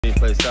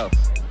anyplace else.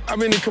 I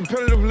mean, the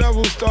competitive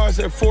level starts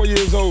at 4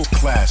 years old.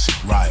 Classic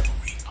rivalry.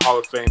 Hall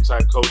of Fame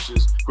type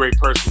coaches, great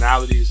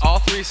personalities. All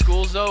three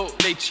schools, though,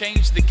 they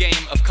changed the game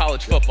of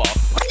college football.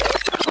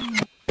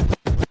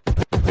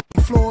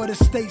 Florida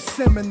State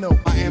Seminole.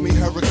 Miami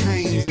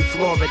Hurricanes.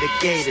 Florida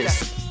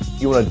Gators.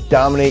 You want to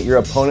dominate your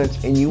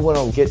opponents and you want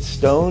to get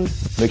stoned,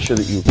 make sure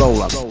that you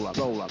roll up.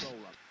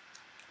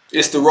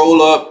 It's the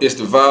roll up, it's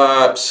the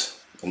vibes.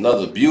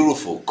 Another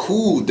beautiful,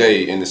 cool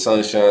day in the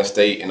Sunshine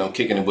State, and I'm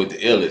kicking it with the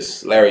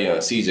illest. Larry and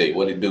CJ,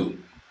 what it do?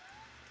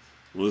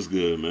 What's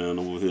good, man?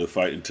 I'm over here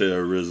fighting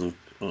terrorism.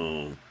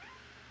 Y'all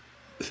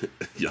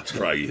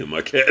probably hear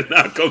my cat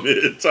now come in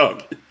and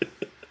talking.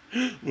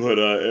 But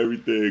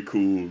everything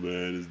cool,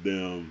 man. It's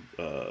down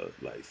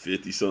like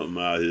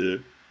 50-something out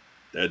here.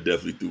 That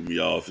definitely threw me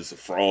off. It's a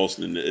frost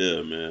in the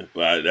air, man.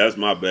 But that's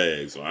my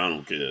bag, so I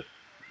don't care.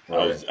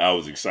 Right. I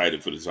was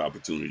excited for this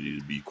opportunity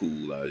to be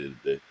cool out here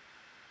today.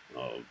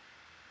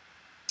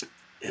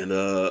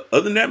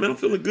 Other than that, man, I'm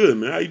feeling good,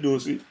 man. How you doing,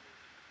 C?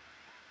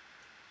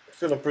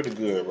 Feeling pretty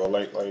good, bro.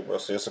 Like bro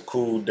said, it's a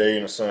cool day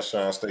in the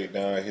Sunshine State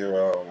down here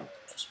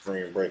for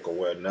spring break or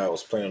whatnot. I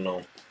was planning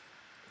on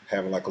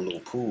having like a little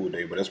pool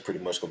day, but that's pretty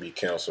much gonna be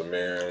canceled,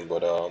 man.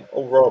 But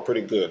overall,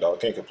 pretty good, dog.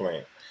 Can't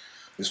complain.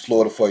 It's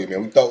Florida for you,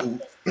 man. We thought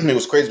it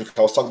was crazy because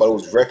I was talking about it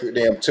was record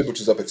damn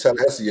temperatures up in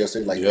Tallahassee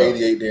yesterday, like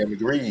 88 damn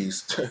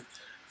degrees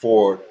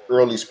for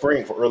early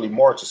spring, for early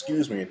March,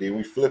 excuse me. And then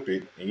we flip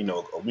it, and you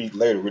know, a week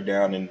later we're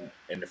down in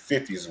the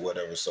 50s or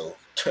whatever. So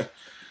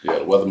yeah,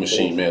 the weather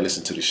machine, man,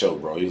 listen to the show,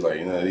 bro. He's like,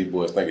 you know, these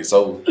boys think it's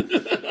over. Got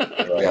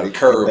a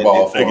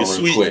curveball for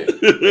them real quick.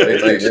 Yeah, they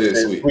think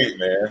shit's sweet,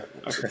 man.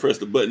 I can press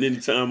the button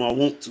anytime I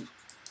want to.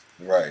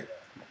 Right.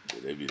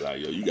 They be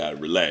like, yo, you gotta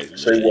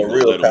relax. Show you what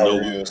real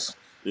power is.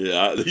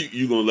 Yeah,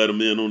 you gonna let them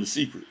in on the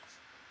secret.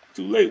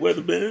 Too late,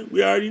 weatherman.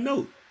 We already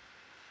know.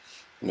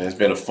 Man, it's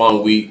been a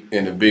fun week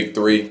in the Big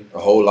Three. A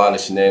whole lot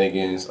of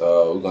shenanigans.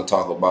 We're gonna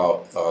talk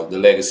about the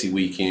Legacy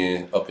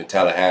Weekend up in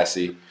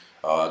Tallahassee.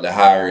 The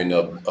hiring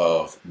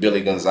of Billy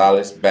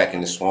Gonzalez back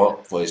in the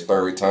swamp for his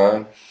third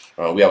time.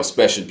 We have a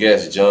special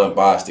guest, Jon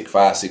Bostic,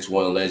 5'6"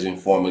 legend,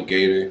 former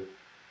Gator,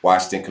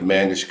 Washington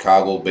Commanders,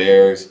 Chicago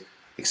Bears,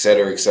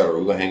 etc., etc.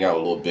 We're gonna hang out a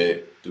little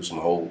bit, do some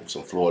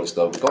Florida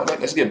stuff.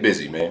 Let's get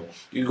busy, man.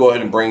 You can go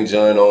ahead and bring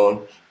Jon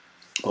on.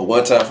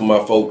 One time for my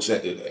folks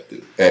at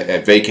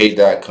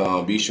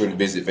VayCay.com. Be sure to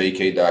visit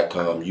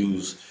VayCay.com.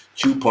 Use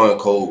coupon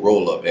code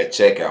ROLLUP at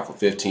checkout for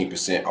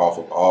 15% off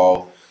of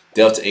all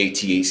Delta 8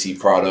 THC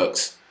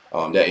products.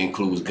 That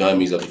includes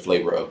gummies of the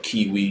flavor of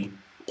kiwi,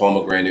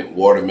 pomegranate,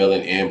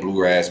 watermelon, and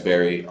blue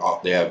raspberry.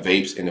 They have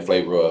vapes in the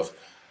flavor of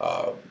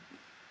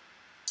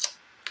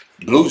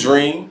Blue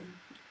Dream,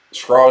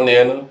 Straw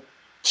Nana,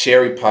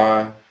 Cherry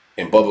Pie,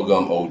 and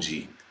Bubblegum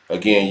OG.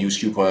 Again, use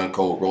coupon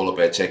code ROLLUP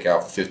at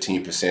checkout for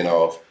 15%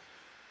 off.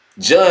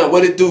 Jon,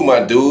 what it do,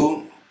 my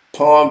dude?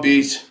 Palm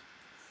Beach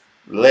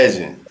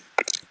legend.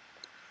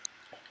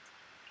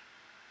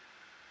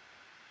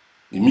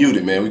 You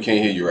muted, man. We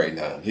can't hear you right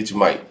now. Hit your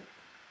mic.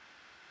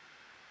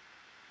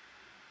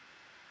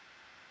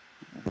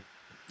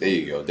 There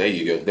you go. There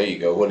you go. There you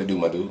go. What it do,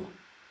 my dude?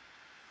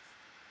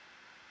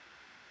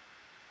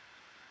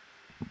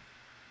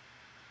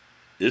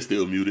 It's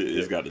still muted.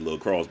 It's got the little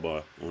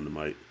crossbar on the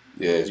mic.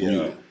 Yeah, it's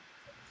muted.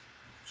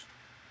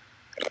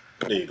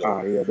 There you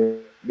go. Yeah,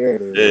 there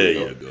it is. There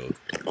you go.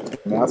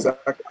 Man,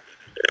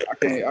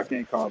 I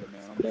can't call it,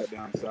 man. I'm back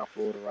down in South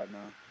Florida right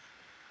now.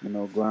 You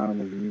know, grinding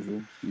as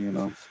usual. You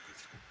know,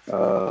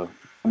 I'm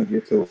gonna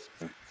get to it.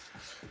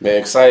 Man,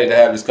 excited to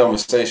have this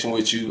conversation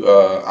with you.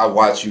 I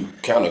watched you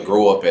kind of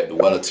grow up at the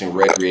Wellington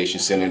Recreation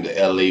Center, the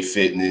LA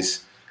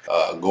Fitness,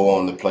 go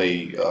on to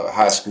play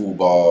high school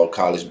ball,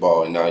 college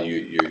ball, and now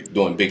you're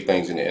doing big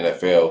things in the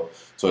NFL.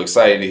 So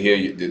excited to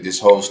hear this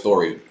whole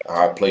story,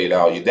 how it played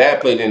out. Your dad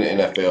played in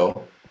the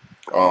NFL.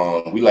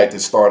 We like to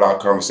start our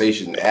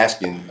conversation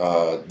asking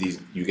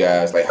you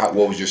guys, like,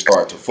 what was your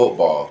start to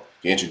football,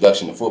 your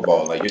introduction to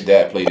football? Like, your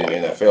dad played in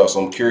the NFL,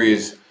 so I'm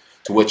curious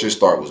to what your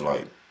start was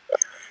like.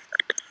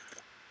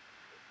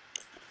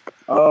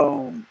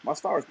 My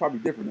start was probably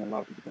different than a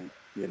lot of people think.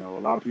 You know, a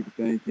lot of people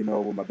think, you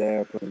know, when my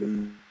dad played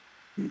in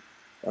the league,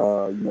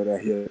 you know, that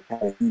he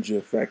had a huge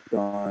effect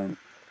on,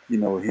 you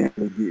know, him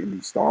getting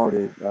me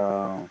started.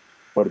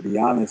 But to be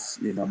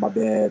honest, you know, my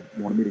dad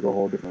wanted me to go a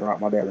whole different route.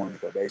 My dad wanted me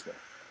to play baseball.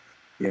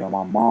 You know,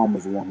 my mom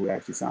was the one who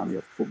actually signed me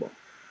up for football.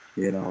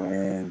 You know,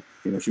 and,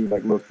 you know, she was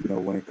like, look, you know,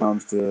 when it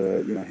comes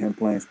to, you know, him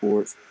playing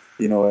sports,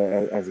 you know,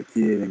 as a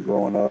kid and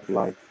growing up,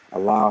 like,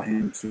 allow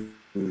him to,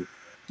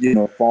 you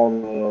know, fall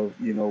in love,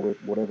 you know, with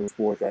whatever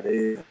sport that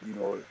is. You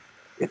know,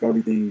 if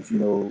everything's, you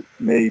know,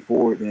 made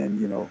for it, then,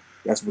 you know,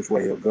 that's which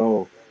way he'll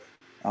go.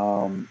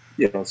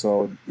 You know,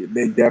 so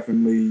they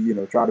definitely, you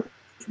know, try to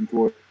push me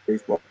towards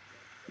baseball.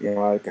 You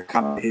know, like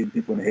kind of hitting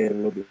people in the head a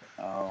little bit.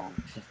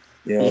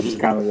 You know, just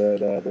kind of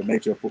the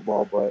nature of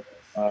football. But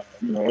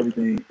you know,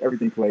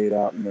 everything played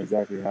out, you know,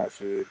 exactly how it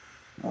should.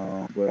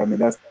 But I mean,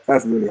 that's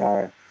really how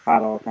it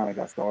all kind of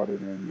got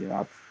started, and you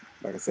know,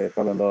 like I said,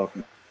 fell in love.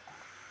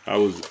 How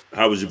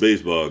was your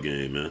baseball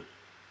game, man?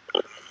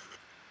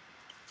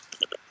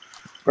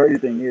 Crazy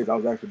thing is, I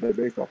was actually a better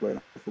baseball player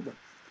than football.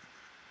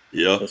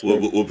 Yeah.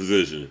 What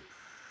position?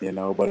 You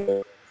know,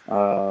 but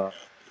I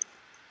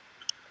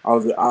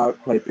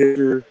played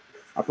pitcher.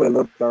 I played a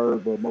little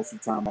third, but most of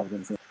the time I was in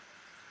the center.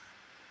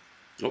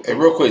 Okay. Hey,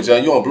 real quick,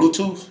 John, you on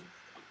Bluetooth?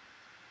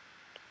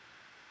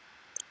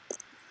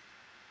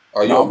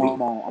 Are you no,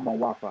 on I'm on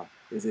Wi-Fi.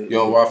 Is it? You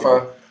on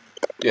Wi-Fi?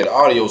 Yeah, the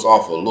audio's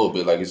off a little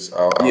bit. Like it's.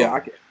 Yeah,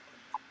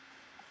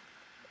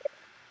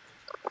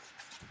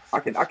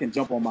 I can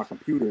jump on my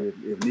computer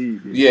if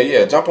need be.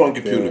 Yeah, jump on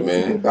the computer,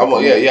 man. I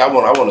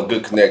want a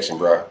good connection,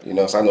 bro. You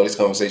know, so I know this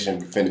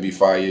conversation finna be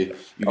fire. You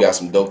got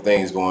some dope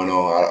things going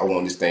on. I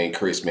want this thing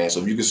crisp, man. So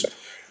if you can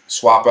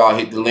swap out,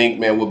 hit the link,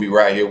 man. We'll be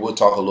right here. We'll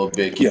talk a little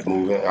bit, keep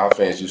moving. Our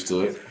fans used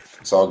to it.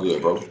 It's all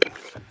good, bro.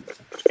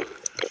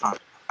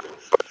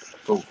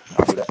 Cool.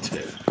 I'll do that.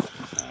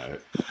 All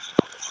right.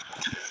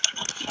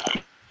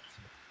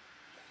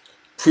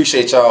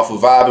 Appreciate y'all for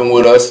vibing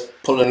with us,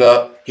 pulling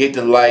up. Hit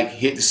the like,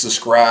 hit the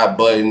subscribe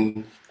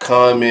button,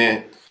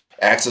 comment,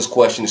 ask us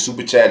questions.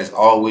 Super chat is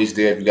always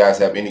there if you guys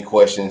have any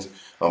questions.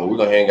 We're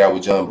going to hang out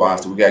with Jon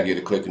Bostic. We got to get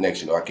a clear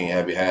connection, though. I can't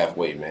have it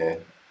halfway, man.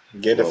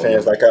 Gator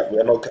fans, like I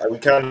know we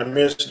kind of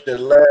mentioned the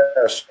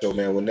last show,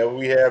 man. Whenever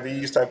we have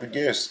these type of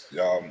guests,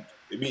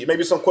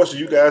 maybe some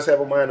questions you guys have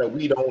in mind that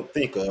we don't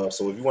think of.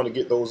 So if you want to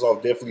get those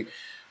off, definitely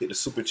hit the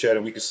super chat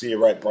and we can see it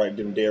right then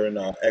and there and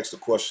ask the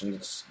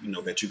questions, you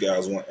know, that you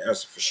guys want to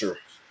answer for sure.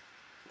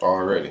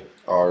 Already.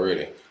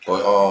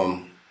 But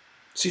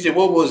CJ,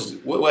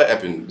 what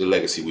happened the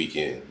Legacy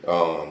weekend?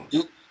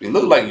 It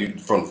looked like you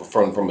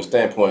from a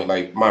standpoint,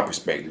 like my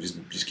perspective,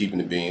 just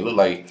keeping it being, it looked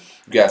like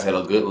you guys had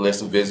a good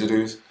list of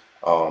visitors.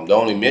 The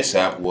only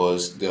mishap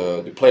was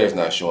the players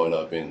not showing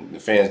up, and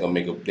the fans gonna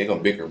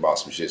bicker about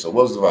some shit. So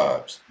what was the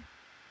vibes?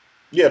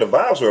 Yeah, the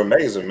vibes were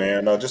amazing,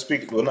 man. Just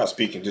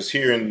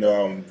hearing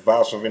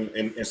vibes from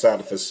inside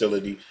the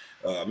facility.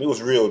 It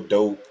was real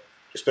dope,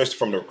 especially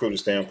from the recruiting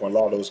standpoint. A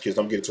lot of those kids,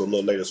 I'm getting to a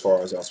little later as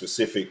far as how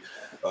specific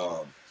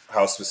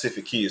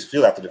kids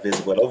feel after the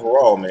visit. But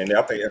overall, man,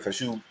 I think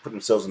FSU put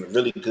themselves in a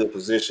really good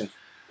position.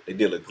 They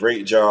did a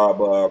great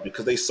job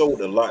because they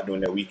sold a lot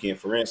during that weekend.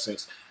 For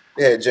instance,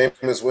 they had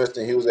Jameis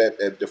Winston. He was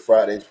at the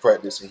Friday's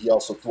practice, and he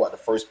also threw out the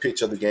first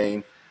pitch of the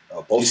game.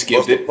 He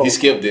skipped it.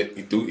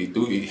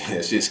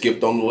 That shit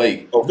skipped on the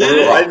lake. Oh, for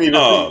real? I didn't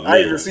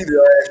even see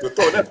the actual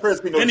throw. That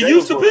first, and he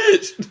used to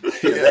pitch.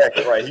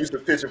 Exactly right. He used to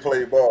pitch and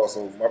play ball.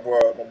 So my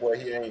boy,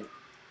 he ain't.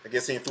 I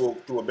guess he ain't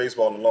threw a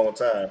baseball in a long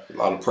time. A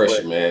lot of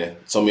pressure, man.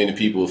 So many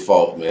people's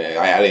fault, man.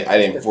 I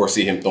didn't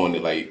foresee him throwing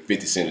it like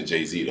 50 Cent or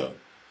Jay-Z though.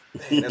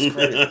 Man, that's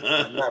crazy.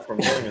 Not from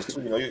Jameis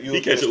too. You know, he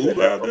catch an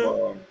Uber out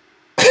there.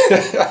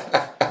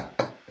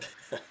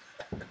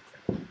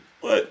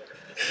 What?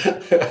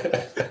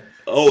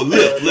 Oh,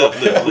 lift.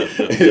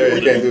 Yeah,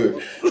 you can't do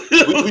it.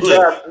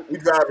 We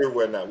drive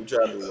everywhere now.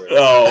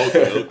 Oh,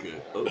 okay.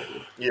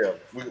 Yeah,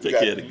 we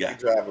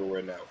drive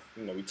everywhere now.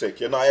 You know, we take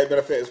care. No, as a matter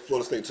of fact,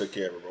 Florida State took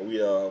care of it, bro. We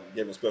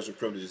gave him special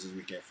privileges this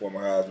weekend.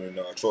 Former Heisman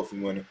Trophy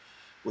winner.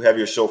 We have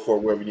your show for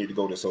where we need to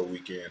go this whole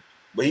weekend.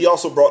 But he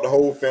also brought the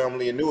whole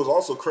family, and it was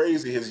also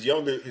crazy. His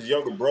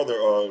younger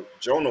brother,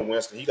 Jonah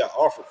Winston, he got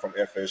offered from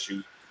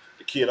FSU.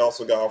 The kid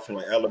also got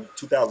offered from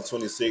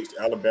 2026,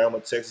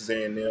 Alabama, Texas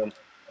A&M, a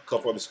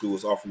couple other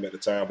schools offered him at the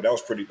time. But that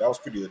was a pretty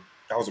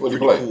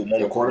cool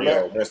moment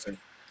for Winston.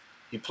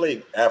 He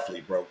played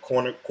athlete, bro.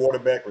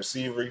 Quarterback,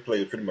 receiver. He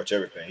played pretty much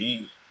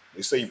everything.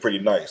 They say he's pretty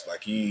nice.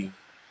 Like he's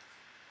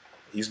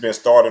been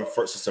starting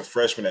since a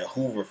freshman at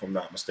Hoover, if I'm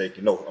not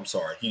mistaken. No, I'm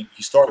sorry. He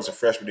started as a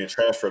freshman, then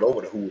transferred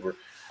over to Hoover.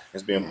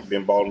 Has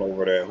been balling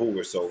over there at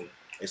Hoover. So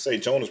they say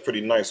Jonah's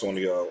pretty nice on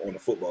the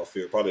football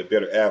field. Probably a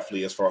better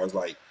athlete as far as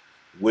like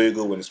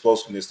wiggle and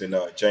explosiveness than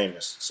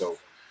Jameis. So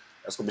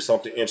that's gonna be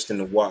something interesting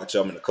to watch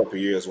in a couple of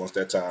years once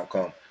that time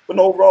comes. But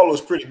no, overall it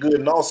was pretty good.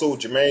 And also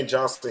Jermaine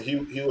Johnson,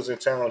 he was in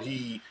town.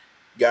 He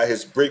got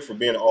his break for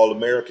being an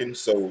All-American.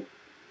 So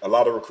a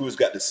lot of recruits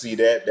got to see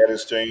that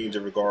exchange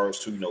in regards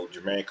to, you know,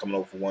 Jermaine coming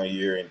over for 1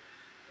 year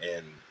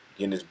and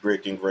getting his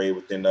brick engraved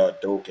within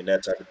Doak and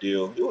that type of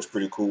deal. It was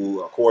pretty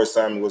cool. Corey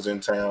Simon was in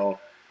town,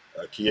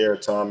 Kiera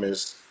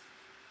Thomas,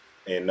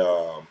 and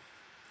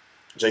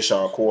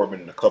Ja'Shawn Corbin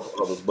and a couple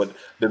others. But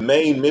the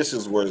main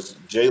misses was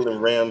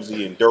Jalen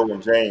Ramsey and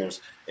Derwin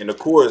James. And of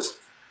course,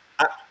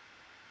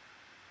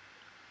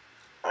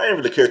 I didn't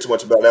really care too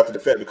much about it after the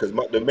fact because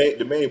the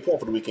main point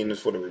for the weekend is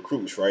for the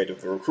recruits, right?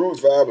 If the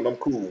recruits vibe, and I'm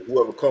cool.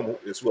 Whoever come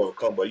is whoever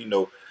come. But, you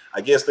know, I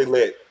guess they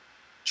let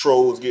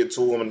trolls get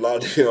to them and a lot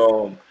of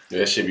the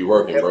that should be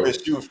working, bro.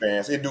 FSU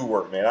fans, it do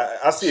work, man.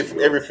 I see it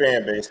from every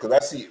fan base because I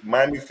see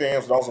Miami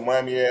fans and also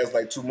Miami ass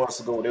like 2 months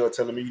ago. They were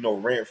telling me, you know,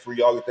 rent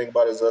free. All you think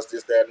about is us,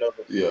 this, that, and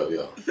other.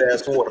 Yeah.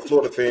 Fast forward, the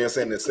Florida fans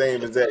saying the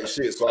same exact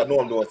shit. So I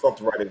know I'm doing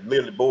something right. It's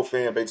literally both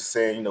fan bases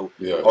saying, you know,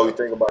 all you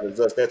think about is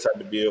us, that type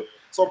of deal.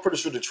 So I'm pretty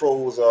sure the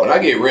trolls. When I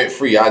get rent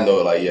free, I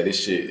know like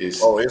this shit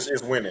is. Oh,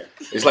 it's winning.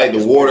 It's like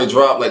the water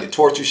drop, like the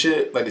torture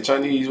shit, like the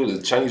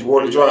Chinese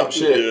water drop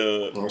shit.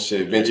 Yeah. That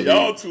shit eventually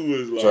y'all two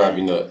is like, drive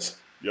you nuts.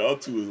 Y'all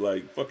two is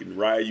like fucking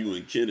Ryu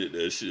and Kenneth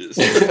that shit.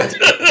 So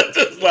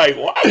just like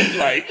why?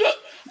 Like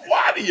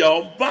Why do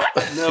y'all buy?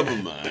 Never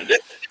mind.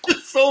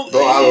 It's so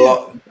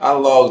Bro, I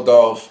logged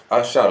off.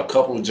 I shot a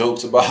couple of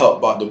jokes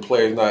about the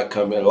players not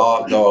coming.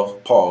 Logged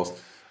off. Pause.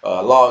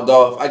 Logged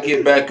off. I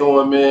get back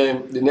on,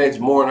 man. The next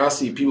morning, I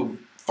see people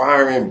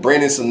firing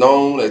Brendan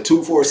Sanone at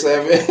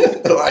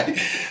 247. Like,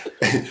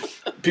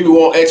 people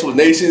want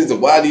explanations to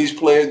why these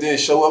players didn't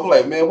show up. I'm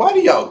like, man, why do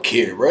y'all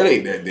care, bro? It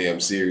ain't that damn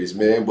serious,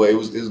 man. But it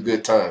was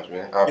good times,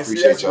 man. I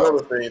appreciate y'all.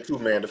 That's another thing too,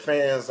 man. The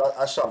fans,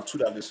 I shot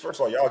tweet out this. First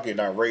of all, y'all getting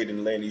outrated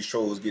and letting these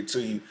trolls get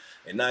to you,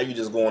 and now you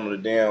just going on the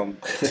damn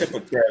temper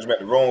tantrum at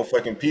the wrong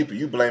fucking people.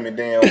 You blaming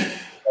damn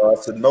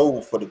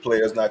Sano for the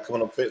players not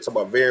coming up. Talking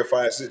about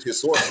verifying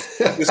his sources.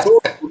 His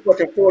source was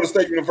fucking Florida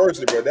State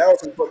University, bro. That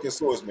was his fucking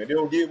source, man. They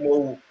don't get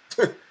more.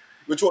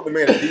 Which what the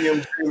man a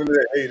DM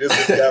that, hey,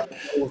 this is guy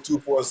from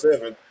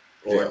 247.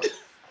 Or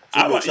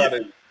I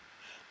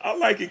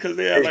like it because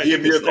they have like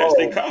give me a call.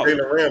 Call.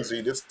 Jalen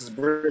Ramsey, this is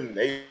Britain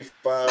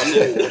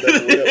 850,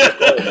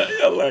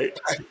 whatever. Like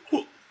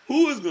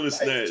who is gonna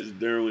snatch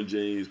Derwin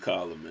James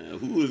collar, man?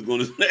 Who is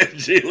gonna snatch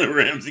Jalen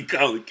Ramsey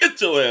collar? Get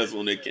your ass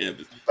on that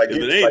campus. Like, if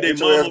it ain't their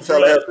mama,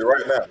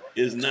 right now,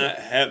 it's not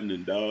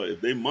happening, dog.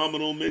 If they mama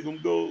don't make them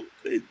go,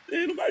 ain't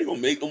nobody gonna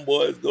make them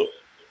boys go.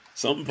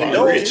 Something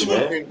probably rich,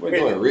 man. We're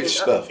doing rich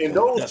stuff. And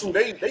those two,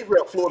 they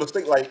rep Florida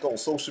State like on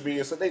social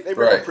media, so they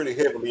rep pretty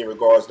heavily in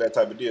regards to that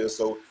type of deal.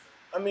 So,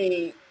 I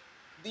mean,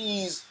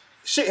 these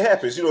shit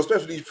happens,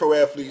 especially these pro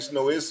athletes.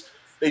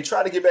 They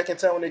try to get back in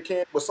town when they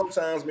can, but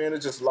sometimes, man,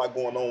 there's just a lot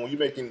going on. When you're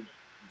making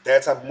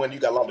that type of money, you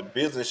got a lot of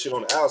business shit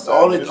on the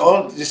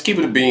outside. Just keep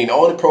it a bean. The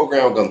only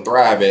program gonna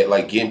thrive at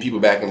like getting people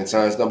back in the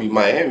town is gonna be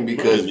Miami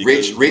because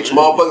rich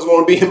motherfuckers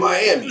want to be in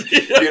Miami.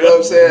 You know what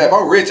I'm saying? If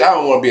I'm rich, I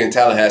don't want to be in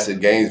Tallahassee,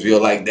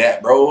 Gainesville like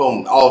that, bro.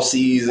 On off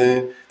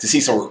season to see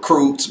some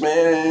recruits,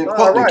 man.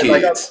 Fuck the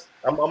kids.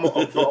 I'm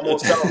on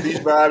South Beach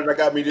vibe, and I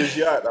got me this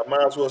yacht. I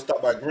might as well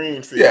stop by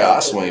Green Tree. Yeah,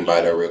 I'll swing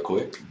by there real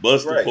quick.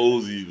 Buster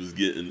Posey was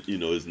getting,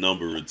 his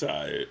number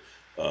retired.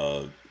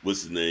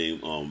 What's his name?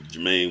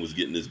 Jermaine was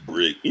getting this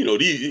brick.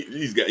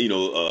 These guys,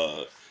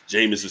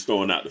 Jameis is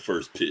throwing out the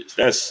first pitch.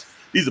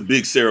 These are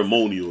big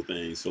ceremonial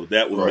things, so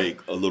that would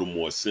make a little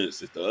more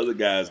sense. If the other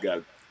guys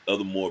got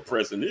other more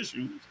pressing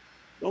issues,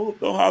 don't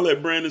holler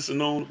at Brandon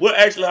Sanone. Well,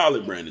 actually,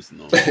 holler at Brandon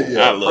Sanone.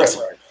 I love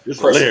it. It's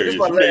hilarious. This is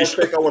my last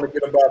thing I want to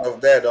get about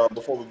of that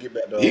before we get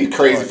back to he's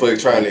crazy for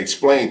trying to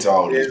explain to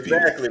all these people.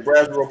 Exactly,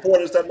 Brad. The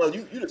reporters that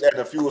you just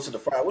adding fuel to the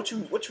fire. What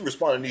you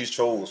responding to these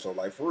trolls for?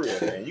 Like, for real,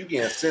 man. You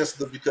getting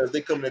sensitive because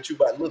they coming at you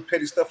about little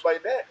petty stuff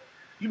like that.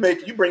 You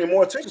bringing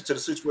more attention to the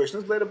situation.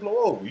 Let's let it blow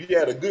over. You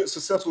had a good,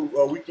 successful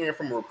weekend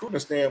from a recruiting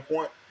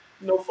standpoint.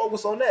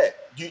 Focus on that.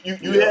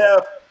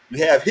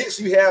 You have hits,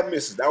 you have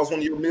misses. That was one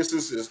of your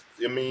misses.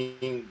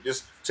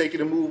 Just take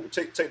it and move.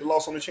 Take the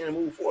loss on the chin and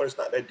move forward. It's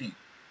not that deep.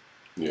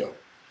 Yeah.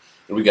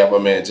 And we got my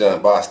man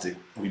Jon Bostic.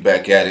 We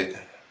back at it.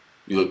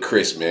 You look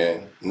crisp,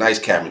 man. Nice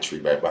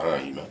cabinetry back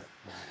behind you, man.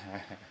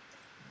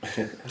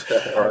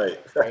 All right.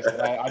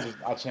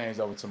 I changed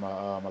over to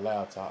my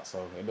laptop,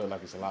 so it looks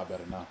like it's a lot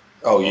better now.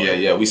 Oh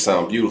yeah. We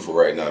sound beautiful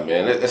right now,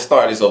 man. Let's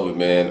start this over,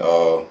 man.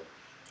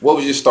 What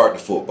was your start to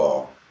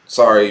football?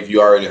 Sorry if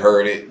you already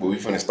heard it, but we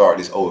finna start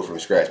this over from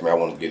scratch, man. I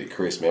want to get it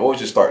crisp, man. What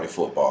was your start to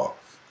football?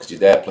 Because your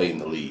dad played in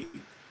the league.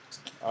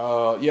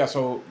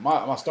 So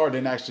my start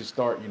didn't actually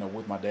start,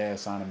 with my dad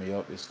signing me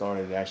up. It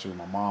started actually with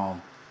my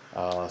mom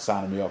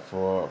signing me up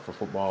for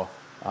football,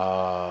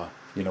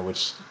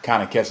 which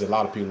kind of catches a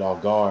lot of people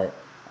off guard.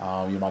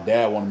 My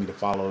dad wanted me to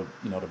follow,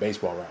 the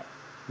baseball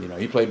route.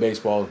 He played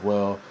baseball as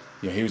well.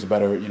 He was a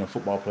better,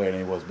 football player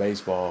than he was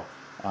baseball.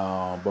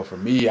 But for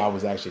me, I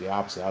was actually the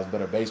opposite. I was a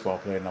better baseball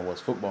player than I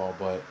was football.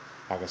 But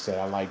like I said,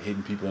 I liked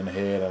hitting people in the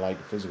head. I liked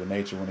the physical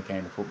nature when it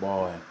came to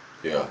football. And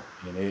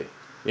it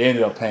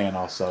ended up paying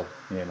off, so,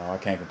 I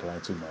can't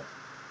complain too much.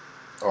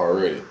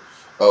 Already.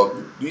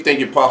 Do you think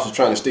your pops was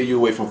trying to steer you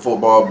away from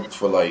football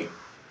for, like,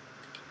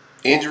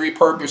 injury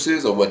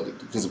purposes or what?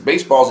 Because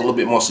baseball is a little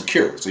bit more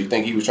secure. So you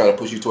think he was trying to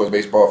push you towards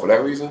baseball for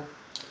that reason?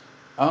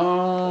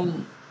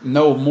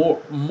 No,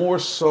 more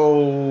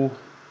so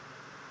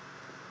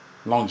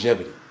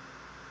longevity.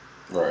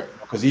 Right.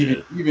 Because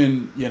even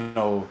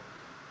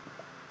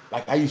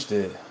like I used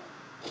to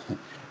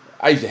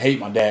hate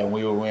my dad when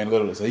we were in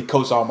Little League. So he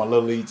coached all my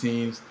Little League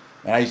teams.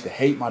 And I used to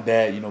hate my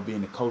dad,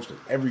 being the coach.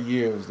 Every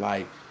year it was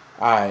like,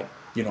 all right,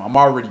 I'm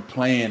already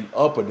playing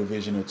up a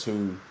division or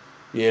two,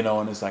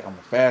 and it's like I'm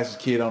the fastest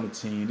kid on the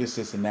team,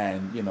 this and that.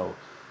 And,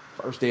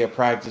 first day of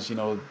practice,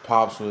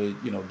 Pops would,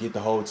 get the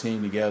whole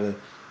team together.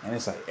 And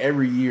it's like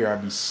every year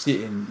I'd be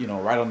sitting,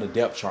 right on the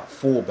depth chart,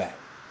 fullback.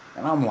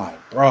 And I'm like,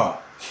 bruh,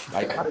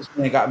 like, how this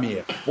man got me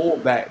at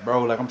fullback,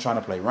 bro? Like, I'm trying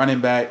to play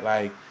running back,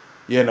 like,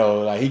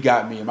 like he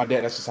got me. And my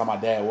dad, that's just how my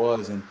dad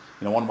was. And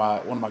one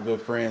of my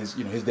good friends,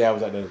 his dad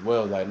was like that as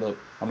well. Like, look,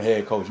 I'm the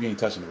head coach. You ain't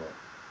touching the ball.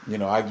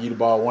 I give you the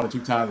ball 1 or 2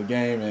 times a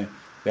game, and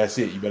that's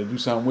it. You better do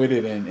something with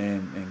it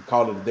and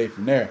call it a day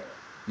from there.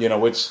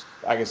 Which,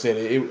 like I said,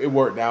 it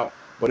worked out.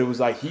 But it was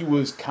like he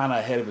was kind of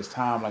ahead of his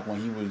time, like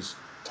when he was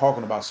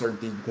talking about certain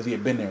things because he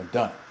had been there and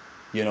done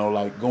it.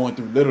 Like going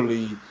through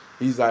literally,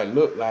 he's like,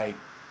 look, like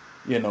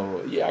you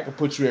know, yeah, I can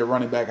put you at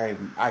running back.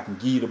 I can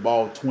give you the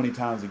ball 20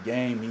 times a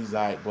game. He's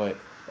like, but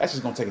that's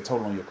just gonna take a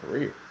toll on your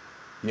career.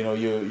 You know,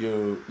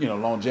 your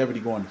longevity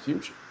going in the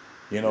future.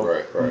 You know,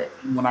 Right.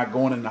 when I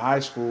going into high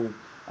school,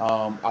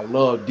 I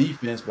love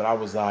defense, but I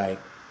was like,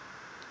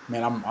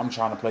 man, I'm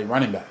trying to play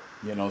running back.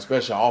 You know,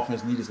 especially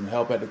offense needed some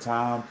help at the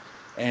time,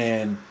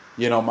 and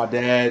you know, my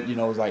dad, you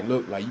know, was like,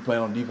 look, like you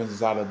playing on the defensive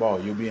side of the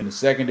ball, you'll be in the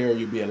secondary,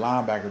 you'll be a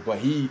linebacker. But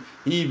he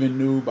even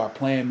knew by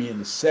playing me in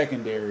the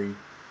secondary,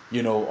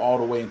 you know, all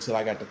the way until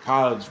I got to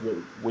college,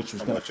 which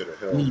was going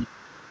to be,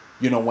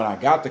 you know, when I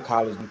got to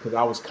college, because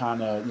I was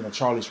kind of, you know,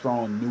 Charlie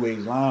Strong, new age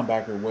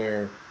linebacker,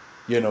 where,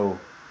 you know,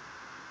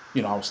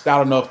 I was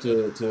stout enough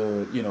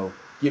to you know,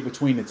 get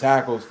between the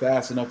tackles,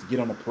 fast enough to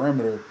get on the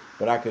perimeter,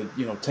 but I could,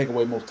 you know, take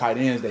away most tight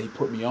ends that he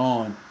put me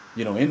on,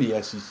 you know, in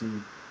the SEC.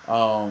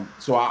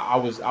 So I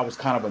was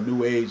kind of a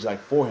new age like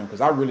for him,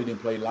 because I really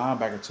didn't play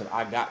linebacker until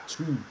I got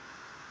to,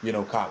 you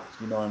know, college.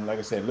 You know, and like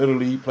I said, Little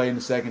League played in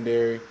the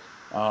secondary.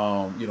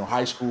 You know,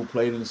 high school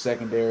played in the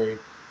secondary.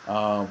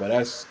 But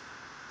that's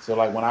so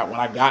like when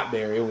I got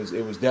there, it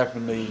was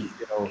definitely,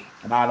 you know,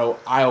 an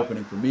eye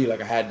opening for me. Like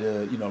I had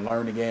to, you know,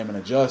 learn the game and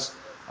adjust.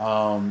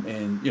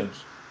 And you know,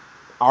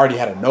 I already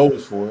had a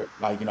nose for it.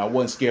 Like, you know, I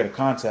wasn't scared of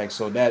contact,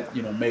 so that,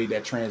 you know, made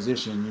that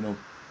transition, you know,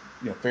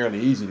 fairly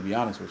easy, to be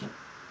honest with you.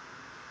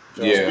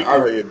 John, speaking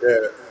of your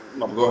dad,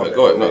 go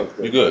ahead. No,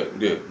 you're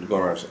good. You're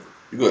going around.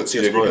 You're good.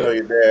 Speaking of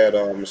your dad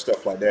and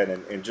stuff like that,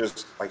 and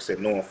just like I said,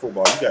 knowing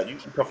football, you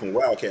come from a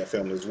Wildcat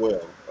family as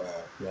well.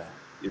 Yeah.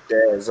 Your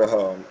dad's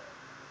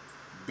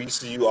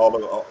BCU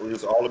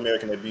All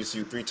American at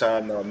BCU,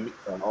 3-time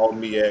All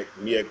MEAC.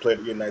 MEAC player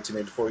of the year in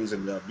 1984. He's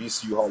in the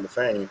BCU Hall of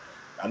Fame.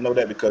 I know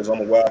that because I'm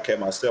a Wildcat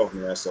myself,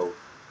 man. So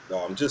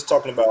just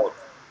talking about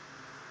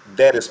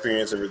that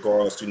experience in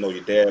regards to, you know,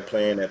 your dad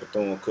playing at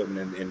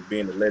Bethune-Cookman and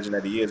being the legend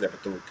that he is at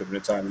Bethune-Cookman. The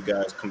time you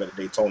guys come to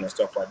Daytona and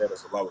stuff like that,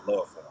 there's a lot of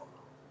love for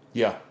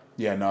him.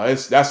 Yeah, no,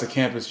 that's a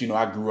campus, you know,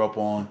 I grew up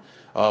on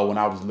when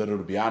I was little,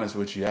 to be honest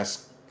with you.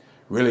 That's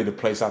really the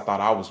place I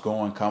thought I was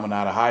going coming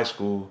out of high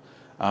school.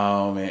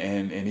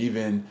 And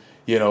even,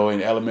 you know,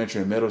 in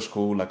elementary and middle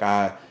school, like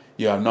I've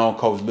known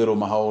Coach Little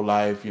my whole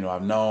life. You know,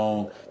 I've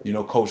known, you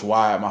know, Coach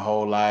Wyatt my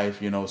whole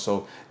life, you know,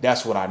 so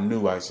that's what I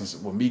knew. Since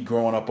with me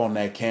growing up on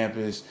that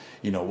campus,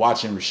 you know,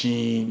 watching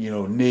Rasheen, you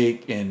know,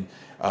 Nick and,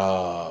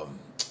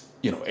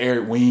 you know,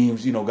 Eric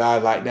Weems, you know,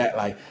 guys like that,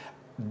 like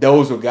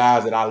those were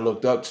guys that I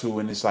looked up to.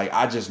 And it's like,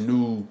 I just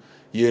knew,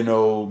 you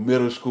know,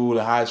 middle school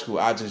and high school,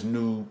 I just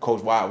knew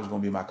Coach Wyatt was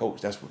going to be my coach.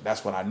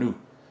 That's what I knew,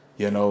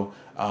 you know.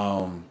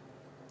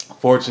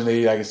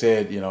 Fortunately, like I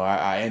said, you know,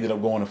 I ended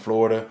up going to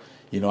Florida.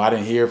 You know, I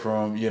didn't hear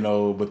from, you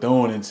know,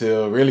 Bethune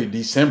until really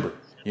December,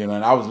 you know,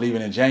 and I was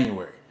leaving in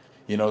January,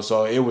 you know,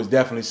 so it was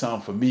definitely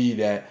something for me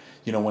that,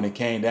 you know, when it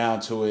came down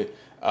to it,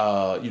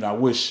 you know, I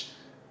wish,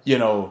 you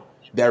know,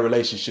 that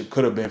relationship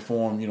could have been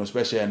formed, you know,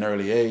 especially at an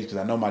early age, because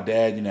I know my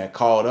dad, you know, had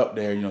called up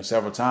there, you know,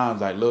 several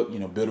times, like, look, you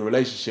know, build a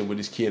relationship with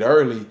this kid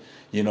early,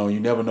 you know, you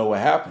never know what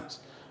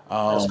happens.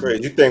 That's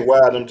great. You think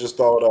Wildham just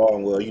thought,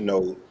 well, you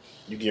know,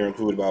 you get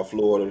recruited by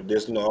Florida,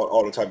 this, you know,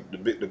 all the type the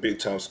big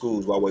time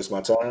schools. Why waste my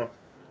time?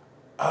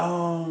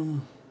 I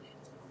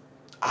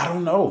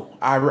don't know.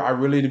 I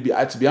really to be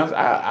honest,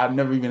 I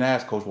never even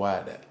asked Coach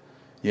Wyatt that.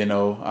 You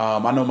know,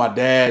 I know my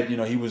dad. You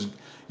know, he was,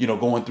 you know,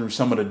 going through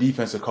some of the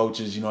defensive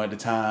coaches, you know, at the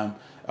time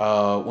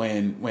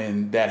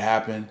when that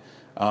happened.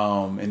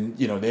 And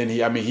you know, then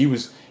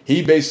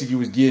he basically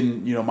was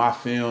getting, you know, my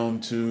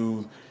film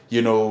to,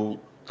 you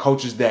know,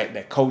 coaches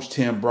that Coach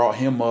Tim brought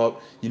him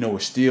up, you know, were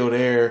still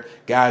there,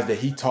 guys that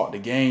he taught the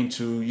game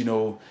to, you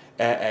know,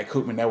 at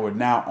Cookman that were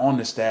now on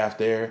the staff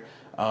there.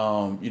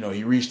 You know,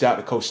 he reached out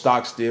to Coach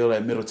Stockstill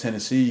at Middle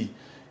Tennessee,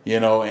 you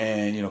know,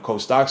 and, you know,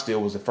 Coach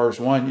Stockstill was the first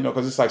one, you know,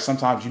 because it's like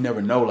sometimes you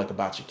never know, like,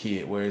 about your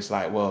kid, where it's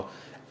like, well,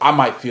 I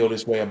might feel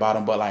this way about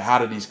him, but, like, how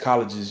do these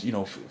colleges, you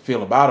know,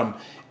 feel about him?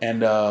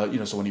 And, you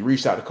know, so when he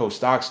reached out to Coach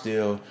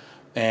Stockstill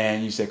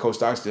and you said, Coach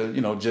Stockstill,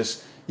 you know,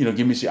 just, you know,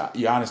 give me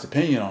your honest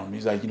opinion on him.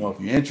 He's like, you know,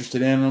 if you're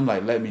interested in him,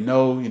 like, let me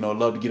know, you know,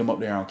 love to get him up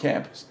there on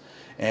campus.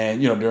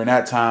 And, you know, during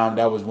that time,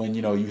 that was when,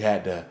 you know, you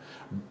had to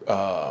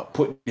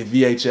put the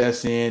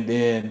VHS in,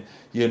 then,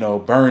 you know,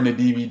 burn the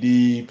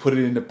DVD, put it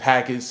in the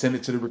packet, send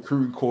it to the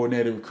recruiting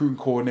coordinator. The recruiting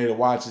coordinator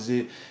watches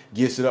it,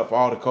 gets it up for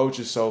all the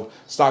coaches. So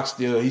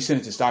Stockstill, he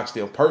sent it to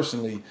Stockstill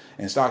personally,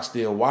 and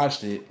Stockstill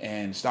watched it,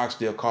 and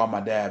Stockstill called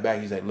my dad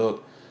back. He's like,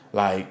 look,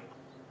 like,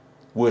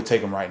 we'll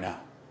take him right now.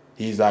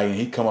 He's like, and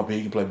he come up here,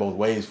 he can play both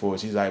ways for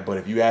us. He's like, but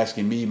if you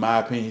asking me my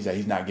opinion, he's like,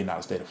 he's not getting out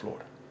of the state of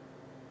Florida.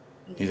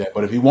 He's like,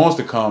 but if he wants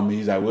to come,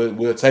 he's like,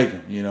 we'll take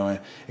him, you know. And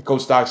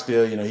Coach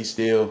Stockstill, you know, he's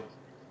still,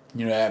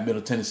 you know, at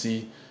Middle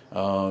Tennessee, you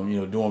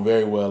know, doing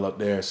very well up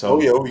there. So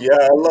yeah,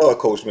 I love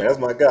Coach, man. That's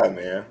my guy,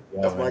 man.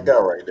 That's my guy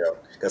right there.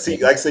 Cause he,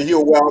 like I say, he a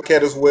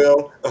Wildcat as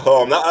well.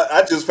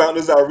 I just found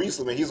this out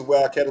recently. He's a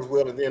Wildcat as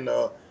well, and then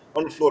on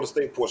the Florida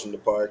State portion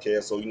of the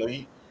podcast. So, you know,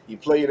 he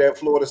played at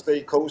Florida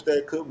State, coached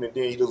at Cookman, and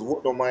then he just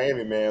worked on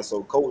Miami, man.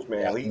 So, Coach,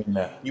 man, he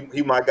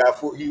my guy.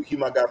 He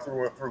my guy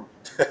through and through.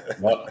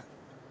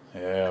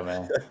 Yeah,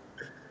 man.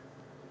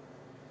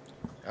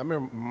 I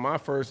remember my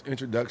first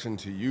introduction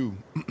to you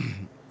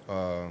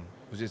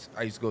was just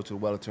I used to go to the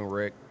Wellington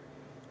Rec.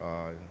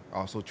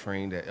 Also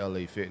trained at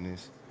LA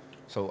Fitness.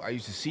 So I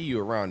used to see you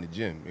around the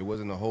gym. It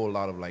wasn't a whole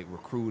lot of like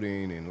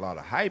recruiting and a lot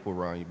of hype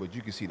around you, but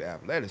you could see the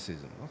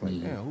athleticism. I was like,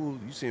 man, who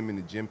you see him in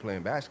the gym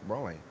playing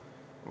basketball? I'm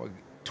like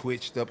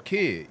twitched up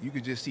kid. You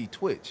could just see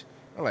twitch.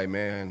 I'm like,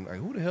 man, like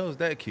who the hell is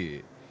that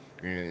kid?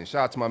 And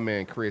shout out to my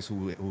man Chris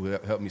who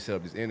helped me set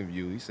up this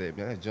interview. He said,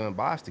 man, that's Jon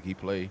Bostic. He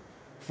played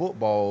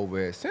football over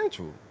at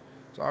Central.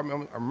 So I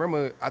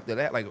remember after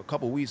that, like a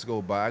couple weeks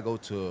go by, I go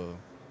to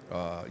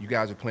you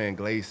guys were playing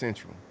Glade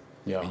Central.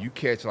 Yeah. And you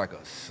catch like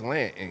a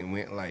slant and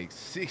went like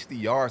 60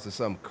 yards or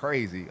something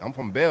crazy. I'm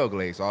from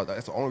Belglade, so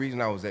that's the only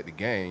reason I was at the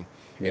game.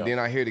 Yeah. And then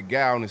I hear the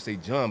guy on and say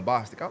Jon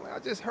Bostic. I'm like, I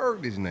just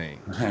heard this name.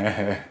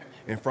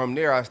 And from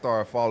there, I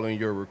started following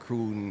your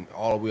recruiting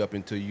all the way up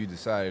until you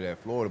decided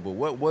at Florida. But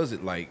what was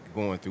it like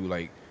going through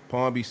like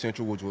Palm Beach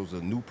Central, which was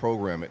a new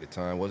program at the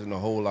time? Wasn't a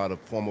whole lot of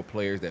former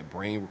players that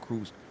bring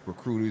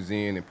recruiters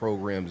in and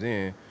programs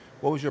in.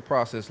 What was your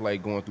process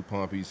like going through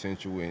Palm Beach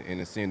Central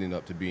and ascending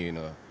up to being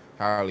a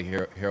highly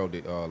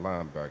heralded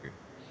linebacker?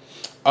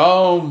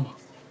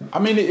 I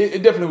mean,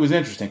 it definitely was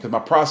interesting because my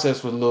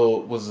process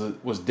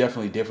was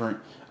definitely different.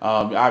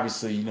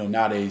 Obviously,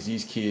 nowadays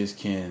these kids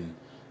can,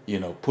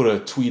 put a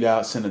tweet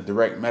out, send a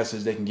direct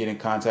message. They can get in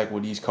contact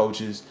with these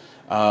coaches.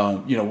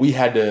 We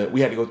had to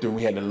go through and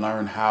we had to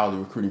learn how the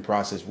recruiting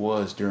process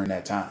was during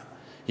that time.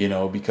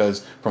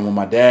 Because from when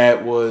my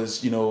dad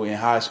was, in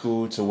high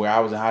school to where I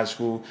was in high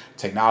school,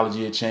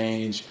 technology had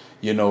changed.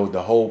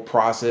 The whole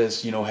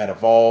process, had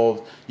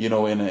evolved, in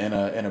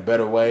a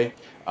better way.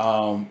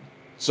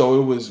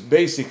 So it was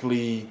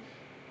basically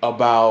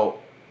about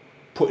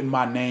putting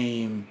my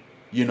name,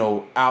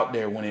 out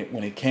there when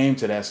it came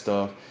to that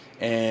stuff,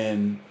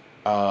 and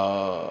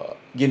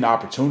getting the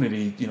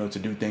opportunity, to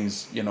do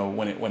things,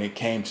 when it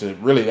came to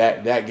really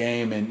that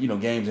game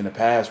and games in the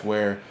past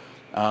where,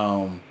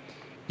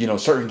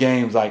 certain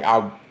games like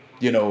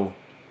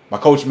my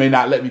coach may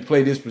not let me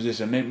play this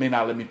position, may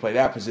not let me play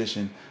that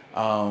position.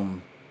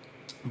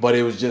 But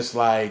it was just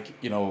like,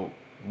 the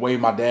way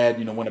my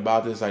dad, went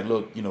about this, like,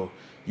 look,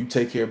 you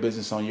take care of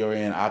business on your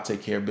end, I'll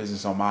take care of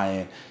business on my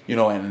end,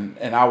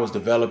 and I was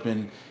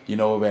developing, at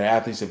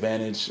Athletes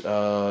Advantage,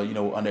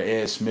 under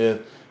Ed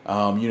Smith.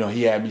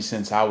 He had me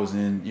since I was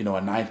in,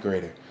 a ninth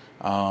grader.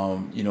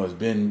 It's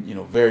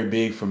been, very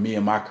big for me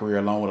in my career,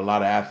 along with a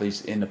lot of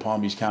athletes in the Palm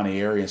Beach County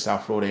area and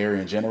South Florida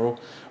area in general.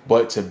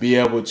 But to be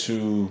able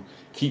to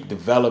keep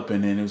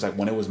developing, and it was like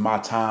when it was my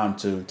time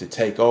to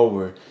take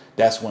over,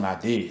 that's when I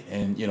did.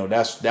 And,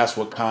 that's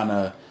what kind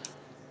of,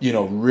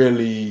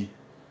 really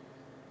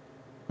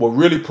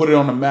put it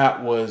on the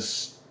map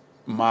was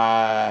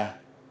my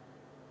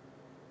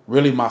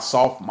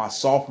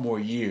sophomore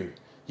year.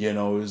 It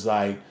was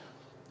like,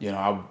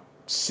 I'm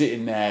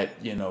sitting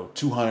at,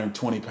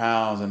 220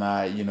 pounds and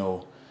I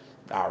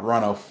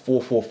run a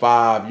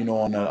 4.45,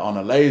 on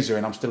a laser,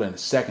 and I'm still in the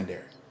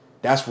secondary.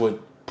 That's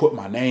what put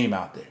my name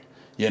out there,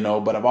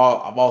 but I've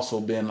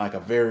also been like a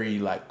very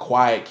like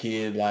quiet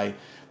kid. Like,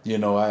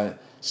 I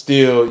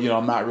still,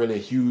 I'm not really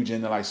huge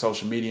into like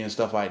social media and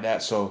stuff like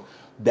that. So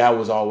that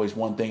was always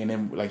one thing. And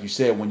then, like you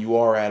said, when you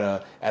are at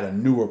a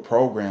newer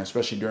program,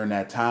 especially during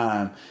that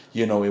time,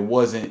 it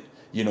wasn't,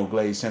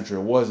 Glade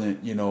Central, it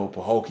wasn't,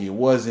 Pahokee, it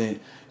wasn't,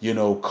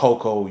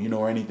 Cocoa,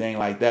 or anything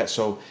like that.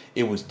 So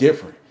it was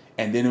different.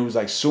 And then it was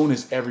like, soon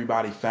as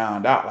everybody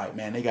found out, like,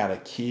 man, they got a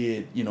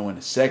kid, in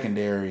the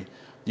secondary,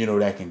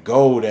 that can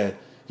go, that,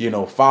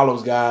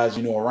 follows guys,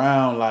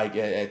 around like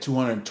at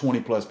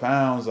 220 plus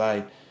pounds,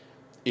 like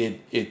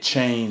it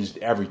changed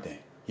everything,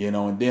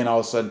 and then all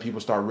of a sudden people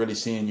start really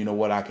seeing,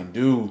 what I can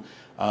do.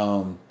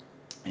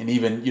 And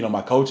even,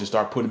 my coaches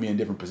start putting me in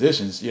different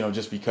positions,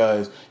 just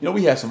because,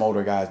 we had some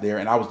older guys there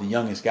and I was the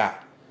youngest guy.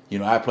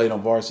 I played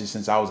on varsity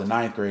since I was a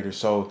ninth grader.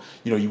 So,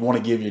 you want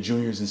to give your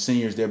juniors and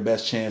seniors their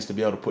best chance to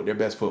be able to put their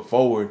best foot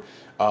forward.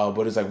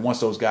 But it's like once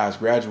those guys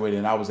graduated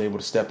and I was able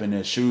to step in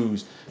their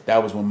shoes,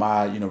 that was when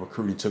my,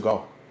 recruiting took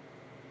off.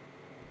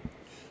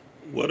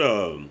 What,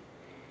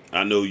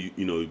 I know,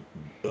 you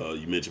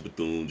mentioned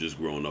Bethune just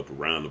growing up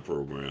around the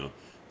program.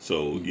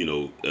 So,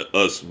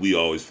 us, we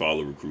always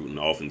follow recruiting.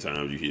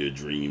 Oftentimes you hear a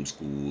dream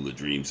school, a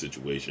dream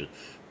situation.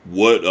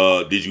 What,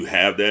 did you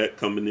have that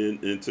coming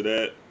into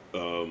that?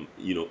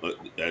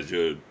 As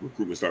your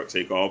recruitment started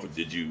to take off, or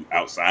did you,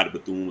 outside of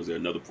Bethune, was there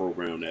another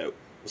program that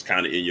was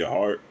kind of in your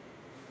heart?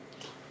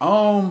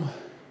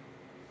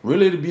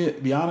 Really, to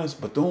be honest,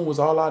 Bethune was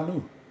all I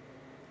knew.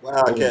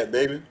 Wildcat,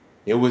 baby.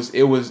 It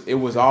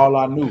was all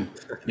I knew.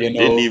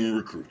 Didn't even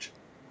recruit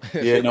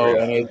you. And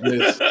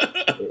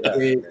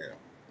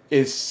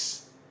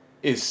it's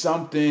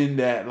something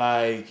that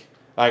like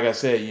I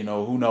said,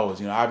 who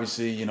knows?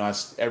 Obviously,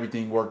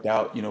 everything worked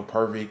out,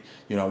 perfect.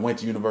 I went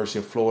to University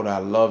of Florida. I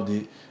loved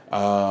it.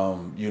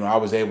 I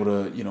was able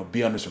to,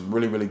 be under some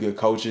really, really good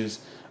coaches.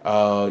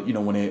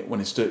 When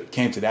it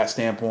came to that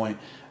standpoint,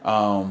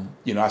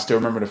 I still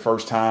remember the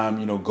first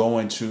time,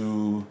 going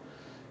to,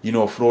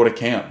 a Florida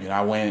camp.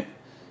 I went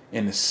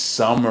in the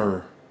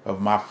summer of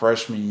my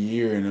freshman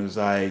year, and it was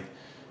like,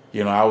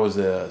 you know, I was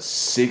a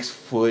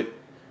 6-foot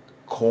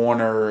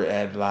corner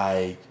at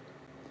like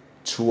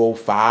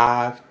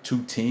 205,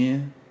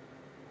 210,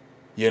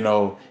 you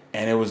know,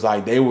 and it was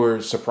like they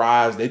were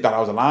surprised. They thought I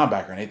was a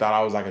linebacker, and they thought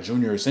I was like a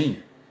junior or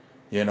senior,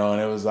 you know,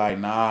 and it was like,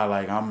 nah,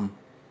 like I'm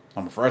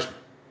a freshman.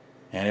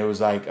 And it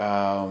was like,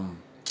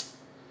 I'm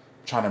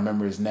trying to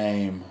remember his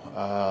name,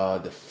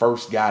 the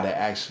first guy that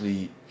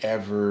actually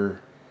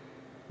ever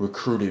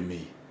recruited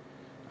me.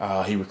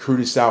 He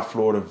recruited South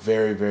Florida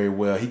very, very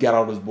well. He got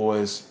all those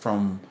boys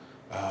from,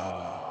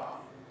 I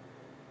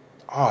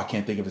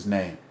can't think of his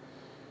name.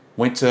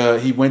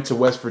 He went to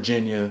West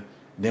Virginia,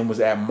 then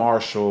was at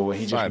Marshall. And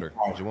he Sider.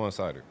 Jawan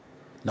Sider.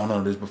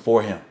 No, there's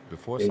before him.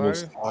 Before it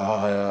Sider?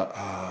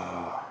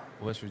 Was,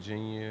 West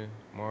Virginia,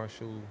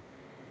 Marshall.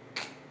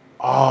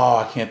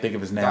 I can't think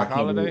of his name. Doc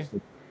Holliday?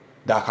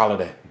 Doc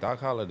Holliday. Doc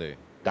Holliday.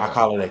 Doc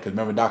Holliday, because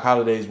remember Doc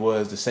Holliday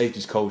was the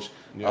safeties coach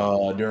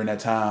during that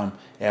time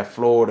at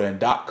Florida, and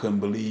Doc couldn't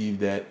believe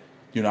that,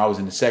 you know, I was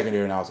in the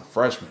secondary and I was a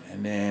freshman.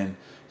 And then,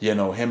 you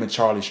know, him and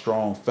Charlie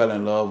Strong fell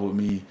in love with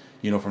me,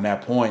 you know, from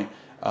that point.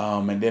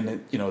 And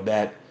then, you know,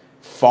 that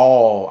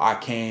fall I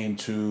came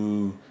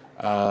to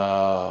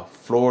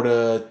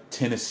Florida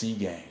Tennessee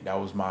game. That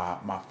was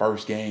my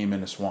first game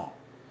in the Swamp,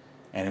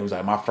 and it was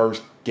like my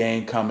first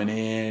game coming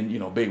in, you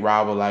know, big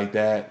rival like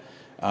that.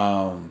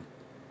 I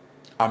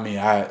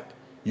mean,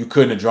 you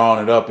couldn't have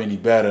drawn it up any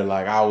better.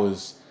 Like I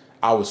was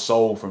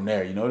sold from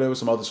there. You know, there were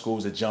some other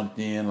schools that jumped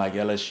in, like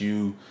LSU.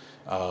 You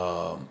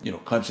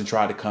know, Clemson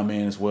tried to come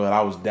in as well.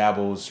 I was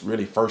Dabo's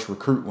really first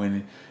recruit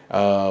when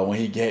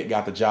he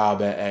got the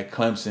job at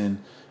Clemson.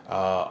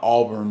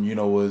 Auburn, you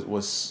know,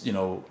 was you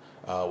know,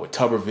 with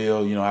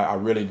Tuberville, you know, I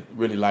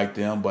really liked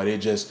them, but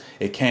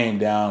it came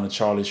down to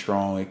Charlie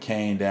Strong. It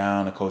came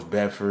down to Coach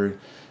Bedford,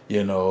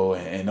 you know,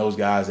 and those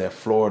guys at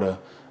Florida.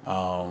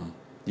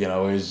 You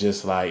know, it's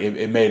just like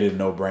it made it a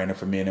no-brainer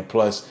for me. And then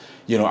plus,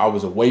 you know, I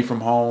was away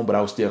from home, but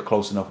I was still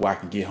close enough where I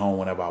can get home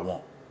whenever I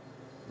want.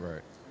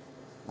 Right.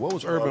 What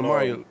was Urban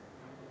Meyer?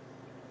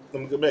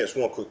 Let me ask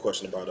one quick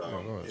question about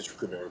his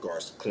recruitment in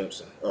regards to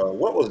Clemson.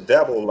 What was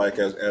Dabo like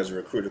as a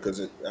recruiter?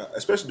 Because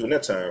especially during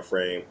that time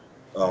frame,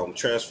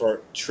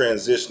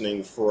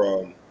 transitioning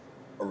from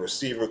a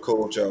receiver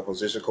coach, a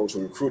position coach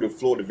who recruited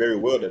Florida very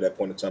well at that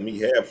point in time. He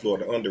had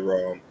Florida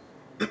under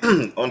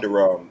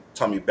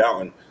Tommy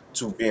Bowden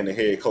to being the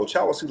head coach.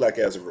 How was he like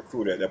as a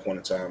recruiter at that point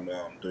in time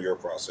during your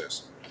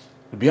process?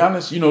 To be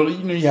honest, you know,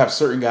 you have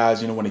certain guys,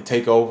 you know, when they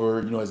take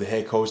over, you know, as a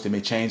head coach, they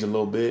may change a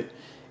little bit.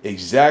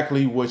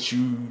 Exactly what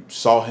you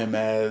saw him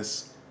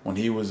as when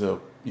he was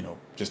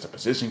just a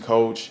position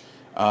coach,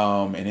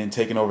 and then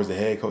taking over as the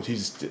head coach,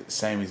 he's the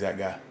same exact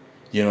guy.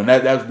 You know, and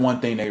that's one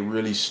thing that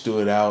really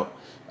stood out.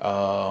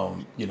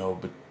 You know,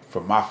 but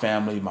for my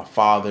family, my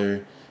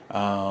father,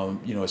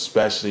 you know,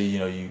 especially, you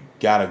know, you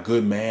got a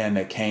good man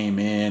that came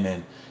in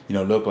and, you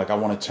know, look, like I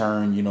want to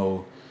turn, you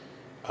know,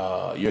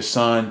 your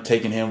son,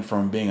 taking him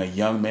from being a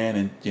young man,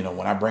 and, you know,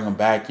 when I bring him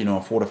back, you know,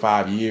 in 4 to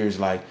 5 years,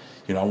 like,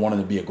 you know, I want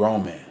him to be a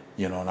grown man,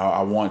 you know, and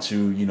I want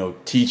to, you know,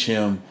 teach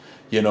him,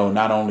 you know,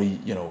 not only,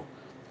 you know,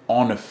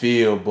 on the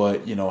field,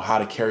 but, you know, how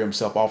to carry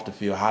himself off the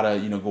field, how to,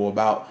 you know, go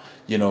about,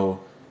 you know,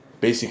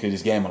 basically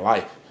this game of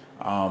life.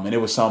 And it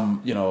was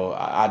some, you know,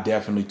 I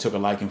definitely took a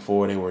liking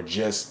for. They were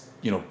just,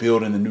 you know,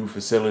 building the new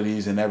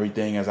facilities and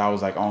everything as I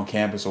was like on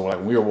campus, or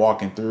like we were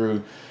walking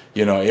through,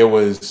 you know, it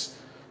was,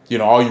 you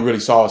know, all you really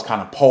saw was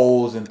kind of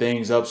poles and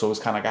things up. So it's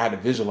kind of like I had to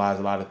visualize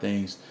a lot of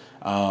things.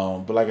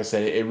 But like I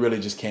said, it really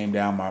just came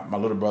down. My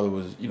little brother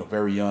was, you know,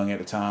 very young at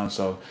the time.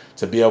 So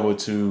to be able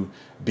to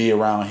be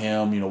around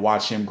him, you know,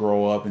 watch him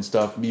grow up and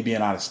stuff, me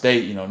being out of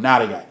state, you know, now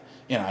they got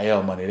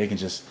NIL money. They can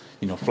just,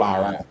 you know, fly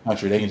around the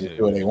country. They can just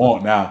do what they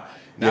want now.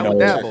 Not with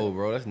Dabo,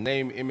 bro. That's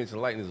name, image,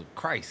 and likeness of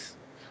Christ.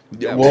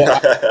 Yeah, well,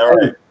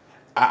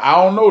 I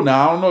don't know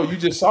now. I don't know. You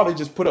just saw they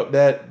just put up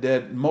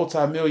that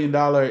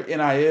multi-million-dollar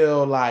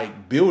NIL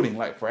like building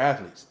like for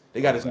athletes.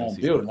 They got his own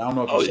building. I don't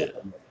know if you saw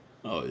that.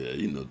 Oh yeah,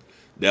 you know,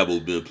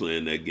 Dabo been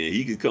playing that game.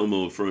 He could come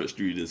on Front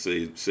Street and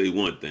say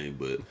one thing,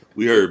 but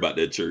we heard about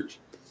that church.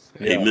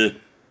 Yeah. Amen.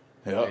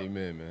 Yep.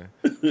 Amen,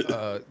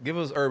 man. Give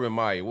us Urban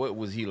Meyer. What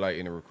was he like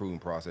in the recruiting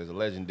process? A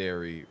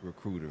legendary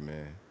recruiter,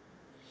 man.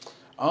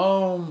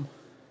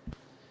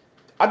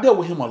 I dealt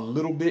with him a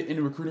little bit in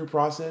the recruiting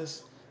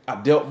process.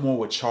 I dealt more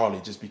with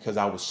Charlie just because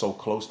I was so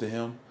close to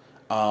him.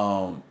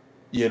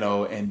 You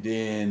know, and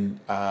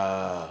then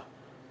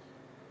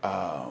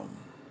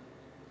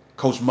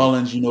Coach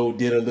Mullins, you know,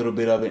 did a little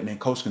bit of it, and then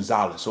Coach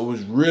Gonzalez. So it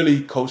was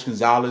really Coach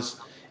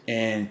Gonzalez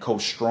and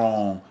Coach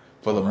Strong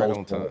for the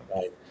most part.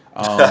 Like,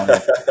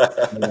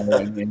 you know,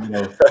 and, you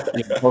know,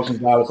 Coach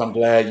Gonzalez, I'm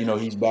glad, you know,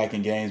 he's back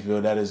in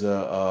Gainesville. That is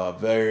a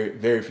very,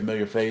 very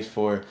familiar face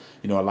for,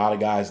 you know, a lot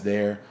of guys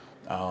there.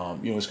 You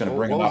know, it's going to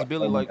bring. What was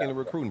Billy like in the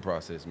recruiting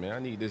process, man? I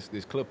need this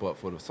clip up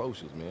for the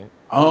socials, man.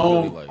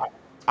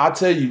 I'll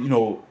tell you, you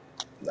know.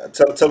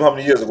 Tell them how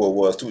many years ago it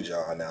was too,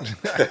 John. Now,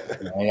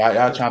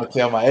 y'all trying to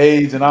tell my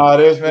age and all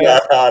this, man.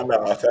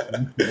 No.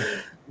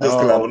 Just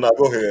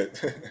go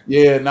ahead.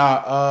 Yeah,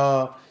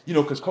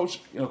 because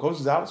Coach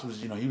Gonzalez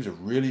was, he was a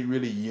really,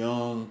 really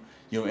young,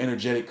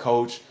 energetic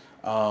coach.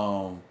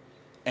 And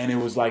it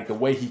was like the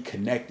way he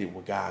connected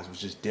with guys was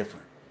just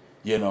different,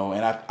 and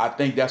I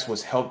think that's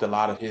what's helped a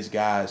lot of his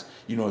guys,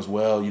 as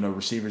well,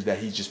 receivers that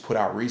he's just put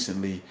out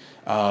recently.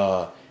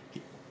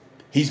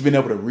 He's been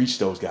able to reach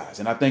those guys.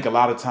 And I think a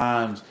lot of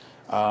times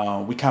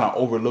we kind of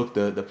overlook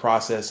the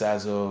process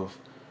as of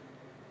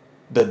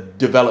the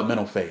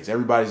developmental phase.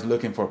 Everybody's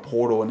looking for a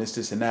portal and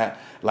this and that.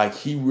 Like,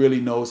 he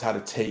really knows how to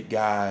take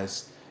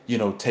guys,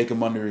 take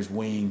them under his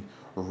wing,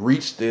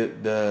 reach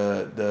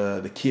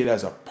the kid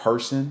as a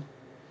person,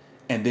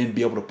 and then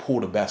be able to pull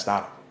the best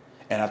out of them.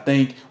 And I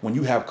think when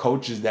you have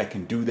coaches that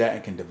can do that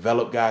and can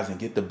develop guys and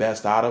get the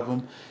best out of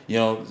them,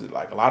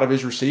 like a lot of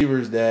his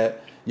receivers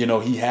that,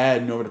 he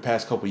had over the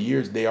past couple of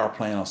years, they are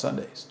playing on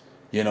Sundays.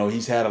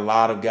 He's had a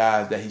lot of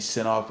guys that he's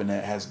sent off and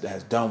that has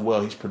done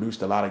well. He's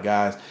produced a lot of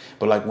guys.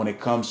 But like when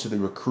it comes to the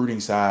recruiting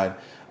side,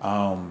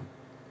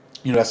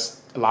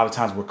 that's a lot of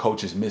times where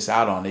coaches miss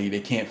out on. They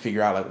can't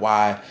figure out like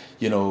why,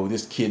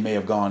 this kid may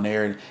have gone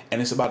there.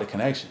 And it's about the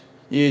connection.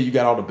 Yeah, you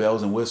got all the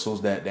bells and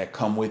whistles that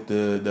come with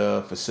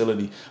the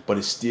facility, but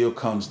it still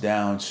comes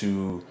down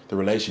to the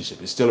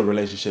relationship. It's still a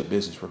relationship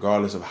business,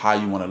 regardless of how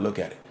you want to look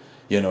at it.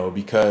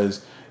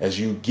 Because as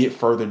you get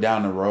further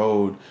down the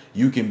road,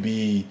 you can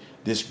be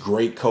this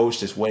great coach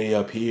that's way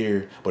up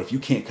here, but if you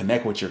can't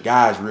connect with your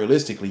guys,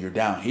 realistically, you're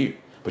down here.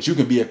 But you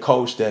can be a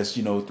coach that's,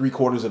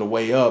 3/4 of the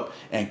way up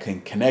and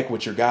can connect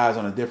with your guys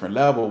on a different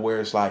level where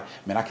it's like,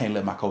 man, I can't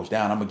let my coach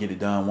down. I'm going to get it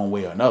done one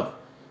way or another.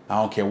 I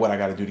don't care what I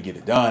got to do to get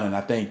it done. And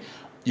I think,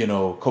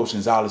 Coach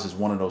Gonzalez is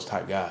one of those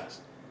type guys.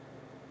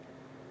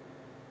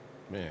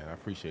 Man, I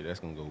appreciate it. That's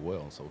going to go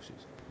well on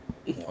socials.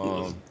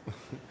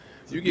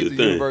 You get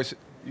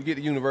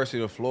the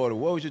University of Florida.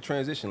 What was your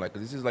transition like?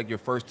 'Cause this is like your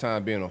first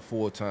time being a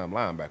full-time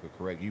linebacker,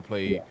 correct? You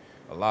played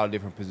a lot of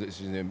different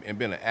positions and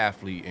been an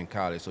athlete in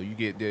college. So you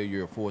get there,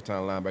 you're a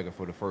full-time linebacker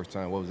for the first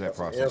time. What was that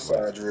process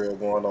inside like? drill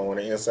going on.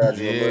 The inside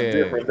drill a little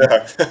different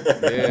now.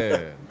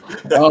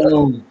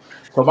 Yeah.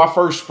 So my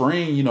first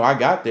spring, I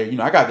got there.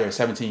 I got there at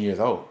 17 years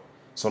old.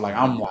 So like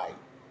I'm like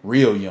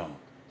real young.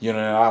 And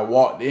I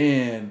walked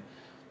in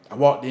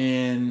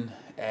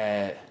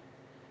at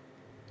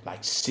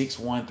like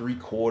 6'1"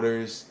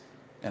 3/4,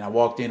 and I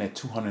walked in at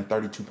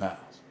 232 pounds.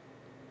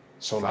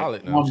 So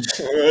solid, like,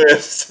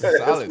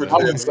 solid.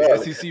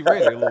 SEC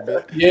rated a little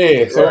bit.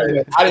 Yeah, so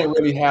right. I didn't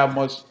really have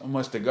much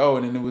to go,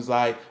 and then it was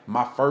like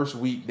my first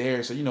week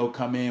there. So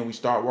come in, we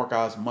start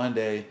workouts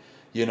Monday.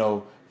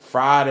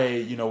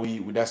 Friday, we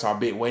that's our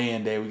big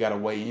weigh-in day. We got to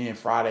weigh in.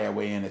 Friday, I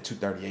weigh in at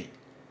 238.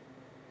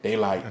 They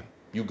like,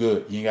 you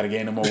good? You ain't got to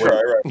gain no more weight.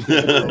 Right.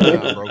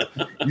 Bro.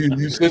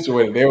 You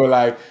situated. They were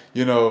like,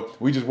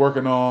 we just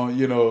working on,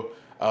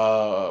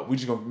 we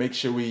just gonna make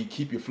sure we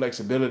keep your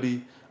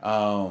flexibility.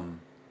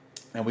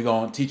 And we're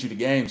going to teach you the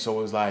game. So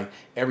it was like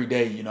every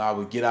day, I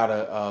would get out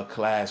of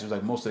class. It was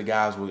like most of the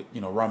guys would,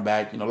 run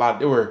back. I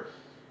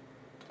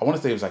want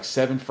to say it was like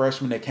 7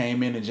 freshmen that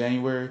came in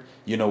January,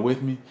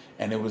 with me.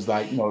 And it was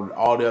like,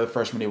 all the other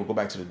freshmen, they would go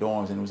back to the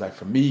dorms. And it was like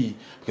for me,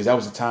 because that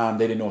was the time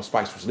they didn't know if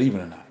Spikes was leaving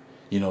or not.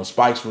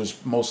 Spikes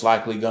was most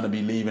likely going to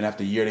be leaving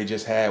after the year they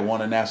just had,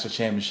 won a national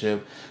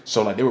championship.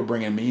 So like they were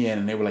bringing me in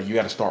and they were like, you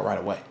got to start right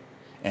away.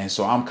 And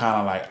so I'm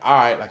kind of like, all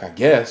right, like I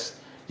guess,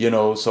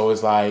 so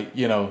it's like,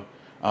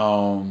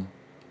 I'll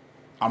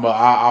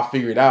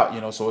figure it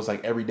out, so it's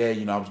like every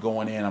day, I was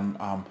going in,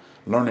 I'm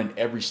learning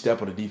every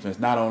step of the defense,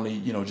 not only,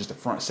 just the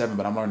front seven,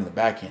 but I'm learning the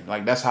back end.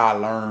 Like that's how I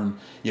learn,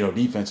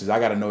 defenses. I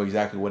got to know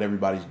exactly what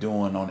everybody's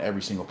doing on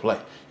every single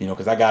play,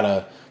 because I got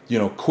to,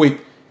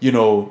 quick,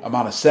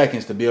 amount of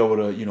seconds to be able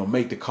to,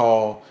 make the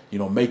call,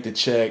 make the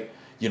check,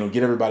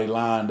 get everybody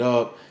lined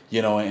up,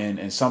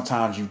 and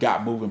sometimes you've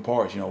got moving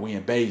parts, we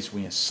in base,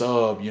 we in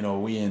sub,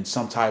 we in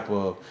some type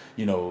of,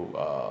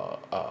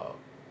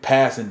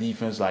 passing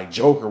defense like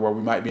Joker where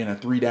we might be in a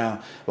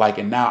 3-down, like,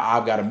 and now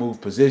I've got to move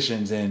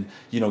positions and,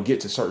 get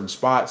to certain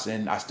spots,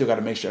 and I still got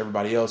to make sure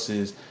everybody else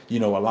is,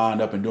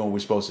 aligned up and doing what we're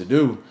supposed to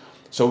do.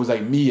 So it was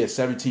like me at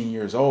 17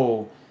 years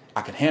old,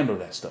 I could handle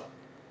that stuff,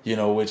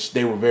 which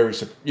they were very,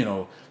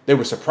 they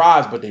were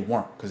surprised, but they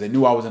weren't, because they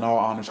knew I was in all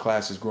honors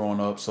classes growing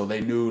up. So they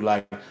knew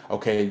like,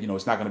 okay,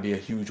 it's not going to be a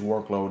huge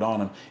workload on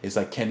them. It's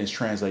like, can this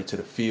translate to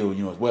the field,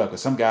 as well?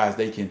 Because some guys,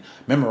 they can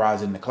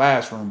memorize it in the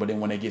classroom, but then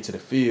when they get to the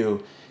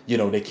field,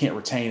 they can't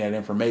retain that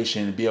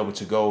information and be able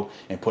to go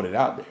and put it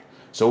out there.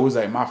 So it was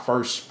like my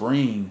first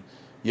spring,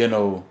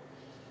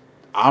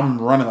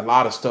 I'm running a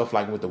lot of stuff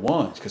like with the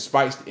ones, because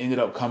Spikes ended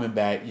up coming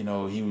back. He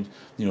was,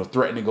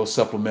 threatening to go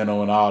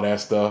supplemental and all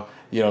that stuff.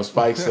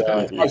 Spikes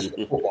was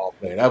a football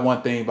player. That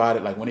one thing about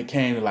it, like when it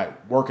came to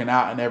like working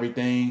out and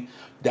everything,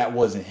 that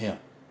wasn't him.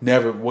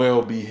 Never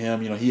will be him.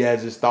 He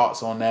has his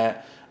thoughts on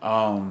that.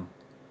 And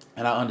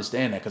I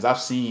understand that, because I've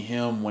seen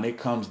him when it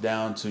comes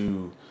down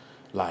to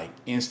like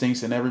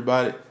instincts and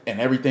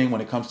everything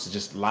when it comes to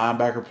just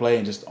linebacker play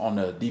and just on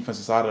the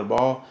defensive side of the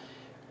ball.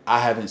 I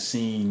haven't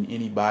seen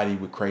anybody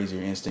with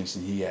crazier instincts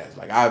than he has.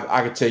 Like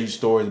I could tell you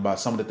stories about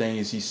some of the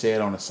things he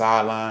said on the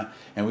sideline,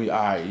 and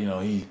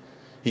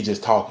he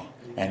just talking.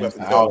 And it's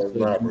like, tell us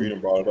now, bro. You done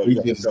brought it up. we You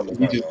got to just tell us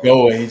we now, just dog.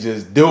 go and he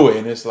just do it,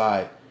 and it's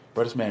like,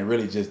 bro, this man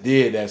really just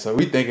did that. So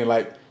we thinking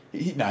like,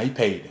 he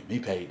paid him. He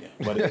paid him.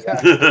 But it's like,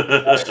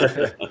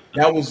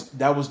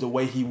 that was the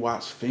way he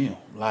watched film.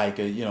 Like,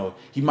 you know,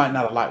 he might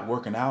not have liked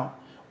working out,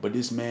 but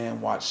this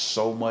man watched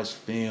so much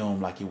film,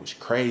 like it was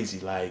crazy.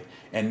 Like,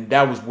 and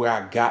that was where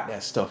I got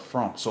that stuff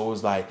from. So it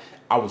was like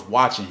I was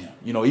watching him.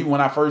 You know, even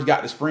when I first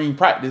got to spring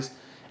practice,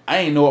 I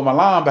ain't know what my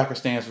linebacker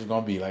stance was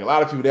gonna be. Like a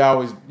lot of people, they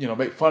always, you know,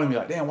 make fun of me.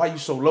 Like, damn, why you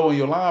so low in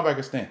your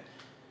linebacker stance?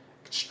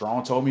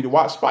 Strong told me to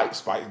watch Spike.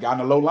 Spike got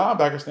in a low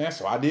linebacker stance,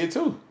 so I did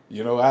too.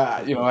 You know,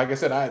 like I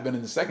said, I had been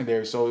in the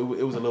secondary, so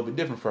it was a little bit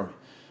different for me.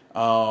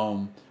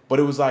 But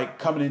it was like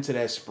coming into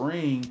that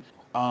spring,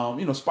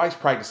 you know, Spike's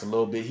practiced a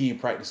little bit. He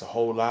didn't practice a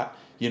whole lot,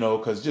 you know,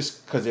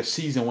 because their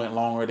season went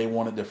longer. They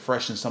wanted to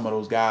freshen some of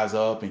those guys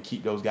up and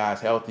keep those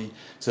guys healthy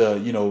to,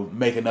 you know,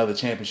 make another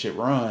championship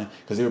run,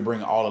 because they were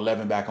bringing all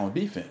 11 back on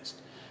defense.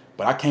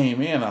 But I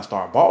came in and I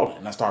started balling,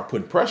 and I started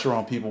putting pressure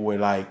on people where,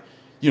 like,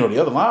 you know, the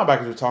other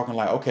linebackers were talking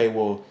like, okay,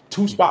 well,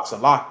 2 spots are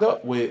locked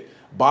up with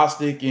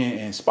Bostic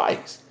and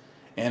Spikes.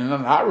 And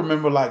then I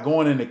remember like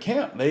going into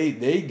camp,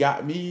 they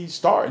got me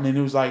starting, and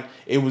it was like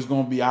it was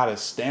going to be out of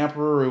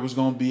Stamper, it was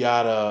going to be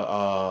out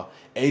of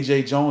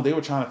AJ Jones. They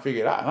were trying to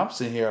figure it out, and I'm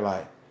sitting here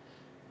like,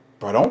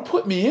 bro, don't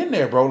put me in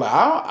there, bro. Like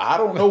I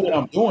don't know what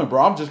I'm doing,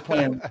 bro. I'm just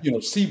playing, you know,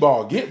 see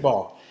ball, get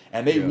ball.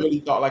 And they really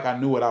thought like I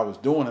knew what I was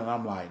doing, and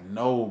I'm like,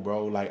 no,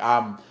 bro. Like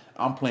I'm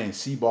playing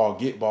see ball,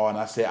 get ball, and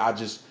I said I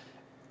just,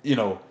 you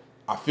know,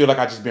 I feel like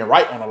I just been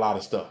right on a lot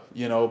of stuff,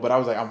 you know. But I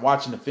was like, I'm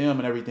watching the film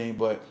and everything,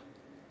 but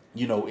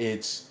you know,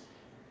 it's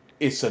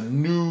a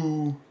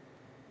new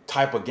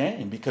type of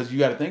game, because you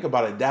got to think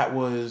about it. That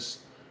was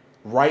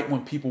right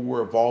when people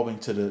were evolving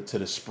to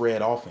the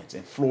spread offense,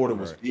 and Florida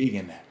was big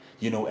in that.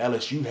 You know,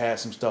 LSU had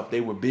some stuff,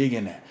 they were big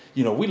in that.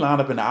 You know, we lined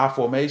up in the I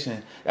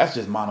formation. That's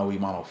just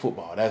mono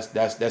football.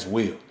 That's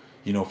Will.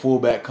 You know,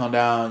 fullback come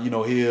down, you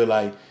know, here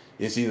like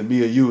it's either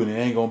me or you, and it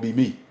ain't gonna be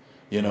me.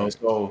 You know,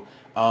 so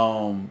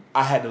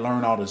I had to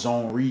learn all the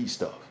zone read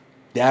stuff.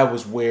 That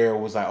was where it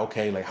was like,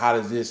 okay, like how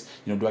does this,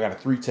 you know, do I got a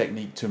 3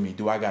 technique to me?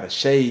 Do I got a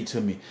shade to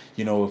me?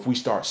 You know, if we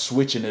start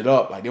switching it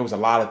up, like there was a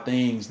lot of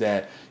things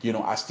that, you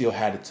know, I still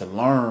had to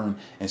learn,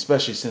 and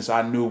especially since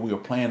I knew we were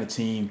playing a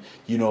team,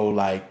 you know,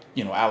 like,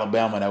 you know,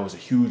 Alabama, that was a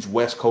huge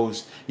West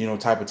Coast, you know,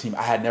 type of team.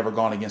 I had never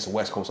gone against a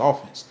West Coast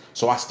offense.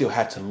 So I still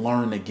had to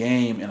learn the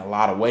game in a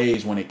lot of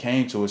ways when it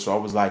came to it. So I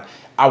was like,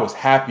 I was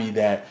happy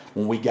that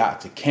when we got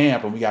to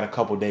camp and we got a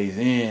couple days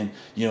in,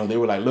 you know, they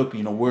were like, look,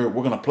 you know, we're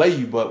going to play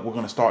you, but we're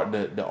going to start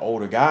the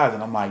older guys.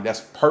 And I'm like,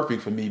 that's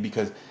perfect for me,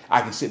 because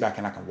I can sit back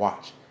and I can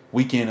watch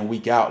week in and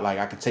week out. Like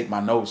I can take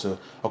my notes of,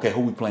 okay,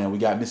 who we playing? We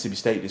got Mississippi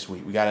State this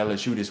week. We got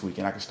LSU this week.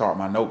 And I can start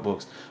my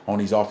notebooks on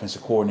these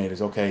offensive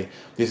coordinators. Okay,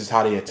 this is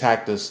how they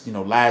attacked us, you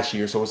know, last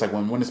year. So it's like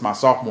when it's my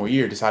sophomore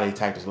year, this is how they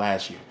attacked us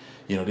last year.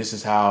 You know, this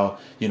is how,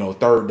 you know,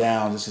 third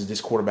downs, this is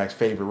this quarterback's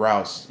favorite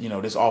routes. You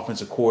know, this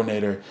offensive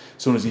coordinator,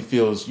 as soon as he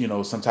feels, you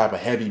know, some type of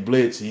heavy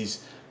blitz,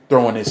 he's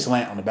throwing this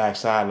slant on the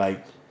backside.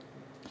 Like,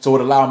 so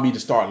it allowed me to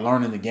start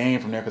learning the game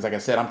from there, because like I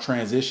said, I'm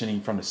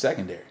transitioning from the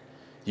secondary.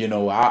 You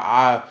know,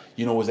 I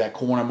you know, was at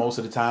corner most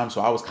of the time,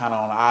 so I was kind of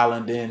on the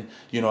island. Then,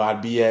 you know,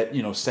 I'd be at,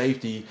 you know,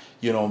 safety,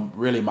 you know,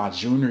 really my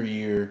junior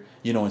year,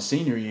 you know, and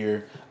senior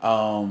year.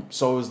 So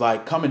it was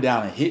like coming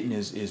down and hitting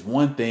is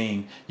one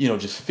thing, you know,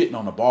 just fitting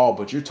on the ball.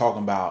 But you're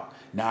talking about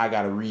now I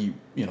got to read,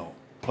 you know,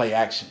 play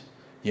action.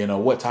 You know,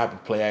 what type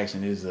of play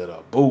action? Is it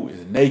a boot?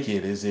 Is it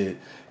naked? Is it,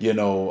 you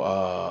know,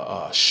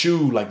 a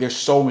shoe? Like there's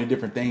so many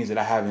different things that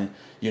I haven't,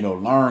 you know,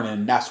 learned.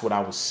 And that's what I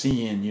was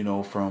seeing, you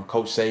know, from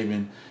Coach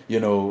Saban, you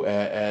know,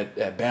 at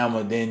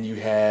Bama. Then you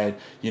had,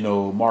 you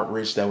know, Mark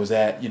Rich that was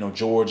at, you know,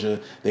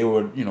 Georgia. They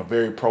were, you know,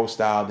 very pro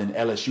style. Then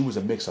LSU was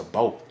a mix of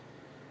both.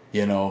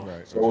 You know,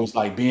 so it was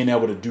like being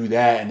able to do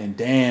that. And then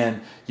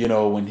Dan, you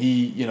know, when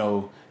he, you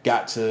know,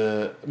 got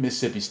to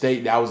Mississippi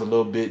State, that was a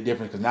little bit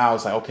different, because now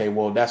it's like, okay,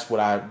 well, that's what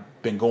I've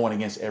been going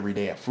against every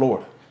day at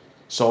Florida.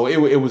 So it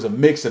was a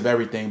mix of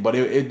everything, but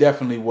it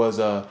definitely was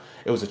a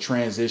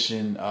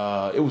transition.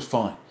 It was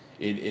fun.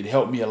 It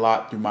helped me a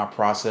lot through my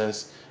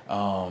process.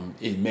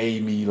 It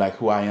made me like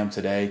who I am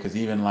today, because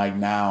even like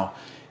now,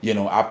 you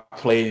know,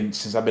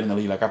 since I've been in the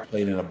league, like I've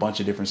played in a bunch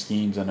of different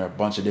schemes under a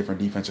bunch of different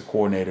defensive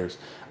coordinators.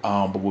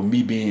 But with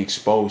me being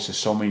exposed to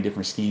so many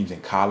different schemes in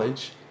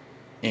college,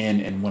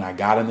 and when I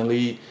got in the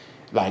league,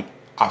 like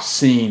I've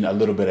seen a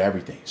little bit of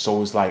everything.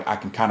 So it's like I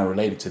can kind of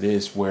relate it to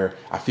this, where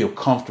I feel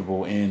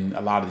comfortable in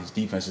a lot of these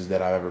defenses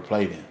that I've ever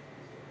played in.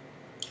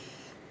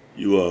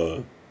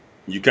 You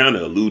kind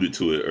of alluded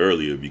to it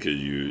earlier, because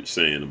you're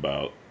saying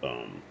about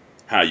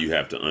how you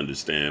have to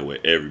understand where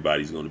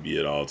everybody's going to be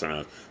at all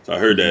times. So I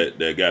heard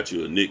that got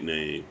you a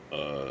nickname,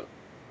 the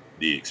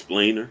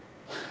Explainer.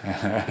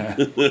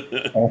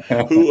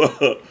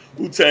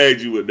 Who tagged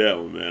you with that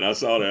one, man? I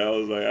saw that. I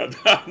was like,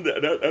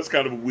 that's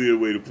kind of a weird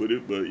way to put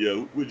it, but yeah,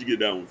 where'd you get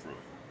that one from?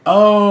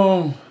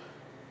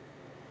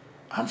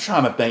 I'm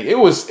trying to think. It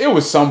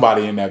was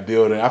somebody in that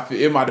building.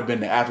 It might have been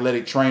the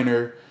athletic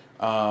trainer,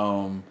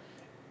 or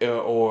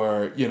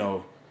you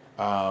know,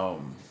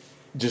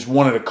 just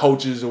one of the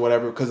coaches or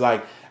whatever. Because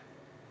like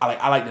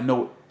I like to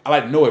know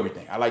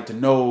everything. I like to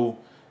know,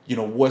 you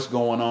know, what's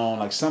going on.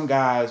 Like some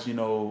guys, you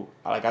know,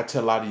 like I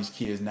tell a lot of these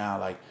kids now,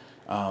 like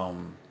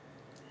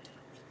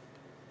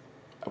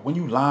when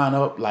you line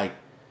up like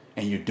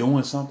and you're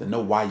doing something,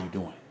 know why you're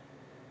doing it.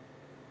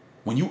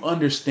 When you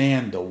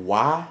understand the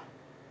why,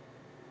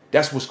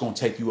 that's what's going to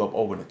take you up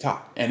over the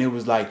top. And it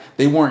was like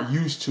they weren't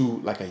used to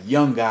like a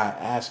young guy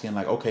asking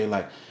like, okay,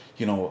 like,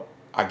 you know,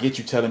 I get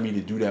you telling me to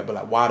do that, but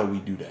like, why do we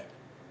do that?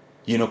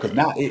 You know, because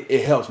now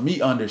it helps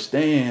me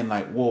understand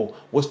like, well,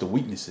 what's the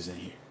weaknesses in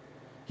here?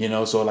 You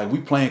know, so like we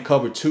playing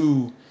cover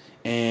 2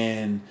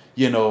 and,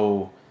 you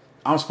know,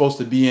 I'm supposed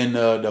to be in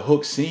the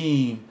hook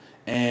seam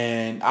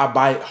and I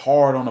bite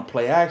hard on the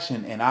play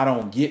action and I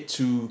don't get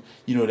to,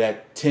 you know,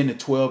 that 10 to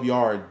 12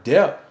 yard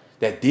depth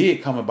that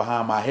did coming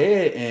behind my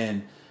head.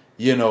 And,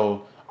 you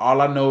know,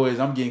 all I know is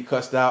I'm getting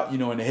cussed out, you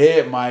know, in the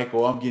head, Mike,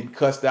 or I'm getting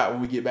cussed out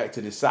when we get back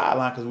to the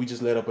sideline because we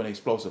just let up an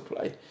explosive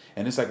play.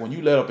 And it's like when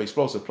you let up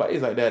explosive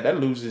plays like that, that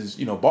loses,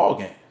 you know, ball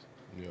games.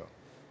 Yeah.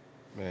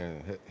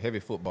 Man, heavy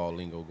football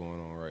lingo going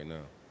on right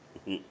now.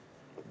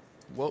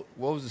 What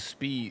was the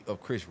speed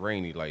of Chris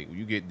Rainey like?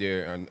 You get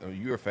there, and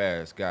you're a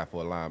fast guy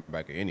for a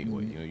linebacker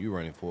anyway. You know, you're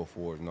running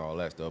 4.4s and all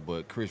that stuff.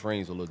 But Chris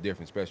Rainey's a little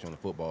different, especially on the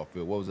football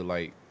field. What was it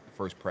like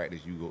first practice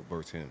you go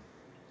versus him?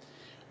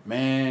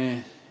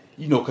 Man,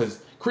 you know,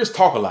 because Chris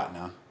talk a lot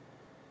now.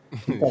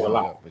 He talk a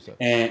lot.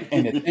 And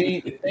the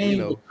thing you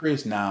know, with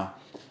Chris now,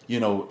 you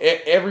know,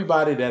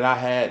 everybody that I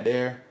had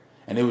there,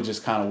 and it was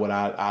just kind of what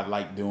I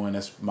like doing.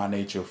 That's my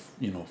nature of,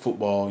 you know,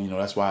 football. You know,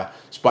 that's why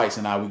Spikes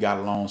and I, we got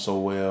along so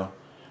well.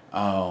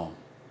 I'm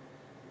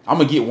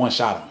gonna get one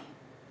shot on you.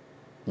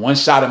 One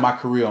shot in my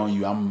career on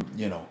you. I'm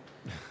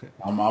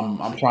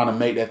trying to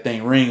make that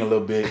thing ring a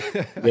little bit,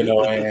 you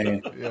know,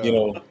 and you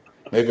know,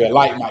 maybe a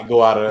light might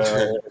go out of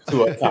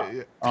to a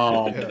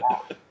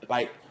top.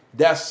 Like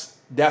that's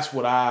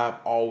what I've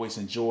always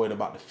enjoyed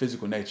about the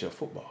physical nature of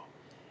football.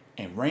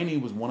 And Rainey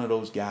was one of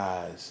those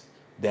guys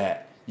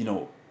that, you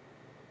know,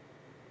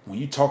 when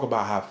you talk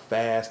about how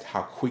fast,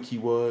 how quick he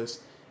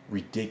was,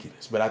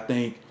 ridiculous. But I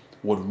think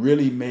what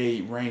really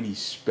made Rainey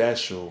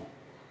special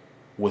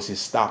was his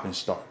stop and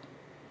start.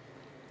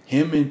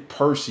 Him and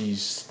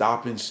Percy's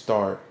stop and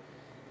start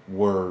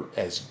were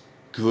as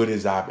good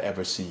as I've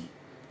ever seen.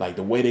 Like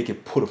the way they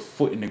could put a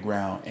foot in the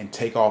ground and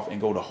take off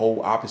and go the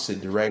whole opposite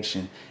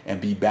direction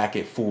and be back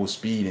at full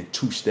speed in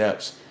 2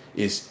 steps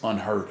is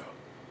unheard of.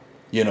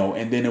 You know,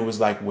 and then it was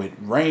like with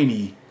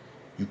Rainey,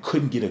 you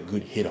couldn't get a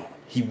good hit on him.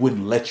 He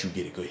wouldn't let you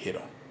get a good hit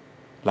on him.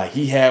 Like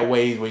he had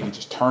ways where he could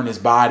just turn his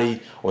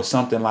body or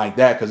something like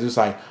that. Cause it's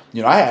like,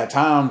 you know, I had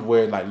times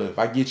where like, look, if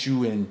I get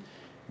you in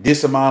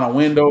this amount of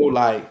window,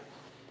 like,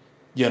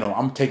 you know,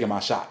 I'm taking my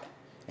shot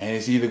and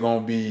it's either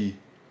going to be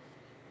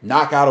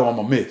knockout or I'm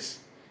gonna miss.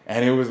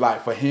 And it was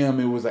like, for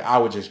him, it was like, I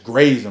would just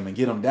graze him and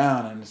get him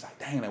down. And it's like,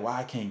 dang, like, why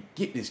I can't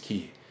get this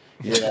kid?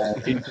 You know,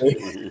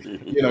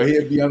 you know,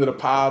 he'd be under the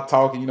pile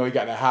talking, you know, he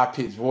got that high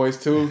pitched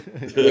voice too.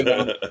 You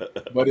know?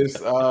 But it's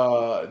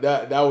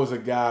that was a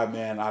guy,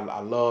 man, I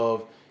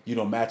love, you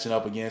know, matching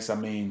up against. I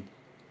mean,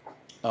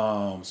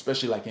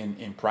 especially like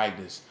in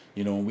practice,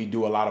 you know, when we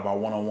do a lot of our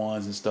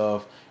one-on-ones and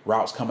stuff,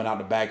 routes coming out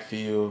the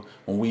backfield,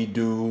 when we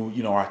do,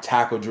 you know, our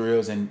tackle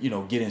drills and, you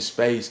know, get in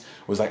space,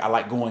 was like I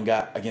like going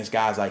against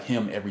guys like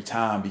him every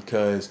time,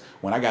 because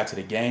when I got to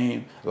the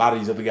game, a lot of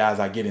these other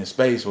guys I get in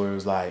space where it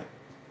was like,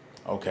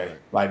 okay,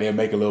 like they'll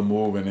make a little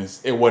move and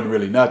it wasn't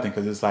really nothing,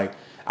 because it's like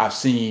I've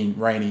seen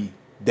Rainey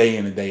day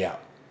in and day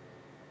out.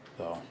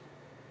 So.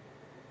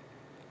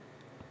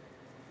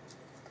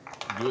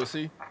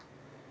 USC?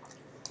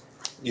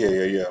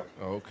 Yeah.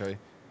 Oh, okay.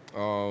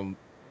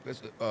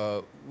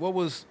 What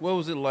was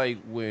it like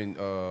when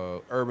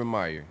Urban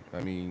Meyer?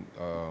 I mean,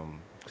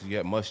 because you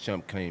had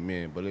Muschamp came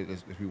in, but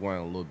let's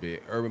rewind a little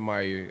bit. Urban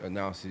Meyer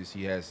announces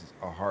he has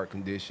a heart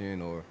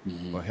condition or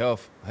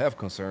health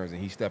concerns,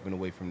 and he's stepping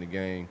away from the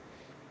game.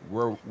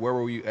 Where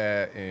were you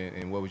at,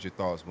 and what was your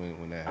thoughts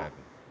when that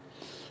happened?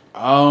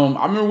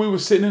 I remember we were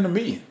sitting in a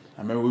meeting.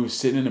 and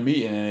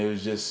it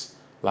was just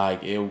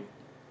like it.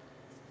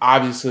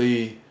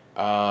 Obviously,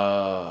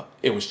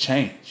 it was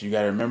changed. You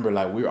got to remember,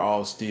 like, we're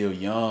all still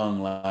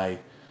young.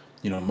 Like,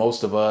 you know,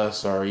 most of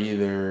us are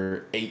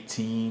either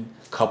 18.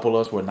 A couple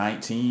of us were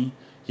 19.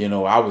 You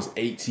know, I was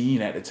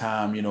 18 at the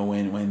time. You know,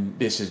 when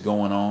this is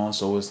going on.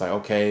 So it's like,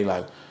 okay,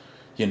 like,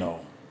 you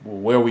know,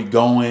 where are we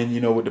going?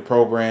 You know, with the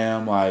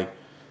program, like,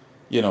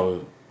 you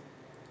know,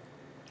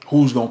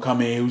 who's gonna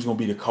come in? Who's gonna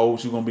be the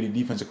coach? Who's gonna be the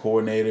defensive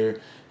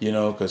coordinator? You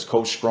know, because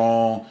Coach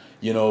Strong,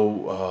 you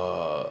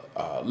know,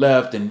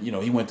 left, and you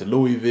know, he went to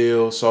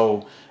Louisville.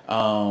 So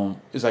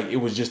it's like it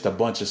was just a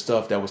bunch of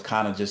stuff that was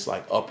kind of just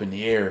like up in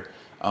the air,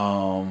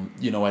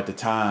 you know, at the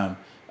time.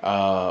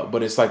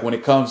 But it's like when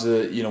it comes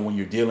to, you know, when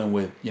you're dealing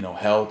with, you know,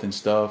 health and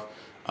stuff,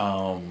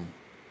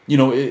 you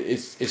know,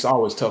 it's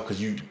always tough,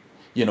 because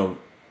you know,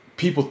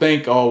 people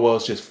think, oh, well,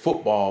 it's just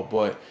football,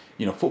 but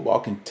you know, football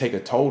can take a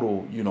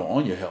total, you know,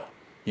 on your health.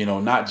 You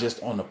know, not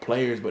just on the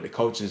players, but the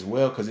coaches as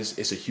well, because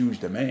it's a huge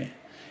demand.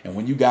 And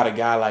when you got a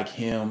guy like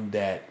him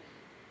that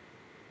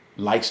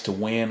likes to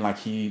win, like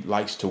he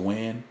likes to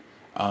win,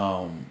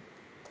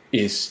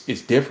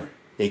 it's different.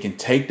 It can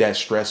take that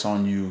stress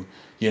on you,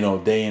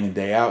 day in and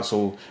day out.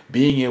 So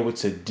being able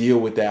to deal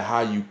with that,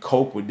 how you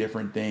cope with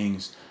different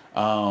things,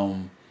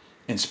 and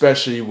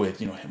especially with,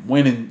 him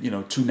winning,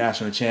 2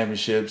 national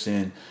championships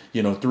in,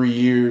 3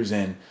 years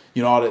and,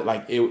 all that,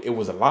 like it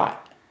was a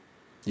lot,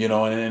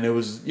 and it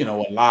was, a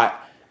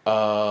lot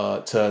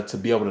to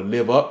be able to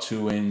live up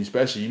to. And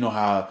especially,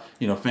 how,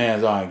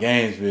 fans are in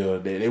Gainesville,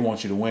 they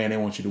want you to win. They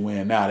want you to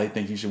win now. They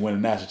think you should win a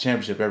national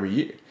championship every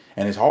year.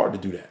 And it's hard to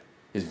do that.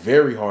 It's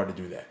very hard to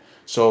do that.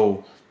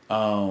 So,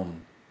 I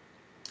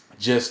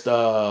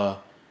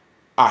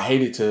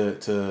hated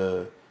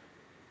to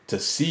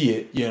see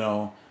it,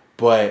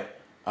 but,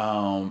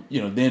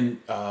 then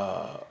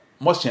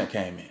Muschamp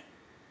came in.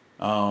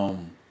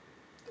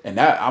 And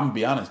that, I'm gonna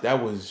be honest,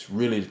 that was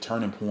really the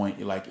turning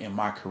point, like in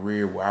my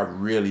career, where I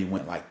really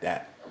went like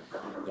that.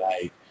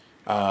 Like,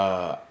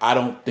 I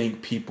don't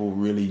think people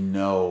really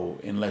know,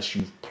 unless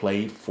you've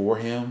played for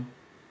him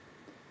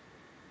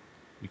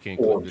You can't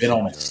or been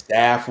on a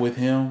staff with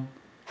him,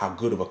 how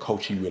good of a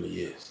coach he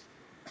really is.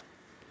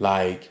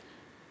 Like,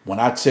 when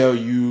I tell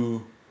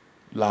you,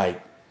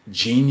 like,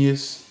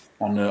 genius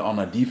on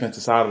the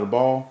defensive side of the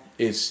ball,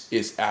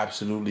 it's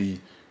absolutely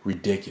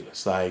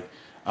ridiculous. Like,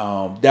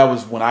 that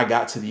was when I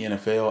got to the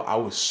NFL. I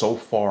was so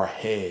far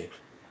ahead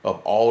of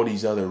all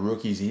these other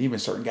rookies and even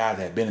certain guys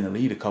that had been in the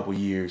league a couple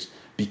years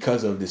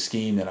because of the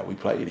scheme that we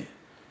played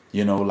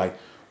in. Like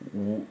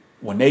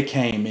when they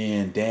came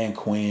in, Dan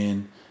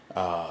Quinn,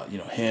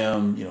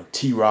 him,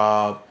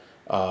 T-Rob,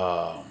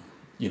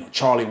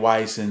 Charlie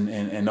Weiss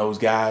and those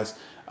guys,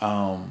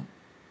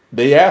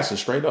 they asked us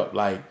straight up,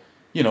 like,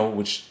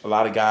 which a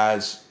lot of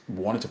guys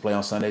wanted to play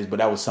on Sundays, but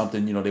that was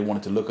something, they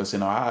wanted to look us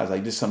in our eyes.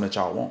 Like, this is something that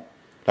y'all want.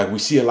 Like, we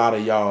see a lot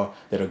of y'all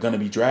that are going to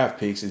be draft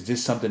picks. Is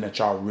this something that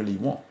y'all really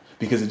want?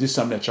 Because if this is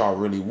something that y'all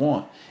really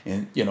want,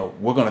 and,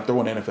 we're going to throw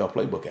an NFL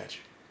playbook at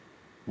you.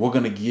 We're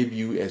going to give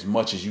you as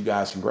much as you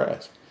guys can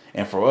grasp.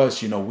 And for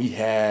us, we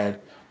had,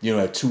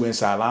 at 2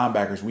 inside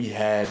linebackers, we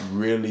had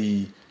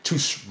two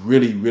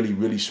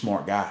really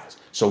smart guys.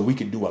 So we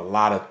could do a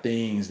lot of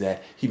things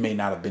that he may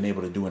not have been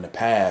able to do in the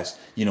past,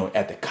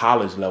 at the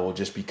college level,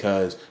 just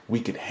because we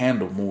could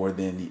handle more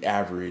than the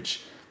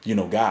average,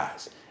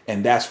 guys.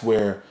 And that's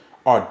where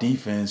our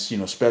defense,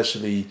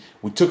 especially,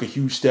 we took a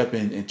huge step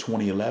in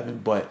 2011,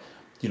 but,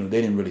 they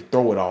didn't really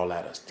throw it all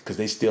at us because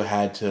they still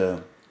had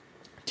to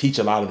teach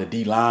a lot of the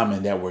D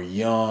linemen that were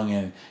young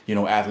and,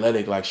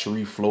 athletic, like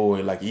Sharif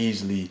Floyd, like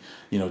Easley,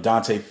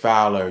 Dante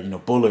Fowler,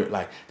 Bullard.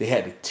 Like, they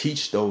had to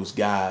teach those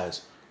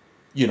guys,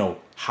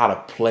 how to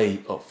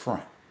play up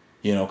front,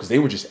 because they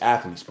were just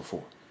athletes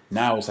before.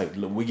 Now it's like,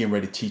 look, we're getting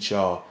ready to teach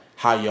y'all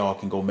how y'all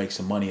can go make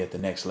some money at the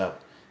next level,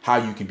 how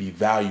you can be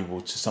valuable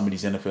to some of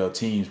these NFL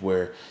teams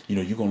where,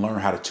 you're going to learn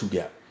how to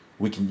two-gap.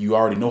 You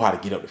already know how to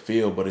get up the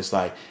field, but it's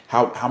like,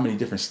 how many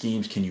different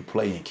schemes can you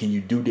play in? Can you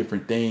do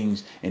different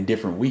things in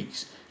different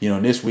weeks?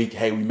 In this week,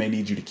 hey, we may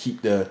need you to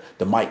keep the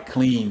mic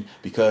clean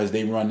because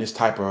they run this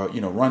type of,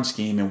 run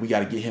scheme, and we got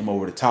to get him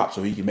over the top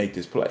so he can make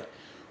this play.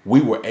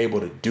 We were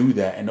able to do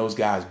that, and those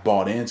guys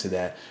bought into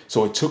that.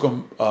 So it took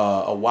them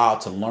a while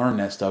to learn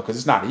that stuff because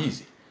it's not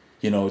easy.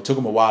 It took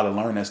them a while to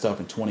learn that stuff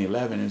in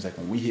 2011. It was like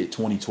when we hit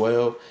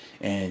 2012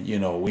 and,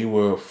 we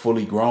were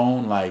fully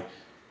grown, like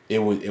it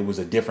was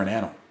a different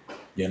animal,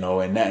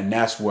 and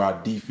that's where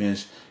our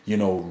defense,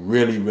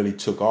 really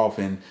took off.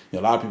 And a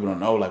lot of people don't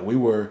know, like we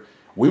were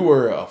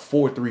a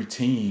 4-3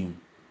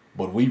 team,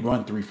 but we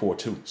run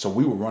 3-4-2. So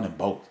we were running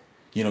both.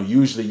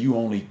 Usually you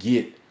only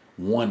get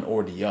one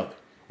or the other.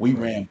 We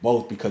ran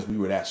both because we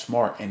were that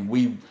smart, and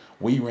we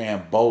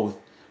ran both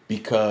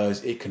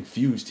because it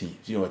confused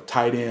teams. A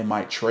tight end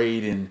might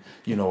trade and,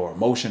 or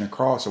motion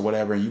across or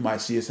whatever, and you might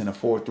see us in a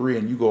 4-3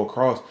 and you go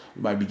across,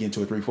 we might begin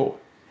to a 3-4.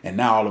 And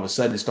now all of a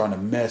sudden it's starting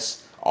to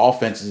mess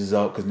offenses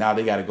up because now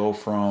they got to go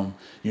from,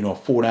 a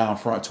 4-down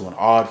front to an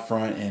odd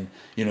front, and,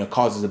 it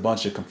causes a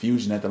bunch of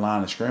confusion at the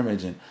line of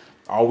scrimmage. And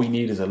all we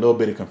need is a little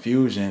bit of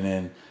confusion,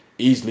 and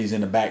Easley's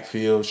in the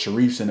backfield,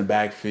 Sharif's in the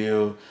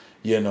backfield,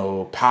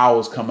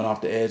 Powell's coming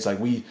off the edge. Like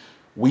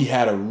we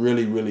had a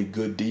really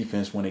good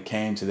defense when it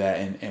came to that,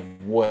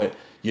 and what,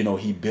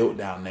 he built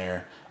down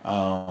there.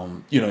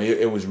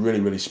 It was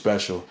really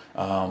special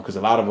because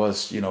a lot of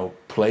us,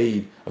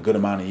 played a good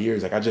amount of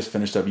years. Like I just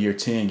finished up year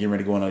 10, getting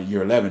ready to go on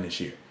year 11 this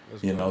year.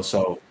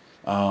 So,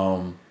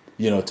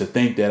 to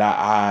think that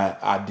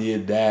I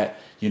did that,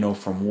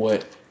 from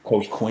what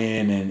Coach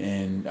Quinn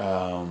and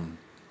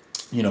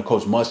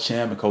Coach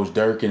Muschamp and Coach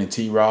Durkin and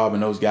T-Rob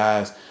and those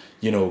guys,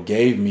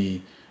 gave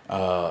me,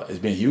 has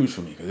been huge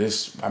for me.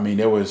 Because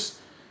there was,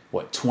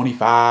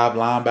 25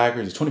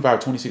 linebackers, 25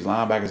 or 26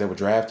 linebackers that were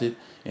drafted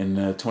in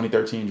the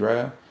 2013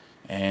 draft.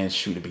 And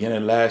shoot, at the beginning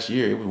of last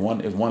year, it was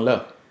one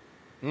left.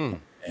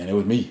 And it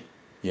was me,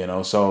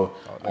 So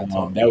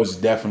that was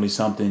definitely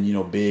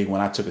something, big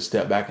when I took a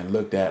step back and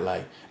looked at,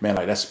 like, man,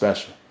 like that's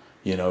special.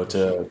 You know,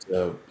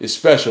 it's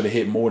special to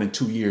hit more than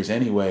 2 years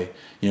anyway,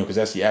 you know, because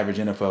that's the average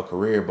NFL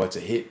career. But to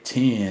hit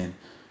 10,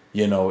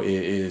 you know,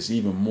 is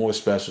even more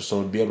special.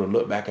 So to be able to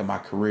look back at my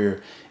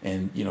career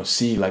and, you know,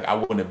 see like I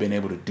wouldn't have been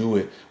able to do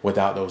it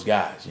without those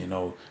guys, you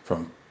know,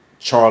 from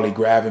Charlie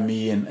grabbing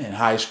me in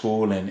high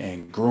school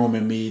and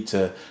grooming me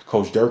to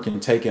Coach Durkin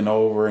taking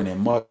over, and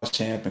then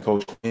Muschamp and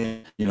Coach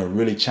Quinn, you know,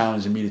 really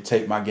challenging me to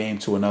take my game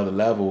to another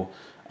level.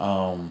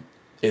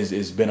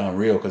 It's been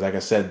unreal because, like I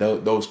said,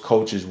 those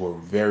coaches were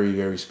very,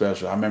 very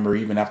special. I remember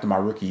even after my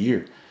rookie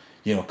year,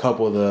 you know, a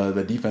couple of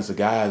the defensive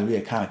guys, we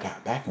had kind of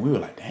got back and we were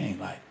like, dang,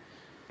 like,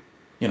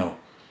 you know,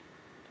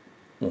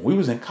 when we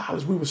was in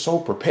college, we were so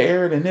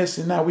prepared and this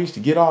and that. We used to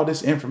get all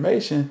this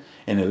information,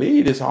 and the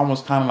lead is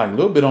almost kind of like a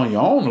little bit on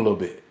your own a little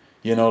bit.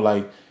 You know,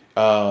 like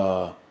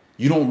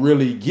you don't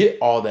really get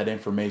all that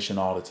information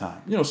all the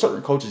time. You know,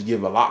 certain coaches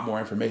give a lot more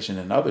information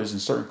than others,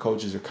 and certain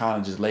coaches are kind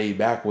of just laid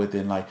back with it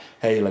and like,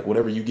 hey, like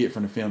whatever you get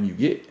from the film, you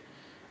get.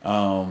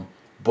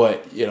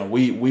 But you know,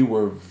 we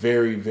were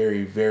very,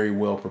 very, very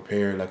well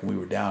prepared. Like when we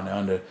were down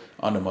there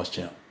under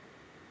Muschamp.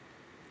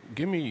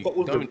 Give me.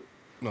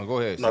 No, go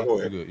ahead. No, go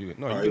ahead. You good.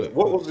 No, All you right. good.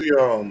 What was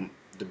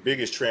the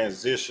biggest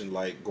transition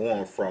like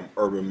going from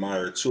Urban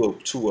Meyer to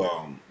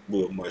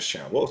Will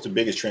Muschamp? What was the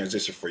biggest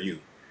transition for you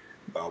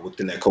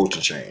within that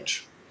coaching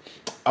change?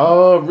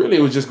 Really,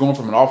 it was just going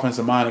from an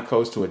offensive minded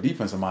coach to a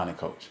defensive minded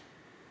coach.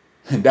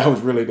 And that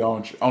was really the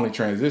only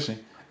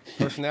transition.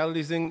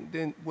 Personalities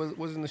then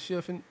wasn't the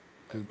shift,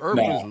 because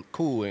Urban is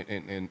cool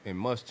and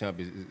Muschamp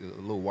is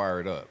a little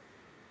wired up.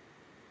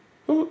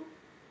 Who?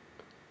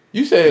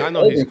 You said I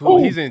know he's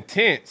cool. He's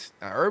intense.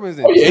 Urban's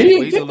intense. Yeah,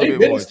 he's a little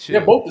bit more chill.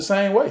 They're both the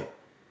same way.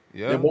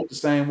 Yeah, they're both the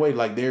same way.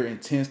 Like they're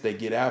intense. They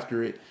get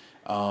after it.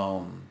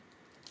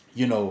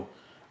 You know,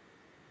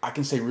 I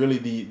can say really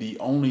the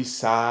only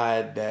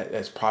side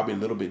that's probably a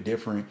little bit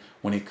different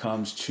when it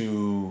comes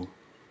to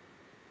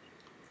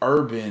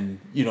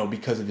Urban, you know,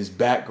 because of his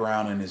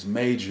background and his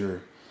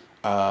major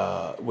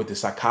with the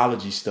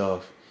psychology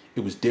stuff,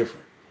 it was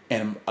different.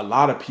 And a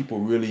lot of people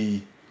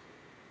really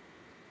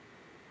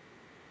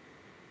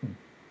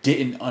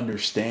didn't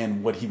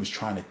understand what he was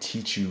trying to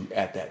teach you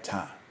at that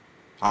time.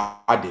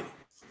 I didn't.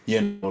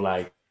 You know,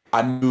 like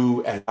I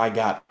knew as I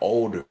got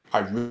older, I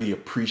really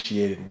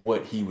appreciated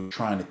what he was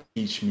trying to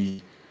teach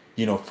me,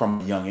 you know,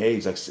 from a young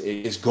age. Like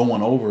it's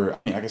going over. I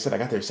mean, like I said, I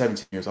got there at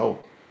 17 years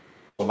old.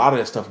 A lot of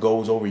that stuff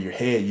goes over your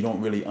head. You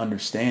don't really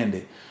understand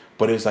it.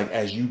 But it's like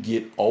as you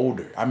get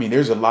older, I mean,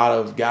 there's a lot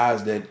of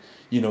guys that,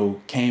 you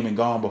know, came and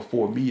gone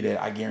before me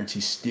that I guarantee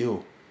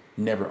still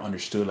never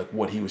understood like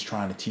what he was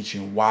trying to teach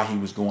you and why he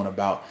was going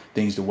about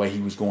things the way he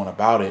was going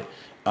about it.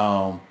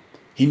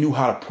 He knew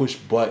how to push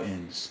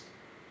buttons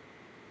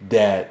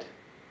that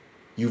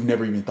you've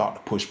never even thought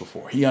to push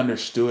before. He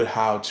understood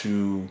how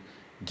to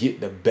get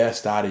the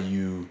best out of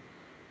you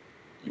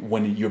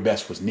when your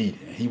best was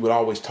needed. And he would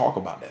always talk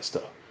about that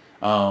stuff.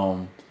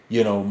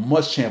 You know,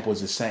 Muschamp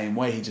was the same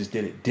way. He just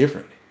did it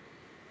differently.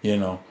 You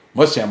know,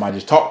 Muschamp might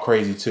just talk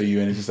crazy to you,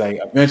 and it's just like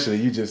eventually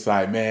you just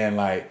like, man,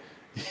 like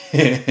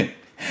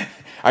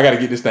I got to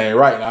get this thing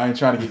right. And I ain't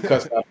trying to get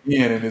cussed out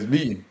again in this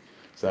meeting.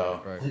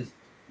 So, right.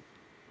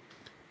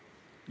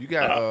 You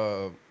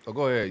got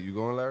go ahead. You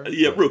going, Larry?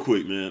 Yeah, real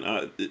quick,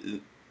 man.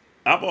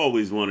 I've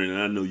always wondered,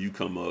 and I know you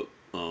come up,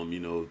 you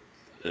know,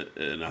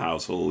 in a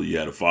household, you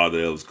had a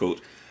father that was coach.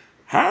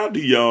 How do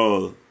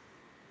y'all?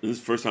 This is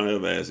the first time I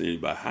ever asked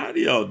anybody. How do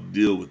y'all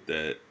deal with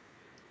that?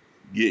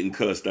 Getting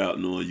cussed out,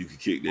 knowing you could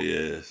kick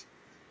their ass,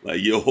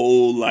 like your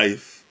whole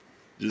life,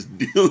 just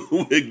dealing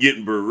with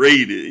getting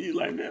berated. And you're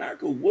like, man, I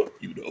could whoop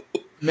you though.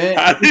 Man,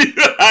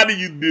 how do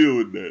you deal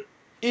with that?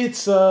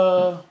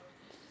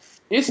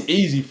 It's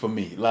easy for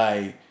me,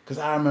 like, cause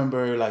I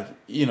remember, like,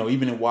 you know,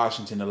 even in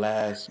Washington, the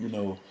last, you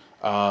know,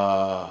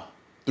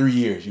 3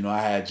 years, you know,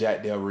 I had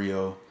Jack Del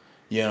Rio,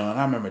 you know, and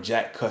I remember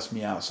Jack cussed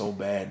me out so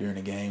bad during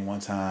the game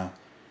one time.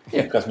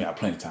 He cussed me out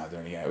plenty of times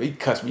during the game. He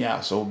cussed me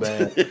out so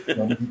bad.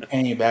 When he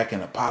came back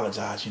and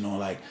apologized, you know,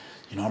 like,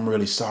 you know, I'm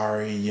really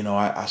sorry. You know,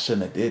 I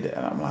shouldn't have did that.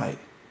 And I'm like,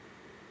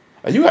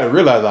 you got to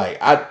realize, like,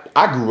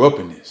 I grew up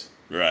in this.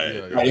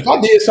 Right. Like, if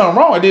I did something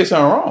wrong, I did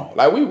something wrong.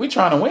 Like, we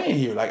trying to win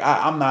here. Like,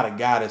 I'm not a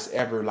guy that's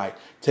ever, like,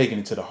 taking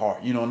it to the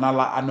heart. You know,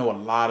 I know a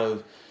lot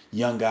of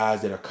young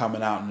guys that are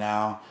coming out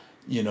now,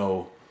 you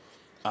know,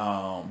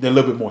 they're a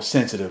little bit more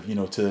sensitive, you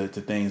know, to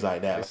things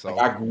like that. Like,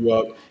 I grew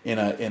up in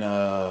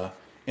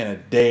a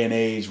day and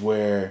age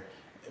where,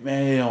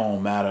 man, it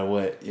don't matter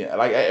what. Yeah,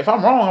 like if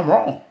I'm wrong, I'm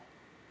wrong.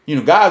 You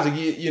know, guys will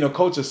get, you know,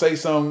 coach will say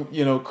something,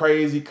 you know,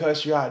 crazy,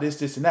 cuss you out,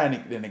 this, and that,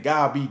 and then the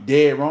guy will be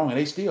dead wrong and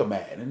they still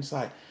mad. And it's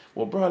like,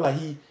 well, bro, like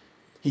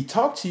he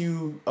talked to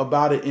you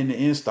about it in the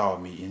install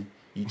meeting.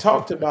 You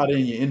talked about it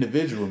in your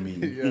individual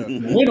meeting. Yeah.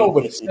 You went over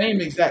the same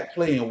exact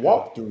play and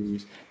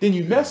walkthroughs. Then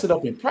you mess it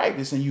up in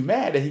practice and you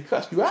mad that he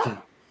cussed you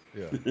out.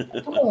 Yeah.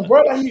 Come on,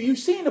 bro. Like you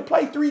seen the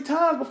play 3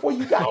 times before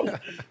you got it.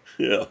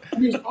 Yeah.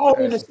 It's all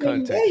in the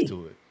same way.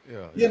 To it.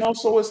 Yeah. You know,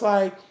 so it's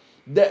like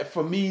that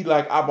for me,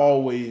 like I've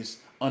always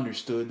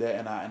understood that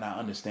and I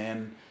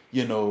understand,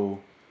 you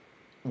know,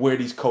 where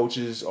these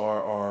coaches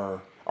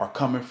are are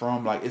coming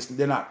from. Like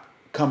they're not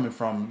coming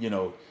from,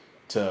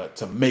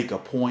 to make a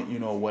point,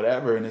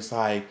 whatever. And it's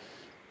like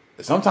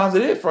sometimes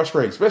it is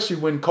frustrating, especially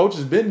when coach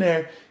has been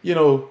there,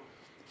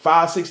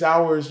 5-6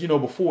 hours,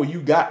 before you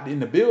got in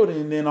the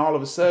building, and then all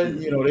of a sudden,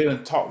 they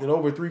done talked it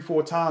over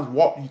 3-4 times,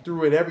 walked you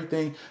through it,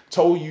 everything,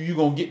 told you you're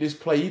gonna get this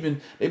play.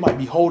 Even they might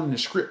be holding the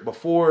script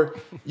before,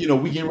 we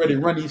getting ready to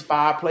run these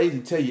 5 plays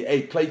and tell you,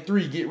 hey, play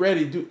 3, get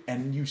ready,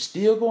 and you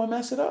still go and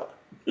mess it up.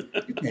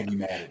 You can't be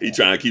mad at that. He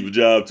trying to keep a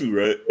job too,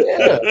 right?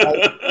 Yeah,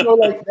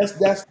 like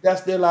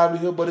that's their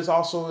livelihood, but it's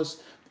also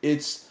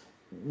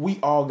we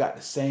all got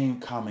the same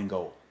common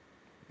goal.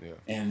 Yeah.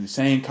 And the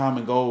same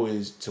common goal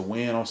is to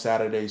win on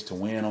Saturdays, to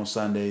win on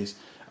Sundays,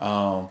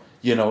 and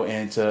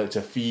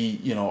to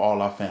feed,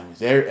 all our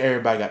families.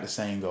 Everybody got the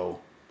same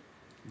goal.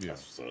 Yeah.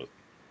 So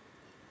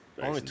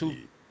only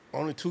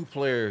two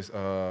players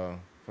from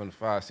the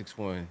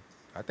 561.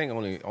 I think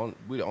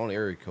we the only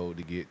area code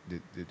to get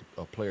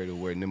a player to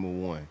wear number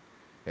 1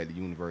 at the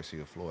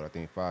University of Florida. I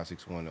think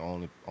 561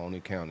 the only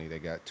county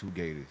that got 2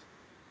 Gators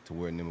to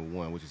wear number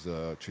 1, which is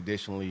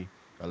traditionally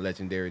a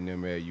legendary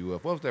number at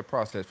UF. What was that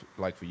process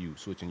like for you,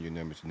 switching your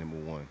number to number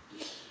 1?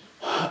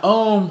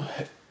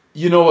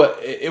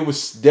 It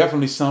was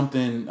definitely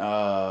something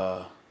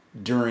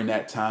during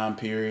that time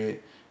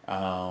period.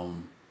 I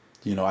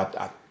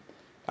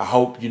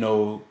hope,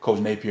 Coach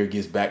Napier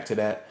gets back to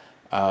that.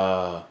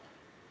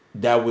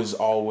 That was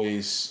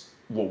always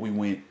what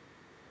we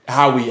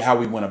how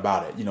we went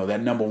about it.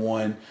 That number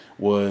 1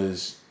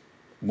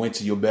 went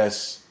to your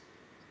best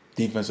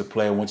defensive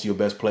player, went to your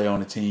best player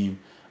on the team.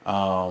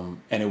 And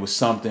it was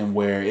something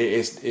where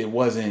it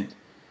wasn't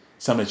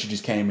something that you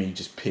just came in, you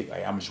just picked,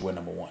 like, I'm just wearing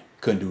number 1.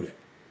 Couldn't do that.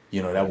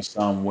 That was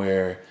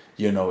somewhere,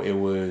 it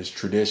was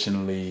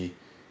traditionally,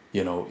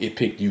 it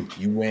picked you.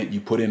 You went,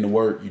 you put in the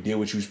work, you did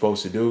what you were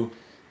supposed to do.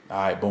 All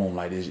right, boom,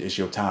 like it's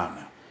your time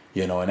now.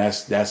 And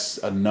that's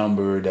a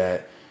number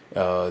that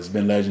has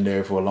been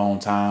legendary for a long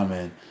time.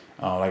 And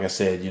like I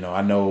said,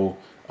 I know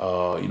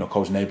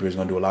Coach Napier is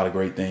going to do a lot of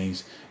great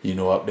things,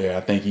 up there.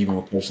 I think even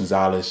with Coach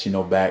Gonzalez,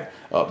 back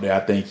up there,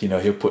 I think,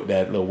 he'll put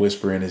that little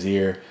whisper in his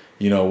ear,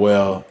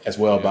 about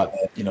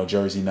that,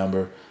 jersey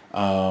number,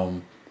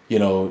 too,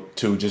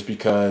 just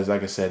because,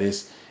 like I said,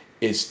 it's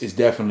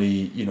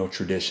definitely,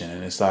 tradition.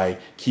 And it's like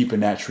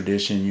keeping that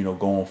tradition,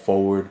 going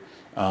forward,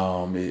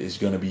 is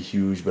going to be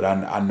huge. But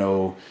I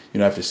know,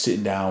 after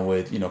sitting down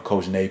with,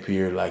 Coach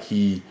Napier, like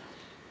he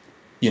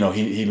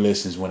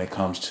listens when it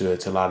comes to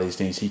a lot of these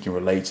things. He can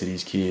relate to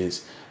these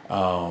kids.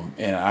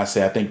 And I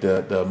think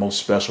the most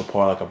special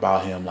part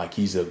about him, like,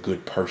 he's a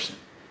good person.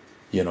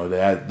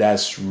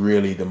 That's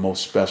really the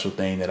most special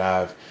thing that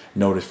I've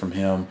noticed from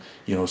him,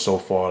 so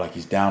far. Like,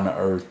 he's down to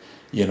earth,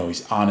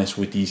 he's honest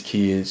with these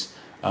kids.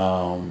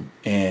 And,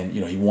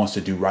 he wants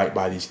to do right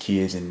by these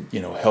kids and,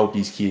 help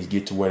these kids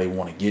get to where they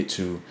want to get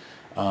to.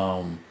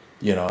 And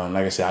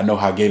like I said, I know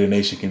how Gator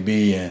Nation can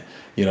be, and,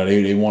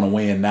 they want to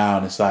win now.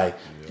 And it's like,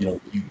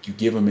 you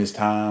give him his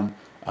time,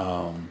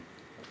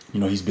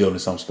 he's building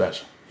something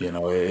special.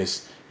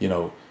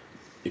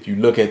 If you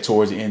look at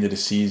towards the end of the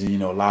season,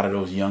 a lot of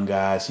those young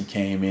guys, he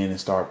came in and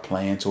started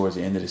playing towards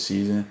the end of the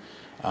season.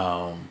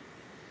 I'm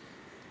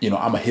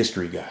a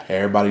history guy.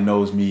 Everybody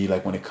knows me,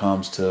 like, when it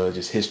comes to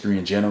just history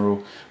in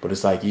general, but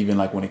it's like, even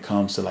like when it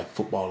comes to like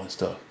football and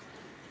stuff,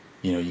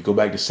 you go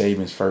back to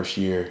Saban's first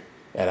year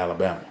at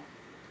Alabama,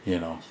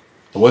 it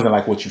wasn't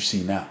like what you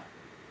see now.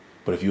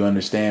 But if you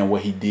understand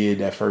what he did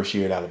that first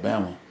year at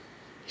Alabama,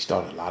 he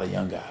started a lot of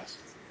young guys.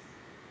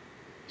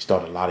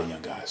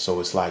 So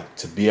it's like,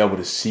 to be able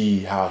to see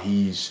how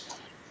he's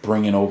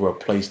bringing over a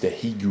place that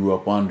he grew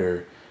up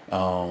under,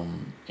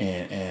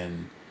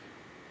 and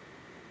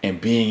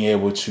being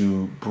able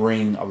to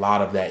bring a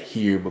lot of that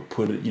here, but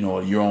put it,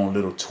 your own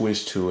little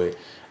twist to it,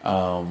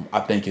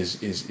 I think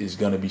is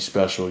going to be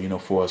special,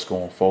 for us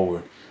going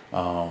forward.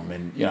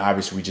 And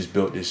obviously we just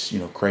built this,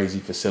 crazy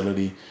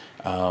facility.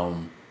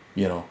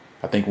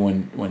 I think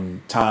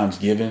when time's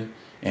given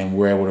and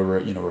we're able to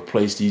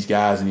replace these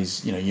guys, and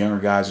these younger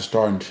guys are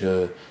starting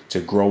to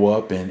grow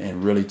up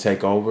and really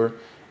take over,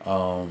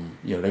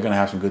 they're gonna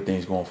have some good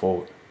things going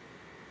forward.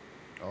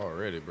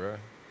 Already, bro. You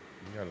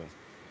gotta,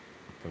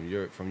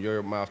 from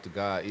your mouth to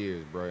God's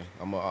ears, bro.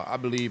 I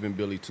believe in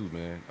Billy too,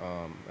 man.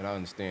 And I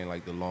understand,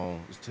 like,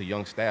 it's to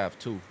young staff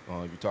too.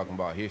 If you're talking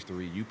about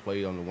history, you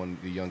played on one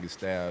of the youngest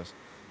staffs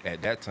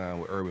at that time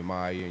with Urban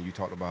Meyer, and you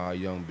talked about how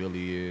young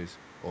Billy is,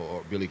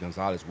 or Billy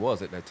Gonzalez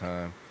was at that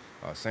time.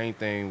 Same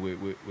thing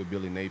with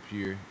Billy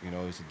Napier.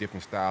 It's a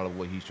different style of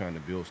what he's trying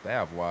to build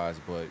staff-wise,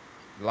 but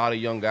a lot of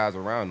young guys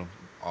around him.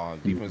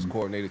 Defense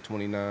coordinator,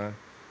 29.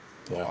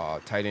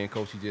 Tight end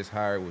coach he just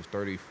hired was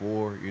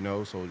 34.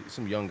 So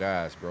some young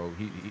guys, bro.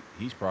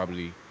 He's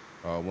probably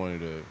one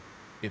of the,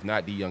 if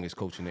not the youngest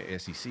coach in the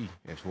SEC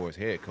as far as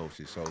head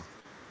coaches. So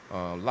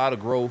a lot of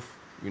growth.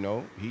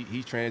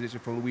 He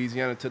transitioned from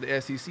Louisiana to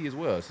the SEC as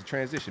well. It's a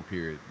transition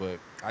period, but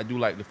I do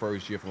like the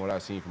first year from what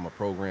I've seen from a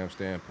program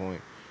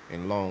standpoint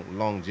and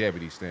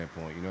longevity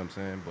standpoint. You know what I'm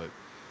saying? But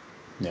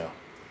yeah,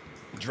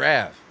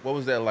 draft. What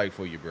was that like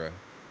for you, bro?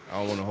 I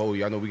don't want to hold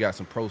you. I know we got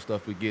some pro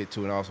stuff we get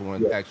to, and I also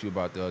want to ask you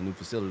about the new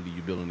facility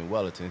you're building in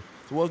Wellington.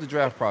 So what was the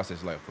draft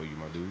process like for you,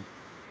 my dude?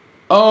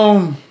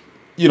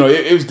 You know,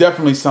 it was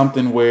definitely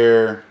something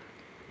where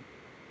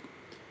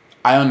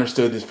I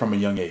understood this from a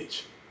young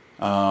age.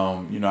 You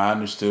know, I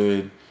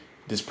understood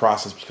this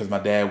process because my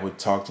dad would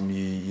talk to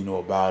me, you know,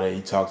 about it.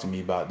 He talked to me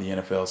about the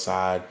NFL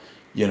side,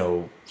 you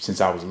know, since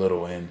I was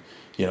little. And,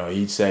 you know,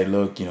 he'd say,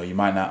 look, you know, you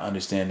might not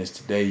understand this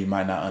today, you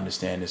might not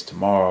understand this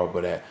tomorrow,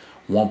 but at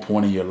one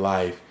point in your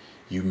life,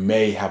 you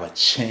may have a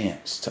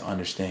chance to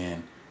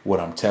understand what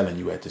I'm telling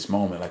you at this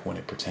moment, like when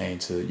it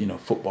pertains to, you know,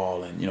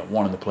 football and, you know,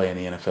 wanting to play in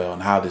the NFL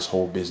and how this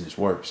whole business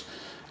works.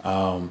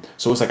 So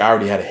it's like I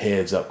already had a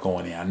heads up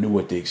going in. I knew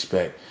what to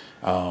expect.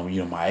 You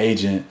know, my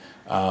agent,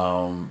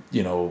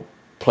 you know,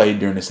 played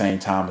during the same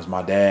time as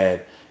my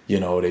dad. You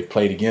know, they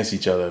played against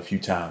each other a few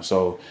times.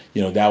 So,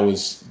 you know, that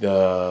was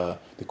the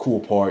cool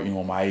part. You know,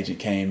 when my agent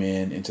came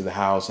into the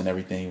house and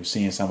everything, was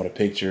seeing some of the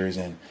pictures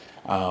and,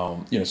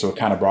 you know, so it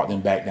kind of brought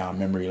them back down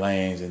memory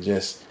lanes and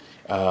just,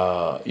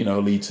 you know,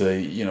 lead to,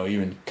 you know,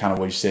 even kind of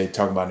what you said,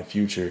 talking about in the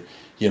future,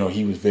 you know,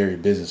 he was very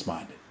business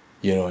minded,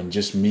 you know, and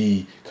just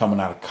me coming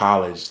out of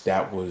college,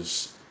 that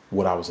was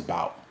what I was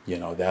about. You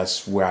know,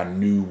 that's where I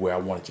knew where I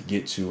wanted to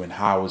get to and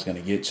how I was going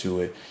to get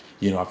to it.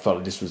 You know, I felt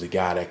like this was a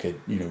guy that could,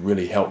 you know,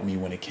 really help me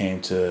when it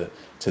came to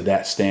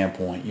that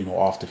standpoint, you know,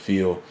 off the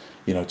field,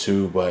 you know,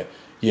 too. But,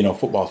 you know,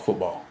 football's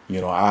football. You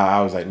know,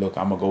 I was like, look,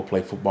 I'm going to go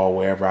play football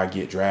wherever I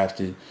get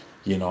drafted.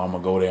 You know, I'm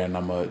going to go there and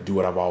I'm going to do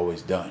what I've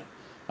always done.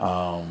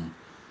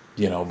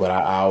 You know, but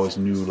I always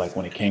knew, like,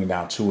 when it came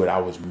down to it, I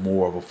was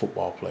more of a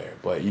football player.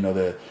 But, you know,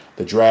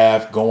 the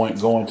draft, going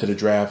to the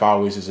draft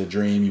always is a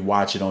dream. You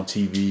watch it on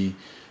TV.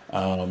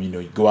 You know,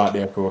 you go out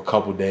there for a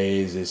couple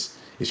days.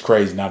 It's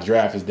crazy. Now, the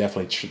draft has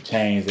definitely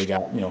changed. They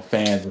got, you know,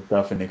 fans and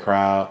stuff in the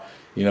crowd.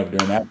 You know,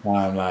 during that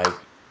time, like,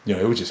 you know,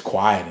 it was just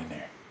quiet in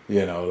there.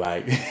 You know,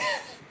 like,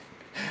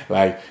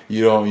 like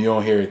you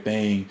don't hear a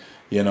thing.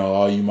 You know,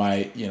 all you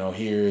might, you know,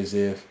 hear is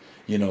if,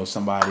 you know,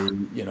 somebody,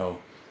 you know,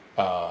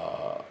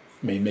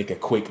 may make a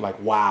quick, like,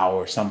 wow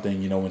or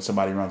something, you know, when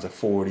somebody runs a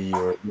 40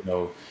 or, you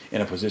know, in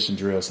a position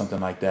drill,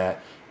 something like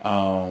that.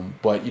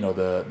 But, you know,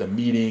 the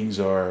meetings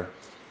are,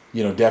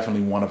 you know,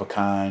 definitely one of a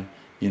kind.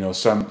 You know,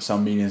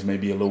 some meetings may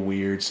be a little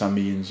weird. Some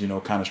meetings, you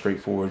know, kind of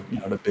straightforward, you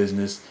know, the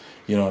business,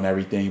 you know, and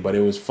everything. But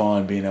it was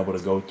fun being able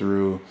to go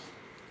through,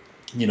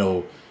 you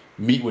know,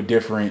 meet with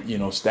different, you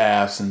know,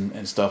 staffs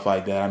and stuff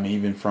like that. I mean,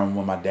 even from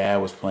when my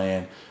dad was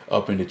playing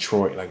up in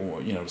Detroit, like,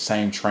 you know, the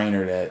same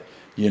trainer that,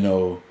 you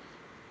know,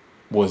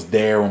 was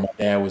there when my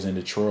dad was in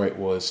Detroit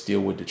was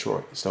still with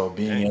Detroit. So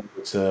being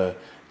able to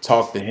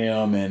talk to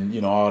him and,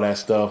 you know, all that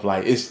stuff,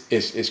 like,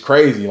 it's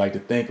crazy, like, to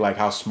think, like,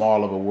 how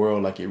small of a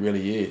world, like, it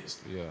really is.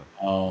 Yeah.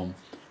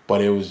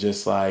 But it was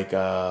just like,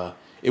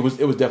 it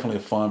was definitely a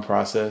fun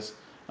process.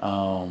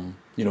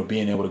 You know,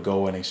 being able to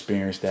go and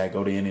experience that,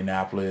 go to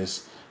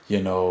Indianapolis,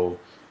 you know,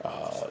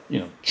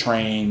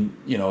 train,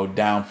 you know,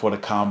 down for the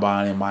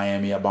combine in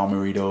Miami at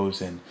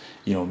Bomeritos and,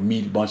 you know,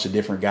 meet a bunch of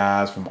different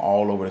guys from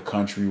all over the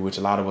country, which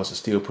a lot of us are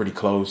still pretty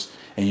close.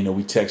 And, you know,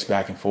 we text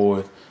back and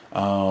forth,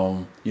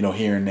 you know,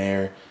 here and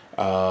there.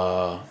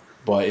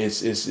 But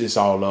it's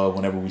all love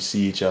whenever we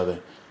see each other.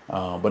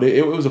 But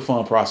it was a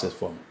fun process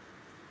for me.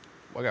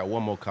 Well, I got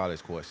one more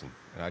college question,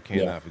 and I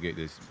cannot forget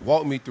this.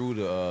 Walk me through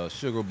the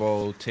Sugar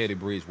Bowl, Teddy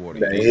Bridgewater.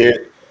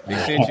 They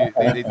sent you.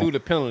 They threw the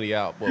penalty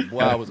out, but boy,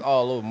 I was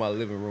all over my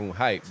living room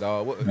hype,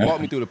 dog.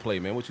 Walk me through the play,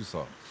 man. What you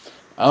saw?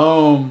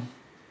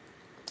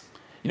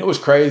 You know what's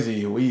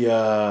crazy? We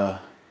like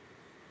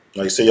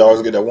you say, you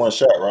always get that one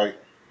shot, right?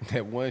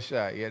 That one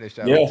shot, yeah, that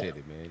shot on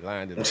Teddy, man,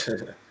 lined it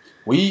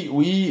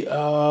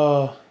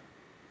up.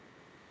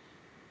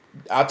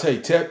 I'll tell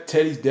you,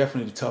 Teddy's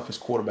definitely the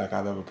toughest quarterback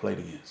I've ever played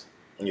against.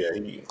 Yeah,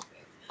 he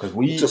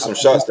took some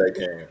shots that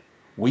game.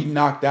 We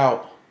knocked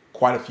out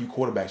quite a few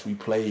quarterbacks we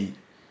played,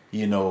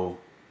 you know,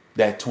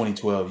 that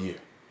 2012 year.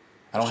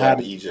 I don't have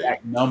the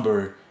exact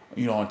number,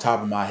 you know, on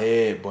top of my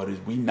head, but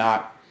we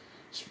knocked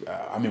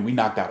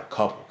out a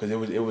couple because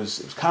it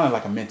was kind of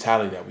like a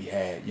mentality that we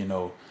had, you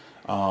know,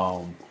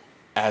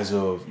 as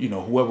of, you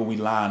know, whoever we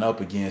line up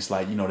against,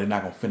 like, you know, they're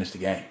not gonna finish the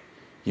game.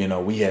 You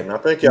know, we had. And I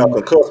think y'all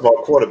concussed about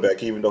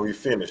quarterback, even though he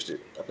finished it.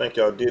 I think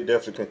y'all did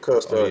definitely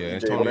concuss.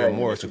 Antonio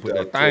Morris to put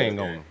that thing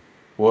on him.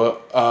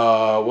 Well,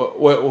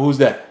 who's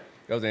that?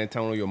 That was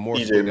Antonio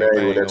Morris. EJ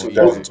Manuel with that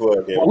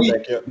 2012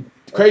 game.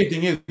 The crazy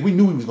thing is, we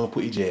knew he was gonna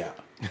put EJ out.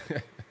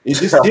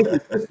 This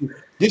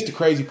the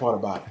crazy part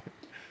about it.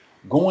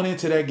 Going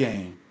into that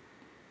game,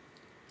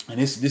 and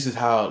this is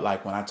how,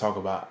 like, when I talk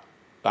about,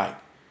 like,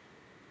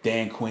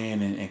 Dan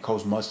Quinn and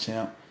Coach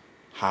Muschamp,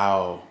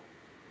 how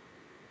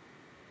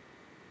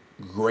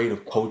great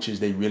of coaches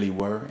they really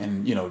were.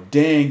 And, you know,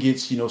 Dan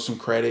gets, you know, some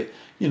credit,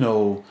 you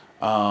know,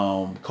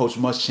 Coach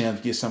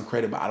Muschamp gets some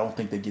credit, but I don't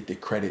think they get the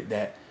credit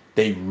that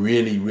they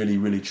really, really,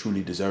 really,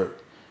 truly deserve.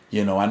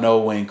 You know, I know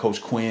when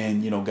Coach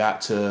Quinn, you know,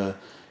 got to,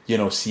 you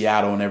know,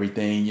 Seattle and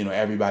everything, you know,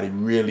 everybody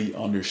really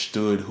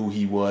understood who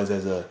he was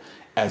as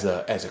as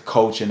a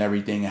coach and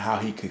everything, and how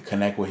he could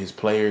connect with his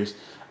players.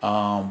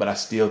 But I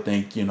still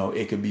think, you know,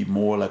 it could be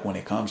more like when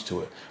it comes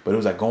to it. But it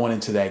was like going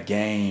into that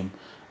game,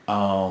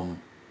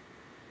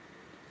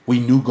 we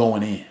knew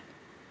going in,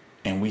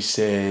 and we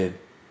said,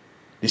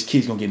 this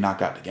kid's gonna get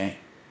knocked out the game.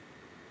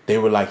 They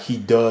were like, he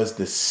does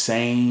the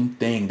same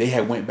thing. They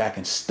had went back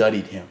and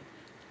studied him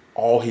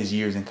all his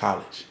years in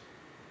college.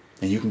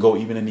 And you can go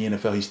even in the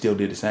NFL, he still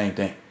did the same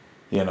thing.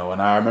 You know,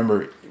 and I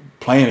remember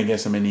playing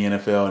against him in the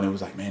NFL, and it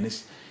was like, man,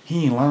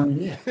 he ain't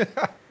learned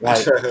yet.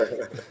 Like,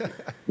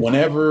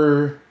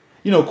 whenever,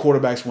 you know,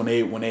 quarterbacks, when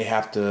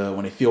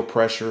they feel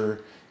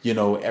pressure, you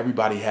know,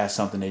 everybody has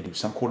something they do.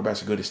 Some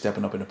quarterbacks are good at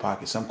stepping up in the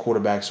pocket. Some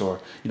quarterbacks are,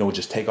 you know,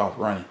 just take off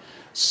running.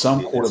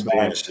 Some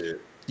quarterbacks,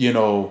 you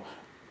know,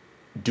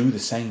 do the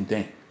same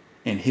thing.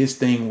 And his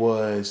thing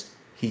was,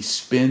 he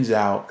spins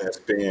out. That's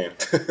spin.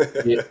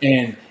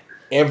 And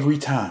every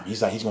time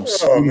he's like, he's gonna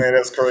spin. Oh man,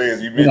 that's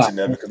crazy. You mentioned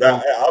that because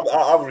I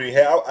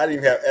didn't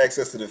even have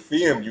access to the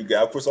film you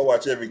got. Of course, I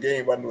watch every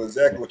game, but I knew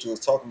exactly what you was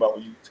talking about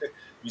when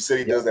you said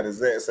he does that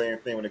exact same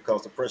thing when it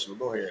comes to pressure. But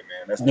go ahead,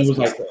 man. That's good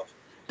like, stuff.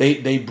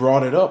 They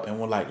brought it up and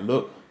were like,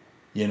 look,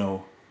 you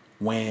know,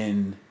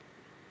 when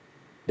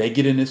they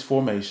get in this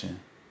formation,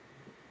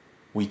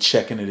 we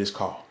check into this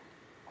call.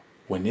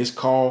 When this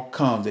call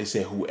comes, they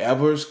said,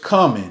 whoever's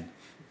coming,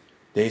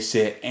 they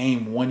said,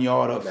 aim 1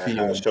 yard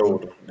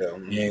upfield,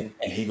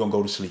 and he gonna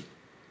go to sleep.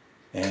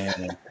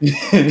 And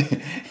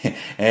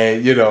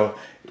and you know,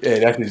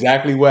 that's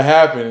exactly what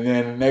happened. And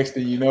then the next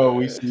thing you know,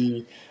 we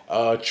see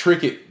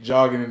Trickett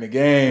jogging in the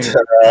game.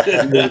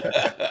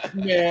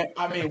 Man,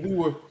 I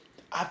mean,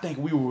 I think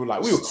we were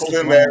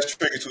slim ass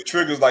Trickett. So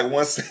Trickett was like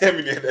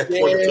 170 at that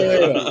point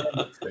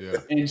in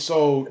time. And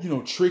so, you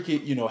know,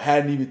 Trickett, you know,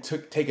 hadn't even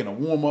taken a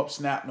warm up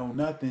snap, no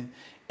nothing.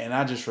 And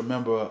I just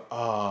remember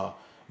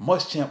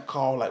Muschamp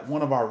called like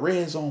one of our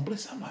red zone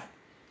blitz. I'm like,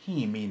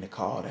 he ain't mean to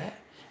call that.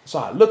 So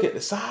I look at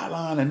the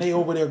sideline and they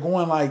over there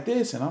going like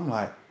this, and I'm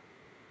like,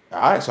 all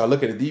right. So I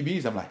look at the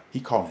DBs. I'm like, he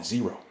calling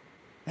 0,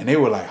 and they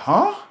were like,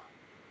 huh?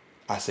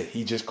 I said,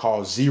 he just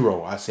called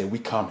 0. I said, we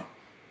coming.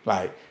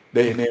 Like,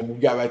 and then we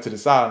got back to the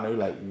sideline. They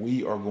were like,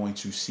 we are going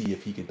to see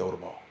if he can throw the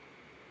ball.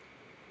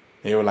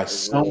 They were like,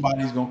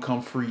 somebody's gonna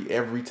come free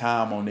every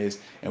time on this,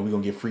 and we're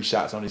gonna get free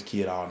shots on this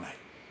kid all night.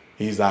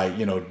 He's like,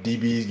 you know,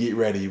 DBs get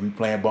ready. We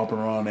playing bumper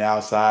run on the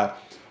outside.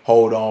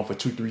 Hold on for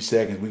 2-3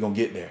 seconds. We're gonna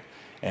get there.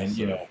 And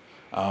you know,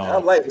 I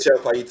like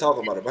Chip how you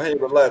talking about it, but I ain't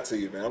gonna lie to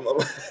you, man.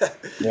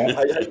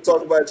 How you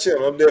talking about Chip?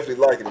 I'm definitely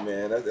liking it,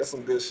 man. That's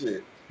some good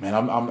shit. Man,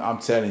 I'm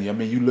telling you. I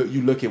mean,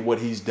 you look at what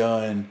he's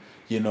done,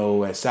 you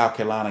know, at South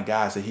Carolina,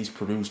 guys that he's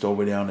produced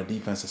over there on the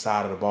defensive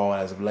side of the ball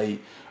as of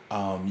late.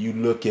 You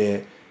look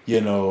at,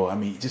 you know,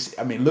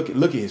 look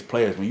at his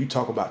players. When you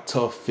talk about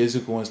tough,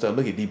 physical and stuff,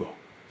 look at Debo.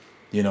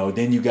 You know,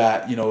 then you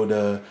got, you know,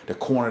 the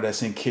corner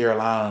that's in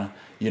Carolina,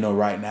 you know,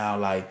 right now.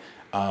 Like,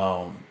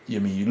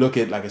 you look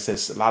at, like I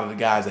said, a lot of the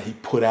guys that he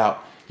put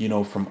out, you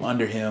know, from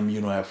under him,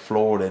 you know, at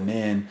Florida, and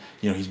then,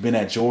 you know, he's been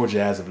at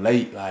Georgia as of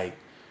late. Like,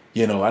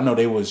 you know, I know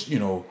they was, you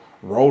know,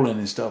 rolling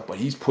and stuff, but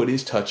he's put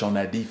his touch on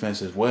that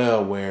defense as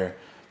well, where,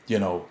 you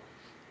know,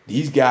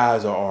 these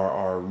guys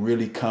are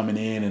really coming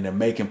in and they're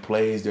making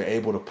plays. They're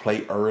able to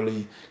play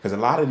early, because a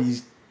lot of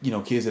these, you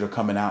know, kids that are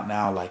coming out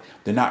now, like,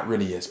 they're not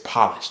really as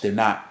polished. They're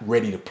not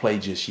ready to play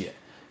just yet,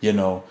 you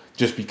know,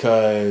 just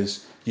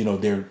because, you know,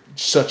 they're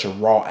such a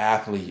raw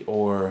athlete,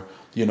 or,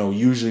 you know,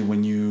 usually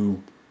when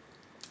you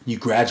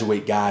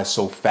graduate guys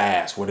so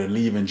fast, where they're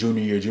leaving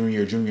junior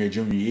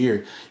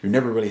year, you're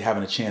never really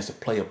having a chance to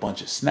play a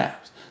bunch of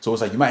snaps. So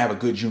it's like you might have a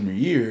good junior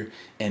year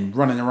and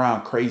running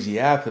around crazy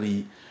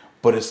athlete,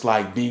 but it's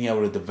like being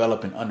able to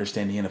develop and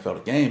understand the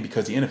NFL game,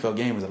 because the NFL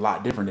game is a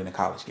lot different than the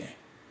college game.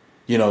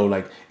 You know,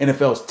 like,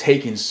 NFL's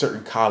taking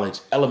certain college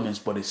elements,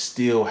 but it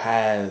still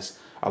has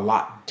a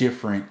lot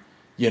different,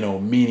 you know,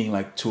 meaning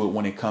like to it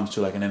when it comes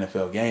to like an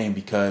NFL game.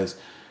 Because,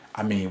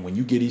 I mean, when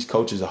you get these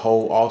coaches a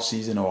whole off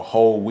season or a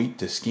whole week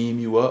to scheme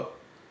you up,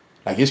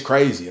 like, it's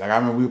crazy. Like, I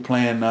remember we were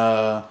playing, you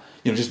know,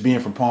 just being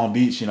from Palm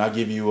Beach, you know, I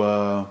give you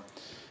a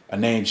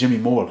name, Jimmy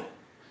Moreland.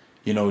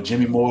 You know,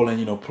 Jimmy Moreland,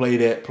 you know,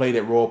 played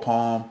at Royal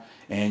Palm,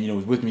 and, you know,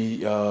 was with me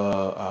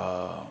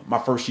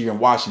my first year in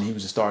Washington. He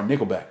was a starting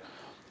nickelback.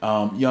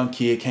 Young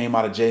kid, came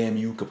out of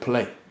JMU, could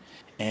play.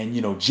 And,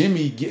 you know,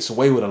 Jimmy gets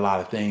away with a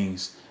lot of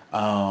things,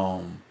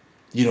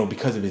 you know,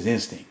 because of his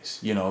instincts.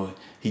 You know,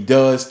 he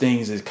does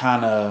things that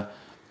kind of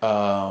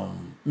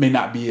may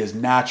not be as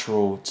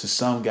natural to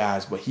some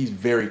guys, but he's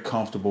very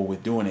comfortable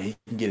with doing it. He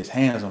can get his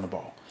hands on the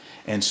ball.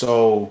 And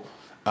so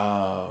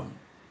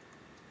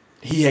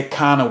he had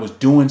kind of was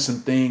doing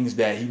some things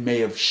that he may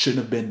have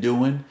shouldn't have been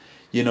doing,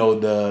 you know,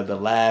 the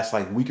last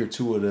like week or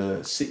two of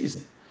the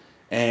season.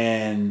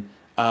 And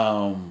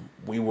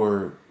we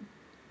were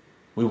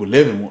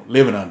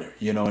living under,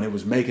 you know, and it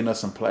was making us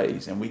some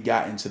plays. And we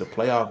got into the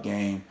playoff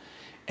game,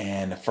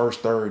 and the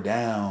first third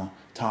down,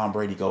 Tom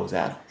Brady goes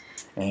at him.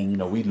 And, you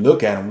know, we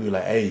look at him, we were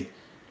like, hey,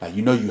 like,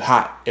 you know, you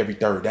hot every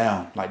third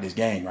down, like this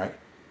game, right?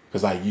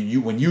 Because, like,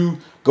 you when you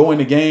go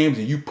into games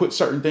and you put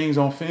certain things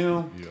on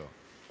film,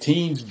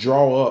 teams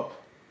draw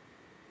up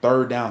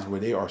third downs where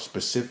they are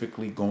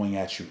specifically going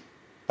at you.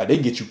 Like they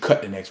get you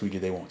cut the next week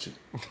if they want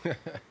to.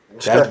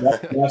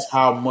 That's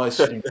how much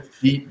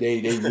deep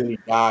they really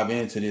dive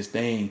into this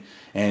thing.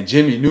 And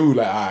Jimmy knew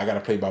like, I got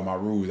to play by my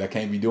rules. I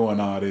can't be doing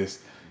all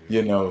this,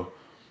 you know,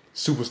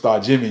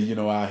 superstar Jimmy, you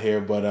know, out here.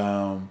 But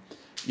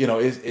you know,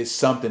 it's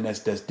something that's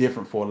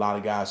different for a lot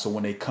of guys. So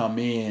when they come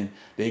in,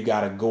 they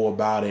got to go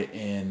about it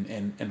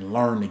and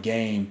learn the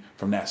game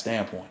from that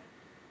standpoint.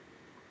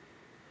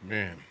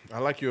 Man, I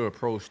like your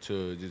approach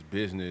to just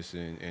business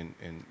and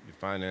your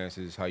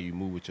finances, how you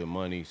move with your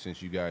money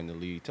since you got in the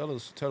league. Tell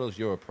us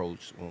your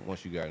approach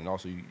once you got it. And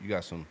also, you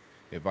got some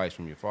advice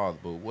from your father,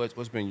 but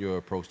what's been your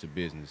approach to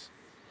business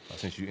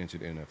since you entered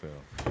the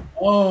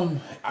NFL?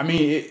 I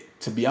mean,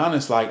 to be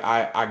honest, like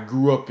I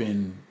grew up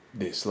in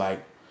this.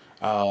 Like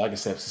I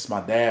said, since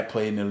my dad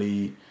played in the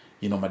league,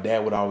 you know, my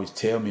dad would always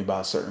tell me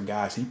about certain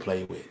guys he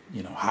played with,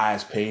 you know,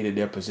 highest paid at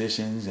their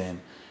positions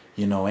and,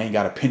 you know, ain't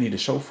got a penny to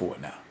show for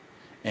it now.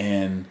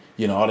 And,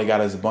 you know, all they got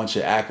is a bunch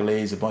of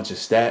accolades, a bunch of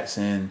stats,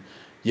 and,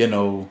 you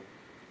know,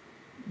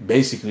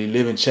 basically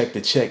living check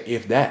to check,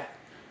 if that.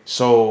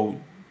 So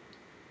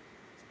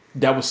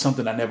that was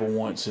something I never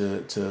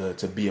wanted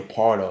to be a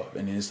part of.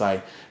 And it's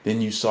like,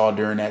 then you saw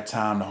during that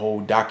time the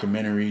whole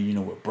documentary, you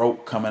know, with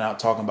Broke coming out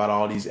talking about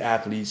all these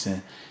athletes.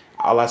 And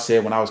all I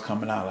said when I was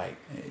coming out, like,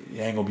 it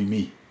ain't going to be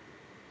me.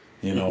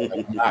 You know,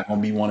 like, I'm not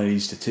going to be one of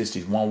these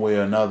statistics one way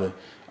or another.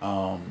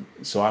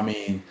 So, I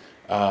mean,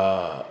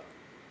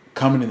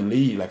 coming in the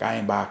league, like I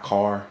ain't buy a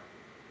car,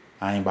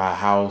 I ain't buy a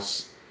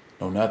house,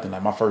 no nothing.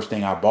 Like my first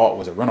thing I bought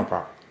was a rental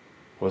property.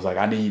 It was like,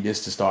 I need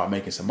this to start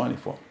making some money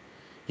for me.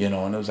 You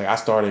know, and it was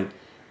like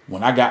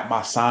when I got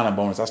my signing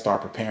bonus, I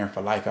started preparing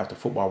for life after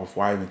football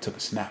before I even took a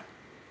snap.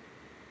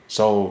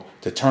 So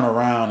to turn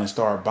around and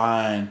start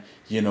buying,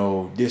 you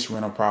know, this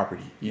rental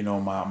property, you know,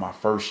 my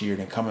first year,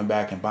 then coming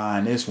back and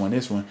buying this one,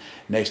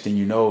 next thing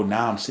you know,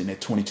 now I'm sitting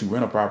at 22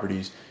 rental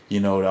properties, you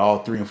know, all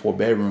 3 and 4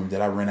 bedrooms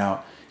that I rent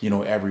out, you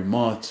know, every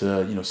month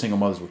to, you know, single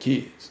mothers with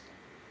kids.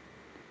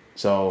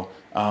 So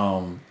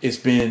it's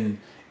been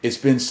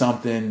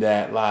something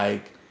that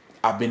like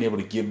I've been able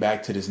to give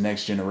back to this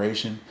next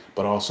generation,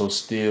 but also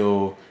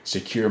still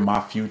secure my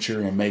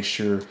future and make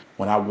sure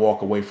when I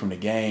walk away from the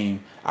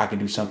game, I can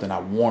do something I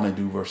want to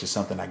do versus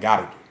something I got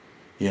to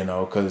do, you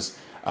know, because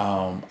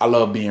I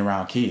love being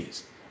around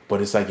kids.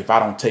 But it's like if I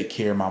don't take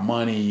care of my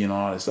money, you know,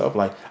 all that stuff,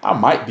 like I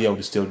might be able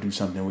to still do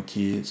something with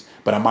kids,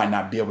 but I might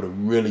not be able to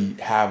really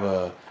have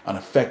an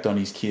effect on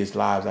these kids'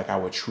 lives like I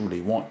would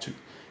truly want to,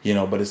 you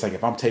know. But it's like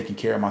if I'm taking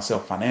care of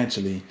myself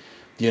financially,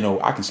 you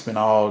know, I can spend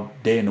all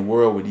day in the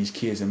world with these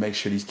kids and make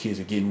sure these kids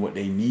are getting what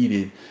they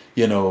needed,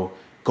 you know,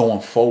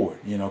 going forward,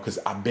 you know, because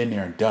I've been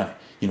there and done it.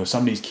 You know,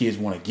 some of these kids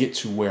want to get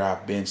to where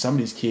I've been. Some of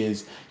these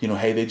kids, you know,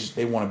 hey,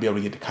 they want to be able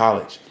to get to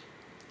college.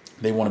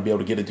 They want to be able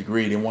to get a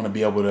degree. They want to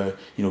be able to,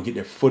 you know, get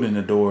their foot in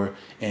the door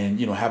and,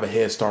 you know, have a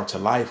head start to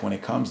life when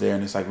it comes there.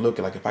 And it's like, look,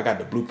 like if I got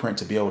the blueprint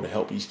to be able to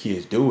help these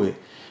kids do it,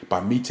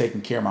 by me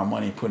taking care of my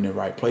money and putting it in the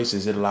right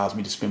places, it allows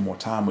me to spend more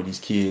time with these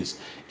kids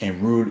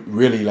and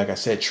really, like I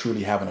said,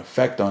 truly have an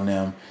effect on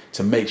them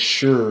to make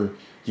sure,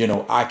 you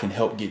know, I can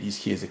help get these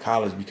kids to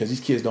college, because these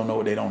kids don't know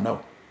what they don't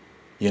know.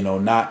 You know,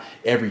 not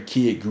every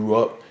kid grew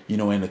up, you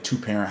know, in a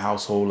 2-parent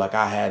household like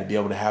I had to be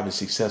able to have a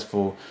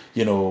successful,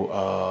 you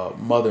know,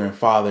 mother and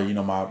father. You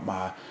know,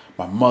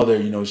 my mother,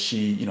 you know,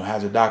 she, you know,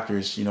 has a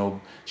doctorate, you know,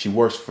 she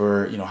works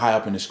for, you know, high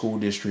up in the school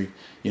district.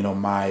 You know,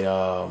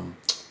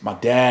 my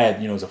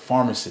dad, you know, is a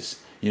pharmacist.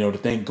 You know, the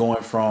thing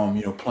going from,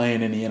 you know,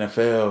 playing in the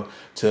NFL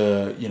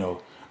to, you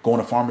know, going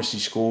to pharmacy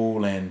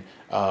school and,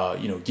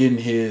 you know, getting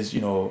his,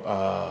 you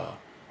know,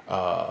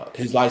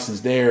 his license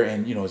there.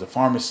 And, you know, as a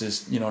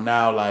pharmacist, you know,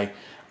 now like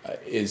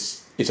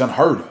it's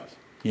unheard of,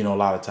 you know, a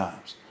lot of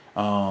times,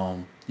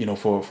 you know,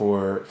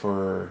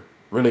 for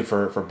really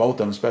for both of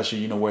them, especially,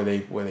 you know, where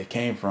they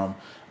came from.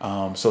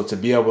 So to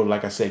be able to,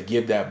 like I said,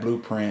 give that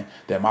blueprint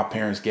that my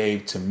parents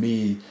gave to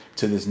me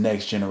to this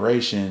next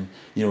generation,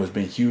 you know, has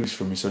been huge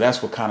for me. So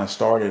that's what kind of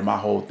started my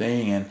whole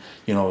thing. And,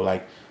 you know,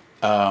 like,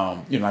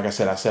 you know, like I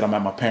said, I'm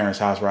at my parents'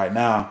 house right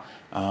now.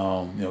 You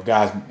know,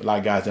 a lot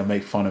of guys that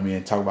make fun of me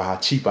and talk about how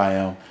cheap I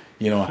am,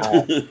 you know,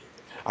 how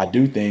I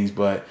do things.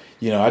 But,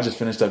 you know, I just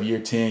finished up year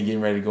 10,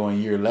 getting ready to go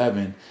in year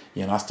 11.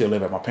 You know, I still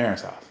live at my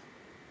parents' house.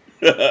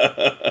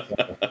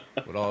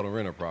 With all the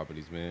rental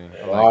properties, man.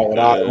 With all the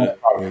rental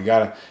properties.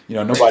 Gotta, you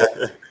know, nobody.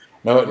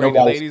 Bring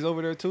the ladies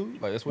over there too.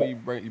 Like that's where you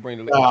bring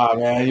the ladies. Nah,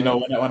 man. You know,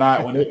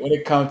 when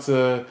it comes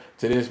to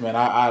this, man,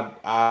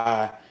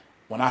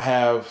 when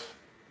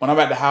I'm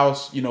at the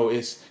house, you know,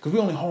 it's because we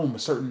only home a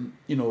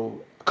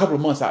couple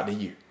of months out the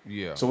year.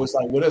 Yeah. So it's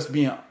like with us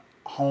being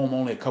home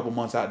only a couple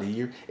months out the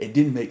year, it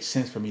didn't make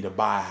sense for me to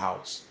buy a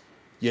house,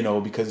 you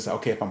know, because it's like,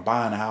 okay, if I'm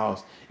buying a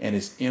house and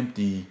it's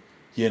empty,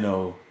 you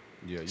know,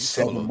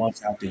 7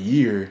 months out the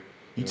year,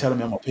 you telling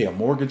me I'm gonna pay a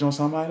mortgage on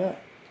something like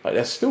that? Like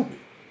that's stupid.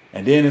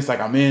 And then it's like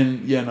I'm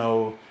in, you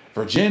know,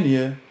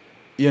 Virginia,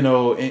 you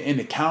know, in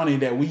the county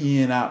that we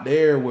in out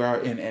there,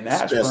 where in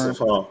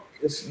Ashburn,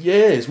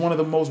 It's one of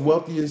the most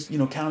wealthiest,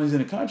 counties in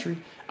the country.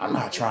 I'm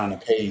not trying to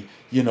pay,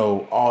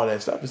 all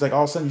that stuff. It's like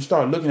all of a sudden you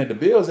start looking at the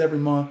bills every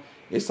month.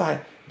 It's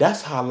like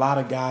that's how a lot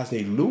of guys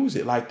they lose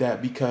it like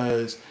that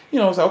because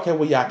it's like, okay,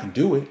 well, yeah, I can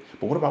do it,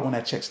 but what about when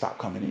that check stop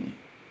coming in?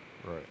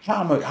 Right.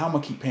 How am I gonna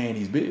keep paying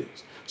these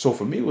bills? So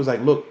for me, it was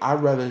like, look,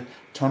 I'd rather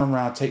turn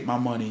around, take my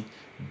money,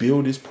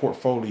 build this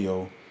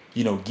portfolio,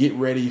 get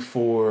ready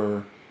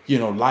for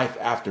life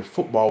after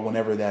football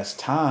whenever that's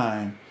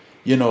time,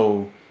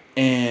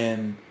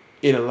 and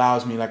it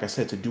allows me, like I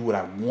said, to do what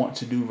I want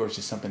to do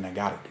versus something I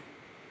gotta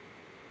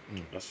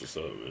do. That's what's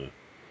up, man.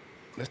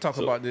 Let's talk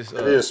about this.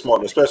 It is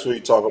smart, especially when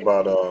you talk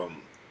about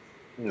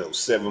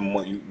 7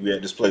 months. You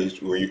at this place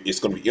where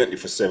it's going to be empty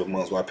for 7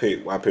 months. Why pay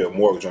a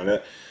mortgage on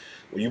that?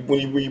 When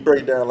you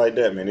break it down like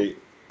that, man, it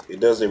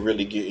doesn't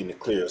really get in the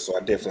clear. So I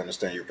definitely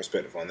understand your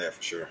perspective on that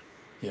for sure.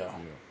 Yeah.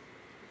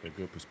 A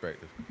good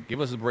perspective. Give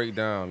us a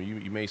breakdown.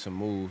 You made some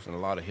moves and a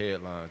lot of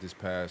headlines this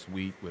past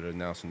week with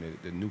announcing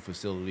the new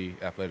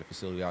athletic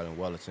facility out in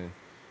Wellington,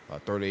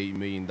 $38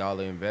 million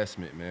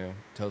investment, man.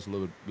 Tell us a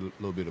little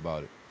bit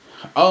about it.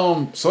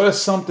 So that's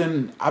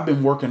something I've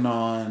been working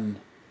on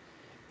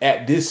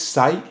at this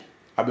site.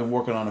 I've been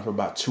working on it for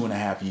about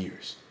 2.5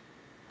 years.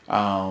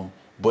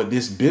 But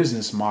this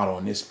business model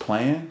and this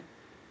plan,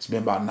 it's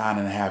been about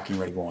 9.5, getting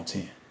ready to go on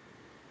 10.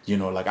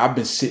 Like I've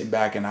been sitting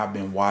back and I've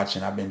been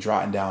watching, I've been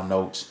jotting down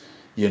notes,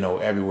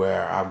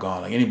 everywhere I've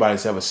gone. Like anybody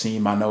that's ever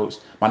seen my notes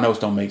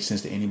don't make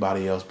sense to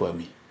anybody else but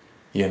me,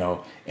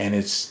 and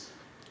it's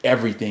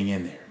everything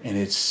in there. And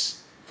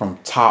it's from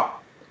top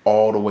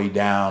all the way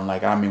down.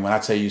 Like, I mean, when I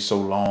tell you so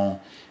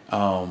long,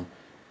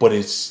 but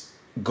it's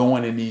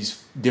going in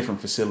these different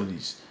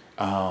facilities,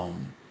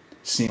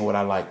 seeing what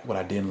I like, what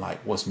I didn't like,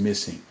 what's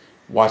missing,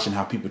 watching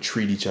how people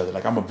treat each other.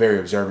 Like I'm a very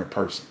observant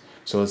person.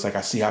 So it's like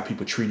I see how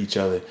people treat each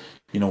other,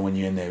 when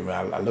you're in there.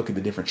 I look at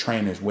the different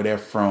trainers, where they're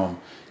from,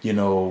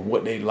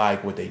 what they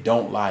like, what they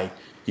don't like.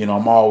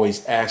 I'm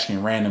always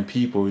asking random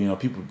people,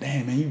 people,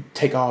 damn, man, you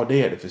take all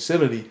day at the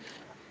facility.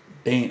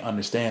 They ain't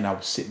understand. I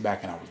was sitting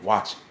back and I was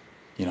watching.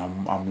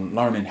 I'm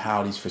learning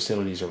how these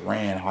facilities are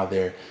ran, how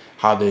their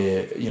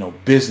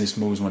business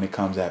moves when it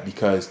comes at,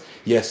 because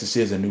yes, this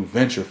is a new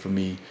venture for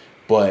me,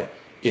 but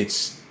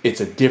it's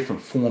a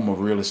different form of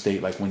real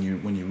estate. Like when you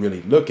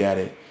really look at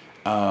it.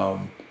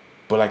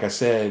 But like I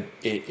said,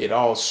 it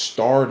all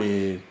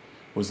started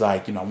was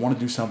like, I want to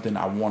do something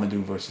I want to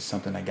do versus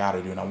something I got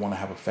to do. And I want to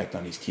have effect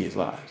on these kids'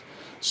 lives.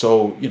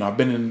 So,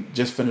 I've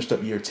just finished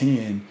up year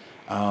 10.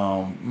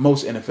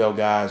 Most NFL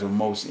guys or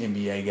most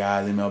NBA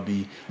guys,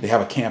 MLB, they have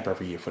a camp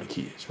every year for the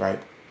kids,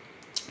 right?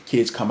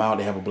 Kids come out,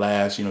 they have a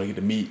blast, they get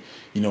to meet,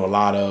 a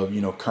lot of,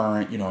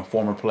 current, and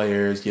former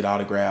players, get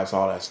autographs,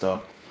 all that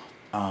stuff.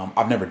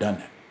 I've never done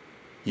that.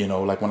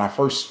 Like when I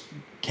first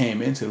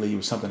came into the league, it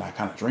was something I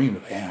kind of dreamed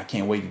of. I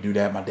can't wait to do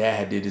that. My dad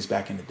had did this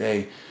back in the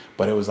day,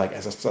 but it was like,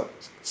 as I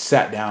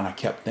sat down, I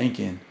kept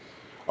thinking,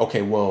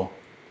 okay, well,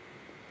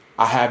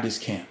 I have this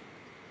camp.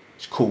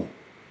 It's cool.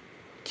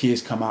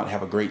 Kids come out and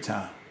have a great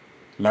time,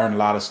 learn a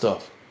lot of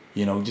stuff,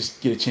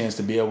 just get a chance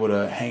to be able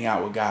to hang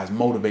out with guys,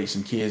 motivate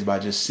some kids by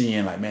just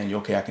seeing like, man,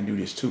 okay, I can do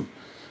this too.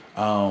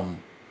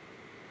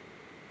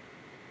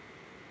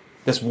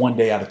 That's one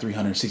day out of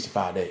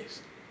 365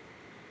 days.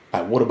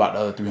 Like, what about the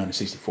other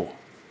 364?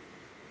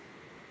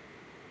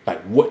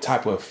 Like, what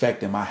type of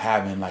effect am I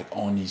having like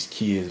on these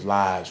kids'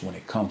 lives when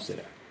it comes to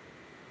that?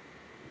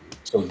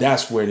 So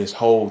that's where this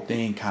whole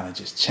thing kind of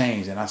just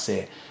changed. And I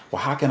said,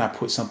 well, how can I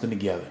put something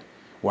together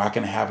where I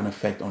can have an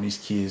effect on these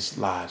kids'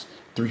 lives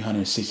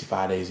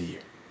 365 days a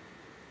year?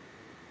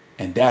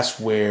 And that's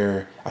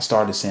where I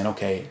started saying,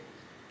 okay,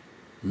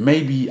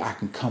 maybe I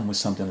can come with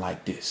something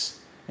like this.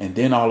 And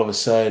then all of a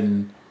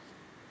sudden,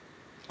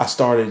 I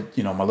started,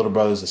 my little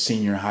brother's a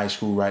senior in high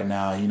school right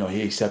now.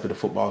 He accepted a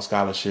football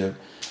scholarship.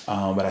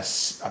 But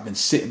I've been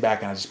sitting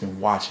back and I've just been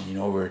watching,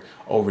 over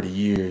the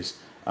years.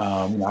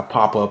 I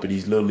pop up at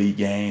these little league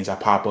games. I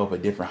pop up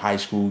at different high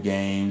school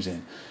games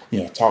and,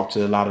 talk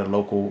to a lot of the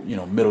local,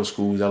 middle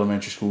schools,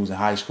 elementary schools and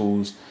high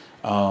schools.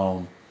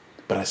 But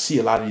I see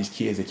a lot of these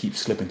kids that keep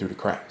slipping through the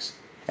cracks.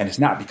 And it's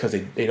not because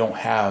they don't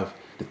have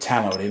the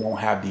talent or they don't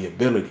have the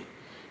ability.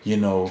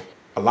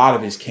 A lot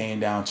of it came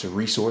down to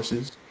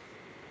resources.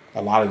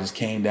 A lot of this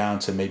came down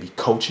to maybe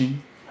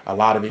coaching. A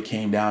lot of it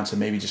came down to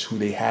maybe just who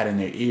they had in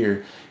their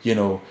ear,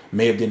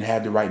 may have didn't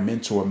have the right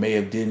mentor, may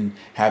have didn't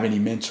have any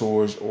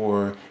mentors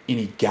or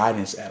any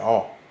guidance at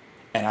all.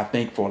 And I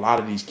think for a lot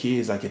of these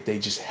kids, like if they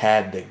just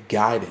had the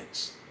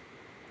guidance,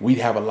 we'd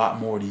have a lot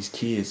more of these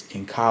kids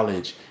in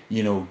college,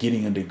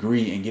 getting a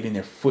degree and getting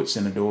their foots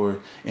in the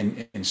door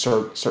in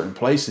certain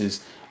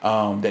places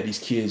that these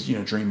kids,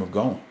 dream of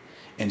going.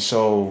 And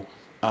so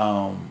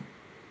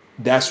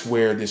that's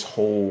where this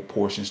whole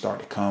portion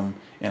started to come,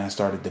 and I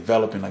started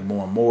developing like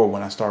more and more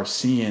when I started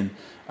seeing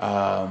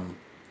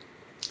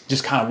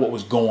just kind of what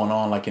was going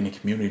on like in the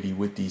community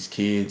with these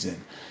kids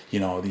and, you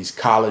know, these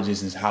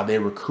colleges and how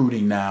they're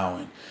recruiting now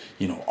and,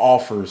 you know,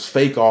 offers,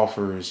 fake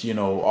offers, you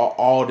know,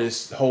 all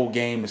this whole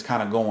game that's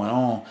kind of going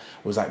on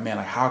was like, man,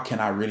 like how can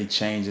I really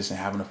change this and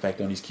have an effect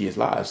on these kids'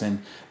 lives?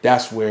 And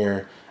that's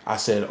where I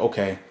said,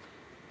 okay,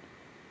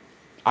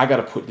 I got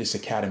to put this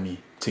academy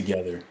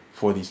together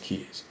for these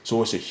kids.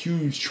 So it's a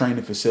huge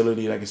training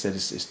facility. Like I said,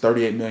 it's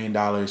 $38 million.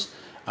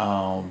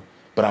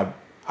 But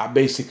I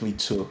basically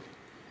took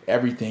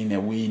everything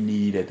that we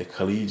need at the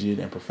collegiate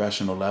and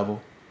professional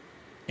level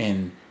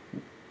and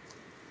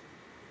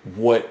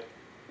what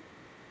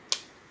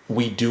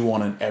we do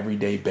on an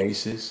everyday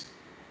basis,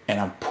 and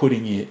I'm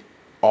putting it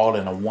all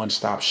in a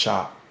one-stop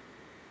shop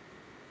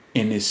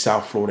in this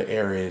South Florida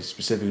area,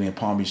 specifically in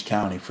Palm Beach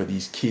County, for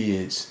these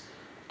kids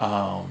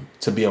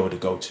to be able to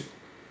go to.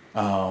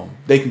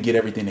 They can get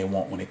everything they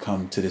want when they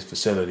come to this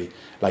facility.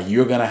 Like,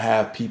 you're going to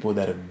have people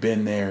that have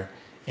been there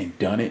and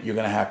done it. You're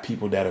going to have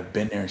people that have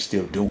been there and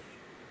still doing it.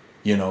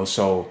 You know,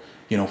 so,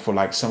 you know, for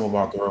like some of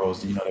our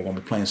girls, you know, they're going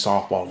to be playing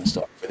softball and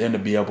stuff. For them to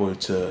be able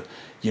to,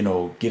 you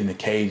know, get in the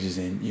cages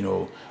and, you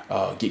know,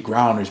 get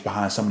grounders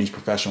behind some of these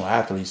professional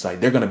athletes, like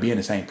they're going to be in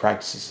the same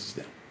practices as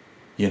them.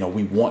 You know,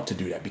 we want to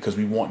do that because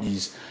we want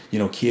these, you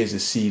know, kids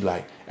to see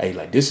like, hey,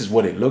 like this is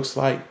what it looks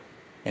like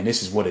and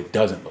this is what it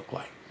doesn't look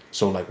like.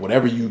 So like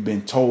whatever you've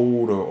been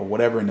told or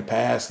whatever in the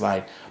past,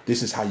 like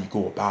this is how you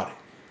go about it.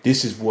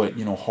 This is what,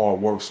 you know,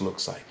 hard work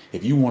looks like.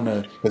 If you want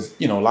to, because,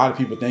 you know, a lot of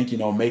people think, you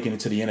know, making it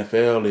to the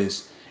NFL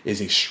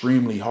is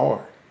extremely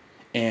hard.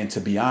 And to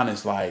be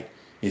honest, like,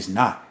 it's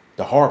not.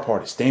 The hard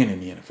part is staying in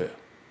the NFL.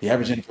 The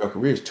average NFL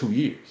career is 2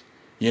 years.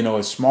 You know,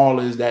 as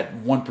small as that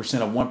 1%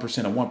 of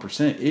 1% of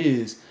 1%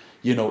 is,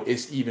 you know,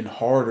 it's even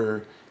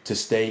harder to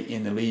stay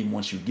in the league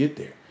once you get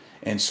there.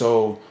 And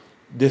so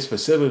this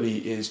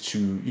facility is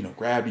to, you know,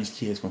 grab these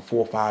kids from 4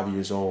 or 5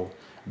 years old,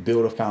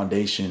 build a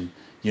foundation,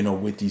 you know,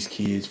 with these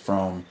kids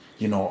from,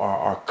 you know,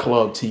 our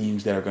club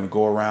teams that are going to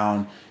go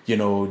around, you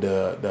know,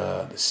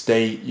 the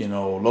state, you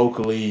know,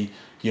 locally,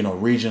 you know,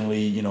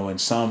 regionally, you know, and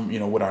some, you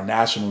know, with our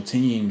national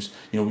teams,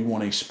 you know, we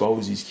want to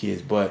expose these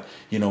kids. But,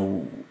 you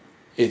know,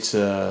 it's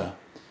a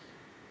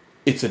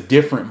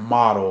different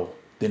model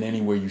than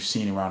anywhere you've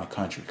seen around the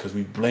country because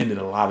we blended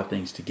a lot of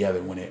things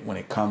together when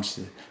it comes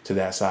to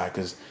that side.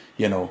 Because,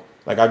 you know,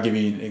 like I'll give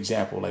you an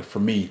example. Like for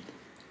me,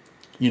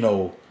 you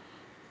know,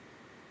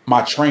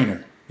 my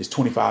trainer is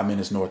 25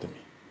 minutes north of me.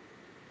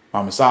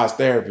 My massage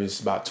therapist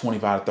is about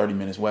 25 to 30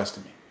 minutes west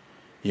of me.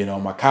 You know,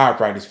 my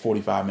chiropractor is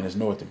 45 minutes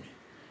north of me.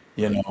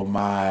 You know,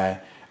 my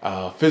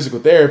physical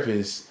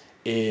therapist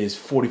is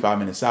 45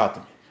 minutes south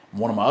of me.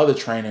 One of my other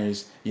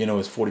trainers, you know,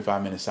 is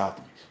 45 minutes south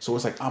of me. So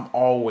it's like I'm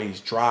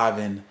always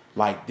driving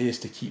like this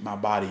to keep my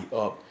body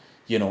up,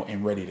 you know,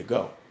 and ready to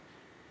go.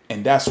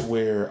 And that's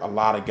where a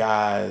lot of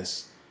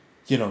guys,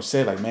 you know,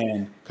 say like,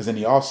 man, because in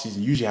the off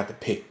season, you usually have to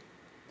pick.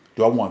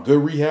 Do I want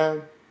good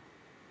rehab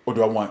or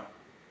do I want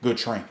good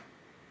training?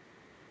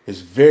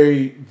 There's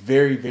very,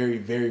 very, very,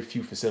 very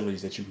few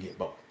facilities that you can get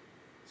both.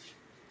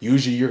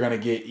 Usually you're going to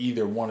get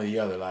either one or the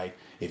other. Like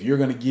if you're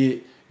going to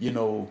get, you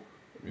know,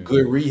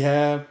 good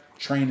rehab,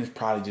 training is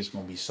probably just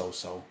going to be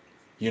so-so.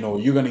 You know,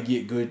 you're going to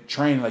get good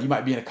training. Like you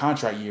might be in a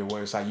contract year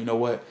where it's like, you know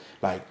what,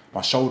 like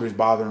my shoulder's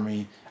bothering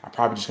me. I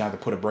probably just got to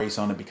put a brace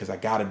on it because I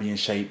got to be in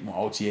shape when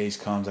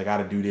OTAs comes. I got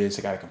to do this.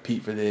 I got to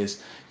compete for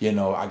this. You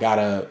know, I got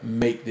to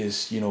make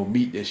this, you know,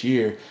 meet this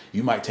year.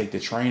 You might take the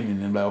training and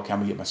be like, okay, I'm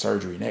going to get my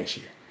surgery next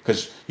year.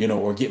 Because, you know,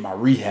 or get my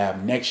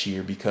rehab next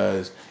year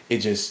because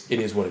it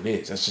is what it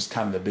is. That's just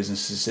kind of the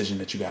business decision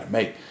that you got to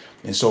make.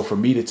 And so for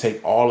me to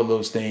take all of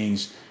those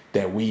things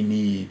that we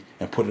need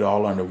and put it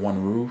all under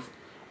one roof,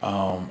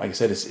 like I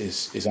said,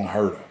 it's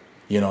unheard of,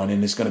 you know, and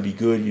then it's going to be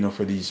good, you know,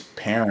 for these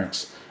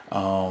parents. You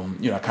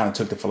know, I kind of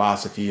took the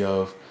philosophy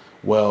of,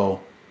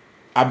 well,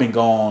 I've been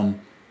gone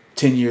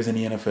 10 years in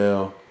the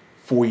NFL,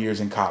 4 years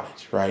in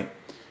college, right?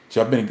 So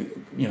I've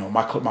been, you know,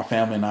 my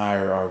family and I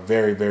are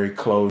very, very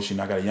close. You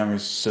know, I got a younger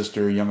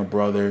sister, younger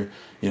brother,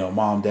 you know,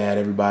 mom, dad,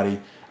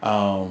 everybody.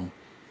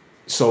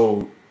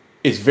 So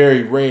it's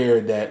very rare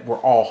that we're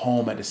all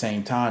home at the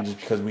same time just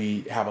because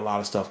we have a lot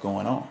of stuff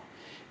going on.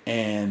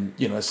 And,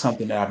 you know, it's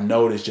something that I've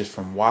noticed just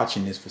from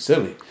watching this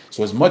facility.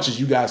 So as much as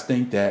you guys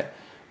think that,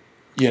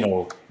 you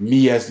know,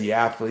 me as the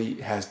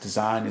athlete has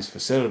designed this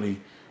facility,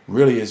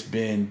 really it's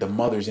been the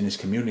mothers in this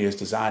community that's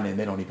designed it and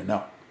they don't even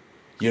know.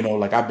 You know,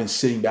 like I've been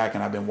sitting back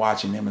and I've been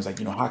watching them. It's like,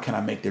 you know, how can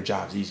I make their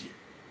jobs easier?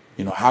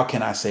 You know, how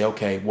can I say,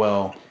 okay,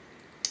 well,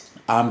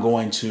 I'm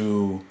going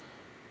to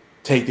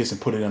take this and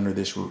put it under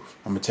this roof.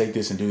 I'm going to take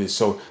this and do this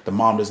so the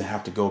mom doesn't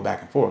have to go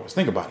back and forth. Because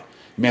think about it.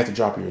 You may have to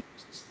drop your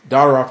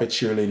daughter off at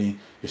cheerleading,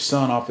 your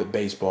son off at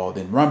baseball,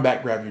 then run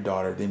back, grab your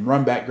daughter, then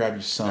run back, grab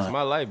your son. That's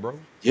my life, bro.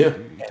 Yeah.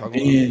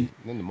 And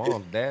then the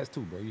moms, dads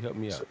too, bro. You help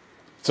me out.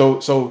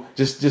 So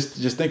just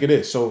think of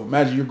this. So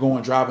imagine you're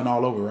going driving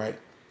all over, right?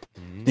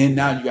 Then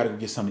now you got to go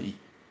get something to eat.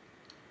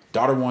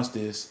 Daughter wants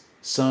this.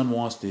 Son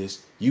wants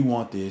this. You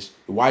want this.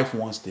 Your wife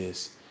wants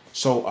this.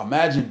 So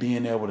imagine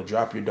being able to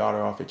drop your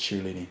daughter off at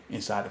cheerleading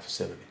inside the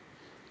facility.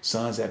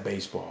 son's at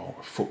baseball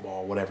or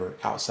football, whatever,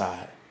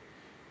 outside.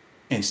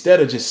 Instead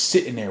of just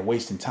sitting there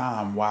wasting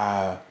time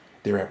while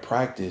they're at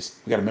practice,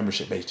 we got a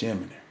membership-based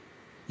gym in there.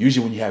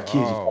 Usually when you have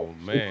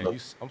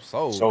kids, I'm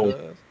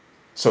sold.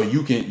 So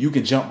you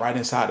can jump right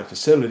inside the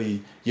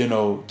facility, you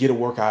know, get a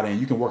workout in.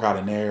 You can work out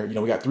in there. You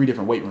know, we got 3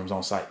 different weight rooms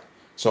on site.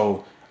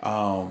 So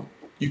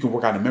you can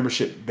work out in a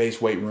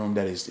membership-based weight room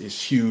that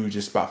is huge.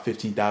 It's about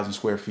 15,000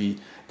 square feet.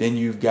 Then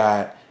you've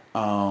got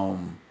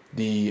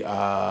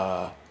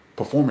the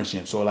performance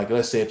gym. So like,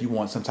 let's say if you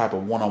want some type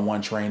of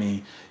one-on-one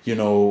training, you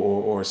know,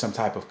 or some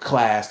type of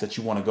class that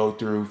you want to go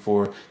through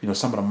for, you know,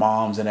 some of the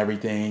moms and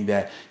everything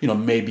that, you know,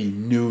 may be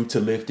new to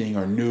lifting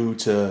or new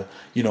to,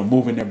 you know,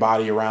 moving their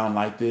body around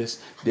like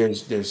this.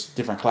 There's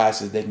different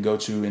classes they can go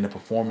to in the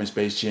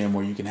performance-based gym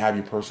where you can have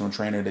your personal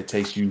trainer that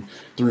takes you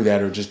through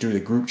that, or just do the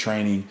group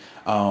training,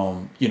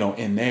 you know,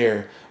 in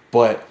there.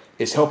 But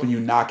it's helping you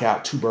knock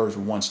out 2 birds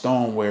with 1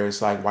 stone, where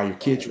it's like while your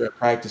kids are at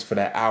practice for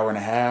that hour and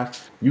a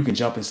half, you can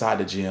jump inside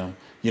the gym.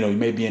 You know, you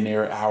may be in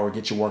there an hour,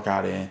 get your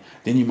workout in.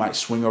 Then you might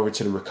swing over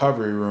to the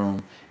recovery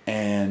room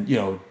and, you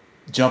know,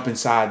 jump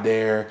inside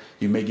there.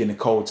 You may get in the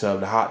cold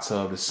tub, the hot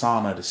tub, the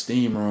sauna, the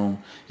steam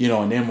room, you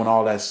know, and then when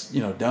all that's,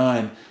 you know,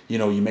 done, you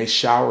know, you may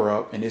shower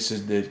up. And this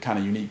is the kind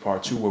of unique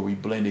part too, where we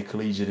blended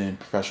collegiate and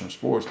professional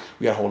sports.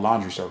 We got whole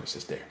laundry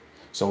services there.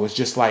 So it's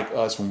just like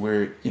us when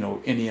we're, you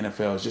know, in the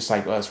NFL. It's just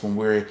like us when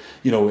we're,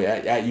 you know,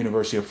 at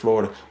University of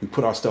Florida. We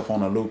put our stuff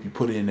on a loop. You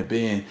put it in the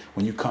bin.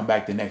 When you come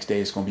back the next day,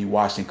 it's going to be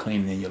washed and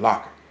cleaned in your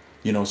locker.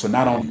 You know, so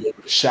not only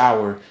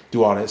shower,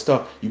 do all that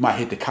stuff, you might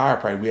hit the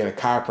chiropractic. We had a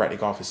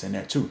chiropractic office in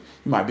there too.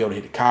 You might be able to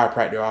hit the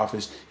chiropractic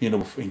office, you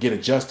know, and get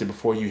adjusted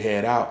before you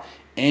head out,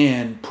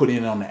 and put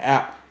in on the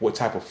app what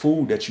type of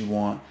food that you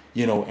want,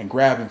 you know, and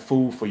grabbing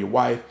food for your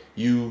wife,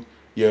 you,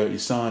 your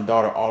son,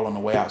 daughter, all on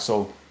the way out.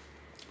 So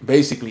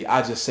basically,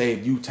 I just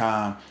saved you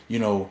time, you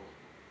know,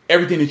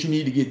 everything that you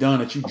need to get done,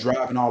 that you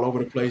driving all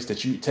over the place,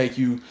 that you take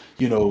you,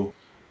 you know,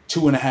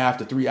 2.5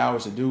 to 3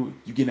 hours to do,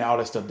 you getting all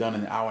that stuff done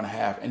in an hour and a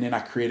half. And then I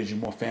created you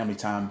more family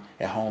time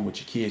at home with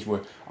your kids, where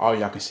all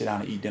y'all can sit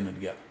down and eat dinner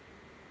together.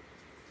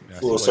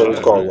 Full service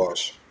car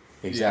wash.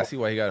 Exactly. Yeah, I see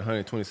why he got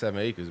 127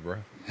 acres, bro.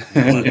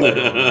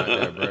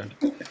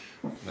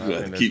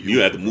 You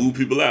have to move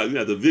people out. You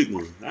have to evict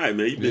them. All right,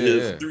 man. You've been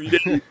here for 3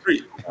 days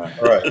straight. All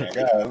right, man.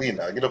 God,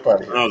 Lena, get up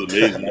out of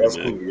here. That was amazing, man.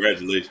 Cool.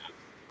 Congratulations.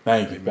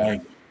 Thank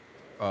you.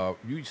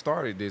 You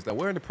started this. Like,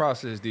 where in the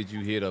process did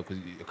you hit up?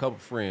 Because a couple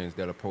friends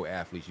that are pro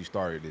athletes you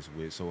started this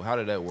with. So how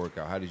did that work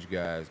out? How did you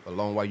guys,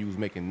 along while you was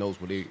making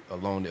notes, were they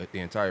along the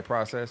entire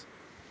process?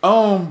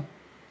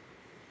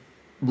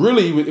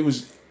 Really, it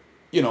was,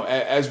 you know,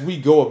 as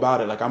we go about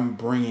it, like I'm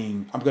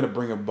going to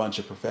bring a bunch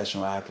of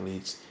professional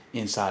athletes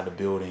inside the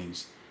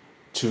buildings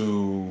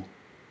to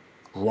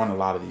run a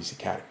lot of these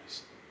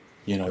academies.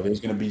 You know, there's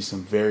going to be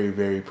some very,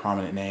 very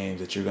prominent names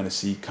that you're going to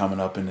see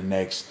coming up in the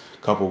next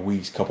couple of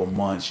weeks, couple of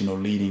months, you know,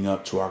 leading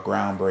up to our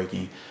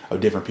groundbreaking,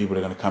 of different people that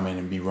are going to come in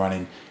and be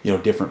running, you know,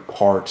 different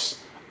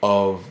parts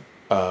of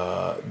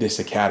this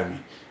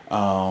academy.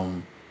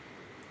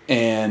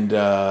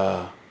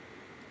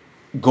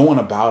 Going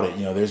about it,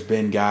 you know, there's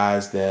been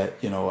guys that,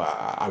 you know,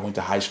 I went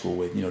to high school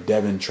with, you know,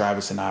 Devin,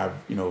 Travis, and I,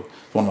 you know,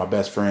 one of my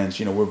best friends,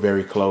 you know, we're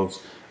very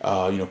close,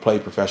 you know,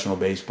 played professional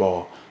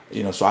baseball.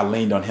 You know, so I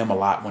leaned on him a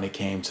lot when it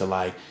came to,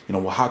 like, you know,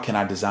 well, how can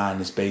I design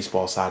this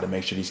baseball side to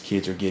make sure these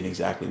kids are getting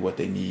exactly what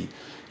they need?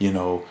 You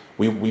know,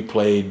 we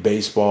played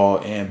baseball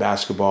and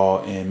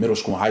basketball in middle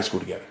school and high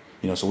school together.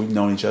 You know, so we've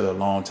known each other a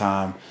long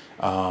time.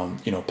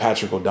 You know,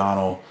 Patrick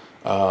O'Donnell,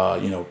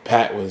 you know,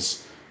 Pat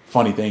was,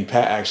 funny thing,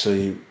 Pat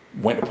actually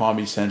went to Palm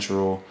Beach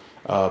Central.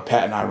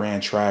 Pat and I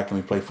ran track and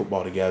we played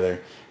football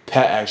together.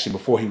 Pat actually,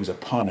 before he was a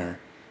punter,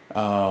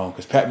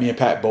 because me and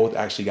Pat both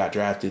actually got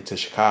drafted to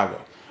Chicago.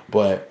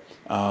 But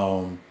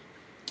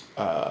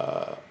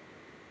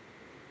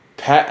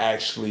Pat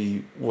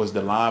actually was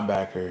the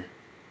linebacker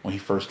when he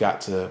first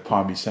got to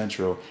Palm Beach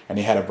Central, and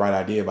he had a bright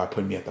idea by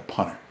putting me at the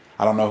punter.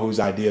 I don't know whose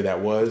idea that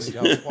was.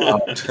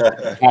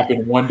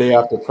 Happened one day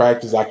after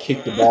practice. I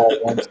kicked the ball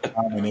one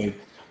time, and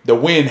the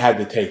wind had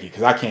to take it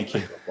because I can't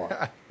kick the ball.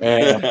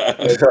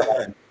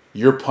 And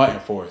you're punting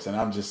for us, and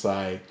I'm just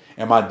like,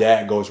 and my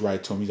dad goes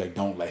right to him. He's like,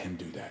 "Don't let him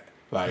do that.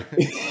 Like,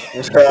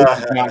 it's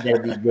not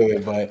gonna be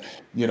good." But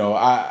you know,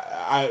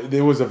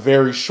 there was a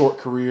very short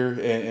career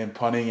in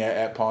punting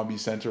at Palm Beach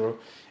Central,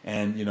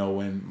 and you know,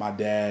 when my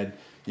dad,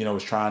 you know,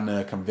 was trying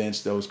to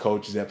convince those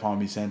coaches at Palm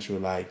Beach Central,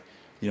 like,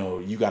 you know,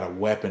 you got a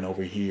weapon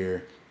over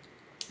here,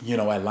 you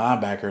know, at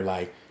linebacker,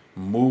 like,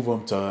 move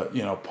him to,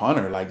 you know,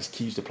 punter, like,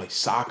 he used to play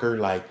soccer,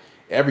 like,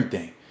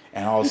 everything.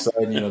 And all of a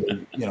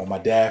sudden, you know, my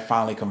dad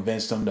finally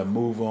convinced him to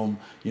move him,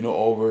 you know,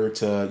 over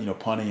to, you know,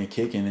 punting and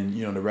kicking, and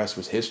you know, the rest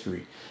was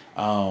history.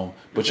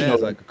 But you know,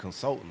 like a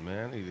consultant,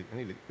 man.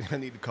 I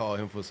need to call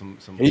him for some.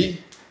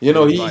 He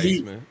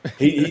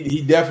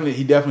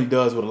definitely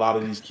does with a lot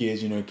of these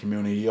kids, you know, in the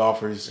community. He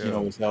offers, you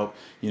know, his help,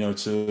 you know,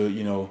 to,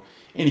 you know,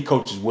 any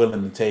coach is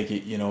willing to take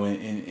it, you know,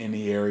 in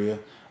the area.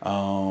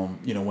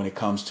 You know, when it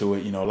comes to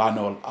it, you know, I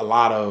know a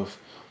lot of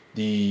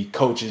the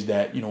coaches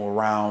that, you know,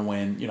 around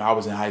when, you know, I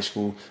was in high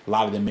school, a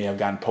lot of them may have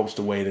gotten poached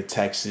away to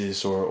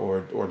Texas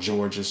or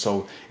Georgia.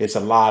 So it's a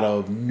lot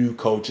of new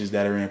coaches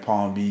that are in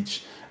Palm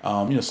Beach.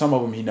 You know, some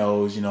of them he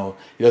knows, you know,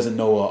 he doesn't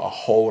know a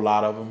whole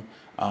lot of them.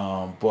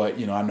 But,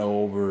 you know, I know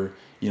over,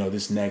 you know,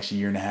 this next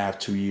year and a half,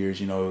 2 years,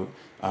 you know,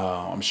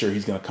 I'm sure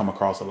he's going to come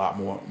across a lot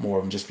more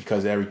of them just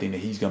because of everything that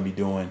he's going to be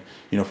doing,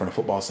 you know, from the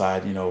football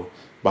side, you know,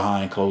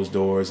 behind closed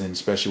doors, and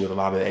especially with a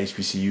lot of the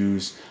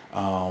HBCUs,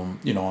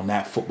 you know, on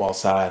that football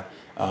side,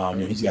 you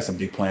know, he's got some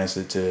big plans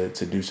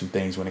to do some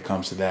things when it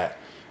comes to that.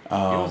 It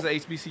was the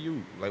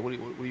HBCU. Like, what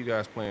are you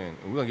guys playing?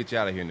 We're gonna get you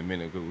out of here in a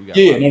minute because we got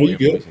Yeah, no, you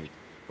good.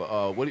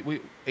 But what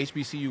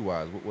HBCU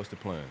wise, what's the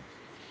plan?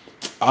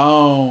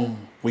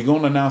 We're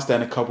gonna announce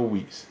that in a couple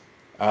weeks.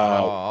 I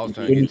was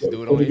trying to get you to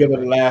do it on together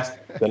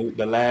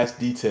the last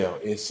detail.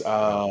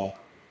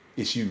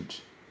 It's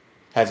huge.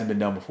 Hasn't been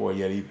done before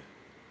yet either.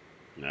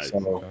 Nice.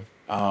 So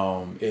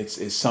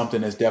it's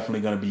something that's definitely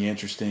going to be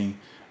interesting,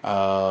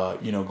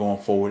 you know, going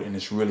forward, and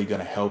it's really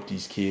going to help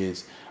these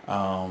kids,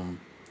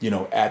 you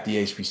know, at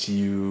the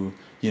HBCU,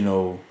 you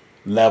know,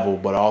 level,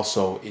 but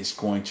also it's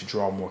going to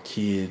draw more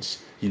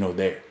kids, you know,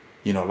 there.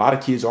 You know, a lot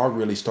of kids are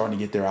really starting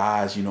to get their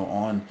eyes, you know,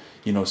 on,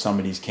 you know, some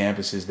of these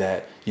campuses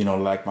that, you know,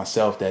 like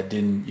myself, that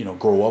didn't, you know,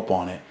 grow up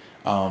on it.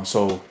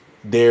 So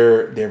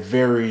they're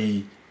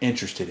very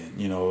interested in,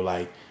 you know,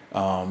 like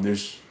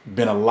there's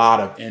been a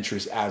lot of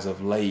interest as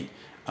of late,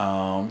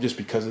 just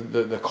because of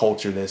the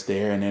culture that's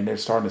there. And then they're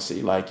starting to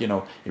see, like, you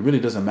know, it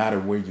really doesn't matter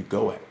where you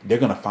go at. They're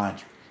going to find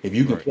you. If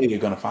you can play, they're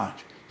going to find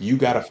you. You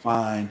got to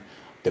find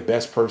the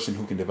best person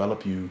who can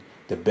develop you,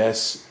 the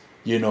best,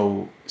 you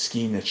know,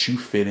 scheme that you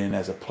fit in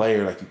as a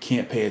player. Like, you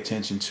can't pay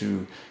attention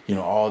to, you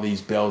know, all these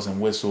bells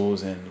and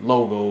whistles and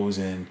logos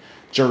and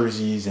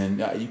jerseys, and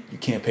you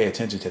can't pay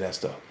attention to that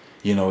stuff.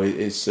 You know,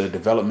 it's a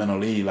developmental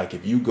league. Like,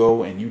 if you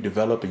go and you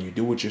develop and you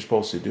do what you're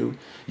supposed to do,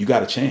 you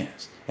got a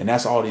chance. And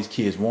that's all these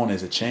kids want,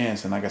 is a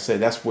chance. And like I said,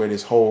 that's where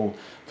this whole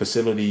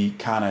facility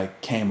kind of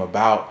came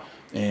about,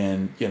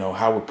 and, you know,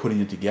 how we're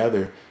putting it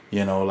together.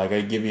 You know, like,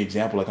 I give you an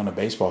example, like on the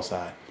baseball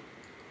side.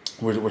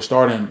 We're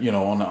starting, you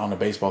know, on the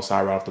baseball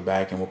side right off the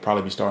back, and we'll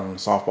probably be starting on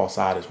the softball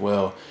side as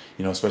well.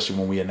 You know, especially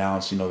when we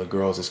announce, you know, the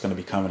girls that's going to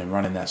be coming and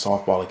running that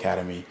softball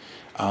academy.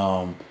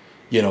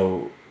 You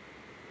know,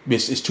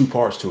 it's two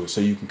parts to it, so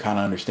you can kind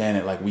of understand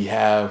it. Like,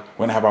 we're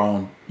gonna have our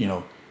own, you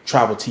know,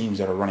 travel teams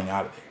that are running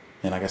out of there.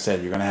 And like I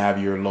said, you're gonna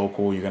have your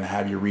local, you're gonna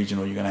have your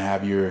regional, you're gonna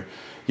have your,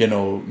 you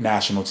know,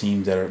 national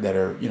teams that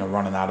are you know,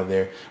 running out of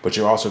there. But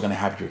you're also gonna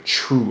have your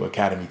true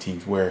academy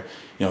teams where,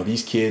 you know,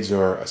 these kids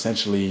are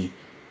essentially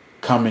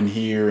coming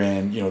here,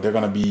 and, you know, they're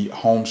going to be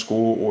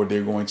homeschooled, or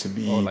they're going to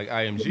be like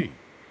IMG.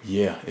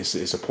 Yeah,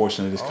 it's a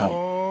portion of this coming.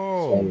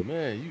 Oh, so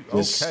man,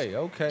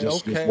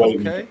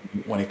 okay.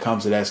 When it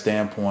comes to that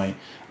standpoint,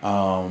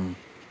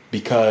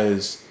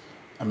 because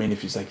I mean,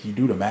 if it's like, you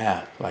do the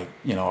math, like,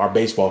 you know, our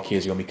baseball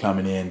kids are going to be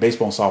coming in,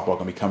 baseball and softball are going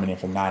to be coming in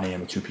from 9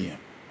 a.m. to 2 p.m.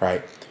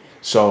 Right?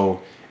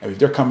 So if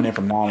they're coming in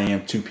from 9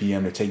 a.m. to 2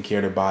 p.m., they're taking care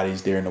of their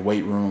bodies. They're in the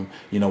weight room,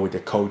 you know, with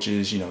their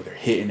coaches. You know, they're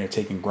hitting, they're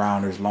taking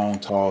grounders, long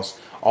toss,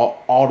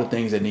 all the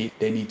things that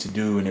they need to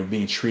do, and they're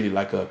being treated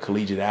like a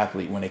collegiate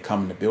athlete when they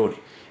come in the building.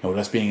 And with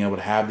us being able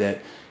to have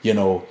that, you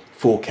know,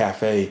 full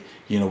cafe,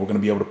 you know, we're going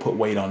to be able to put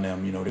weight on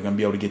them. You know, they're going to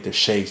be able to get their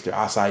shakes, their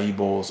acai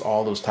bowls,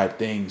 all those type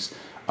things,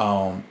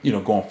 you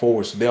know, going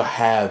forward. So they'll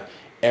have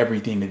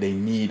everything that they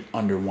need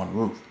under one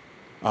roof.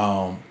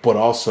 But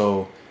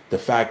also the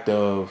fact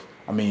of,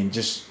 I mean,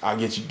 just, I'll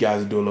get you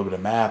guys to do a little bit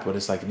of math, but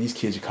it's like, these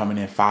kids are coming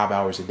in 5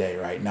 hours a day,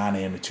 right? 9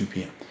 a.m. to 2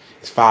 p.m.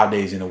 It's 5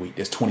 days in a week.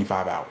 That's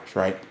 25 hours,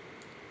 right?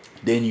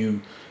 Then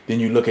you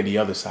look at the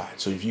other side.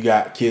 So if you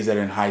got kids that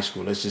are in high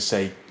school, let's just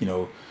say, you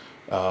know,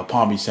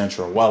 Palm Beach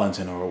Central or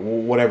Wellington or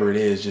whatever it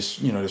is,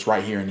 just, you know, that's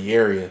right here in the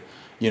area.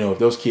 You know, if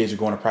those kids are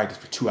going to practice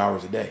for 2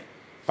 hours a day,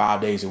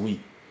 5 days a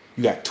week,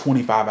 you got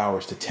 25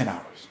 hours to 10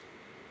 hours.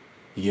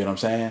 You get what I'm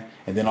saying?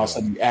 And then all of a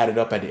sudden you add it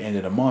up at the end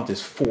of the month,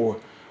 it's four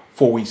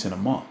weeks in a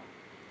month.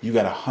 You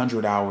got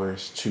 100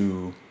 hours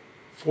to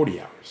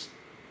 40 hours.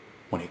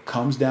 When it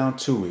comes down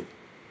to it,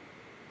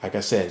 like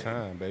I said,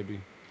 time,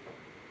 baby.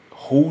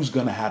 Who's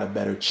going to have a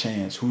better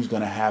chance? Who's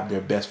going to have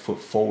their best foot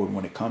forward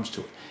when it comes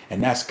to it?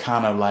 And that's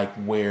kind of like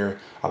where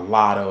a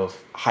lot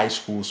of high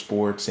school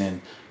sports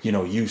and, you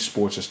know, youth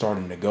sports are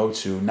starting to go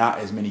to. Not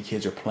as many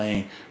kids are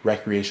playing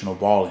recreational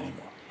ball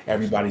anymore.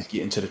 Everybody's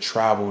getting to the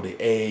travel, the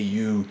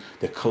AAU,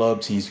 the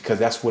club teams, because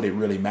that's what it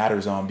really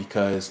matters on,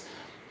 because,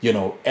 you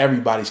know,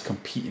 everybody's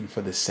competing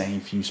for the same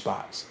few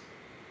spots.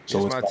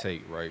 So it's my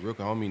take, right?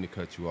 Rick, I don't mean to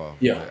cut you off.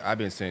 Yeah. I've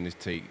been saying this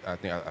take. I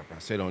think I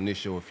said on this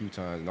show a few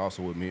times, and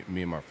also with me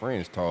and my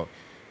friends talk.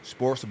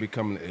 Sports are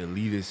becoming an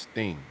elitist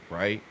thing,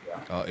 right?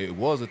 Yeah. It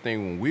was a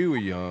thing when we were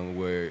young,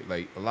 where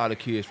like a lot of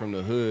kids from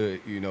the hood,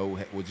 you know,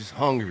 were just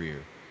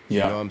hungrier.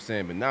 Yeah. You know what I'm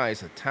saying? But now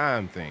it's a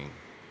time thing.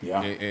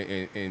 Yeah.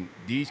 And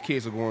these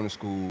kids are going to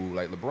school.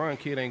 Like LeBron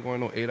kid ain't going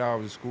no 8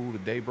 hours of school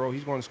today, bro.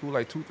 He's going to school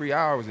like 2-3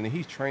 hours, and then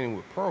he's training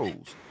with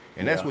pros.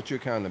 And that's what you're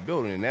kind of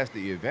building, and that's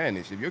the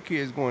advantage. If your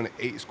kid's going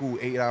to school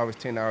 8 hours,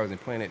 10 hours, and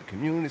playing at the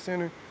community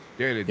center,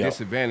 They're at a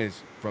disadvantage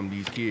from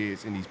these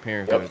kids and these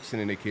parents that are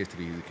sending their kids to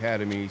these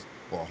academies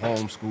or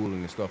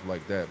homeschooling and stuff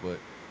like that. But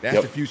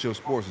that's the future of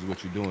sports is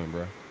what you're doing,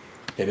 bro.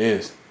 It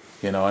is,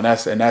 and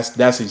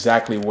that's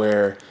exactly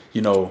where,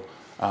 like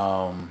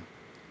I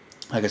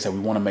said, we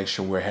want to make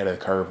sure we're ahead of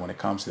the curve when it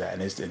comes to that.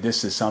 And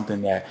this is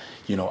something that,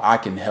 I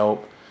can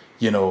help,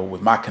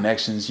 with my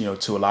connections,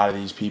 to a lot of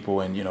these people,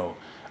 and,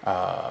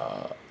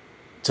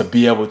 to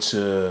be able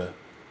to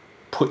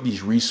put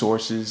these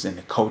resources and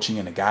the coaching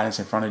and the guidance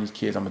in front of these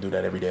kids. I'm gonna do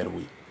that every day of the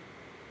week.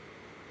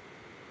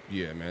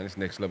 Yeah, man, it's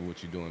next level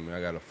what you're doing, man. I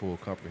got a full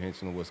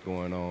comprehension of what's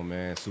going on,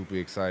 man. Super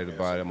excited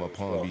about it. I'm a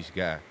Palm Beach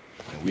guy.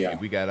 And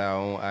we got our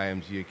own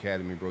IMG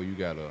Academy, bro. You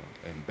got an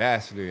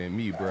ambassador in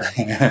me, bro.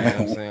 You know what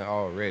I'm saying?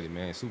 Already,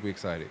 man. Super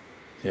excited.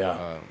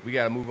 Yeah. We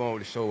got to move on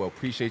with the show. Well,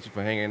 appreciate you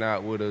for hanging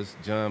out with us.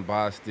 Jon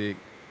Bostic,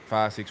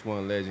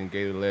 561 legend,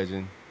 Gator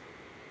legend.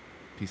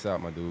 Peace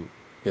out, my dude.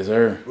 Yes,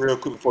 sir. Real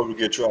quick before we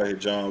get you out here,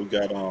 John, we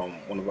got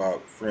one of our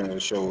friends of the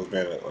show has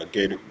been a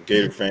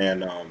Gator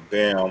fan,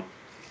 Bam. I'm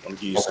gonna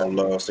give you some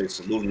love, say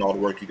salute and all the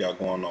work you got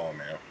going on,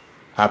 man.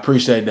 I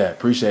appreciate that.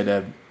 Appreciate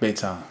that big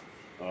time.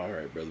 All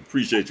right, brother.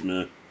 Appreciate you,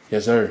 man.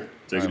 Yes, sir.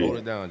 Take it hold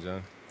it down,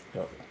 John.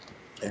 Yep.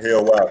 And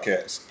hell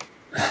Wildcats.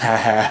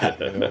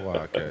 Hell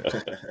Wildcats.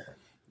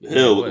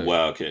 Hell with the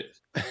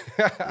Wildcats.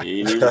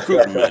 He ain't even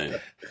recruiting,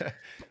 man.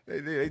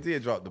 They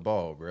did drop the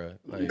ball, bro.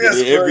 Like,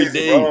 that's every crazy,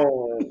 day.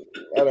 Bro.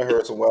 I done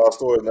heard some wild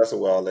stories, and that's a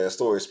wild ass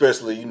story.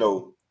 Especially,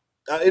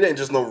 it ain't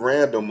just no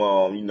random,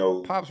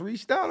 Pops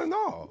reached down and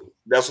all.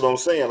 That's what I'm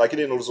saying. Like, it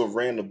ain't no just a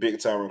random big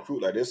time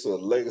recruit. Like, this is a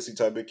legacy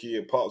type of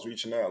kid. Pops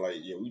reaching out. Like,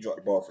 yeah, we dropped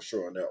the ball for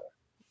sure on that one.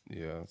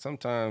 Yeah,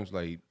 sometimes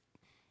they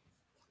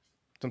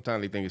think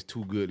it's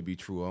too good to be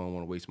true. I don't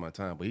want to waste my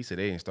time. But he said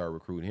they didn't start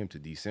recruiting him to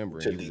December.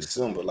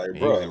 Like, he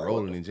bro, was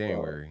enrolling in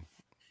January.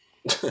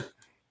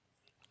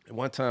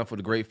 One time for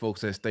the great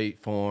folks at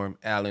State Farm,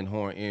 Alan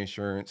Horne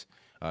Insurance.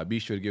 Be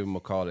sure to give them a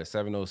call at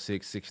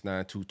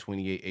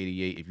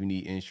 706-692-2888 if you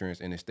need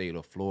insurance in the state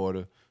of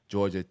Florida,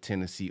 Georgia,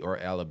 Tennessee, or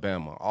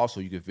Alabama.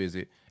 Also, you can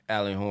visit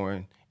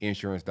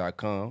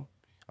AlanHorneInsurance.com.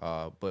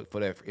 But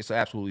for that, it's an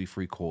absolutely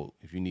free quote.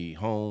 If you need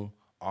home,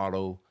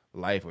 auto,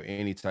 life, or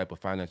any type of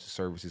financial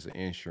services or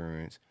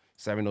insurance,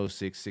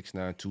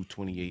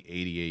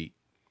 706-692-2888.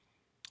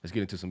 Let's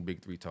get into some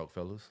Big Three talk,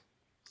 fellas.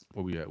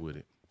 Where we at with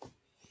it?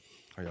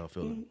 How y'all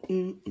feeling?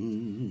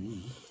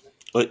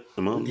 Wait,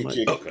 am I on the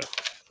mic? Okay.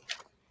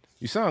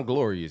 You sound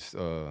glorious. I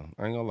ain't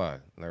gonna lie,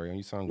 Larry.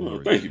 You sound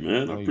glorious. Thank you,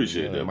 man. I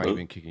appreciate that, might bro. have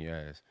been kicking your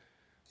ass.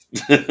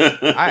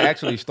 I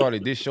actually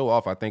started this show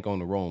off, I think, on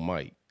the wrong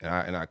mic,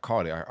 and I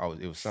caught it.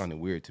 It was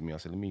sounding weird to me. I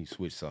said, let me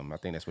switch something. I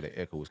think that's where the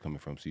echo was coming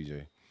from,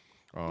 CJ.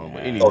 But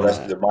anyway, that's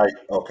the mic.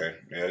 Okay,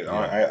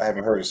 I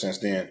haven't heard it since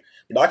then.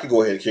 But I could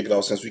go ahead and kick it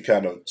off since we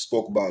kind of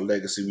spoke about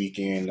Legacy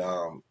Weekend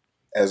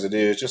as it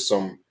is. Just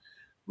some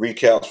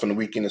recaps from the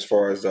weekend as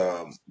far as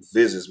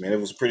visits, man.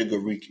 It was a pretty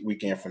good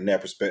weekend from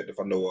that perspective.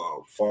 I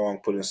know Fong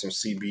put in some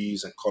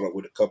CBs and caught up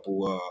with a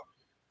couple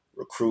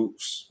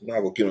recruits. I'm not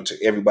going to get into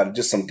everybody,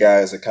 just some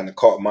guys that kind of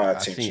caught my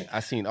attention.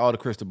 I seen all the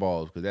crystal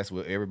balls because that's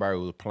what everybody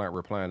was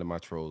replying to my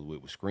trolls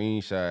with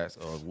screenshots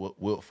of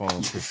Wilt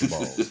Fong's crystal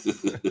balls.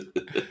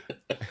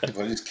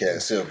 Well, these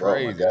cats here, bro.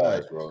 Crazy, my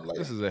guys, bro. Like,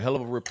 this is a hell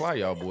of a reply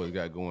y'all boys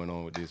got going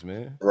on with this,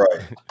 man.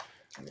 Right.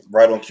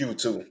 Right on cue,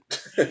 too.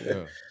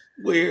 Yeah.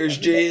 Where's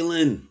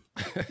Jalen?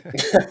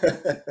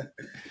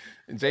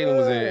 Jalen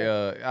was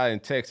out in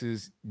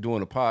Texas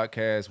doing a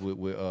podcast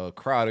with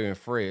Crowder and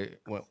Fred.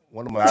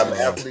 One of my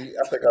athlete.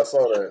 I think I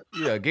saw that.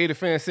 Yeah, Gator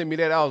fan sent me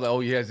that. I was like, oh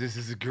yes, this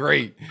is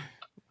great.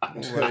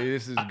 Like,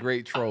 this is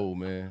great troll,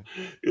 man.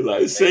 You're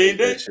like, same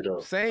day?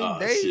 Same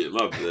day? Shit,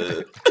 my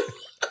bad.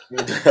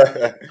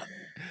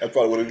 That's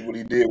probably what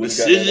he did. When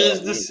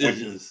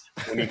Decisions.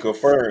 When he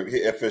confirmed,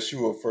 hit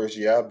FSU at first.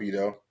 Yeah, I'll be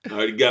there. I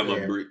already got my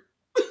brick.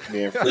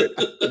 Me and Fred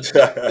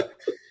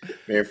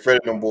and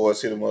them boys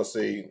hit him up,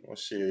 say, well,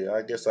 shit,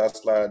 I guess I'll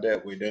slide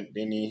that way. Then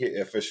he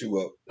hit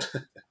FSU up.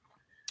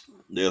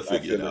 They'll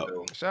figure it out.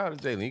 Shout out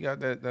to Jalen. He got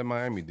that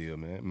Miami deal,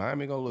 man.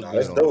 Miami gonna look good.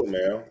 That's dope,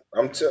 man.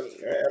 I'm telling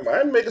you, man,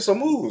 Miami making some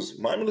moves.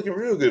 Miami looking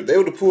real good. If they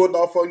would have pulled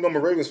off, I'm a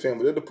Ravens fan,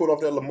 but they'd have pulled off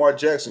that Lamar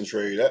Jackson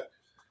trade.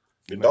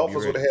 The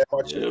Dolphins would have had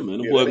my chance. Yeah,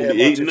 man. The boy gonna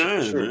be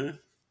 8-9, man.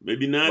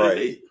 Maybe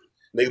 9-8.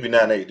 They could be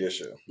 9-8 this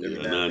year. Yeah,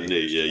 9-8.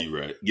 Yeah, you're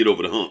right. Get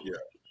over the hump. Yeah.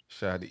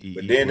 Shout out to E.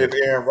 But then if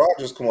Aaron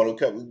Rodgers come on,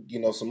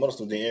 some other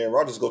stuff. Then Aaron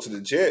Rodgers go to the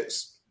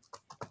Jets.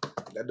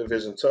 That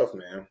division tough,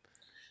 man.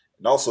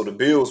 And also the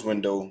Bills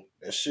window.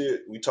 That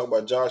shit. We talk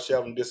about Josh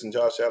Allen this and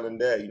Josh Allen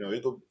that. They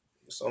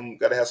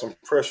got to have some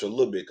pressure a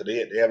little bit because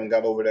they haven't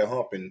got over that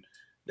hump, and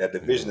that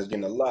division is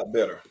getting a lot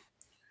better.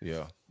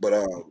 Yeah. But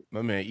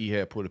my man E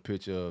had put a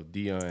picture of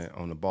Deion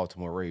on the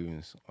Baltimore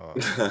Ravens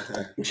after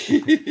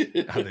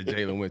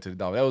Jalen went to the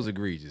Dolphins. That was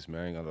egregious,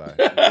 man. I ain't gonna lie.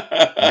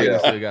 Jalen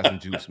still got some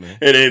juice, man.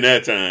 It ain't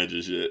that time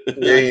just yet.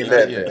 It ain't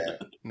that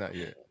time. Not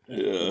yet.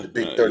 Yeah. The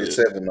big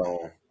 37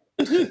 on.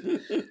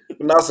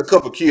 Now it's a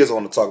couple of kids I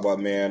want to talk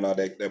about, man,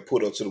 that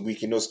put up to the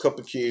weekend. There's a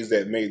couple of kids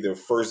that made their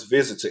first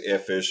visit to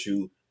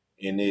FSU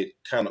and it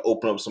kind of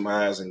opened up some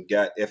eyes and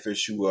got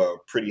FSU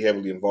pretty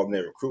heavily involved in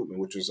their recruitment,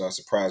 which was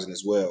surprising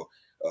as well.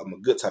 A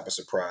good type of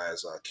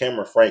surprise.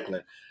 Cameron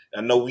Franklin. I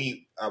know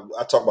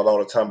I talk about all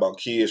the time about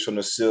kids from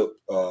the silk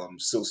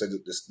said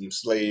the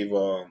slave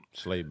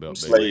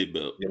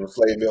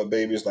belt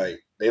babies, like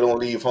they don't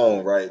leave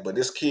home, right? But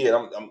this kid,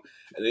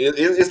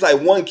 it's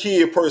like one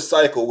kid per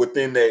cycle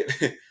within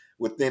that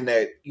within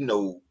that,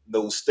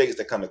 those states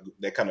that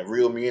kind of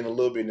reel me in a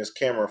little bit. And this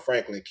Cameron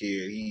Franklin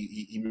kid,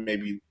 he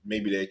maybe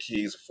that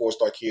kid is a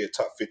 4-star kid,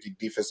 top 50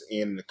 defensive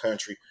end in the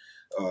country.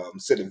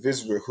 Said the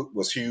visit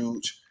was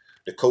huge.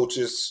 The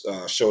coaches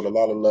showed a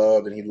lot of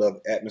love, and he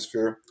loved the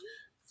atmosphere.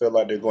 Felt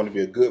like they're going to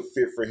be a good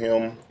fit for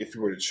him if he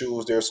were to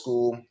choose their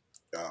school.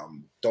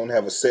 Don't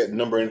have a set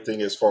number or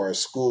anything as far as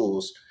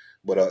schools,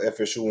 but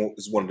FSU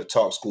is one of the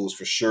top schools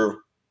for sure.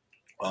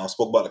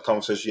 Spoke about the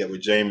conversation he had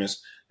with Jameis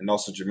and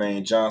also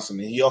Jermaine Johnson.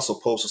 And he also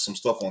posted some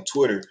stuff on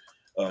Twitter,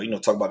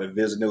 talk about the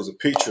visit. There was a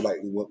picture, like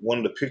one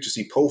of the pictures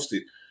he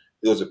posted,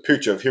 it was a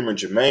picture of him and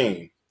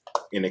Jermaine.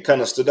 And it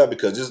kind of stood out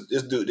because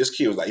this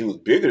kid was like, he was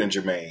bigger than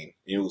Jermaine.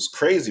 And it was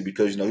crazy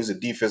because, he's a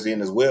defensive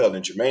end as well.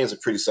 And Jermaine's a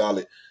pretty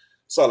solid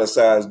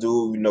sized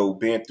dude,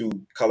 being through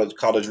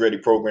college ready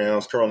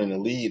programs, currently in the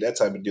league, that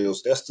type of deal.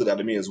 So that stood out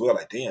to me as well.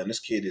 Like, damn, this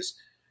kid is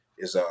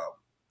a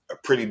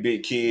pretty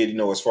big kid,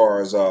 as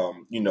far as,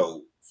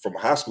 from a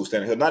high school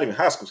standard, not even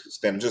high school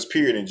standard, just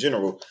period in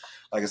general.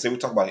 Like I said, we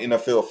talk about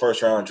NFL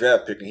first-round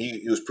draft pick, and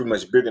he was pretty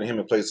much bigger than him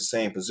and plays the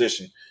same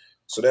position.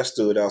 So that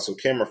stood out. So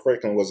Cameron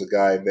Franklin was a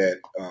guy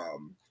that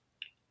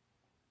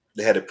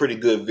they had a pretty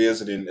good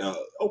visit and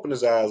opened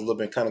his eyes a little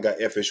bit, kind of got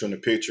FSU in the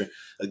picture.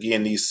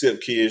 Again, these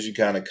SIP kids, you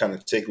kind of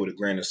take it with a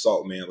grain of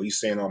salt, man. But he's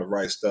saying all the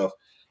right stuff.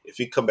 If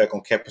he come back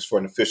on campus for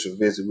an official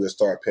visit, we'll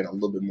start paying a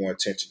little bit more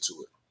attention to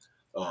it.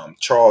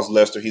 Charles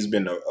Lester, he's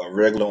been a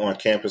regular on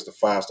campus, the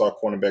 5-star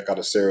cornerback out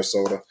of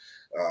Sarasota.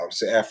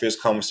 So after his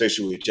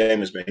conversation with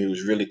Jameis, man, he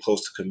was really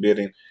close to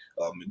committing.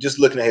 Just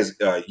looking at his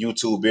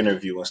YouTube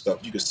interview and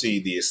stuff, you can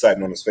see the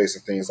excitement on his face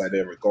and things like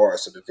that in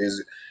regards to the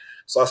visit.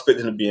 So I expect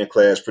him to be in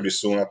class pretty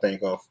soon. I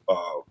think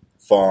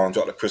Vaughn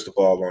dropped the crystal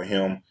ball on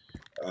him.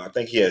 I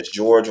think he has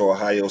Georgia or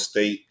Ohio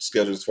State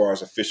scheduled as far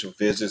as official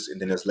visits, and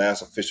then his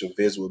last official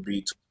visit will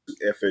be to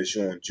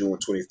FSU on June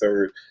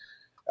 23rd.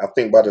 I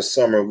think by the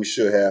summer we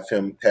should have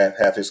him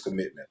have his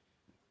commitment.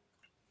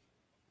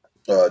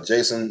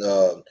 Jason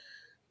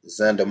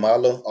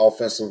Zandamala,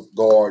 offensive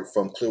guard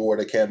from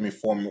Clearwater Academy,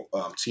 former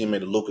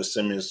teammate of Lucas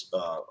Simmons,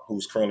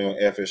 who's currently on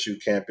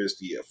FSU campus,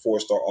 the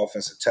 4-star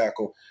offensive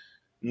tackle.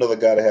 Another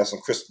guy that has some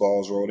crystal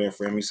balls rolled in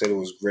for him. He said it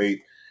was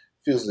great.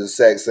 Feels the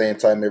exact same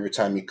time every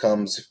time he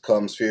comes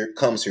here.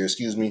 Has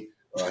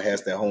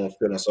that home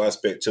feeling. So I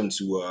expect him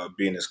to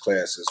be in his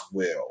class as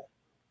well.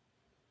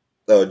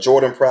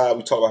 Jordan Pride,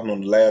 we talked about him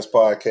on the last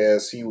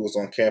podcast. He was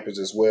on campus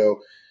as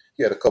well.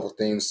 He had a couple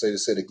things to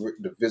say. They said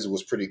the visit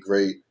was pretty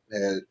great.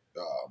 Had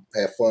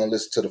fun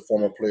listening to the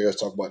former players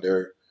talk about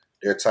their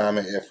time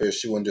at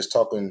FSU and just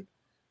talking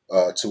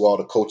to all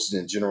the coaches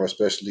in general,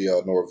 especially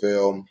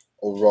Norvell.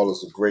 Overall,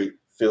 it's a great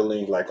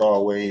feeling, like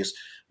always.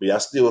 But yeah, I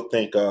still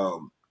think I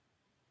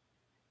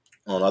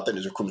think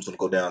this recruitment's going to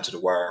go down to the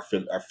wire. I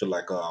feel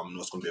like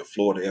it's going to be a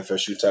Florida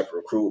FSU type of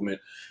recruitment,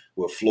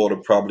 with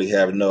Florida probably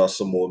having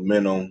some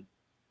momentum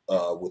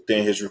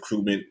within his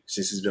recruitment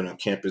since he's been on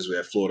campus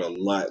with Florida a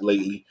lot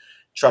lately.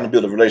 Trying to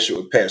build a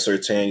relationship with Pat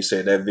Surtain. He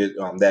said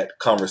that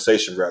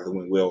conversation rather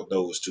went well with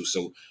those two.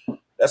 So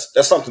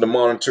that's something to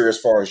monitor as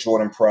far as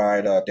Jordan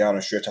Pride down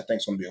the stretch. I think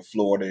it's going to be a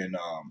Florida and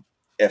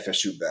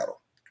FSU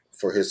battle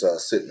for his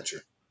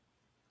signature.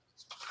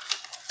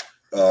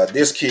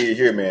 This kid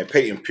here, man,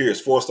 Peyton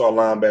Pierce, 4-star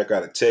linebacker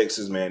out of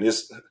Texas, man.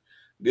 This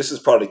is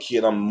probably the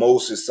kid I'm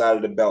most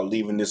excited about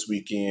leaving this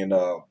weekend.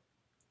 4-star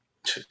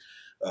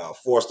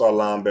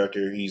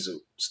linebacker. He's a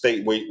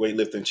state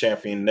weightlifting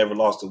champion, never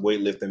lost a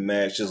weightlifting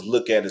match. Just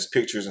look at his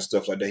pictures and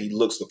stuff like that. He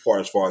looks the part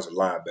as far as a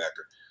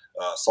linebacker.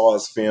 Saw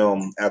his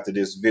film after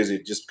this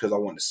visit just because I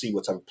wanted to see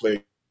what type of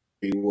player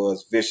he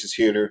was. Vicious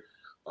hitter,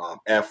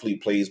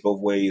 athlete, plays both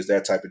ways,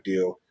 that type of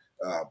deal.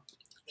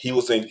 He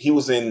was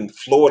in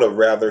Florida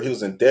rather. He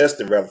was in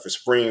Destin rather for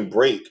spring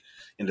break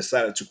and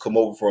decided to come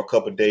over for a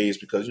couple of days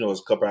because, it's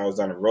a couple hours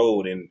down the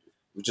road, and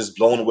was just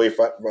blown away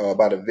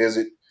by the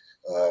visit.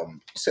 He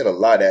said a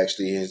lot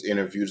actually in his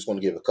interview. Just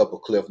want to give a couple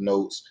of cliff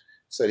notes.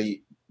 Said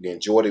he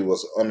enjoyed it,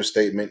 was an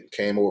understatement.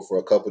 Came over for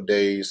a couple of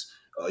days.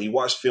 He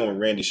watched film with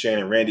Randy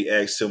Shannon. Randy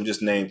asked him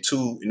just name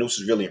 2, and this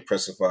was really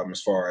impressive for him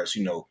as far as,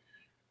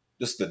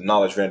 just the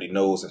knowledge Randy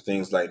knows and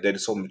things like that.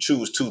 He told him to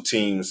choose 2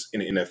 teams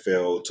in the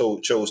NFL.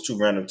 Chose 2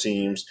 random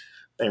teams.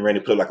 I think Randy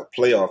played like a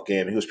playoff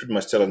game, and he was pretty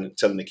much telling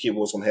the kid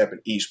what's going to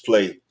happen each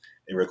play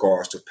in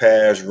regards to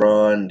pass,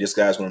 run. This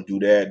guy's going to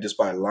do that just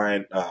by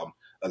alignment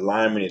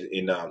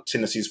and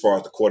tendencies as far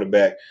as the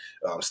quarterback,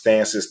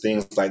 stances,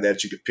 things like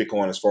that you could pick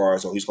on as far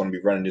as, he's going to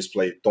be running this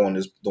play, throwing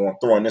this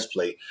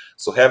play.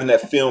 So having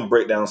that film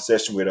breakdown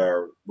session with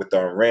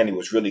Randy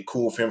was really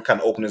cool for him, kind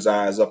of open his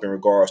eyes up in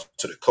regards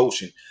to the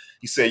coaching.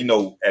 He said,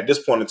 at this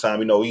point in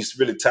time, he's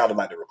really tired of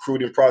like the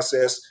recruiting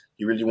process.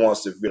 He really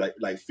wants to feel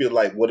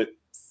like what it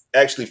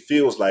actually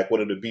feels like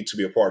what it'll be to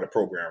be a part of the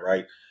program,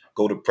 right?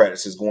 Go to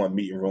practices, go in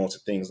meeting rooms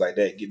and things like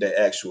that, get that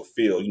actual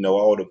feel,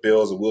 all the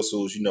bells and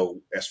whistles,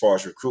 as far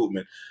as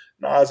recruitment.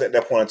 Now, it's at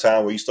that point in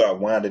time where you start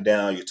winding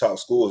down your top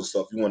schools and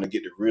stuff, you want to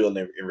get the real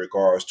in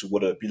regards to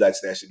what it'd be like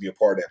to actually be a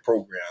part of that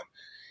program.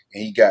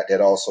 And he got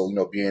that also,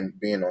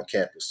 being on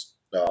campus.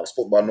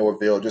 Spoke about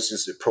Norvell, just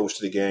his approach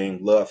to the game,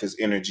 love his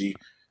energy,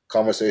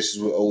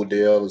 conversations with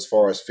Odell as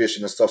far as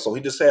fishing and stuff. So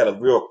he just had a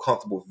real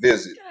comfortable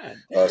visit.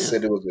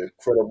 Said it was an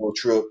incredible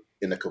trip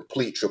and a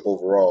complete trip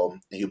overall.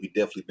 And he'll be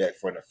definitely back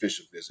for an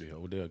official visit. Yeah,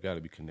 Odell got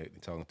to be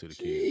connected, talking to the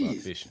kids about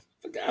fishing.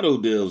 Forgot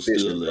Odell's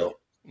still there.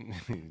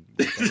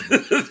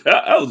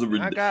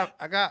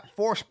 I got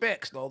 4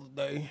 specs the other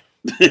day.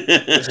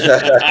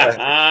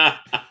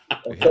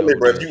 I'm telling you,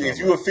 bro, if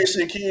you a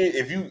fishing kid,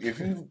 if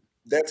you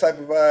that type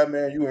of vibe,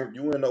 man, you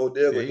in the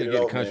Odell. Yeah, he'll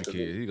get the country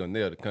kids. He's gonna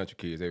nail the country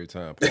kids every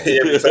time.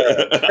 Every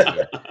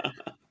time.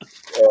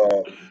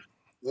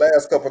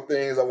 Last couple of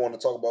things I want to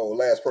talk about.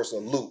 Last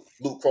person, Luke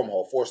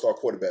Crumhall, 4-star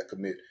quarterback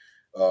commit.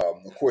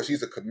 Of course,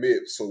 he's a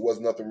commit, so it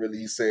wasn't nothing really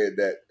he said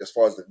that as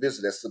far as the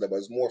visit that stood up. But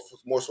it's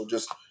more so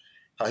just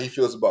how he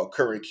feels about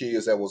current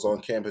kids that was on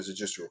campus and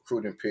just a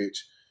recruiting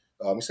pitch.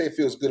 He said he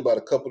feels good about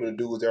a couple of the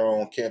dudes that are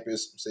on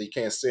campus. So he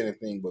can't say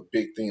anything, but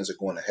big things are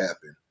going to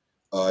happen.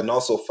 And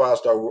also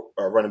 5-star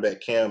running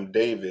back Cam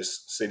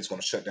Davis said he's going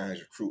to shut down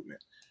his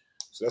recruitment.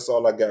 So that's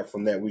all I got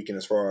from that weekend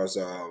as far as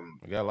I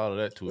got a lot of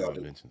that too.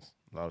 Mentions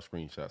a lot of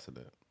screenshots of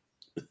that.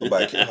 Oh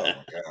my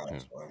God!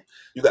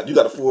 You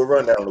got a full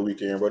rundown on the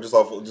weekend, bro. Just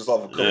off a couple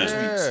tweets.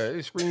 Yeah,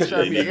 they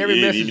screenshot me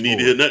every message. You need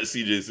to hear that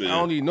CJ said. I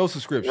don't need no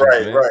subscriptions,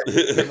 man.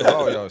 Right.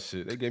 All y'all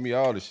shit. They gave me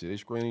all the shit. They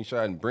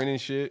screenshotting Brennan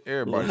shit.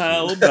 Everybody.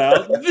 Well, how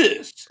about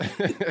this?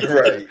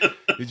 Right.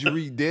 Did you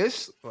read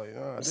this? Like,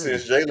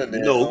 since Jalen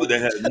did. No, but that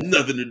had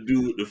nothing to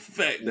do with the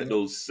fact that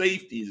those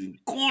safeties and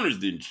corners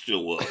didn't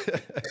show up.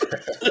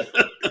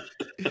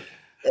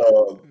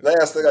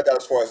 Last thing I got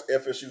as far as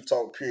FSU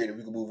talk period, and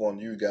we can move on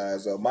to you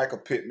guys. Michael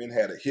Pittman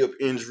had a hip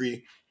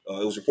injury.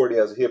 It was reported he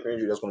has a hip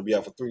injury that's going to be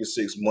out for 3 to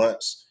 6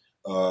 months.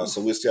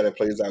 So we'll see how that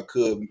plays out.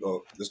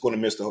 It's going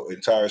to miss the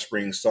entire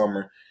spring,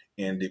 summer,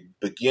 and the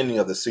beginning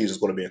of the season is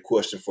going to be in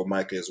question for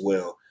Micah as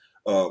well.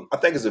 I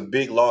think it's a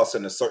big loss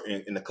in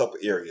a couple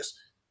areas.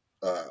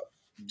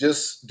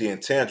 Just the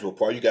intangible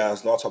part. You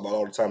guys know I talk about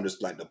all the time,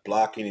 just like the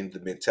blocking and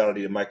the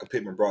mentality that Michael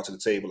Pittman brought to the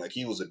table. Like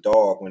he was a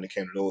dog when it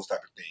came to those type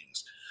of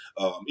things.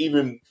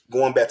 Even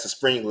going back to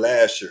spring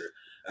last year,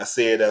 I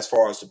said as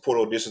far as the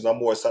portal auditions, I'm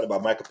more excited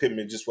about Michael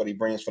Pittman, just what he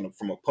brings from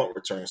a punt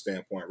return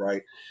standpoint,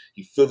 right?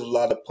 He fielded a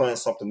lot of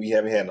punts, something we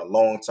haven't had in a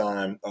long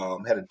time.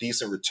 Had a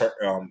decent return.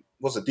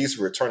 Was a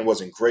decent return. It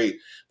wasn't great,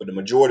 but the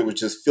majority was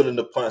just filling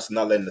the punts and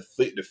not letting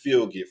the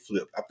field get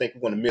flipped. I think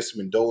we're going to miss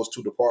him in those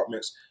two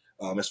departments.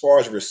 As far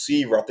as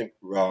receiver, I think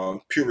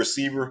pure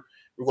receiver,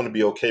 we're going to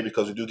be okay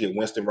because we do get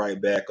Winston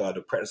right back.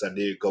 The practice I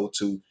did go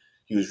to,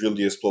 he was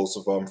really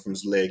explosive from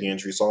his leg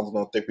injury, so I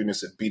don't think we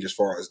miss a beat as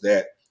far as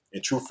that.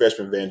 And true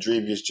freshman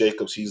Vandrevius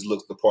Jacobs, he's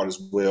looked the part as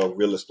well,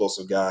 real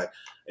explosive guy.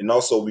 And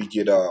also we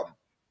get,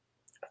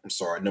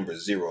 number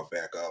 0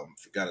 back.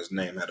 Forgot his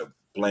name, had a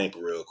blank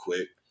real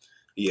quick.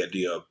 He had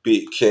the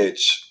big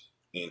catch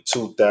in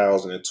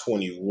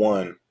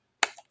 2021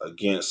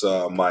 against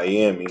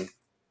Miami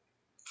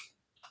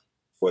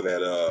for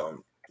that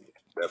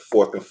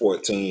 4th and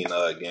 14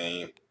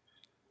 game.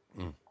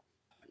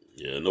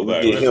 Yeah,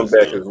 nobody. We get him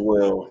back as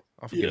well.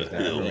 I forget his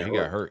name. He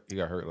got hurt. He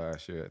got hurt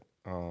last year.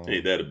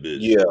 Ain't that a bitch?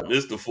 Yeah,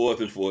 it's the 4th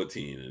and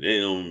 14, and they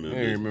don't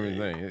remember. His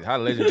name. How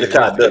legendary?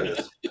 Jakai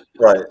Douglas,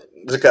 right?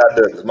 Jakai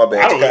Douglas. My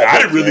bad. I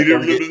didn't really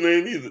remember his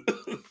name either.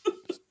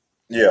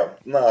 Yeah,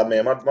 nah,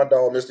 man, my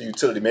dog, Mr.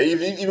 Utility, man.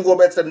 Even going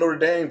back to that Notre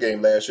Dame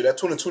game last year, that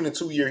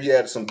 2022 year, he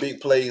had some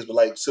big plays, but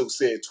like Silk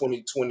said,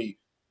 2020.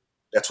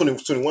 That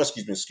 2021,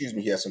 excuse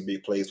me, he had some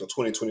big plays. But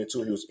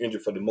 2022, he was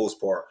injured for the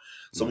most part.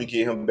 So we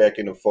get him back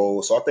in the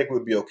fold. So I think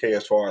we'll be okay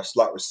as far as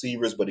slot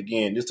receivers. But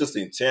again, it's just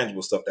the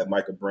intangible stuff that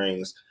Micah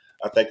brings.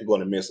 I think we're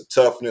going to miss the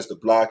toughness, the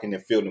blocking,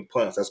 and fielding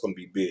punts. That's going to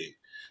be big.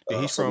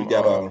 He's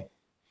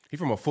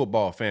from a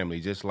football family,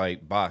 just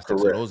like Bostic.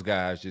 So those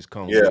guys just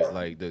come with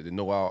like the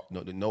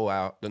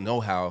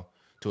know-how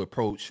to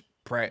approach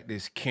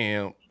practice,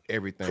 camp,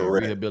 everything,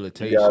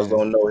 rehabilitation. You guys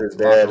don't know his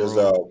dad is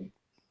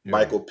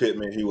Michael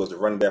Pittman. He was the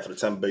running back for the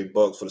Tampa Bay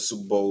Bucks for the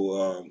Super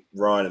Bowl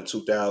run in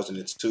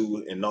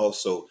 2002, and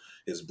also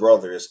his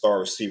brother is star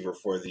receiver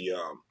for the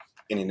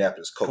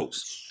Indianapolis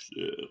Colts.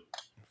 Yeah,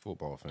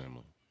 football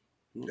family.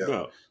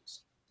 Yeah.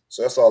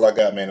 So that's all I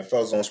got, man. The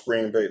fellas on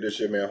spring break this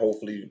year, man.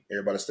 Hopefully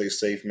everybody stays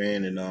safe,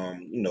 man,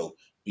 and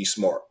be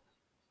smart.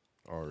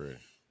 All right.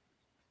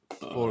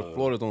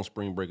 Florida's on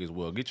spring break as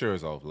well. Get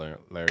yours off,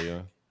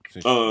 Larry.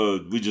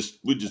 We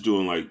just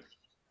doing like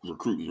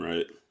recruiting,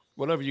 right?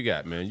 Whatever you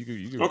got, man. You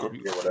can whatever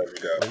you got.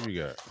 Whatever you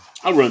got.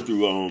 I'll run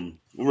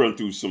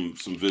through some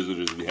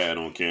visitors we had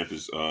on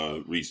campus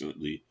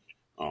recently.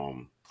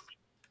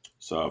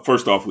 So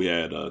first off, we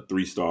had a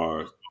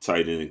 3-star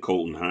tight end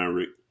Colton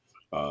Heinrich,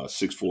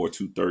 6'4",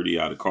 230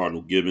 out of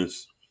Cardinal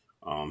Gibbons.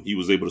 He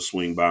was able to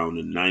swing by on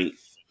the 9th.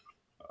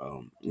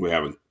 we're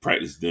having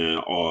practice then.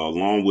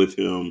 Along with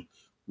him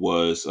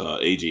was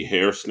A.J.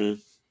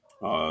 Hairston.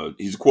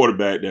 He's a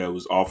quarterback that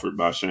was offered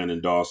by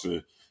Shannon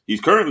Dawson.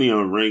 He's currently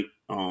unranked,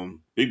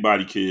 big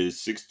body kid,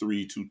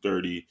 6'3",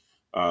 230,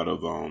 out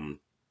of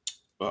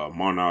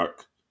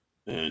Monarch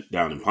and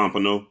down in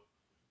Pompano.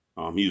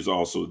 He was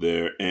also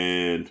there.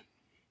 And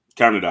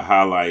kind of the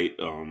highlight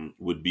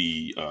would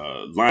be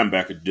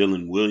linebacker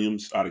Dylan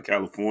Williams out of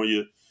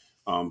California.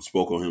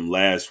 Spoke on him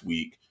last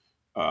week.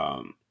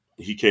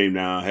 He came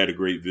down, had a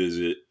great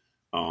visit,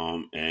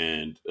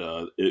 and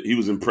he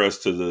was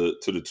impressed to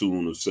the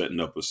tune of setting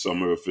up a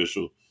summer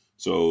official.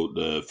 So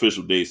the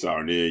official dates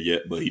aren't there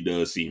yet, but he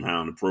does seem high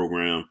on the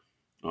program.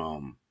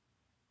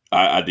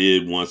 I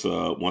did once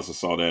I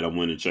saw that, I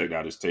went and checked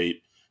out his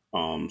tape.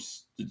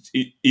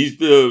 He's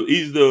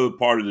the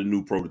part of the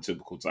new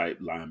prototypical type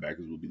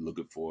linebackers we'll be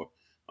looking for.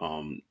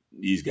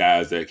 These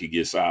guys that could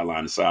get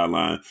sideline to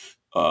sideline,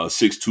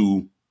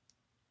 6'2".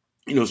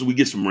 So we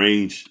get some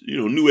range.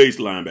 New age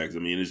linebackers. I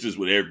mean, it's just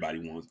what everybody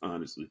wants,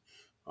 honestly.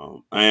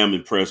 I am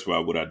impressed by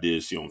what I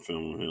did see on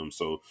film with him.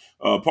 So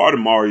part of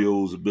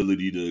Mario's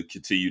ability to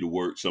continue to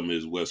work some of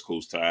his West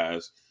Coast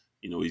ties.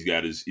 He's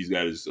got his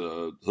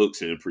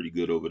hooks in pretty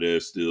good over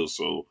there still.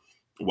 So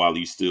while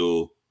he's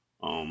still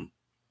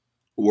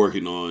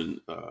working on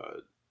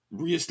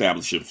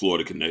reestablishing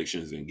Florida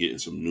connections and getting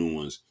some new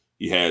ones,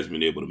 he has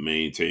been able to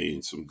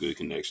maintain some good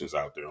connections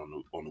out there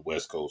on the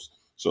West Coast.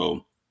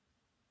 So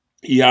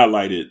he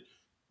highlighted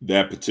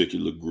that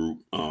particular group.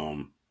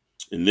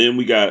 And then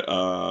we got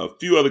a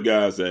few other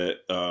guys that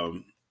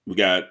we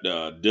got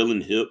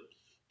Dylan Hip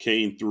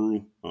came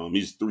through.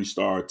 He's a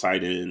 3-star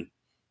tight end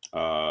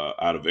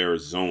out of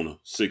Arizona,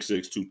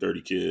 6'6",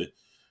 230 kid.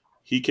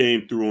 He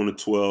came through on the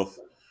 12th.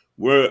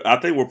 I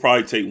think we'll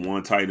probably take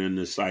one tight end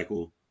this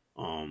cycle,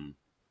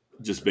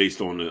 just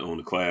based on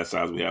the class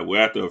size we have.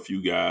 We're after a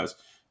few guys.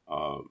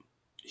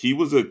 He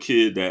was a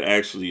kid that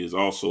actually is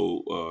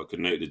also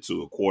connected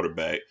to a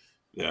quarterback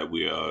that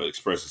we are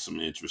expressing some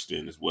interest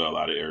in as well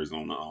out of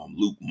Arizona,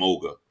 Luke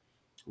Moga,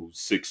 who's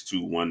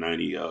 6'2",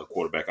 190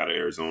 quarterback out of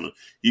Arizona.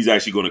 He's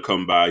actually going to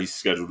come by. He's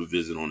scheduled a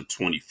visit on the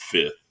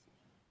 25th.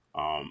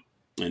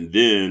 And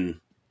then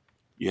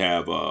you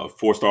have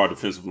 4-star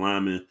defensive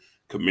lineman,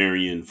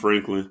 Kamarion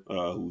Franklin,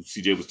 who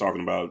CJ was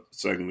talking about a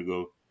second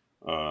ago.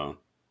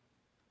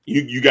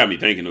 You got me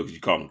thinking, though, because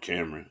you called him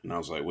Cameron. And I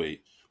was like,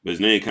 wait. But his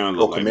name kind of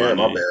looked like my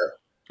name.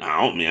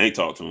 I ain't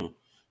talked to him.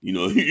 You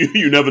never know.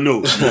 You never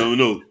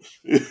know.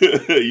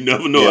 You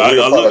never know.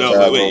 Yeah,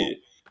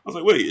 I was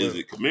like, wait, is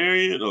it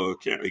Kamarion or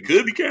Cameron? It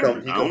could be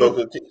Cameron.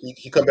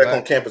 He come back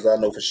on campus, I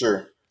know for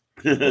sure.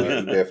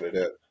 Definitely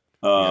that.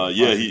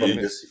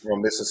 He's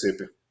from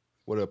Mississippi.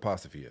 What an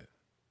apostrophe at?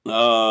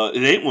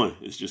 It ain't one.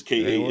 It's just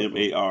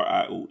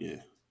Kamarion.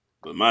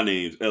 But my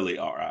name's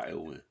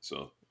Larion.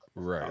 So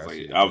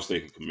right. I was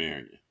thinking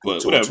Kamarion.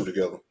 But two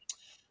together.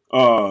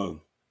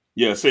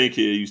 Same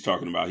kid he was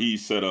talking about.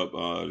 He's set up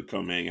to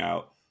come hang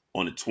out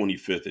on the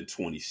 25th and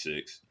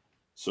 26th.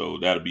 So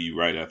that'll be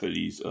right after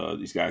these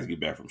guys get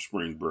back from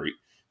spring break.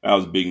 That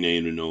was a big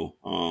name to know.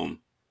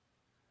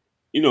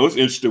 It's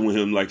interesting with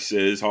him. Like I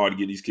said, it's hard to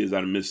get these kids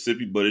out of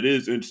Mississippi, but it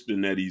is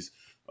interesting that he's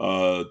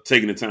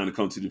taking the time to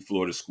come to the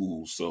Florida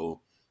schools. So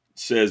it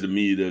says to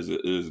me there's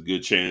a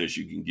good chance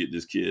you can get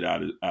this kid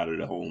out of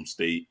the home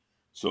state.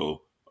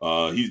 So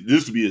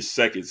this will be his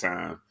second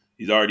time.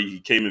 He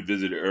came and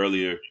visited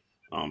earlier.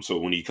 So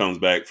when he comes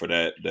back for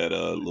that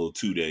little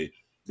 2-day,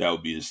 that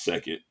would be his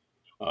second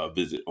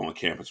visit on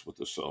campus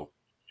with us. So,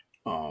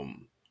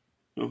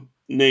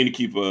 name to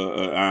keep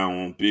an eye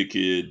on. Big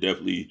kid,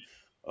 definitely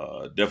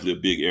a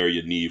big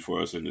area need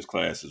for us in this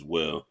class as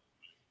well.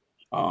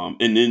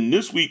 And then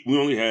this week we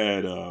only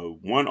had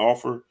one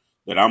offer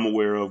that I'm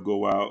aware of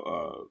go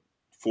out.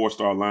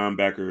 4-star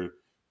linebacker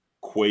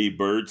Quay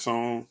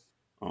Birdsong,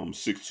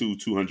 6'2",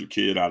 200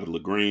 kid out of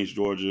LaGrange,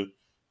 Georgia.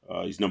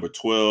 He's number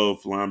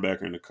 12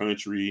 linebacker in the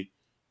country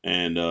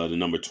and the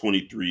number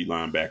 23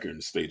 linebacker in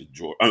the state of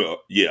Georgia.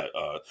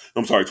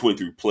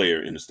 23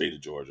 player in the state of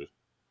Georgia.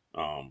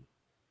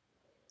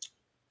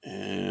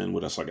 And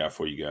what else I got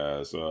for you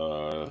guys?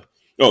 A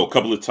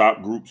couple of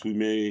top groups we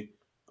made.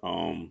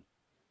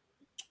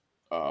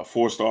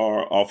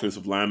 4-star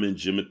offensive lineman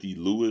Jimothy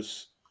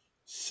Lewis,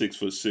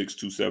 6'6",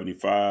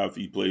 275.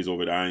 He plays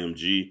over at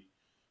IMG.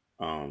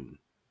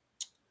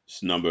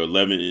 It's number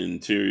 11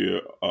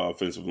 interior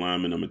offensive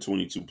lineman, number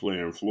 22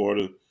 player in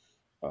Florida.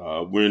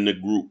 We're in the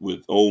group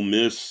with Ole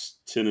Miss,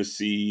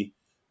 Tennessee,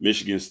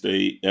 Michigan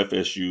State,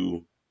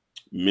 FSU,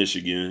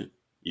 Michigan,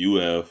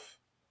 UF,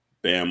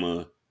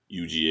 Bama,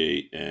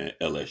 UGA, and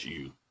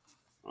LSU.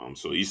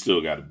 So he's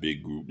still got a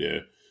big group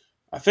there.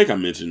 I think I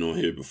mentioned on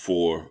here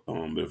before,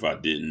 but if I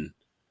didn't,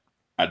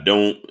 I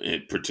don't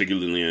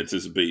particularly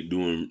anticipate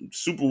doing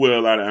super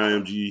well out of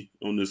IMG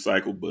on this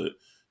cycle, but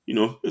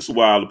it's a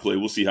while to play.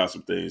 We'll see how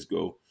some things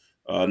go.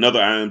 Another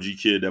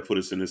IMG kid that put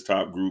us in this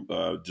top group,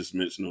 just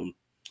mentioned him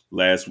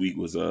last week,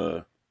 was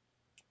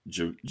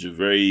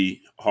Javare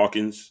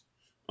Hawkins,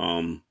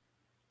 the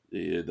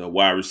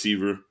wide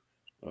receiver,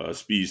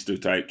 speedster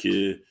type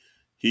kid.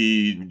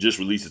 He just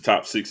released the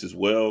top 6 as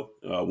well.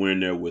 We're in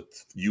there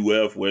with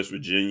UF, West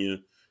Virginia,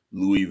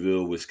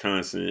 Louisville,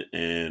 Wisconsin,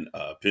 and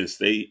Penn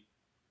State.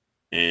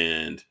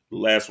 And the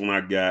last one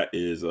I got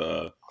is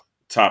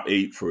top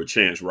 8 for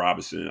Chance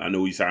Robinson. I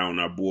know he's high on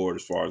our board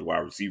as far as wide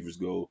receivers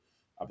go.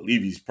 I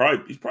believe he's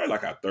probably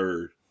like our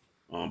third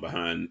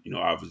behind,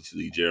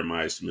 obviously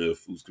Jeremiah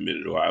Smith, who's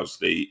committed to Ohio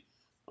State,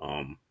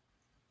 and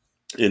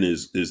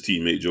his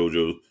teammate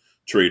JoJo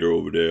Trader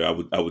over there.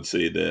 I would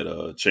say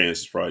that Chance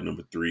is probably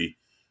number 3.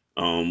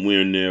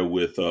 We're in there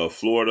with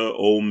Florida,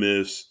 Ole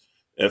Miss,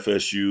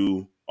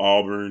 FSU,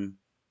 Auburn,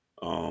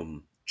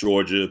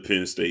 Georgia,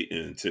 Penn State,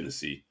 and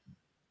Tennessee.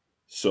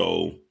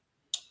 So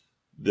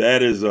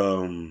that is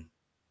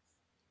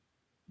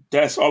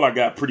that's all I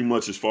got pretty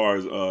much as far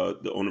as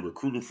on the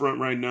recruiting front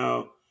right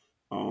now.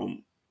 I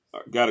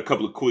got a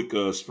couple of quick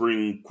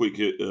spring quick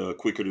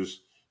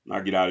hitters, and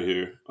I'll get out of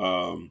here.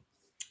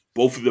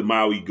 Both of the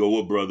Maui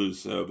Goa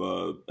brothers have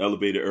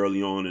elevated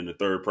early on in the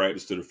third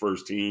practice to the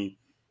first team.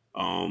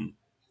 I'm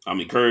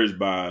encouraged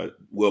by,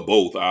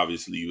 both,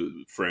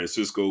 obviously.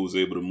 Francisco was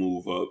able to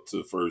move up to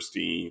the first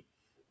team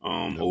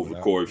over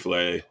Corey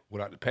Flagg.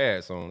 Without the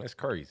pads on, that's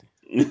crazy.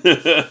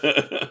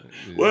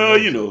 Well,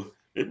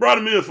 they brought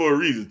him in for a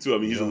reason, too. I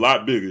mean, he's a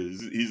lot bigger.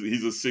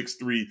 He's a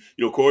 6'3".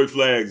 Corey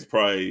Flagg is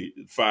probably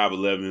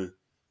 5'11",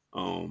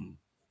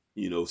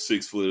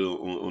 6 foot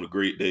on a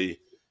great day.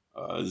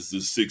 This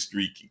is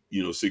 6'3",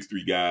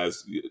 6'3"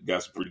 guys.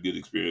 Got some pretty good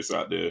experience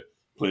out there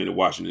playing at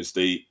Washington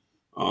State.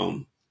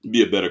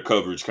 Be a better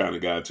coverage kind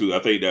of guy, too. I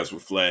think that's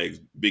what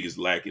Flagg's biggest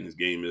lack in his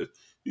game is.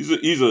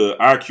 He's a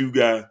IQ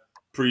guy,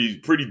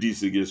 pretty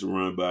decent against the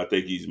run, but I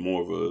think he's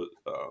more of a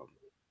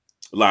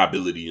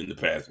liability in the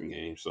passing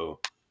game. So,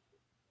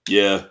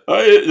 yeah,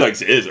 like I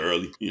said, it's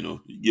early.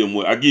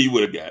 I give you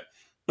what I got.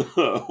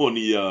 On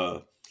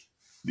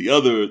the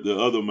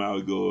other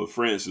Maui Goa,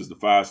 Francis, the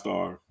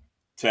 5-star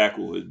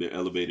tackle, has been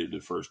elevated to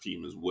the first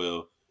team as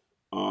well.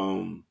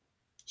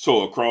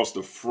 So across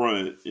the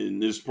front, and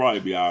this will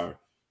probably be our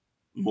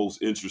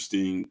most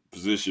interesting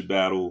position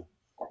battle,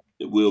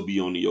 it will be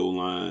on the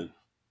O-line.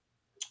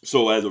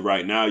 So as of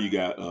right now, you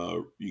got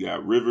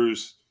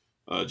Rivers,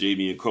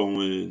 Javian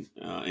Cohen,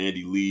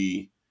 Andy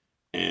Lee,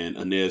 and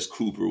Inez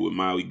Cooper with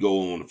Maui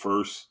Goa on the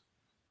first.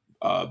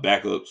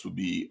 Backups would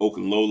be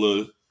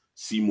Okunlola,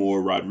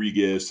 Seymour,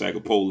 Rodriguez,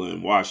 Sagapola,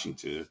 and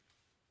Washington.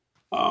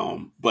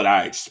 But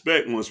I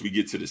expect once we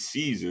get to the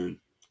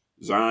season,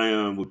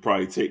 Zion would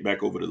probably take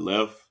back over the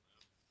left.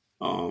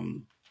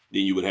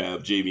 Then you would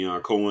have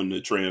Javion Cohen,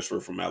 the transfer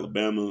from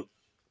Alabama,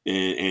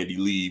 and Andy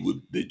Lee,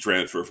 the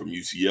transfer from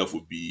UCF,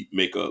 would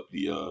make up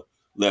the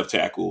left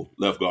tackle,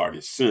 left guard,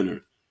 and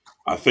center.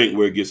 I think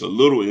where it gets a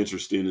little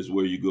interesting is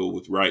where you go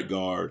with right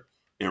guard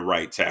and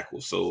right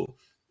tackle. So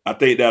I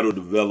think that'll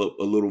develop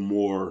a little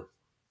more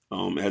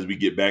as we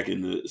get back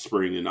in the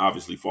spring and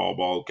obviously fall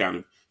ball, kind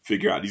of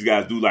figure out. These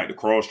guys do like to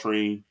cross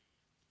train,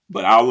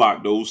 but I'll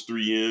lock those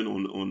 3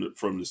 in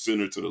from the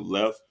center to the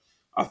left.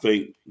 I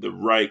think the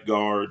right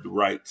guard, the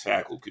right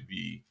tackle could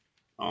be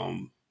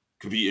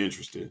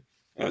interesting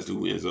as to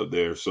who ends up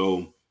there.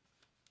 So,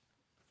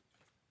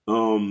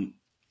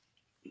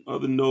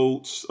 other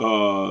notes,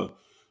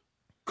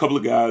 couple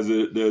of guys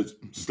that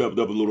stepped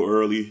up a little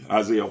early.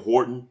 Isaiah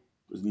Horton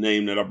is a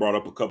name that I brought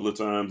up a couple of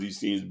times. He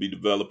seems to be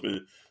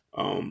developing.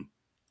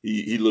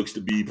 He looks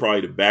to be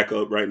probably the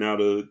backup right now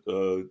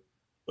to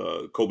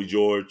Kobe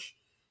George,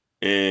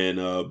 and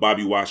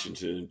Bobby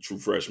Washington, true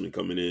freshman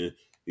coming in.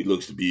 He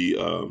looks to be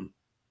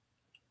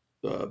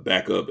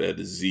backup at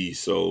the Z.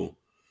 So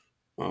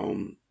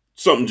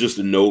something just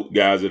to note,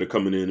 guys that are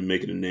coming in and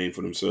making a name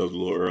for themselves a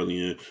little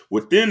early in.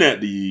 Within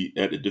at the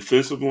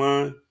defensive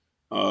line,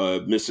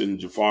 missing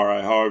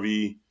Jafari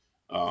Harvey,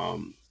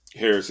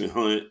 Harrison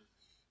Hunt,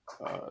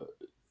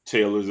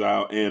 Taylor's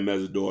out, and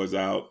Mesidor's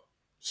out.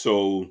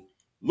 So a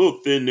little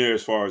thin there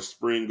as far as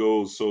spring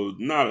goes. So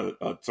not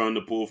a ton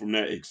to pull from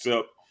that,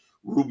 except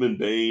Ruben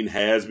Bain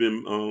has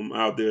been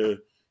out there.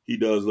 He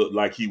does look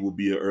like he will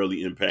be an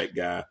early impact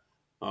guy.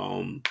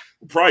 We'll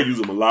probably use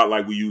him a lot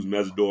like we use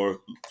Mesidor,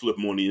 flip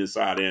him on the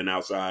inside and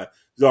outside.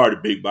 He's already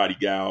a big body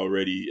guy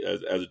already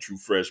as a true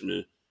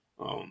freshman.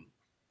 And,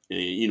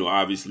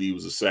 obviously he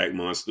was a sack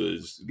monster.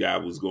 This guy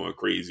was going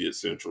crazy at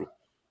Central.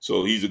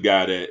 So he's a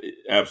guy that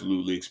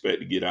absolutely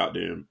expect to get out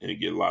there and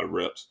get a lot of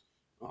reps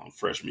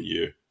freshman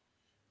year.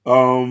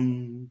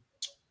 And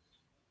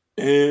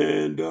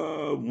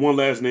one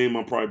last name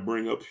I'll probably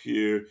bring up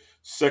here,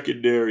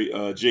 secondary,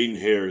 Jaden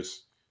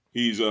Harris.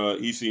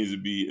 He seems to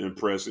be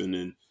impressing,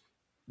 and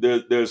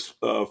there's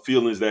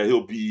feelings that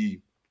he'll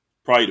be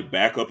probably the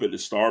backup at the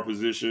star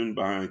position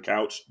behind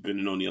Couch,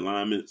 depending on the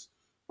alignments.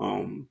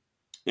 And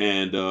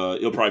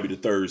he'll probably be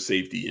the third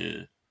safety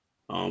in,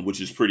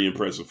 which is pretty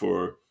impressive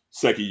for a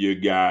second-year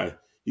guy.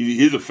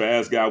 He's a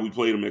fast guy. We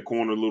played him at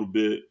corner a little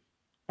bit.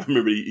 I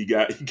remember he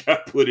got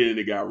put in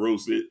and got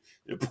roasted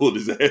and pulled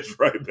his ass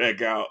right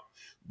back out.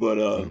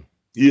 But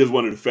he is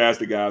one of the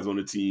faster guys on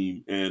the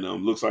team, and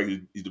looks like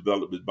he's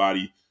developed his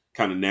body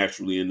kind of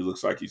naturally, and it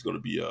looks like he's going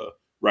to be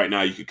right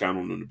now you can count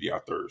on him to be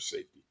our third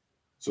safety.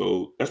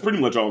 So that's pretty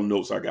much all the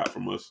notes I got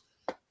from us.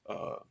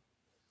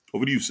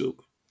 Over to you,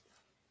 Silk.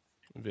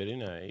 Very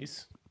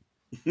nice.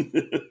 Been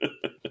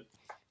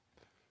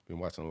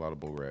watching a lot of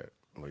Bo Rat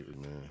lately,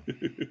 man.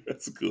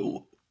 That's a good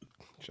one.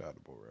 Shout out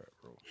to Bo Rat,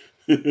 bro.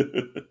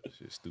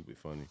 Shit's stupid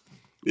funny.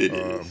 It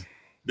is.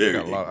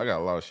 I got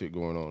a lot of shit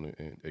going on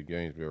at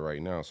Gainesville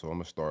right now, so I'm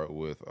gonna start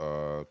with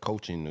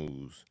coaching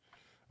news.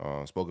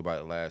 Spoke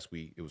about it last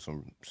week. It was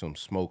some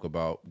smoke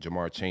about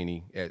Jamar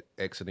Chaney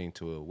exiting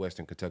to a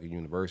Western Kentucky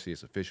University.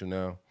 It's official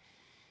now.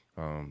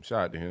 Shout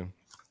out to him.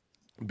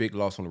 Big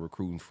loss on the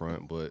recruiting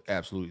front, but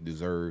absolutely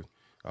deserved.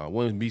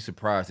 Wouldn't be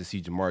surprised to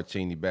see Jamar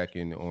Chaney back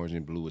in the orange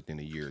and blue within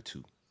a year or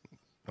two.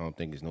 I don't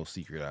think there's no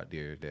secret out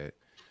there that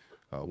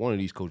one of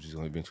these coaches is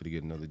going to eventually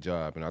get another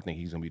job, and I think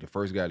he's going to be the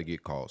first guy to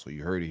get called. So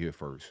you heard it here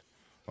first.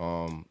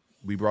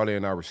 We brought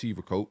in our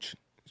receiver coach.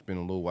 It's been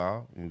a little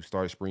while. We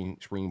started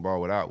spring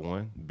ball without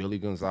one. Billy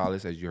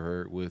Gonzalez, as you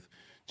heard with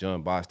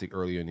Jon Bostic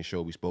earlier in the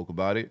show, we spoke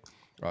about it,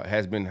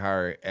 has been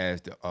hired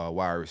as the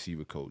wide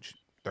receiver coach.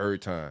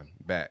 Third time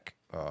back.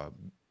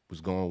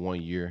 Was gone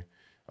 1 year.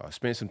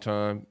 Spent some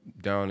time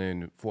down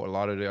in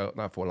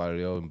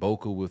in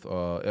Boca with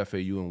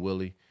FAU and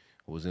Willie.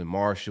 Was in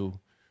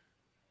Marshall.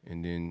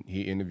 And then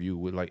he interviewed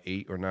with like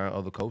 8 or 9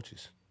 other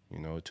coaches. You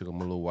know, it took him a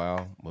little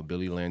while, but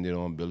Billy landed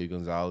on Billy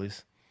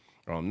Gonzalez.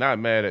 I'm not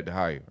mad at the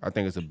hire. I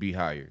think it's a B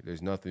hire.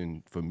 There's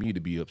nothing for me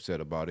to be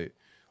upset about it.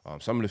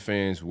 Some of the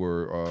fans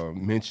were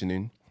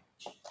mentioning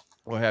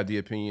or had the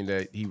opinion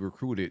that he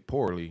recruited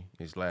poorly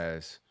his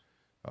last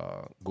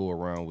go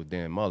around with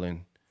Dan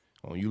Mullen.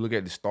 When you look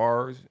at the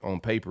stars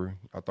on paper,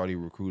 I thought he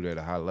recruited at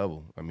a high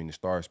level. I mean, the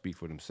stars speak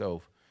for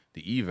themselves.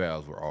 The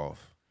evals were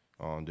off.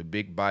 The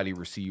big body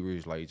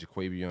receivers like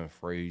Jaquavion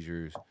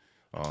Frazier,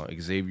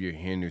 Xavier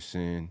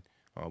Henderson.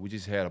 We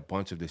just had a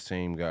bunch of the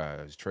same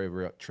guys.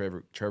 Trevor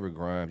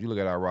Grimes. You look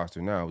at our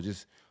roster now, it's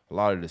just a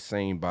lot of the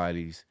same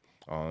bodies.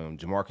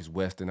 Jamarcus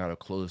Weston out of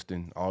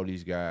Clueston. All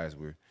these guys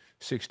were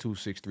 6'2",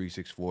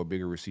 6'3", 6'4",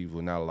 bigger receivers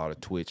with not a lot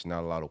of twitch,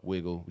 not a lot of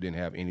wiggle. We didn't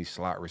have any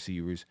slot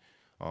receivers.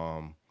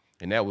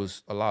 And that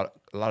was a lot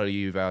of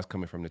the evals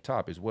coming from the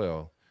top as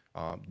well.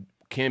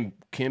 Can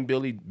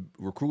Billy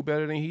recruit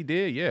better than he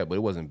did? Yeah, but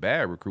it wasn't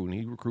bad recruiting.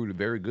 He recruited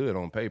very good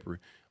on paper.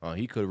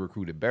 He could have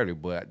recruited better,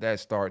 but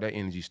that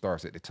energy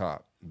starts at the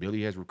top.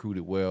 Billy has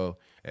recruited well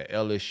at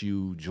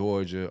LSU,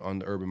 Georgia,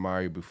 under Urban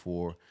Meyer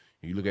before.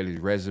 You look at his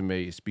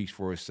resume, it speaks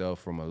for itself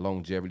from a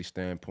longevity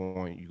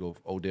standpoint. You go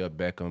from Odell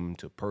Beckham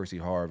to Percy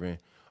Harvin,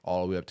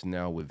 all the way up to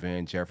now with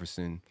Van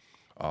Jefferson,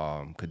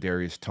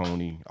 Kadarius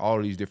Toney, all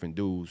of these different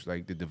dudes.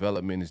 Like, the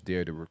development is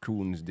there, the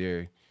recruiting is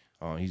there.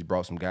 He's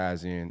brought some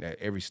guys in at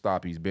every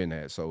stop he's been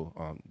at.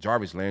 So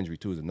Jarvis Landry,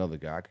 too, is another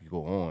guy. I could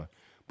go on.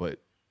 But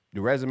the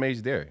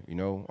resume's there, you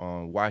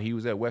know. Why he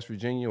was at West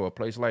Virginia or a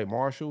place like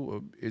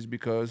Marshall is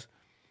because,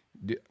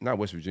 not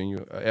West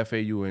Virginia,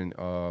 FAU and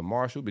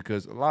Marshall,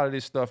 because a lot of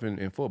this stuff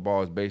in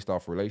football is based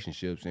off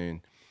relationships.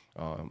 And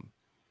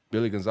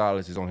Billy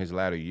Gonzalez is on his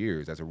latter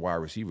years as a wide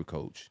receiver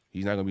coach.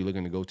 He's not going to be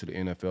looking to go to the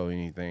NFL or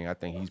anything. I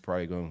think he's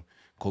probably going to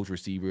coach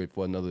receiver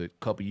for another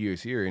couple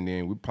years here, and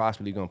then we're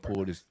possibly going to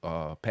pull this,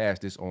 pass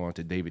this on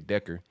to David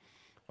Decker,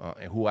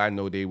 and who I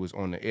know they was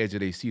on the edge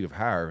of their seat of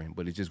hiring,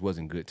 but it just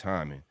wasn't good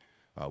timing.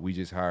 We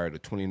just hired a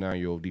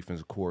 29-year-old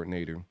defensive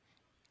coordinator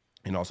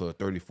and also a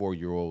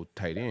 34-year-old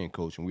tight end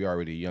coach, and we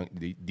already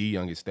the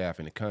youngest staff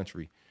in the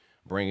country.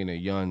 Bringing a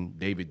young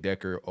David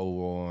Decker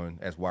over on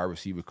as wide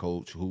receiver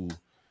coach, who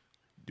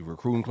the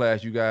recruiting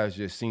class you guys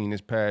just seen this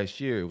past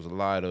year, it was a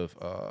lot of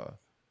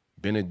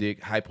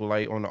Benedict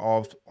Hypolite on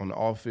the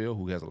off field,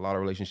 who has a lot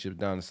of relationships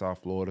down in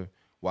South Florida.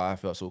 Why I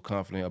felt so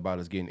confident about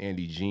us getting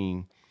Andy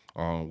Jean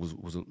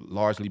was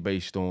largely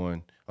based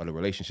on the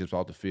relationships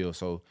off the field.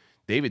 So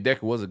David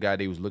Decker was a guy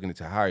they was looking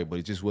to hire, but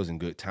it just wasn't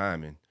good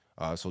timing.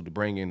 So to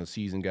bring in a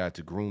seasoned guy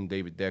to groom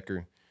David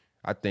Decker,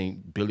 I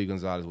think Billy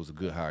Gonzalez was a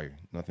good hire.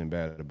 Nothing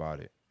bad about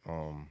it.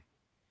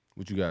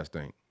 What you guys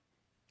think?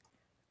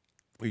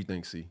 What do you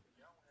think, C?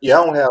 Yeah,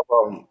 I don't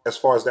have as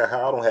far as that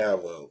hire,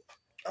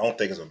 I don't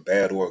think it's a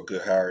bad or a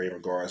good hire in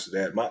regards to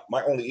that.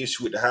 My only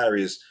issue with the hire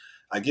is,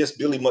 I guess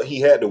Billy, he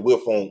had to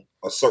whiff on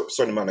a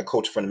certain amount of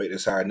coach for to make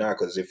this hire now.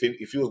 Because if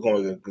he was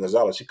going to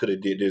Gonzalez, he could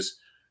have did this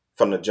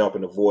from the jump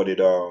and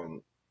avoided.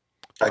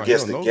 I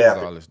guess the gap.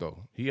 Gonzalez though,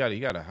 he got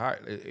to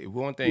hire.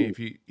 One thing, if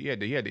he had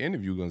to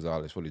interview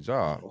Gonzalez for the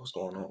job. What's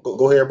going on?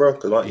 Go ahead, bro.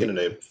 Because my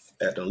internet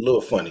acting a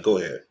little funny. Go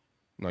ahead.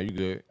 No, you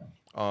good.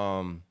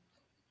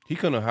 He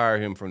couldn't hire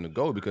him from the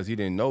go because he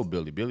didn't know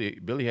Billy.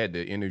 Billy had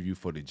to interview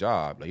for the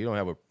job. Like, he don't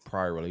have a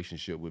prior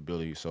relationship with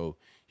Billy, so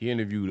he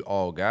interviewed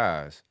all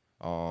guys.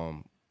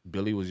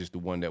 Billy was just the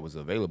one that was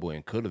available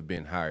and could have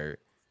been hired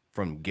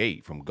from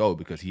go,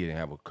 because he don't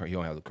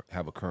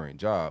have a current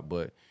job.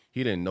 But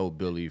he didn't know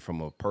Billy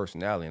from a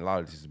personality, and a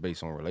lot of this is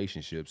based on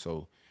relationships.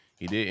 So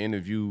he did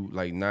interview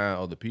like 9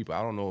 other people.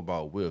 I don't know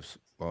about whiffs.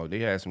 They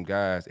had some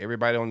guys.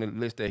 Everybody on the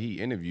list that he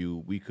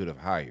interviewed, we could have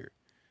hired.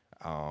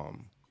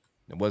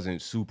 It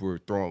wasn't super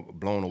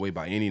blown away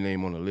by any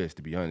name on the list,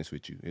 to be honest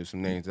with you. There's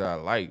some names that I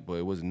like, but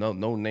it was no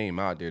name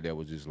out there that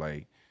was just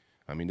like,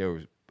 I mean, there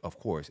was of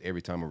course,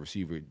 every time a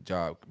receiver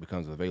job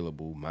becomes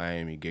available,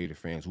 Miami, Gator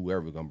fans,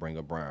 whoever, going to bring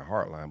up Brian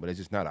Hartline. But it's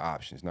just not an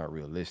option. It's not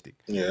realistic.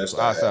 Yeah, that's so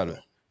not outside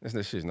happening.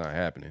 That shit's not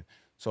happening.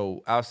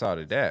 So outside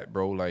of that,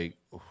 bro, like,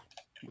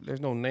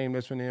 there's no name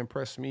that's going to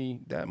impress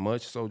me that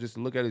much. So just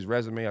look at his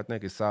resume. I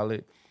think it's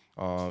solid.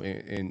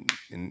 And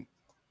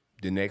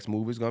the next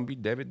move is going to be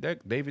David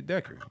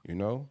Decker, you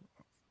know.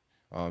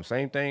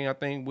 Same thing, I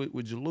think,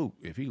 with Jaluk.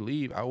 If he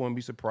leave, I wouldn't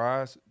be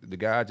surprised. The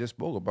guy I just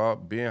spoke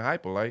about being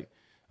hyperlite,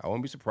 I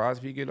wouldn't be surprised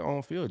if he get an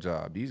on-field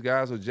job. These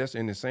guys are just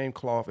in the same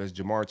cloth as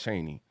Jamar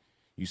Chaney.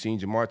 You seen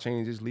Jamar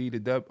Chaney just lead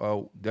the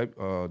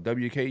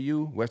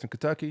WKU, Western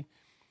Kentucky?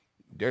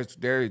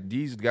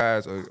 These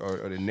guys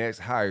are the next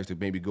hires to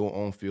maybe go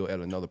on field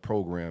at another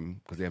program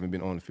because they haven't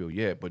been on the field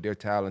yet, but they're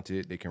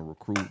talented, they can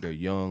recruit, they're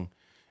young,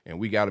 and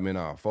we got them in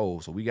our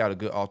fold. So we got a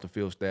good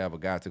off-the-field staff of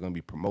guys that are going to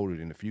be promoted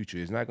in the future.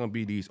 It's not going to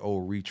be these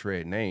old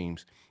retread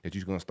names that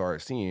you're going to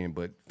start seeing,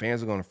 but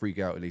fans are going to freak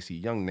out if they see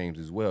young names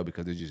as well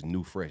because they're just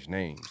new, fresh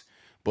names.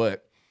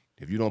 But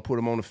if you don't put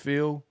them on the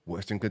field,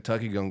 Western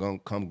Kentucky going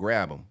to come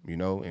grab them, you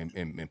know,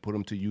 and put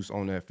them to use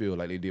on that field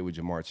like they did with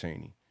Jamar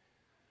Chaney.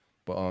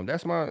 But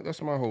that's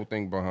my whole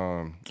thing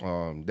behind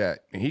that.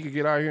 And he could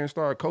get out here and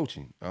start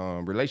coaching.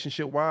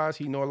 Relationship-wise,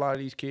 he know a lot of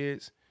these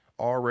kids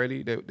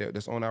already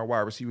that's on our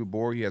wide receiver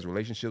board. He has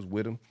relationships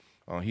with them.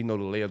 He know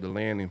the lay of the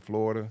land in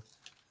Florida.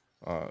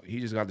 He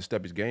just got to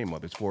step his game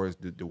up as far as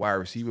the wide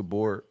receiver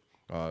board.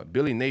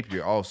 Billy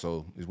Napier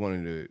also is one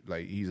of the,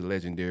 like, he's a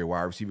legendary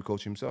wide receiver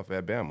coach himself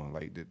at Bama.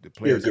 Like, the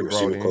players he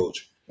brought in.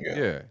 Coach.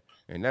 Yeah.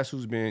 And that's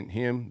who's been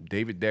him,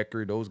 David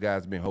Decker. Those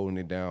guys have been holding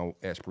it down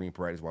at spring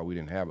practice while we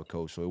didn't have a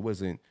coach. So it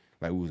wasn't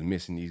like we was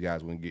missing these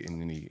guys weren't getting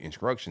any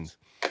instructions.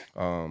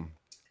 I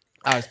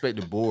expect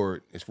the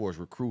board, as far as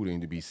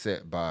recruiting, to be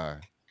set by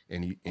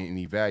and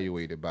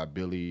evaluated by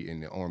Billy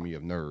and the army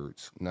of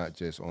nerds, not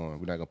just on,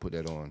 we're not going to put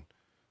that on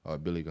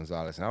Billy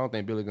Gonzalez. And I don't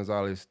think Billy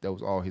Gonzalez, that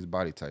was all his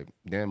body type.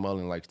 Dan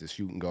Mullen likes the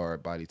shooting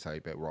guard body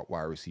type at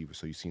wide receiver,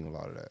 so you've seen a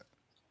lot of that.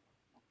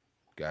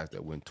 Guys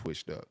that went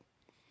twitched up.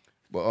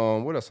 But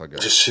what else I got?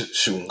 Just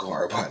shooting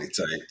guard body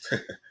type.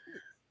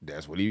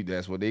 That's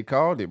what they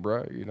called it,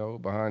 bro. You know,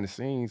 behind the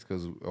scenes,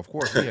 because of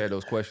course he had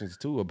those questions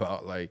too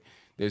about, like,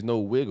 there's no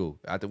wiggle.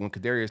 After when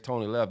Kadarius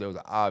Toney left, there was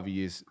an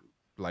obvious,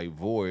 like,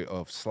 void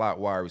of slot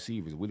wide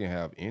receivers. We didn't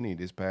have any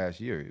this past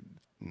year.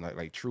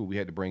 Like true, we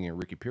had to bring in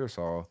Ricky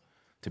Pearsall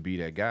to be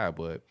that guy,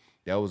 but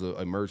that was an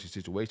emergency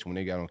situation when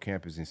they got on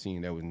campus and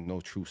seen there was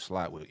no true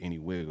slot with any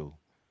wiggle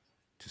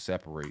to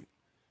separate.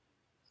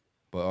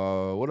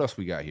 But what else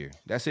we got here?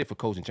 That's it for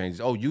coaching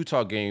changes. Oh,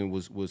 Utah game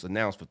was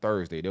announced for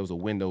Thursday. There was a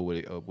window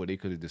where they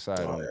could have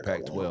decided on the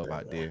Pac-12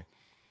 out there.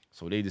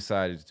 So they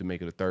decided to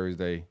make it a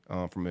Thursday.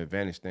 From an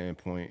advantage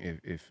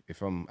standpoint,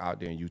 if I'm out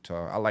there in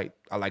Utah, I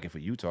like it for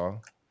Utah.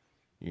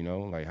 You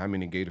know, like, how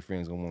many Gator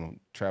fans gonna want to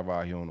travel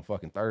out here on a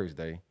fucking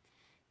Thursday,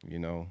 you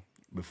know,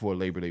 before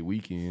Labor Day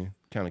weekend?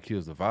 Kind of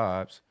kills the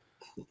vibes.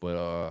 But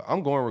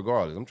I'm going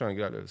regardless. I'm trying to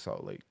get out there to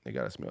Salt Lake. They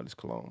gotta smell this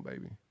cologne,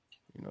 baby.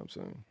 You know what I'm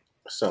saying?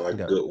 Sound like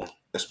a good one.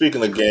 And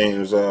speaking of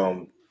games,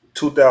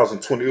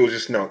 2020, it was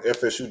just announced,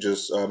 FSU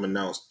just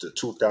announced the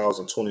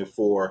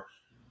 2024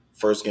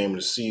 first game of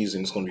the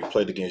season. It's going to be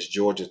played against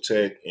Georgia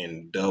Tech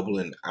in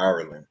Dublin,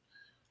 Ireland.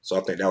 So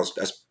I think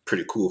that's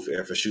pretty cool for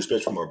FSU,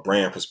 especially from a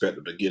brand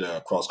perspective, to get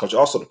across country.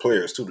 Also the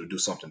players, too, to do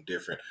something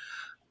different.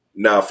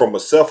 Now, from a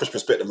selfish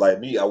perspective like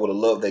me, I would have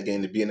loved that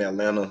game to be in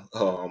Atlanta,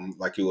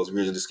 like it was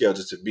originally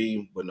scheduled to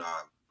be, but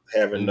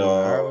having we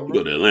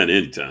go to Atlanta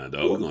anytime,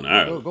 dog. We're going to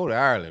Ireland. Go to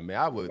Ireland, man.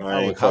 I would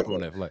hop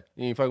on that flight.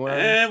 You ain't fucking with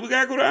Ireland? Man, we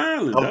gotta go to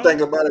Ireland. I'm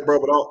thinking about it, bro,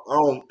 but I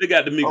don't. They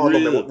got the McRib. I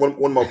don't know, man.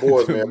 One of my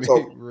boys, man,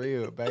 told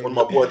one of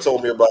my boys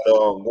told me about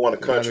going to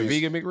countries.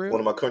 Vegan McRib? One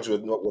of my countries.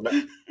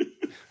 One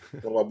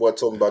of my boys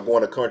told me about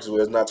going to countries where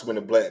there's not too many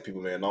black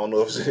people, man. I don't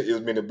know if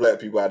there's many black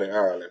people out in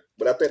Ireland,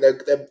 but I think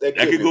that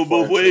could go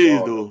both ways,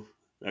 though.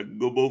 That could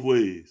go both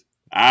ways.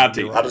 I'll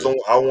take.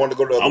 I want to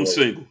go to. I'm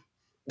single.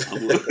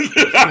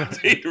 I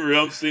take the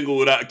real. I'm single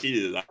without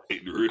kids. I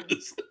take the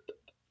risk.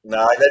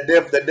 Nah,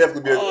 that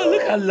definitely be.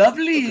 Look how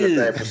lovely he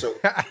is. Thing for sure.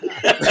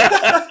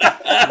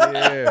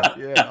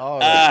 yeah. All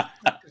that.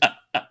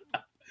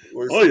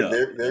 Oh yeah,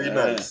 very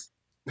nice.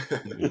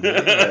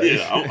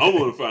 Yeah, I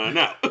want to find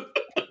out.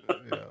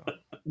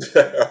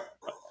 Yeah.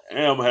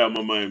 And I'm gonna have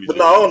my Miami. But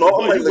no, I don't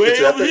know. I might look way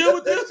at over here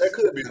with this. That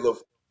could be a little.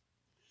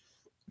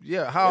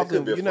 Yeah, how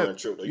often you're never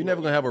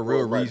gonna have a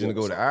real right reason to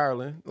go to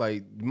Ireland.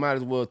 Like, you might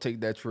as well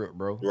take that trip,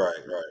 bro. Right.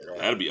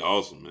 That'd be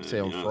awesome, man. Say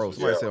I'm froze.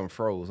 Somebody say I'm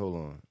froze. Hold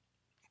on.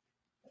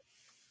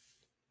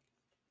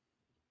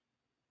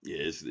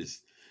 Yeah,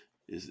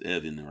 it's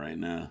Evan right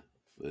now,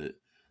 but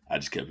I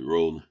just kept it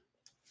rolling.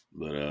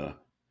 But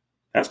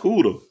that's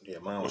cool though. Yeah,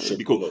 mine was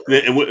be cool.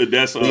 And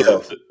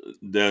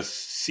that's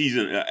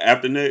season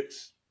after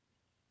next.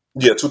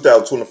 Yeah,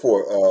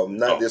 2024.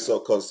 Not this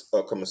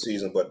upcoming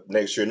season, but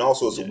next year. And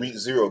also, it's a week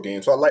 0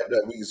 game, so I like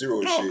that week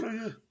 0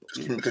 shit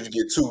because you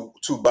get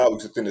two bye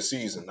weeks within the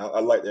season. I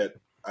like that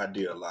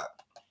idea a lot.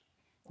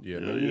 Yeah,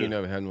 man, you ain't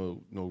never had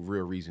no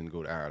real reason to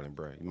go to Ireland,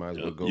 bro. You might as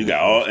well go. You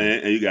got all,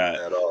 and you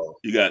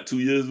got 2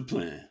 years of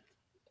plan.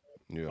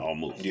 Yeah,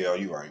 almost. Yeah,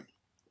 you're right.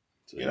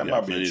 So yeah, that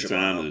might be a trip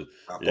time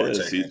to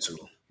see, too.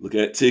 Look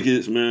at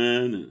tickets,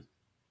 man.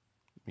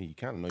 You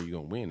kind of know you're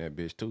gonna win that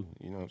bitch too.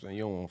 You know what I'm saying?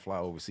 You don't want to fly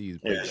overseas.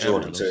 Yeah,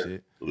 Georgia Tech.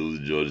 Shit. Lose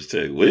to Georgia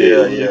Tech.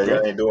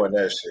 Yeah, ain't doing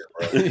that shit,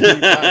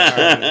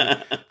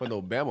 bro. Put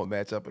no Bama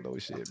matchup and no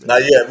shit, man. Now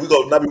we go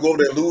over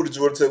there and lose to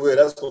Georgia Tech.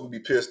 That's going to be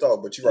pissed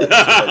off. But you're right.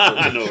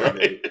 I know,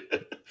 right?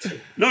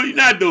 No, you're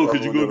not though,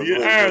 because you're gonna be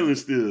in Ireland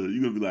still.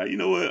 You're gonna be like, you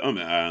know what? I'm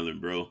in Ireland,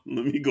 bro.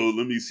 Let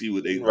me see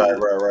what they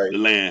the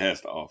land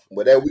has to offer.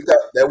 But that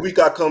week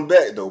I come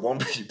back though, won't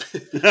be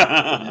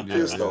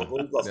pissed off.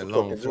 That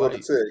long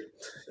flight.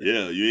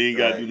 Yeah, you ain't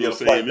got to do no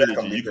same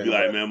energy. You can be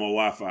like, man, my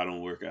Wi-Fi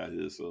don't work out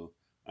here, so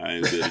I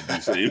ain't able to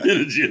do same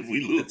energy if we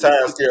lose.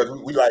 Time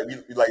scale, we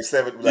like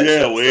seven.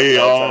 Way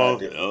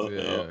off.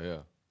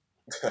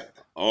 Yeah.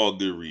 All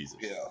good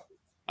reasons. Yeah.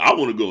 I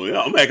want to go. Yeah,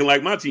 I'm acting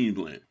like my team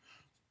playing.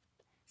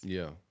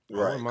 Yeah.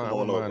 Right. Come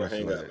on over.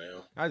 Hang out,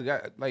 man. I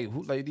got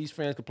like these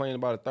fans complaining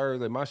about it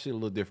Thursday. My shit a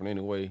little different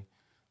anyway.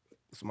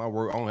 So my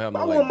work, I don't have no.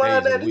 I like, won't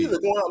mind that either.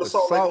 Going out to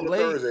Salt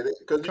Lake on Thursday,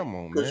 come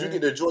on, man. Because you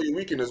get to enjoy your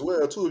weekend as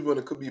well too. If you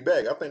want to be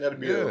back, I think that'd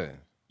be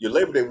your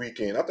Labor Day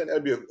weekend. I think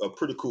that'd be a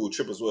pretty cool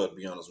trip as well. To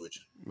be honest with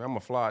you, man, I'm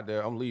gonna fly out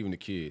there. I'm leaving the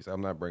kids. I'm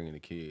not bringing the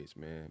kids,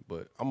 man.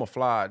 But I'm gonna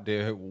fly out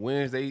there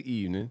Wednesday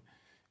evening,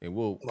 and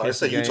we'll. I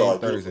say Utah is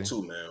beautiful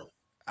too, man.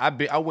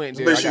 I went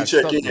there. Make sure you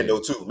check in though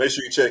too. Make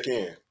sure you check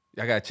in.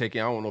 I gotta check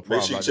in. I don't know.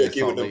 Make sure you check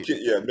in with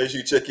them. Make sure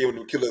you check in with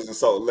them killers in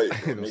Salt Lake.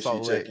 Make sure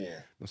you check in.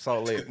 Them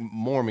Salt Lake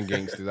Mormon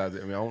gangsters out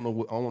there. I mean, I don't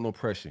want no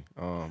pressure.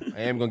 I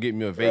am gonna get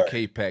me a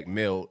VayCay pack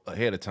mailed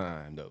ahead of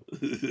time though.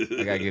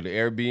 I gotta get an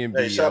Airbnb.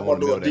 Hey, shout out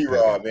to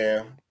D-Rod,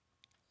 man.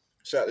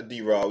 Shout out to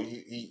D-Rod.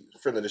 He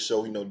friend of the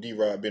show. You know,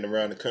 D-Rod been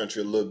around the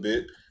country a little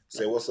bit.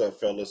 Say, what's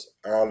up, fellas?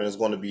 Ireland is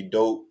going to be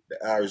dope. The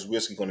Irish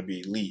whiskey going to be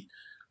elite.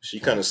 She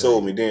kind of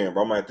sold me then,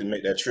 bro. I might have to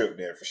make that trip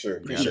then for sure.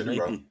 Appreciate it,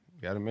 bro.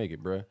 Gotta make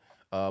it, bro.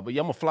 But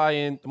yeah, I'm gonna fly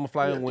in.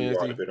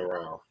 Wednesday.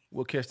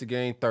 We'll catch the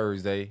game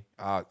Thursday.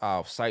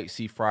 I'll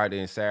sightsee Friday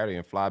and Saturday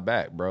and fly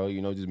back, bro.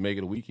 You know, just make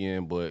it a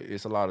weekend. But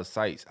it's a lot of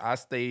sights. I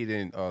stayed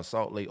in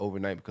Salt Lake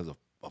overnight because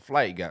a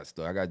flight got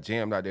stuck. I got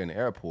jammed out there in the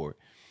airport.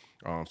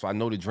 So I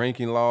know the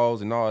drinking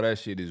laws and all that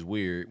shit is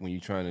weird when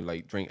you're trying to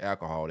like drink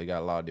alcohol. They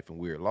got a lot of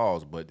different weird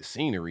laws, but the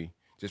scenery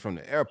just from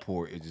the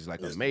airport is just like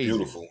it's amazing.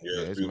 Beautiful.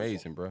 Yeah, it's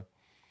amazing, bro.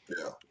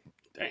 Yeah.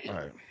 Damn.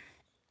 All right.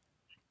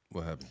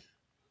 What happened?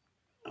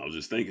 I was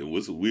just thinking,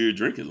 what's a weird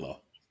drinking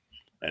law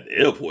at the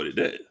airport at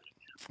that?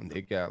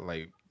 They got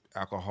like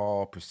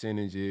alcohol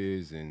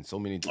percentages and so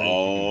many things you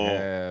can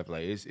have.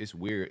 Like it's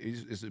weird.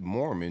 It's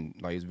Mormon.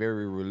 Like it's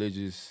very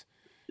religious.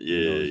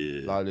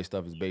 Yeah, A lot of this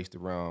stuff is based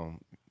around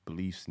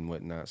beliefs and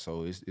whatnot.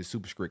 So it's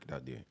super strict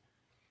out there.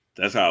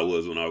 That's how it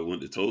was when I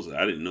went to Tulsa.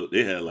 I didn't know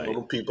they had like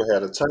people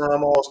had a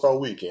time All-Star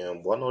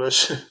weekend. Boy, I know that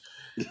shit.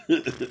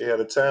 They had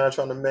a time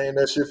trying to man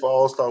that shit for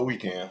All-Star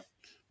weekend.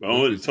 But I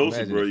went to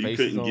Tulsa, bro.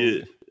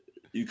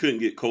 You couldn't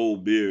get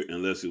cold beer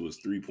unless it was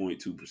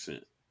 3.2%.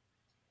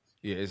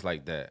 Yeah, it's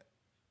like that.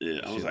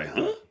 Yeah, I was like,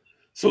 huh?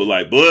 So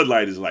like Bud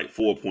Light is like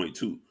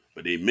 4.2,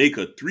 but they make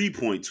a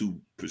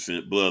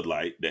 3.2% Bud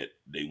Light that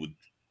they would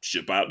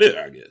ship out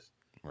there, I guess.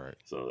 Right.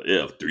 So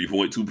yeah,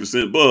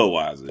 3.2%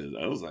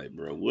 Budweiser. I was like,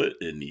 bro, what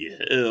in the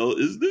hell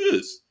is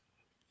this?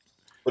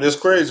 But it's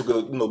crazy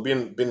because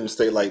being in a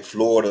state like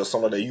Florida or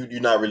something like that,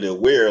 you're not really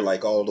aware of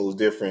like all those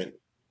different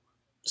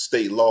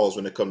state laws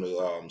when it comes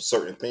to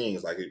certain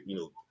things. Like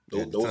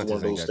those are one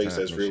of those states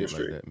that's real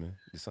strict. Like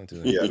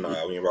that, yeah,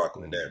 we ain't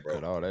rocking with that, bro.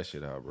 Cut all that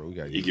shit out, bro. We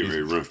got get ready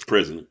to run for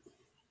president.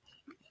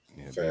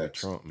 Yeah,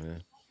 Trump,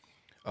 man.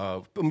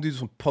 I'm gonna do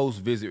some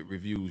post-visit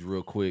reviews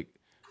real quick.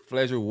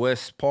 Fletcher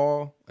West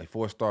Paul, a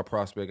 4-star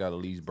prospect out of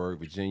Leesburg,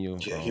 Virginia.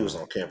 Yeah, he was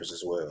on campus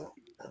as well.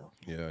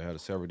 Yeah, I had a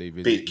several-day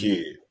visit.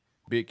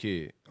 Big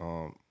kid.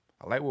 I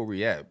like where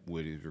we're at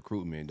with his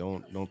recruitment.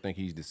 Don't think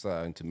he's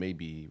deciding to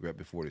maybe rep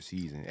before the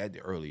season at the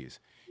earliest.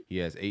 He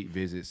has 8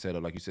 visits set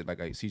up. Like you said, like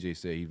CJ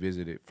said, he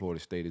visited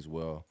Florida State as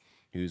well.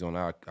 He was on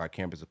our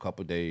campus a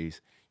couple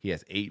days. He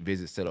has 8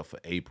 visits set up for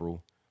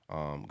April.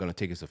 Gonna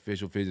take his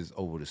official visits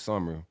over the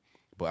summer.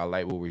 But I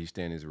like where he's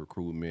standing as a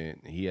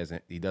recruitment. He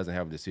doesn't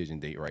have a decision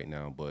date right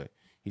now, but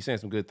he's saying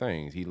some good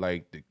things. He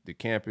liked the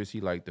campus.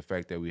 He liked the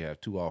fact that we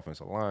have 2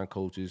 offensive line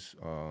coaches.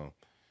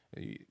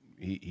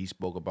 He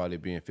spoke about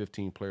it being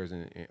 15 players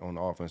on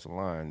the offensive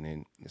line,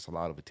 and it's a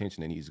lot of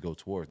attention that needs to go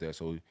towards that.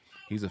 So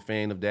he's a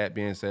fan of that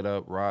being set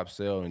up. Rob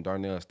Sell and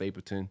Darnell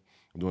Stapleton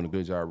are doing a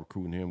good job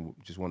recruiting him.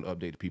 Just want to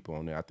update the people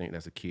on that. I think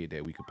that's a kid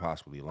that we could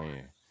possibly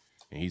land,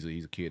 and he's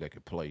a kid that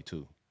could play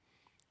too.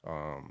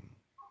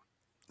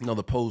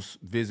 Another post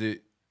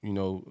visit,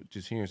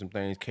 just hearing some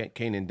things.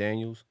 Kanan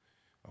Daniels,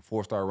 a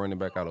 4-star running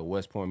back out of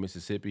West Point,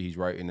 Mississippi. He's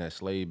right in that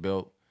slave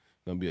belt.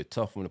 Gonna be a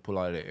tough one to pull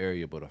out of that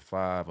area, but a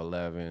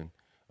 5'11".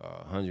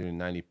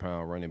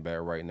 190-pound running back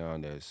right now,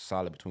 and that's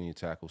solid between the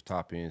tackles,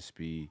 top end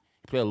speed.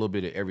 He played a little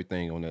bit of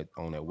everything on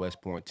that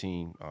West Point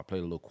team. Played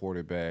a little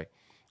quarterback.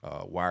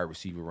 wide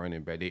receiver,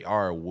 running back. They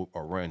are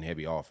a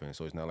run-heavy offense,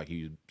 so it's not like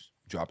he was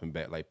dropping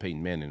back like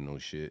Peyton Manning and no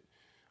shit.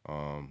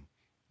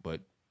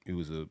 But he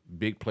was a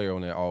big player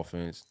on that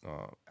offense.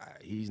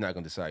 He's not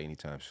going to decide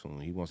anytime soon.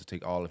 He wants to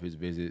take all of his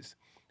visits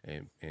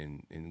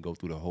and go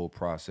through the whole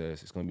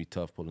process. It's going to be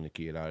tough pulling the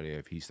kid out of there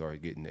if he starts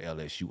getting the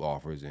LSU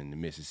offers and the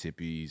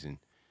Mississippis, and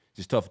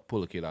just tough to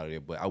pull a kid out of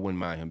there. But I wouldn't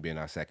mind him being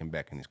our second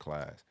back in his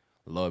class.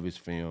 Love his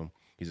film.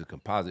 He's a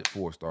composite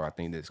 4-star. I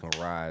think that's going to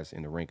rise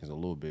in the rankings a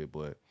little bit,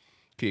 but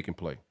kid can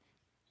play.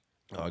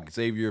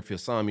 Xavier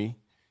Filsami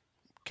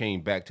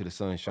came back to the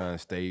Sunshine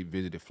State,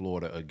 visited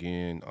Florida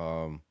again.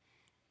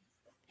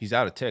 He's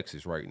out of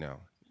Texas right now.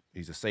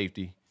 He's a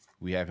safety.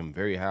 We have him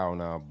very high on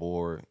our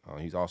board.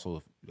 He's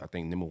also, I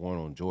think,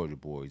 #1 on Georgia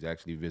board. He's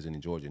actually visiting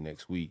Georgia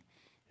next week.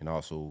 And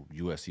also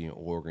USC and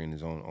Oregon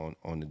is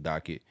on the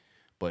docket.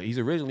 But he's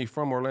originally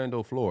from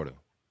Orlando, Florida.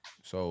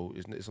 So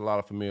it's a lot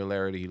of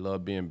familiarity. He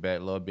loved being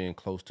back, loved being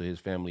close to his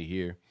family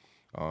here.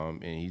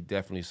 And he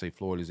definitely say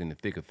Florida's in the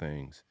thick of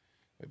things.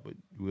 But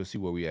we'll see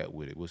where we at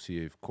with it. We'll see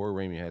if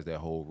Corey Ramey has that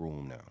whole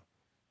room now.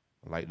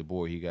 Like the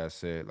boy he got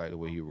said, like the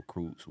way he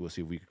recruits. We'll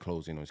see if we can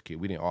close in on his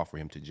kid. We didn't offer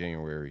him to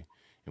January,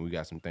 and we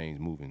got some things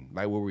moving.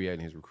 Like where we at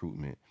in his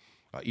recruitment.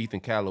 Ethan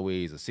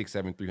Callaway is a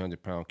 6'7",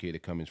 300-pound kid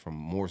that comes from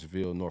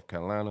Morrisville, North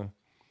Carolina.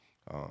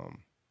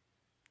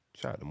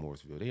 Shout out to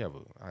Morrisville. They have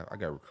I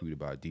got recruited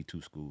by a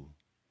D2 school,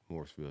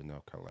 Morrisville,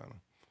 North Carolina.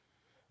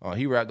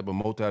 He wrapped up a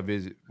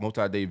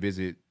multi-day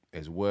visit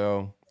as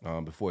well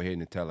before heading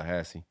to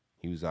Tallahassee.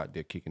 He was out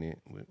there kicking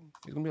it.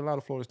 There's going to be a lot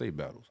of Florida State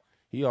battles.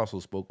 He also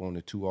spoke on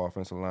the 2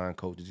 offensive line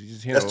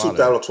coaches. That's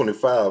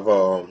 2025.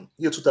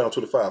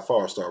 2025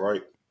 5-star,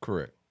 right?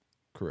 Correct.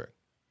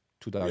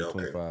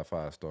 2025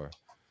 5-star.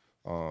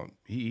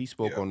 He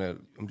spoke on that.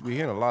 We're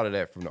hearing a lot of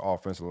that from the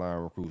offensive line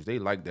recruits. They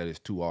like that it's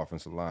 2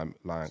 offensive line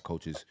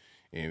coaches,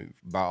 and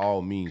by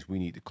all means, we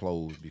need to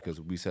close because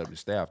we set up the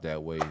staff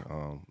that way.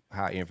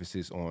 High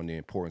emphasis on the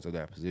importance of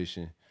that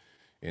position,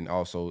 and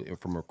also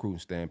from a recruiting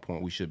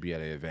standpoint, we should be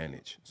at an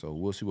advantage. So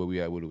we'll see where we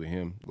at with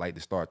him. Like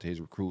the start to his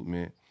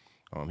recruitment.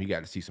 He got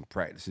to see some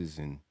practices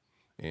and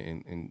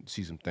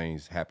see some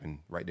things happen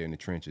right there in the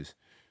trenches.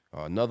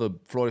 Another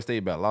Florida State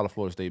battle, a lot of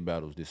Florida State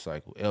battles this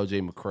cycle.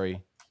 L.J.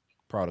 McCray,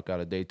 product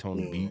out of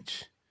Daytona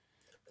Beach.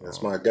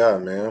 That's my guy,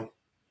 man.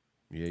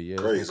 Yeah.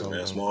 Crazy,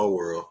 man. Small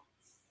world.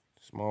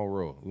 Small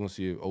world. We're going to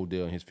see if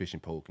Odell and his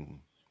fishing pole can,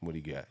 what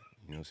he got.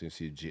 You know,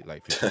 see a jit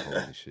like fishing pole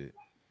and shit.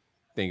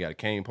 Think he got a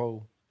cane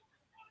pole?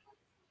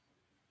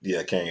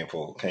 Yeah, cane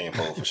pole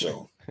for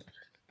sure.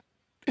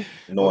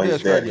 Knowing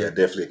his dad,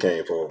 definitely a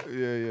cane pole.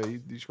 Yeah, he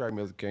described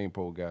me as a cane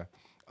pole guy.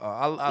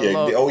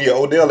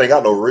 Odell ain't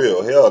got no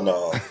reel. Hell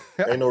no.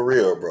 Ain't no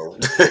reel, bro.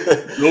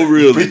 No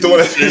reel. Be throwing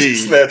that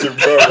bitch snatching,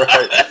 bro,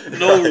 right?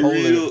 No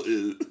reel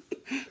is.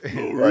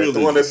 No reel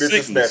throwing that bitch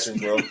sickness. snatching,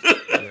 bro.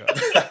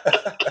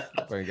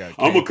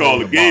 I'm going to call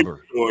the game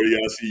before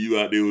y'all see you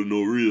out there with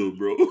no reel,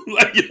 bro.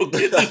 Like, yo,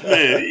 get this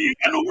man. He ain't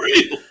got no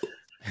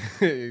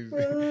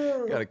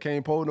reel. Got a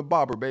cane pole and a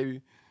bobber,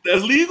 baby.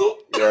 That's legal?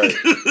 Right.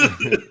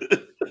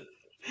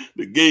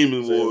 The game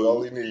is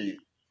all he need.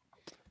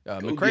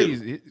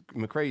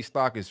 McCray's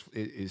stock is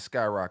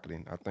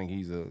skyrocketing. I think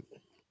he's a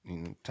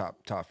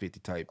top 50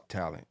 type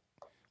talent.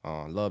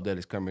 Love that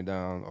it's coming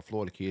down. A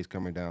Florida kid's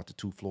coming down to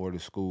 2 Florida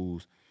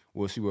schools.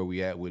 We'll see where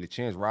we at with it.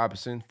 Chance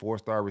Robinson,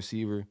 4-star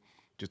receiver,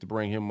 just to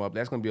bring him up.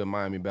 That's going to be a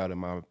Miami battle, in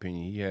my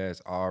opinion. He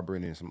has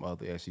Auburn and some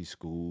other SC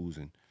schools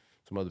and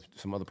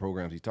some other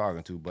programs he's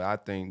talking to. But I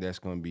think that's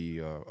going to be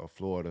a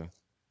Florida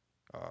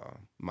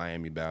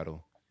Miami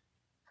battle.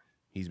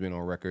 He's been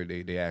on record.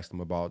 They asked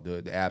him about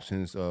the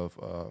absence of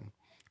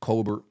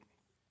Colbert.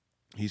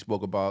 He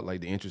spoke about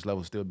like the interest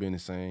level still being the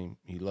same.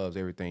 He loves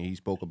everything. He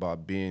spoke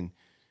about being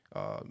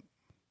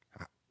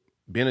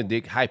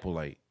Benedict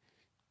Hypolite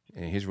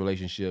and his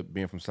relationship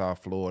being from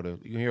South Florida.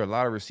 You can hear a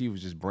lot of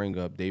receivers just bring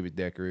up David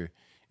Decker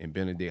and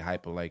Benedict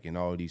Hypolite in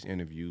all these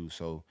interviews.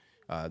 So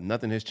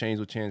nothing has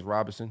changed with Chance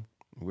Robinson.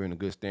 We're in a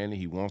good standing.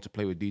 He wants to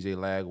play with DJ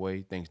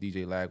Lagway. Thinks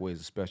DJ Lagway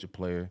is a special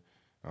player.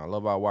 I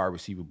love our wide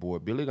receiver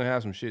board. Billy gonna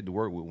have some shit to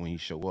work with when he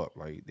show up.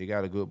 Like, they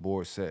got a good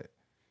board set.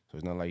 So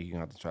it's not like he's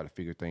gonna have to try to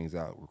figure things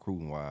out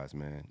recruiting-wise,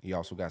 man. He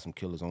also got some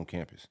killers on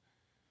campus.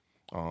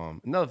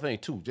 Another thing,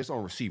 too, just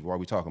on receiver, while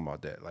we talking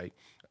about that, like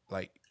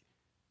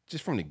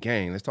just from the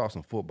game, let's talk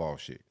some football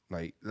shit.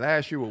 Like,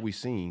 last year what we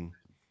seen,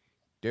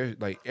 there's,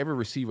 like, every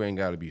receiver ain't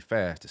got to be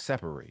fast to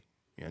separate.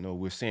 You know,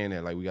 we're saying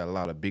that, like, we got a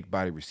lot of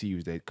big-body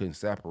receivers that couldn't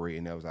separate,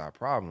 and that was our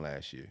problem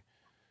last year.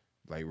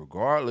 Like,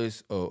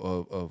 regardless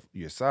of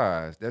your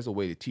size, there's a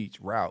way to teach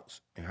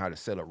routes and how to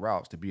set up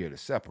routes to be able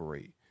to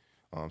separate.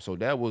 So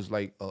that was,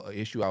 like, an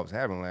issue I was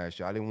having last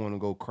year. I didn't want to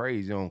go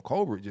crazy on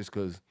Colbert just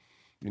because,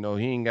 you know,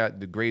 he ain't got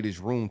the greatest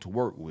room to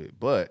work with.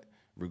 But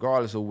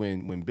regardless of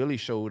when Billy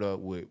showed up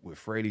with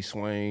Freddie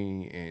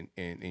Swain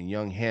and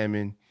Young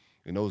Hammond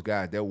and those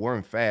guys that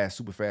weren't fast,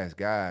 super fast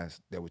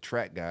guys that were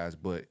track guys,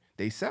 but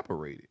they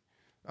separated.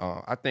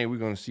 I think we're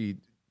going to see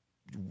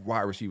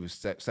wide receivers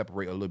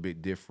separate a little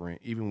bit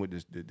different, even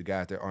with the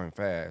guys that aren't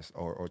fast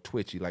or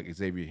twitchy like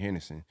Xavier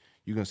Henderson.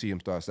 You're going to see him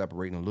start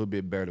separating a little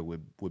bit better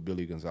with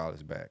Billy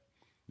Gonzalez back.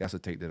 That's a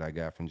take that I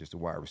got from just the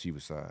wide receiver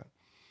side.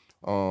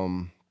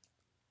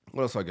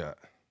 What else I got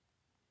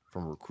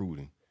from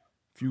recruiting?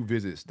 Few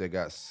visits that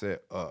got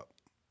set up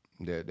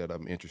that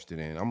I'm interested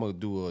in. I'm going to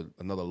do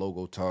another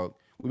logo talk.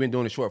 We've been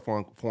doing the short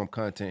form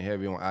content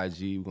heavy on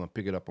IG. We're going to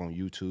pick it up on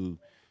YouTube.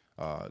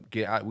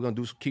 We're going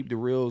to keep the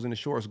reels and the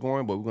shorts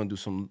going, but we're going to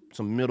do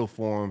some middle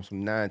form,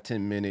 some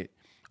 9-10 minute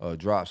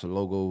drops of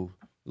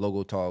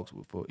logo talks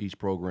for each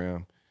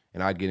program.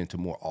 And I get into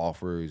more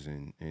offers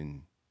and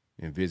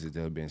visits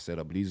that have been set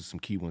up. But these are some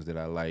key ones that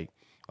I like.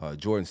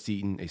 Jordan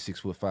Seaton, a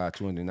 6'5",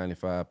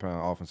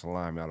 295-pound offensive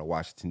lineman out of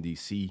Washington,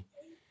 D.C.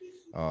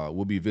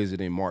 We'll be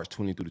visiting March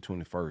 20 through the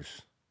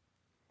 21st.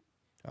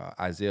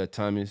 Isaiah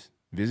Thomas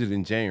visited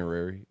in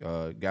January.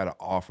 Got an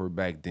offer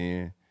back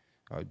then.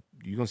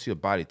 You're going to see a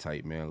body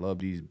type, man. Love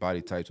these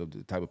body types of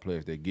the type of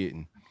players they're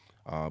getting.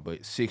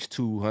 But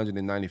 6'2",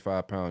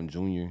 195-pound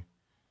junior.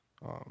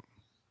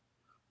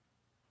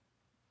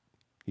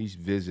 He's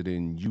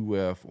visiting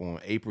UF on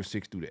April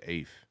 6th through the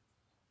 8th.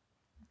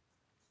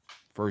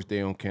 First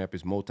day on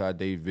campus,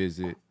 multi-day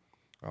visit.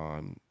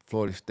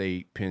 Florida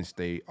State, Penn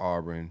State,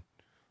 Auburn,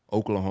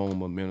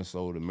 Oklahoma,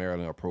 Minnesota,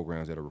 Maryland are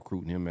programs that are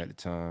recruiting him at the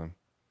time.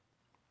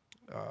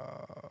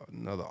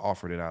 Another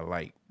offer that I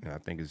like, and I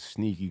think is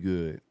sneaky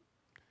good.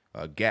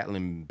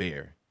 Gatlin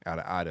Bear out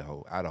of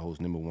Idaho. Idaho's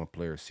 #1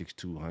 player,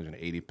 6'2",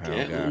 180-pound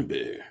guy. Gatlin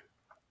Bear.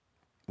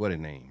 What a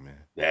name, man.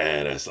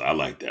 Yeah, I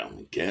like that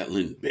one.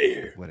 Gatlin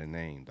Bear. What a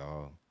name,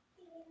 dog.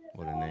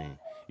 What a name.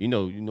 You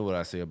know what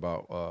I say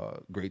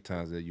about great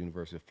times at the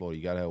University of Florida.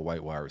 You got to have a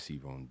white wide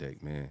receiver on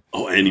deck, man.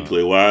 Oh, and he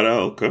played wide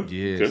out? Okay.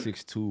 Yeah, okay.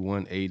 6'2",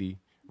 180.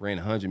 Ran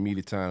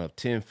 100-meter time of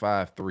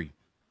 10.53.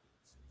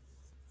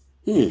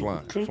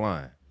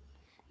 Flying.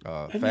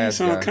 That name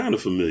sound kind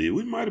of familiar.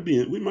 We might be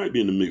in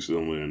the mix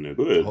somewhere in there.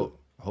 Go ahead.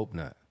 Hope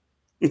not.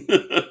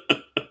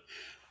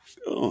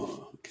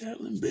 Oh,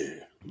 Gatlin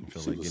Bear. I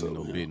feel like getting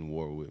no bidding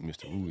war with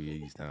Mr.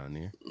 Ruiz down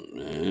there.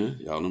 Man,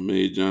 y'all done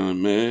made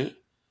John mad.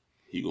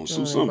 He gonna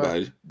sue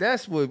somebody.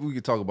 That's what we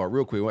could talk about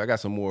real quick. I got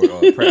some more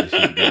practice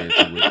shit to get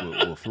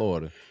into with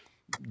Florida.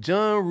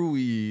 John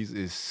Ruiz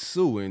is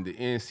suing the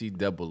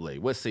NCAA.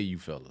 What say you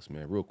fellas,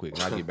 man? Real quick,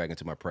 and I'll get back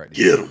into my practice.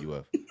 Get him.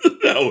 UF. Who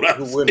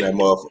win that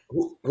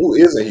motherfucker? Who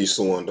isn't he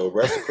suing though?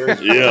 That's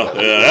crazy. Yeah,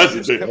 that's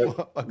the thing.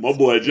 My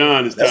boy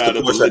John is tied up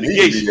in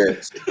litigation.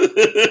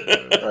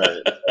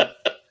 Right.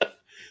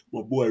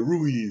 My boy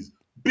Ruiz,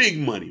 big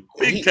money,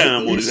 big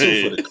time on his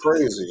hand. For the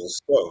craziest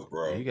stuff,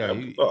 bro.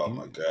 Oh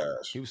my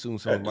gosh. He was suing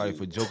somebody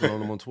for joking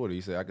on him on Twitter. He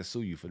said, "I can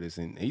sue you for this,"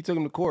 and he took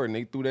him to court, and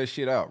they threw that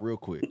shit out real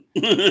quick.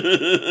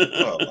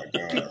 Oh my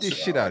gosh. Get this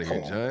shit out of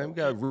here, John. We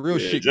got real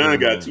shit. John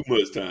got too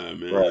much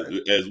time, man. Right.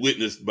 As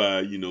witnessed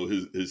by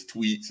his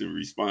tweets and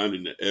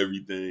responding to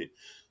everything.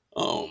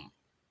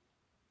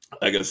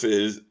 Like I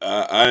said,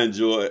 I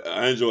enjoy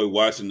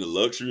watching the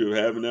luxury of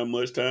having that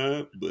much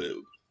time, but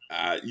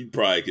you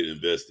probably could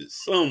invest it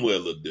somewhere a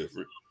little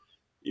different.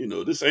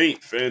 This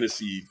ain't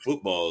fantasy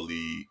football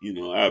league.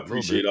 I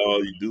appreciate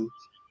all you do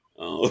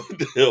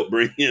to help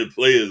bring in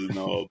players and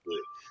all, but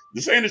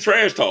this ain't a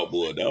trash talk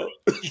board, dog.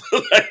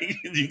 Like,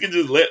 you can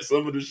just let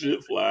some of the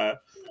shit fly.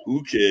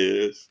 Who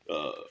cares?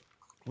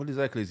 What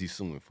exactly is he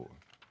suing for?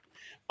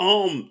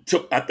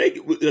 I think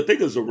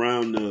it was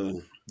around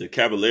the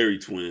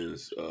Cavallari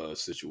twins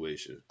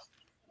situation.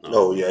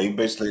 Oh yeah, he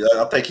basically.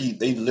 I think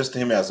they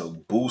listed him as a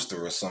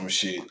booster or some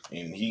shit,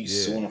 and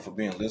he's suing him for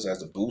being listed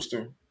as a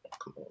booster.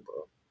 Come on,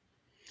 bro.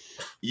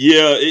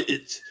 Yeah,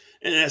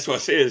 and that's what I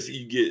say is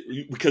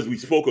because we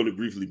spoke on it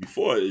briefly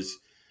before.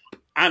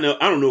 I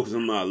don't know because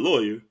I'm not a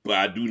lawyer, but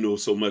I do know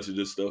so much of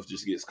this stuff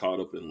just gets caught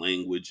up in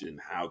language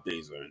and how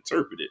things are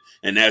interpreted,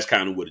 and that's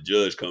kind of where the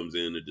judge comes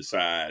in to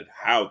decide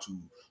how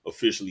to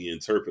officially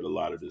interpret a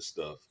lot of this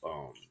stuff.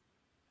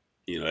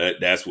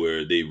 That's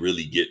where they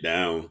really get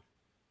down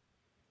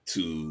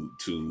to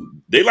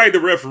they like the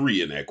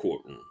referee in that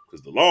courtroom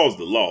because the law is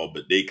the law,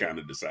 but they kind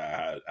of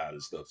decide how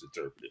the stuff's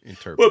interpreted.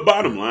 But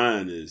bottom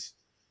line is,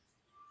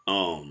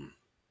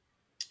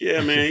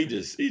 yeah, man, he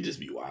just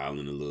be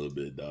wilding a little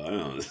bit,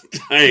 dog.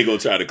 I ain't gonna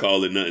try to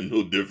call it nothing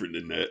no different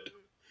than that.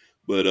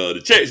 But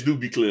the checks do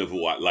be clear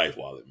for Life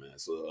Wallet, man.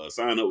 So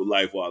sign up with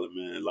Life Wallet,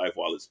 man. Life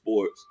Wallet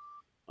Sports.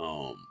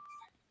 Why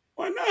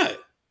not?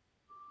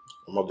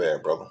 My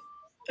bad, brother.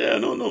 Yeah,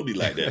 don't be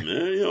like that,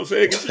 man. You know what I'm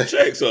saying? Get your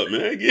checks up,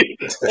 man. Get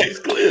your checks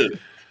clear.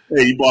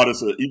 Hey, he bought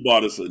us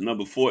a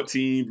number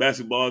 14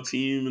 basketball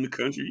team in the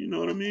country. You know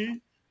what I mean?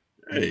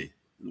 Hey,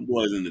 them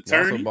boys in the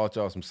tourney. Also bought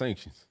y'all some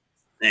sanctions.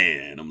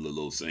 Man, them little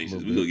old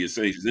sanctions. We gonna get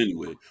sanctions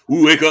anyway.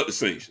 We wake up to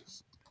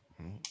sanctions.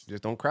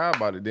 Just don't cry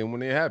about it. Then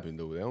when they happen,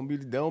 though, they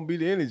don't be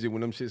the energy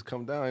when them shits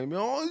come down.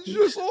 It's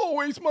just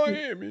always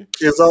Miami.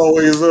 It's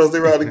always us. They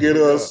about to get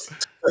us.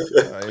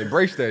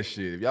 Embrace that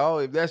shit.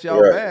 If that's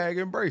y'all bag,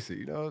 embrace it.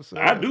 You know what I'm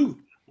saying? I do.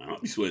 I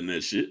don't be sweating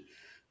that shit.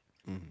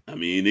 I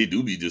mean, they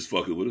do be just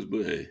fucking with us,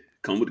 but hey,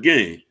 come with the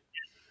game.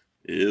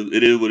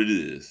 It is what it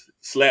is.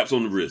 Slaps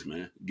on the wrist,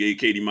 man. Gave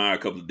Katie Meyer a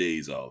couple of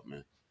days off,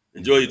 man.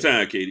 Enjoy your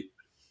time, Katie.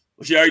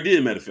 Well, she already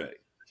did, matter of fact.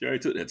 She already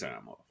took that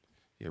time off.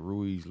 Yeah,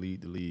 Ruiz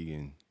lead the league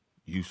in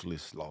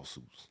useless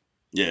lawsuits.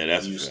 Yeah,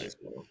 that's a fact.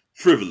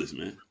 Frivolous,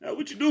 man. Now,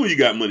 what you do when you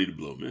got money to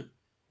blow, man?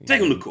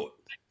 Take him to court.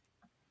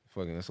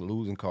 Fucking, that's a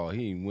losing call.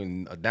 He ain't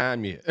winning a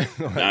dime yet.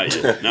 Not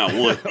yet. Not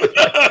one.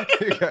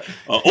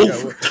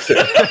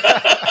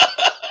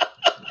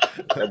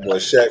 That boy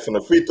Shaq from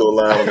the free throw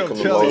line when it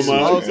comes to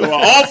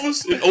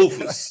office and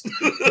office.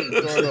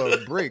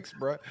 Throwing bricks,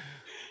 bro.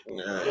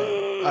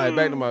 All right,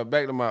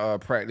 back to my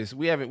practice.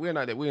 We're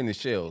in the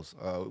shells.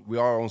 We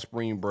are on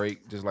spring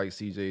break, just like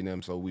CJ and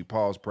them. So we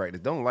pause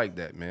practice. Don't like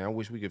that, man. I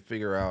wish we could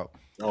figure out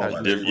how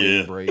to do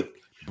spring break.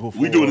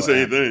 We doing the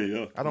same thing.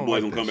 Yeah, I don't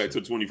boys like gonna come back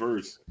shit. to the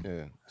 21st.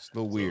 Yeah, it's a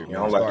little weird. I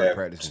don't like that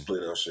practicing.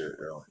 Split up shit.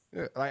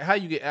 Yeah, like how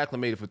you get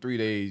acclimated for 3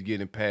 days,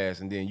 getting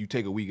past, and then you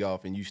take a week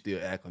off and you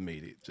still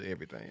acclimated to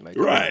everything. Like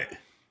right.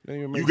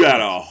 You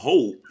gotta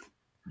hope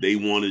they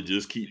want to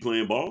just keep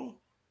playing ball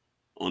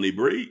on a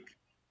break.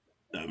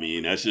 I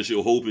mean, that's just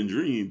your hope and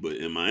dream. But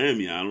in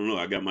Miami, I don't know.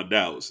 I got my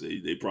doubts.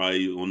 They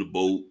probably on the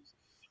boat.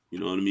 You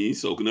know what I mean?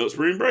 Soaking up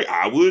spring break.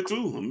 I would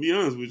too. I'm gonna be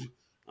honest with you.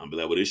 I'm be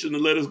like, well, they shouldn't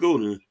have let us go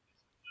then.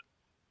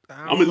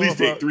 I'm at least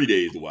take 3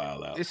 days to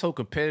wild out. It's so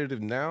competitive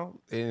now,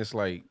 and it's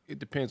like it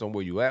depends on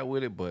where you at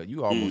with it, but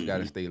you almost got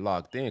to stay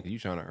locked in because you're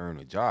trying to earn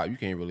a job. You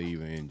can't really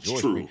even enjoy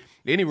spring.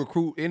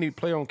 Any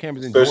player on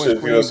campus enjoying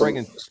spring break,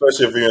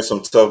 especially if you're in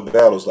some tough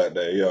battles like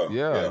that.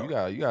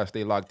 Yeah. You gotta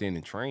stay locked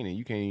in training.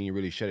 You can't even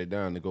really shut it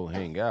down to go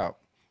hang out.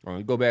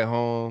 You go back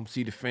home,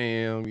 see the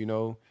fam, you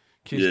know.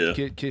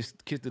 Kiss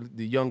the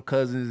young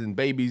cousins and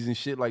babies and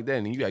shit like that,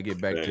 and you gotta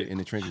get back in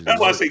the trenches. That's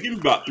why I say give me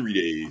about 3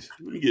 days.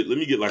 Let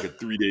me get like a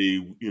 3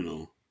 day, you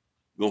know,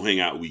 go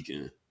hang out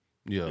weekend.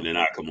 Yeah, and then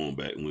I come on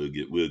back and we'll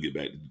get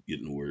back to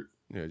getting to work.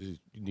 Yeah, just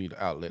you need an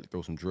outlet to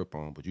throw some drip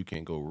on, but you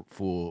can't go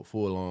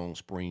full on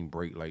spring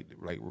break like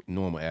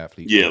normal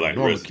athletes. Yeah, like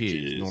normal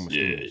kids, normal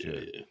students.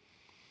 Yeah.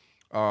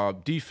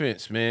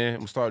 Defense, man.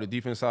 I'm gonna start the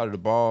defense side of the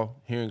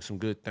ball. Hearing some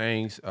good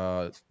things.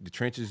 The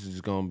trenches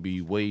is gonna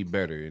be way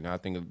better, and I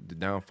think the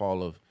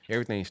downfall of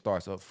everything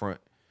starts up front.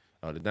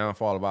 The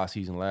downfall of our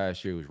season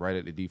last year was right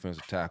at the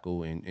defensive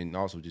tackle, and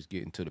also just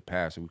getting to the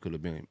passer. We could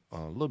have been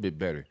a little bit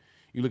better.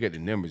 You look at the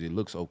numbers; it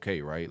looks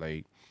okay, right?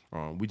 Like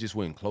we just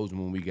wouldn't close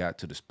them when we got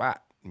to the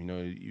spot. You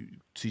know,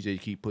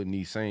 CJ keep putting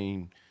these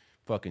same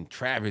fucking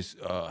Travis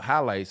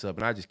highlights up,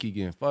 and I just keep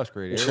getting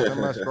frustrated. Every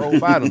time I scroll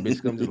by them,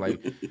 bitch, I'm just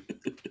like,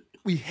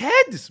 we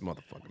had this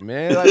motherfucker,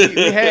 man. Like,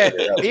 we had,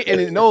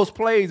 and in those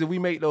plays, if we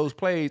make those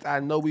plays, I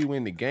know we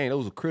win the game.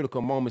 Those are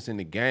critical moments in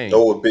the game.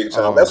 Those were big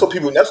time. That's what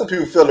people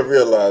fail to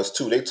realize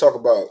too. They talk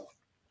about,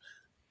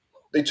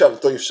 they try to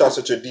throw shots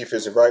at your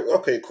defense, right?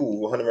 Okay, cool,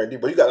 100 right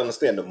deep. But you got to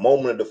understand the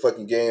moment of the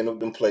fucking game of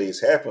them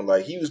plays happened.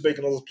 Like he was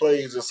making those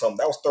plays or something.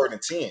 That was 3rd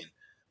and 10.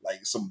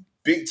 Like some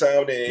big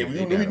time.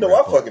 We know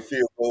our fucking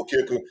field goal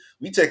kicker.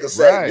 We take a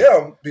sack.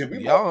 Right.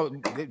 We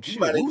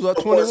was up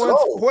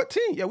 21-14.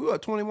 Yeah, we were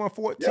up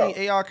 21-14.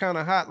 Yeah. AR kind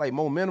of hot. Like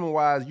momentum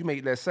wise, you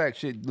make that sack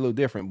shit a little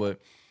different.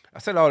 But I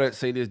said all that to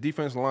say this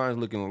defensive line is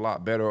looking a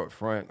lot better up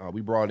front.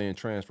 We brought in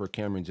transfer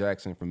Cameron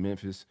Jackson from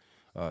Memphis,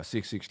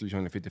 6'6",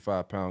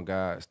 355-pound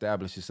guy.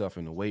 Established himself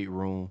in the weight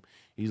room.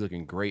 He's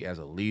looking great as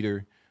a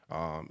leader.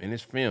 And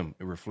his film,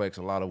 it reflects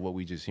a lot of what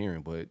we just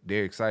hearing, but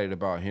they're excited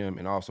about him.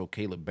 And also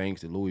Caleb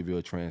Banks, the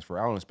Louisville transfer.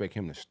 I don't expect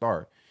him to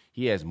start.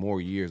 He has more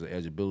years of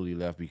eligibility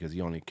left because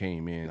he only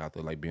came in after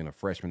like being a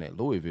freshman at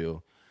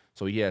Louisville.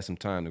 So he has some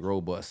time to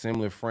grow, but a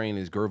similar frame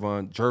is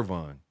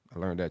Jervon. I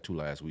learned that too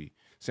last week.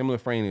 Similar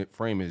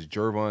frame is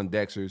Jervon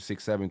Dexter,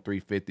 6'7",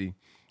 350.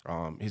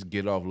 His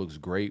get off looks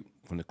great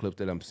from the clips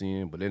that I'm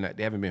seeing, but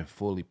they haven't been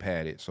fully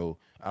padded. So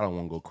I don't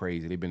want to go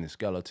crazy. They've been in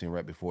skeleton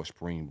right before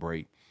spring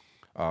break.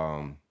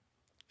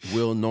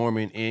 Will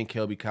Norman and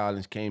Kelby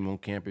Collins came on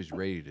campus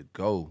ready to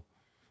go.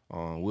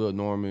 Will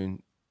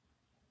Norman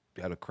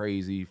had a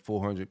crazy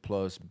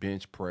 400-plus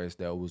bench press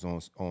that was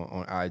on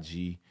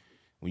IG.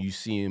 When you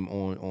see him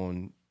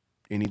on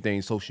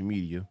anything social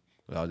media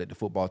that the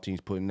football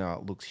team's putting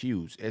out, looks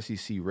huge.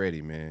 SEC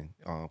ready, man.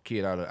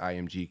 Kid out of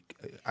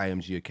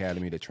IMG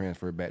Academy that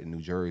transferred back to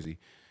New Jersey.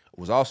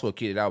 Was also a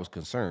kid that I was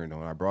concerned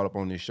on. I brought up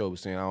on this show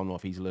saying I don't know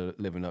if he's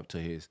living up to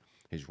his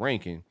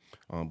ranking,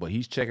 but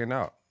he's checking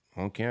out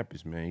on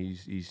campus, man.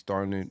 He's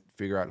starting to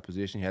figure out the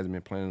position. He hasn't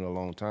been playing in a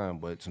long time,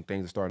 but some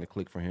things are starting to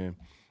click for him.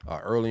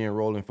 Early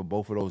enrolling for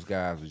both of those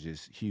guys was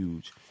just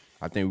huge.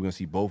 I think we're going to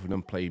see both of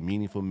them play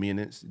meaningful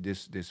minutes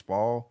this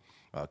fall.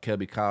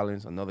 Kelby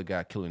Collins, another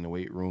guy killing the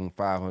weight room,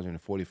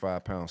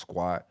 545-pound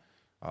squat.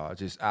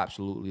 Just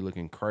absolutely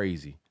looking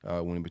crazy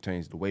when it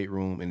pertains to the weight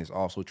room, and it's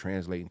also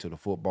translating to the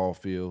football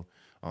field.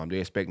 They're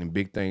expecting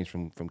big things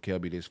from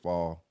Kelby this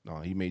fall.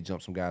 He may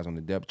jump some guys on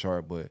the depth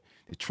chart, but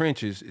the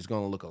trenches is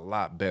going to look a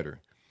lot better.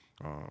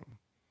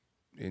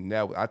 And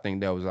I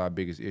think that was our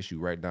biggest issue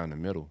right down the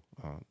middle.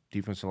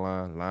 Defensive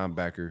line,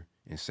 linebacker,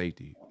 and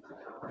safety.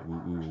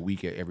 We were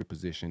weak at every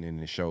position in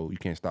the show. You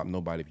can't stop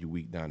nobody if you're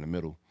weak down the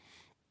middle.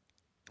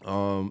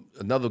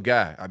 Another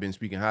guy I've been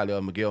speaking highly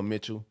of, Miguel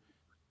Mitchell.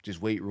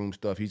 just weight room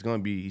stuff. He's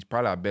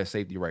probably our best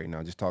safety right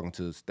now, just talking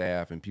to the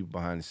staff and people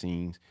behind the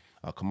scenes.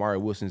 Kamari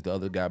Wilson's the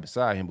other guy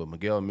beside him, but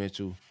Miguel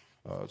Mitchell,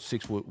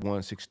 6'1",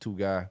 6'2"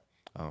 guy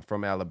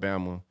from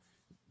Alabama.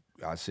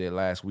 I said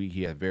last week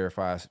he had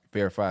verified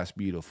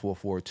speed of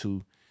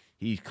 4.42.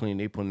 He's clean.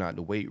 They putting out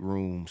the weight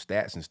room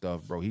stats and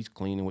stuff, bro. He's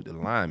cleaning with the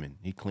linemen.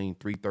 He cleaned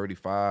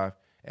 335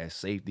 at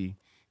safety.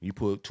 You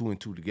put 2 and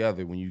 2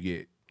 together when you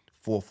get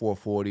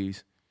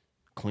 4.40s,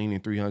 cleaning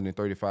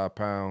 335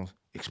 pounds,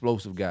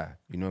 explosive guy.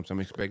 You know what I'm saying?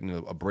 I'm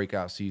expecting a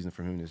breakout season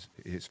from him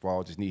this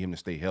fall. Just need him to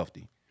stay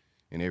healthy,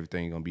 and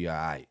everything's going to be all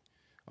right.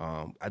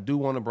 I do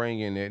want to bring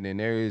in, and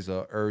there is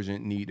an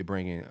urgent need to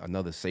bring in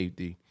another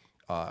safety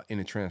in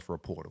the transfer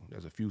portal.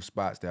 There's a few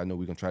spots that I know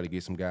we're going to try to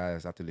get some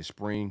guys after this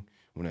spring.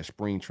 When that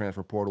spring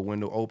transfer portal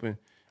window open,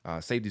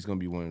 safety's going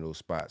to be one of those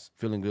spots.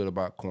 Feeling good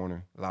about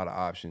corner, a lot of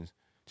options.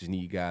 Just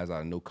need guys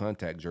out of no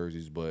contact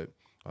jerseys, but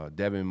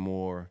Devin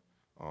Moore,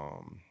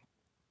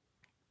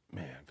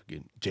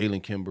 forget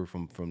Jalen Kimber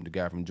from the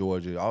guy from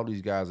Georgia. All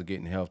these guys are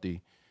getting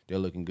healthy. They're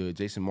looking good.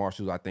 Jason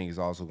Marshall, I think, is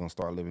also going to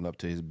start living up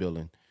to his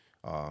billing.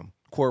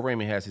 Corey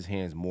Raymond has his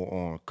hands more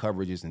on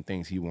coverages and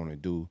things he want to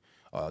do.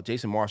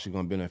 Jason Marshall is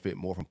going to benefit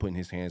more from putting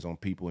his hands on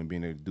people and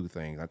being able to do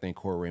things. I think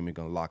Corey Raymond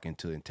going to lock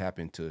into and tap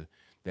into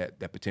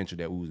that potential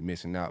that we was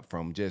missing out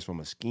from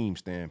a scheme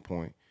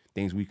standpoint,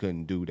 things we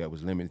couldn't do that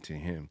was limited to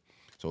him.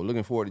 So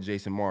looking forward to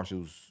Jason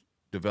Marshall's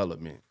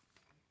development,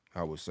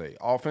 I would say.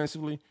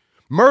 Offensively,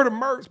 murder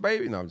Mertz,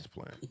 baby. No, I'm just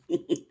playing.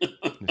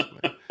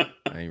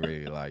 I ain't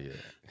ready to lie yet.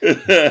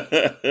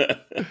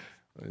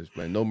 I'm just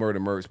playing. No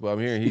murder Mertz, but I'm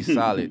hearing he's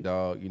solid,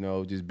 dog. You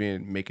know, just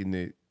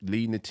leading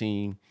the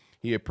team.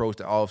 He approached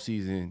the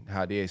offseason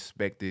how they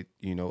expected,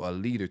 you know, a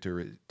leader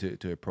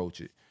to approach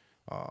it.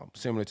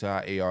 Similar to how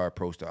AR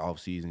approached the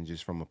offseason,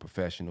 just from a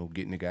professional,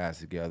 getting the guys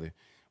together.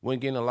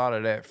 Wasn't getting a lot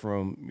of that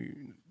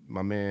from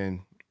my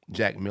man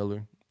Jack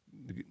Miller,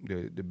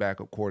 the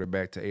backup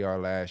quarterback to AR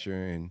last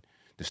year and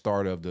the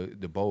start of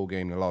the bowl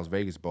game, the Las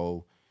Vegas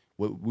Bowl.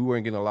 We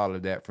weren't getting a lot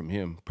of that from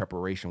him,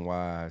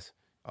 preparation-wise,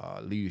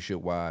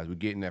 leadership-wise. We're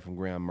getting that from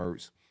Graham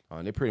Mertz.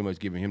 They're pretty much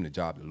giving him the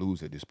job to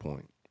lose at this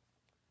point.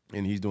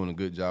 And he's doing a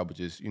good job of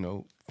just, you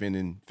know,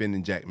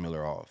 fending Jack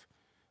Miller off.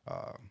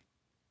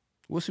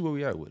 We'll see where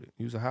we at with it.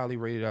 He was a highly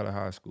rated out of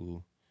high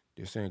school.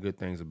 They're saying good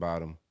things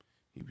about him.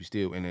 He was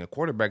still, and then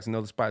quarterback's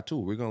another spot too.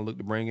 We're gonna look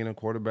to bring in a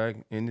quarterback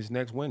in this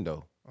next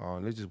window.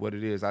 This is what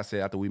it is. I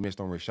said after we missed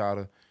on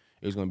Rashada,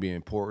 it was gonna be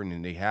important,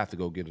 and they have to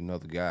go get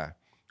another guy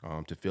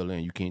to fill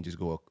in. You can't just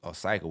go a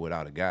cycle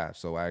without a guy.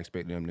 So I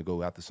expect them to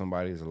go after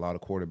somebody. There's a lot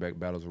of quarterback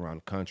battles around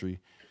the country.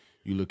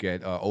 You look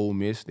at Ole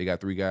Miss, they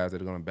got 3 guys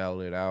that are going to battle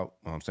it out.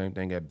 Same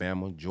thing at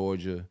Bama,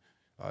 Georgia,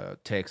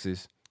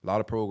 Texas. A lot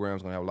of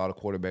programs going to have a lot of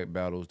quarterback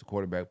battles. The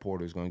quarterback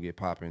portal is going to get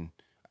popping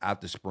out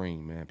the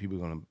spring, man. People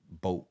are going to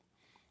boat.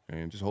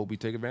 And just hope we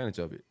take advantage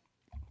of it.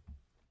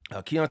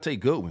 Keontae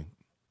Goodwin,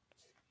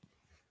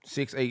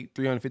 6'8",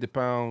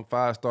 350-pound,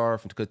 5-star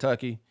from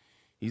Kentucky.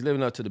 He's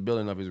living up to the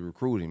billing of his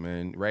recruiting,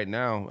 man. Right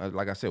now,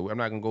 like I said, I'm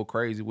not going to go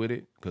crazy with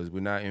it because we're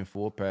not in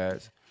full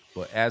pads.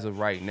 But as of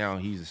right now,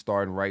 he's a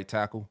starting right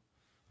tackle.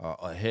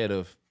 Ahead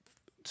of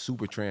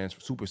super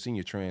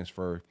senior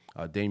transfer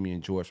Damian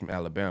George from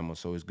Alabama.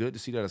 So it's good to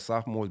see that a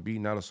sophomore is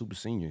beating out a super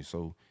senior.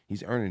 So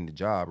he's earning the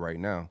job right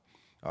now.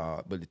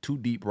 But the 2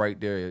 deep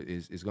right there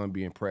is going to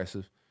be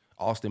impressive.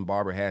 Austin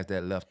Barber has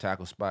that left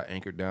tackle spot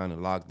anchored down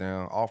and locked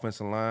down.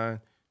 Offensive line,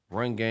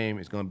 run game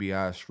is going to be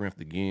our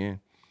strength again.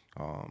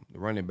 The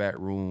running back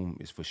room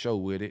is for sure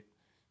with it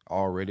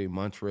already.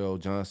 Montrell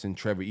Johnson,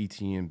 Trevor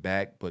Etienne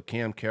back. But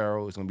Cam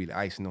Carroll is going to be the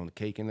icing on the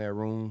cake in that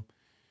room.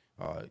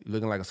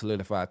 Looking like a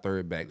solidified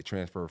third back to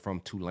transfer from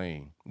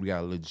Tulane. We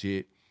got a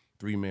legit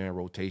 3-man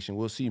rotation.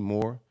 We'll see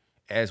more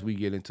as we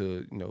get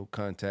into, you know,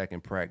 contact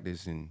and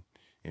practice and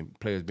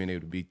players being able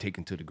to be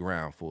taken to the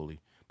ground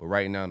fully. But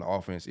right now the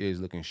offense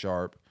is looking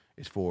sharp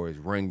as far as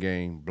run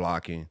game,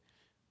 blocking.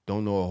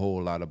 Don't know a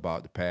whole lot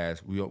about the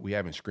pass. We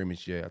haven't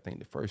scrimmaged yet. I think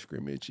the first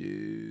scrimmage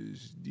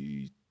is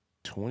the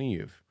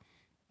 20th.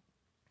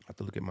 I have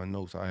to look at my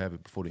notes. I have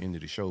it before the end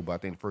of the show, but I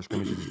think the first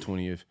scrimmage is the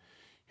 20th.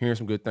 Hearing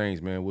some good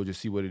things, man. We'll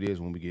just see what it is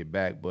when we get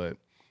back. But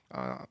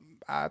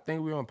I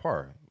think we're on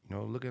par. You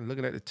know,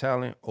 looking at the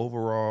talent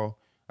overall,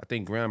 I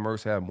think Graham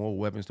Mertz had more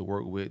weapons to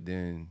work with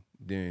than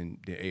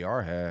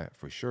AR had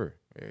for sure.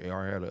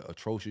 AR had an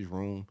atrocious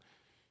room.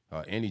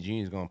 Andy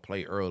Jean's gonna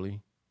play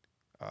early,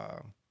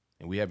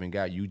 and we haven't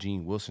got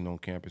Eugene Wilson on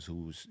campus,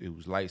 it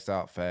was lights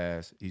out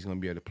fast. He's gonna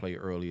be able to play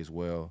early as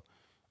well.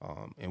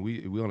 And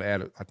we're gonna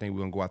add. I think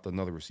we're gonna go after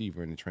another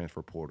receiver in the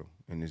transfer portal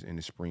in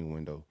the spring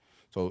window.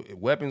 So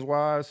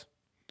weapons-wise,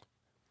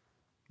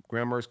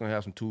 Graham Mertz going to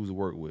have some tools to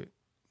work with.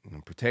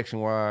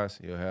 Protection-wise,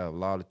 he'll have a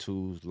lot of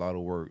tools, a lot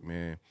of work,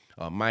 man.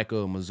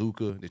 Micah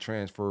Mazuka, the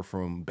transfer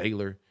from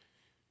Baylor,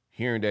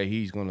 hearing that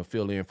he's going to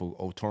fill in for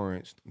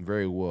O'Torrance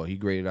very well. He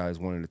graded out as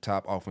one of the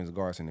top offensive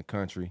guards in the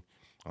country.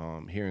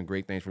 Hearing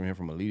great things from him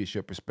from a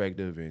leadership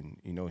perspective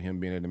and, you know, him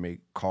being able to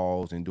make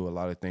calls and do a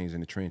lot of things in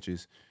the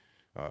trenches.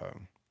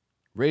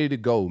 Ready to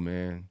go,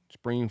 man.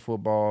 Spring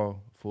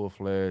football,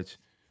 full-fledged.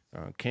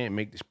 Can't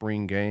make the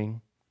spring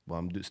game, but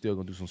I'm still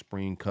gonna do some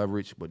spring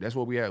coverage. But that's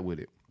where we at with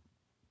it.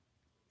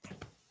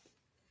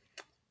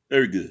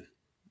 Very good.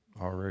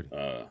 Already.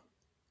 I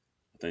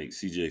think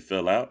CJ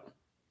fell out.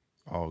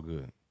 All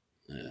good.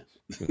 Yeah.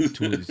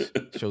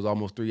 Show's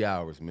almost 3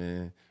 hours,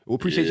 man. We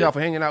appreciate y'all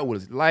for hanging out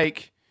with us.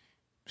 Like,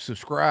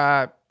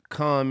 subscribe,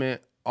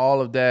 comment,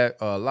 all of that.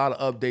 A lot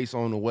of updates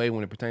on the way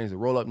when it pertains to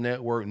Roll Up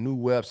Network. New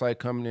website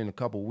coming in a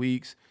couple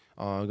weeks.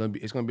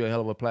 It's gonna be a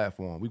hell of a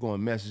platform. We're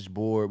going message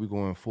board. We're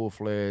going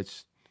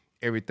full-fledged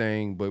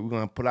everything, but we're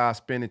gonna put our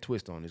spin and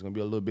twist on it. It's gonna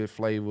be a little bit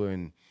flavor,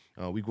 and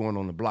we're going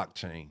on the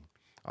blockchain.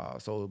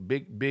 So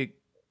big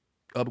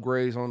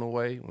upgrades on the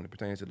way when it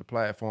pertains to the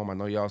platform. I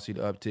know y'all see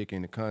the uptick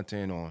in the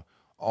content on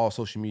all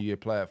social media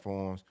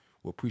platforms.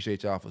 We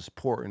appreciate y'all for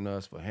supporting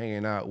us, for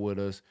hanging out with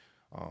us.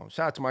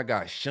 Shout out to my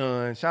guy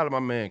Sean. Shout out to my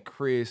man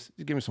Chris.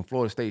 Just give me some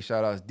Florida State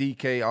shout outs.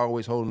 DK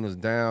always holding us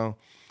down.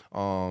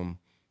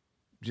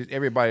 Just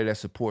everybody that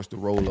supports the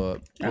roll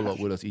up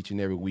with us each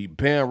and every week.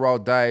 Ben Raw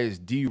Dice,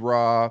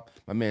 D-Rob,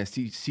 my man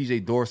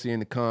CJ Dorsey in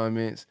the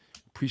comments.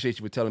 Appreciate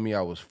you for telling me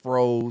I was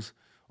froze.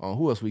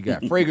 Who else we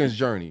got? Fragrance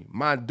Journey,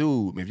 my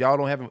dude. If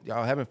y'all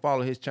haven't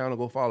followed his channel,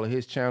 go follow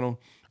his channel.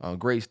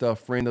 Great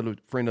stuff. Friend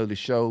of the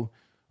show.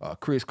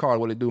 Chris Carter,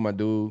 what it do, my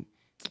dude?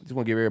 Just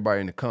want to give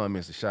everybody in the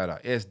comments a shout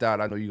out. S.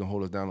 Dot, I know you can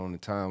hold us down on the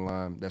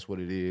timeline. That's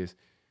what it is.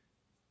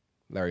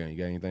 Larry, you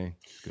got anything?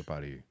 Let's get up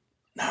out of here.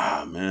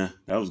 Nah, man.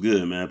 That was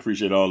good, man.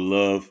 Appreciate all the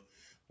love.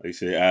 Like you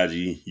say,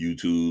 IG,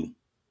 YouTube,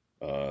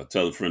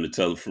 tell a friend to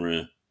tell a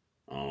friend.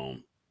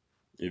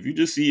 If you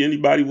just see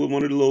anybody with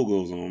one of the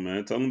logos on,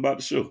 man, tell them about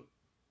the show.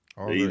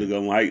 They either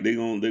gonna like, they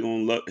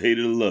gonna hate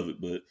it or love it,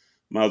 but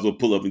might as well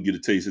pull up and get a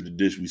taste of the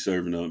dish we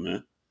serving up,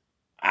 man.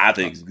 I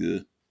think it's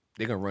good.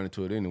 They're gonna run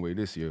into it anyway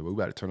this year, but we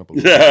got to turn up a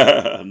little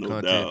bit. No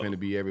Content doubt. gonna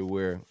be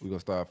everywhere. We're gonna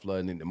start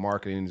flooding it. The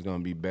marketing is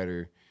gonna be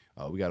better.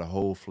 We got a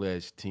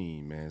whole-fledged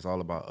team, man. It's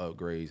all about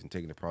upgrades and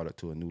taking the product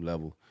to a new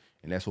level,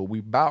 and that's what we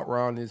about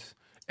around this.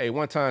 Hey,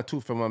 one time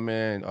too for my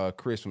man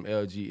Chris from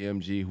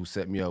LGMG who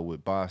set me up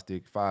with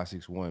Bostic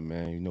 561.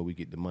 Man, you know we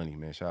get the money,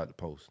 man. Shout out to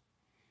Post.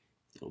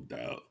 No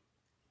doubt.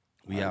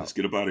 We all right, out. Let's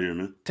get up out of here,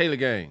 man. Taylor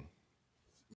Gang.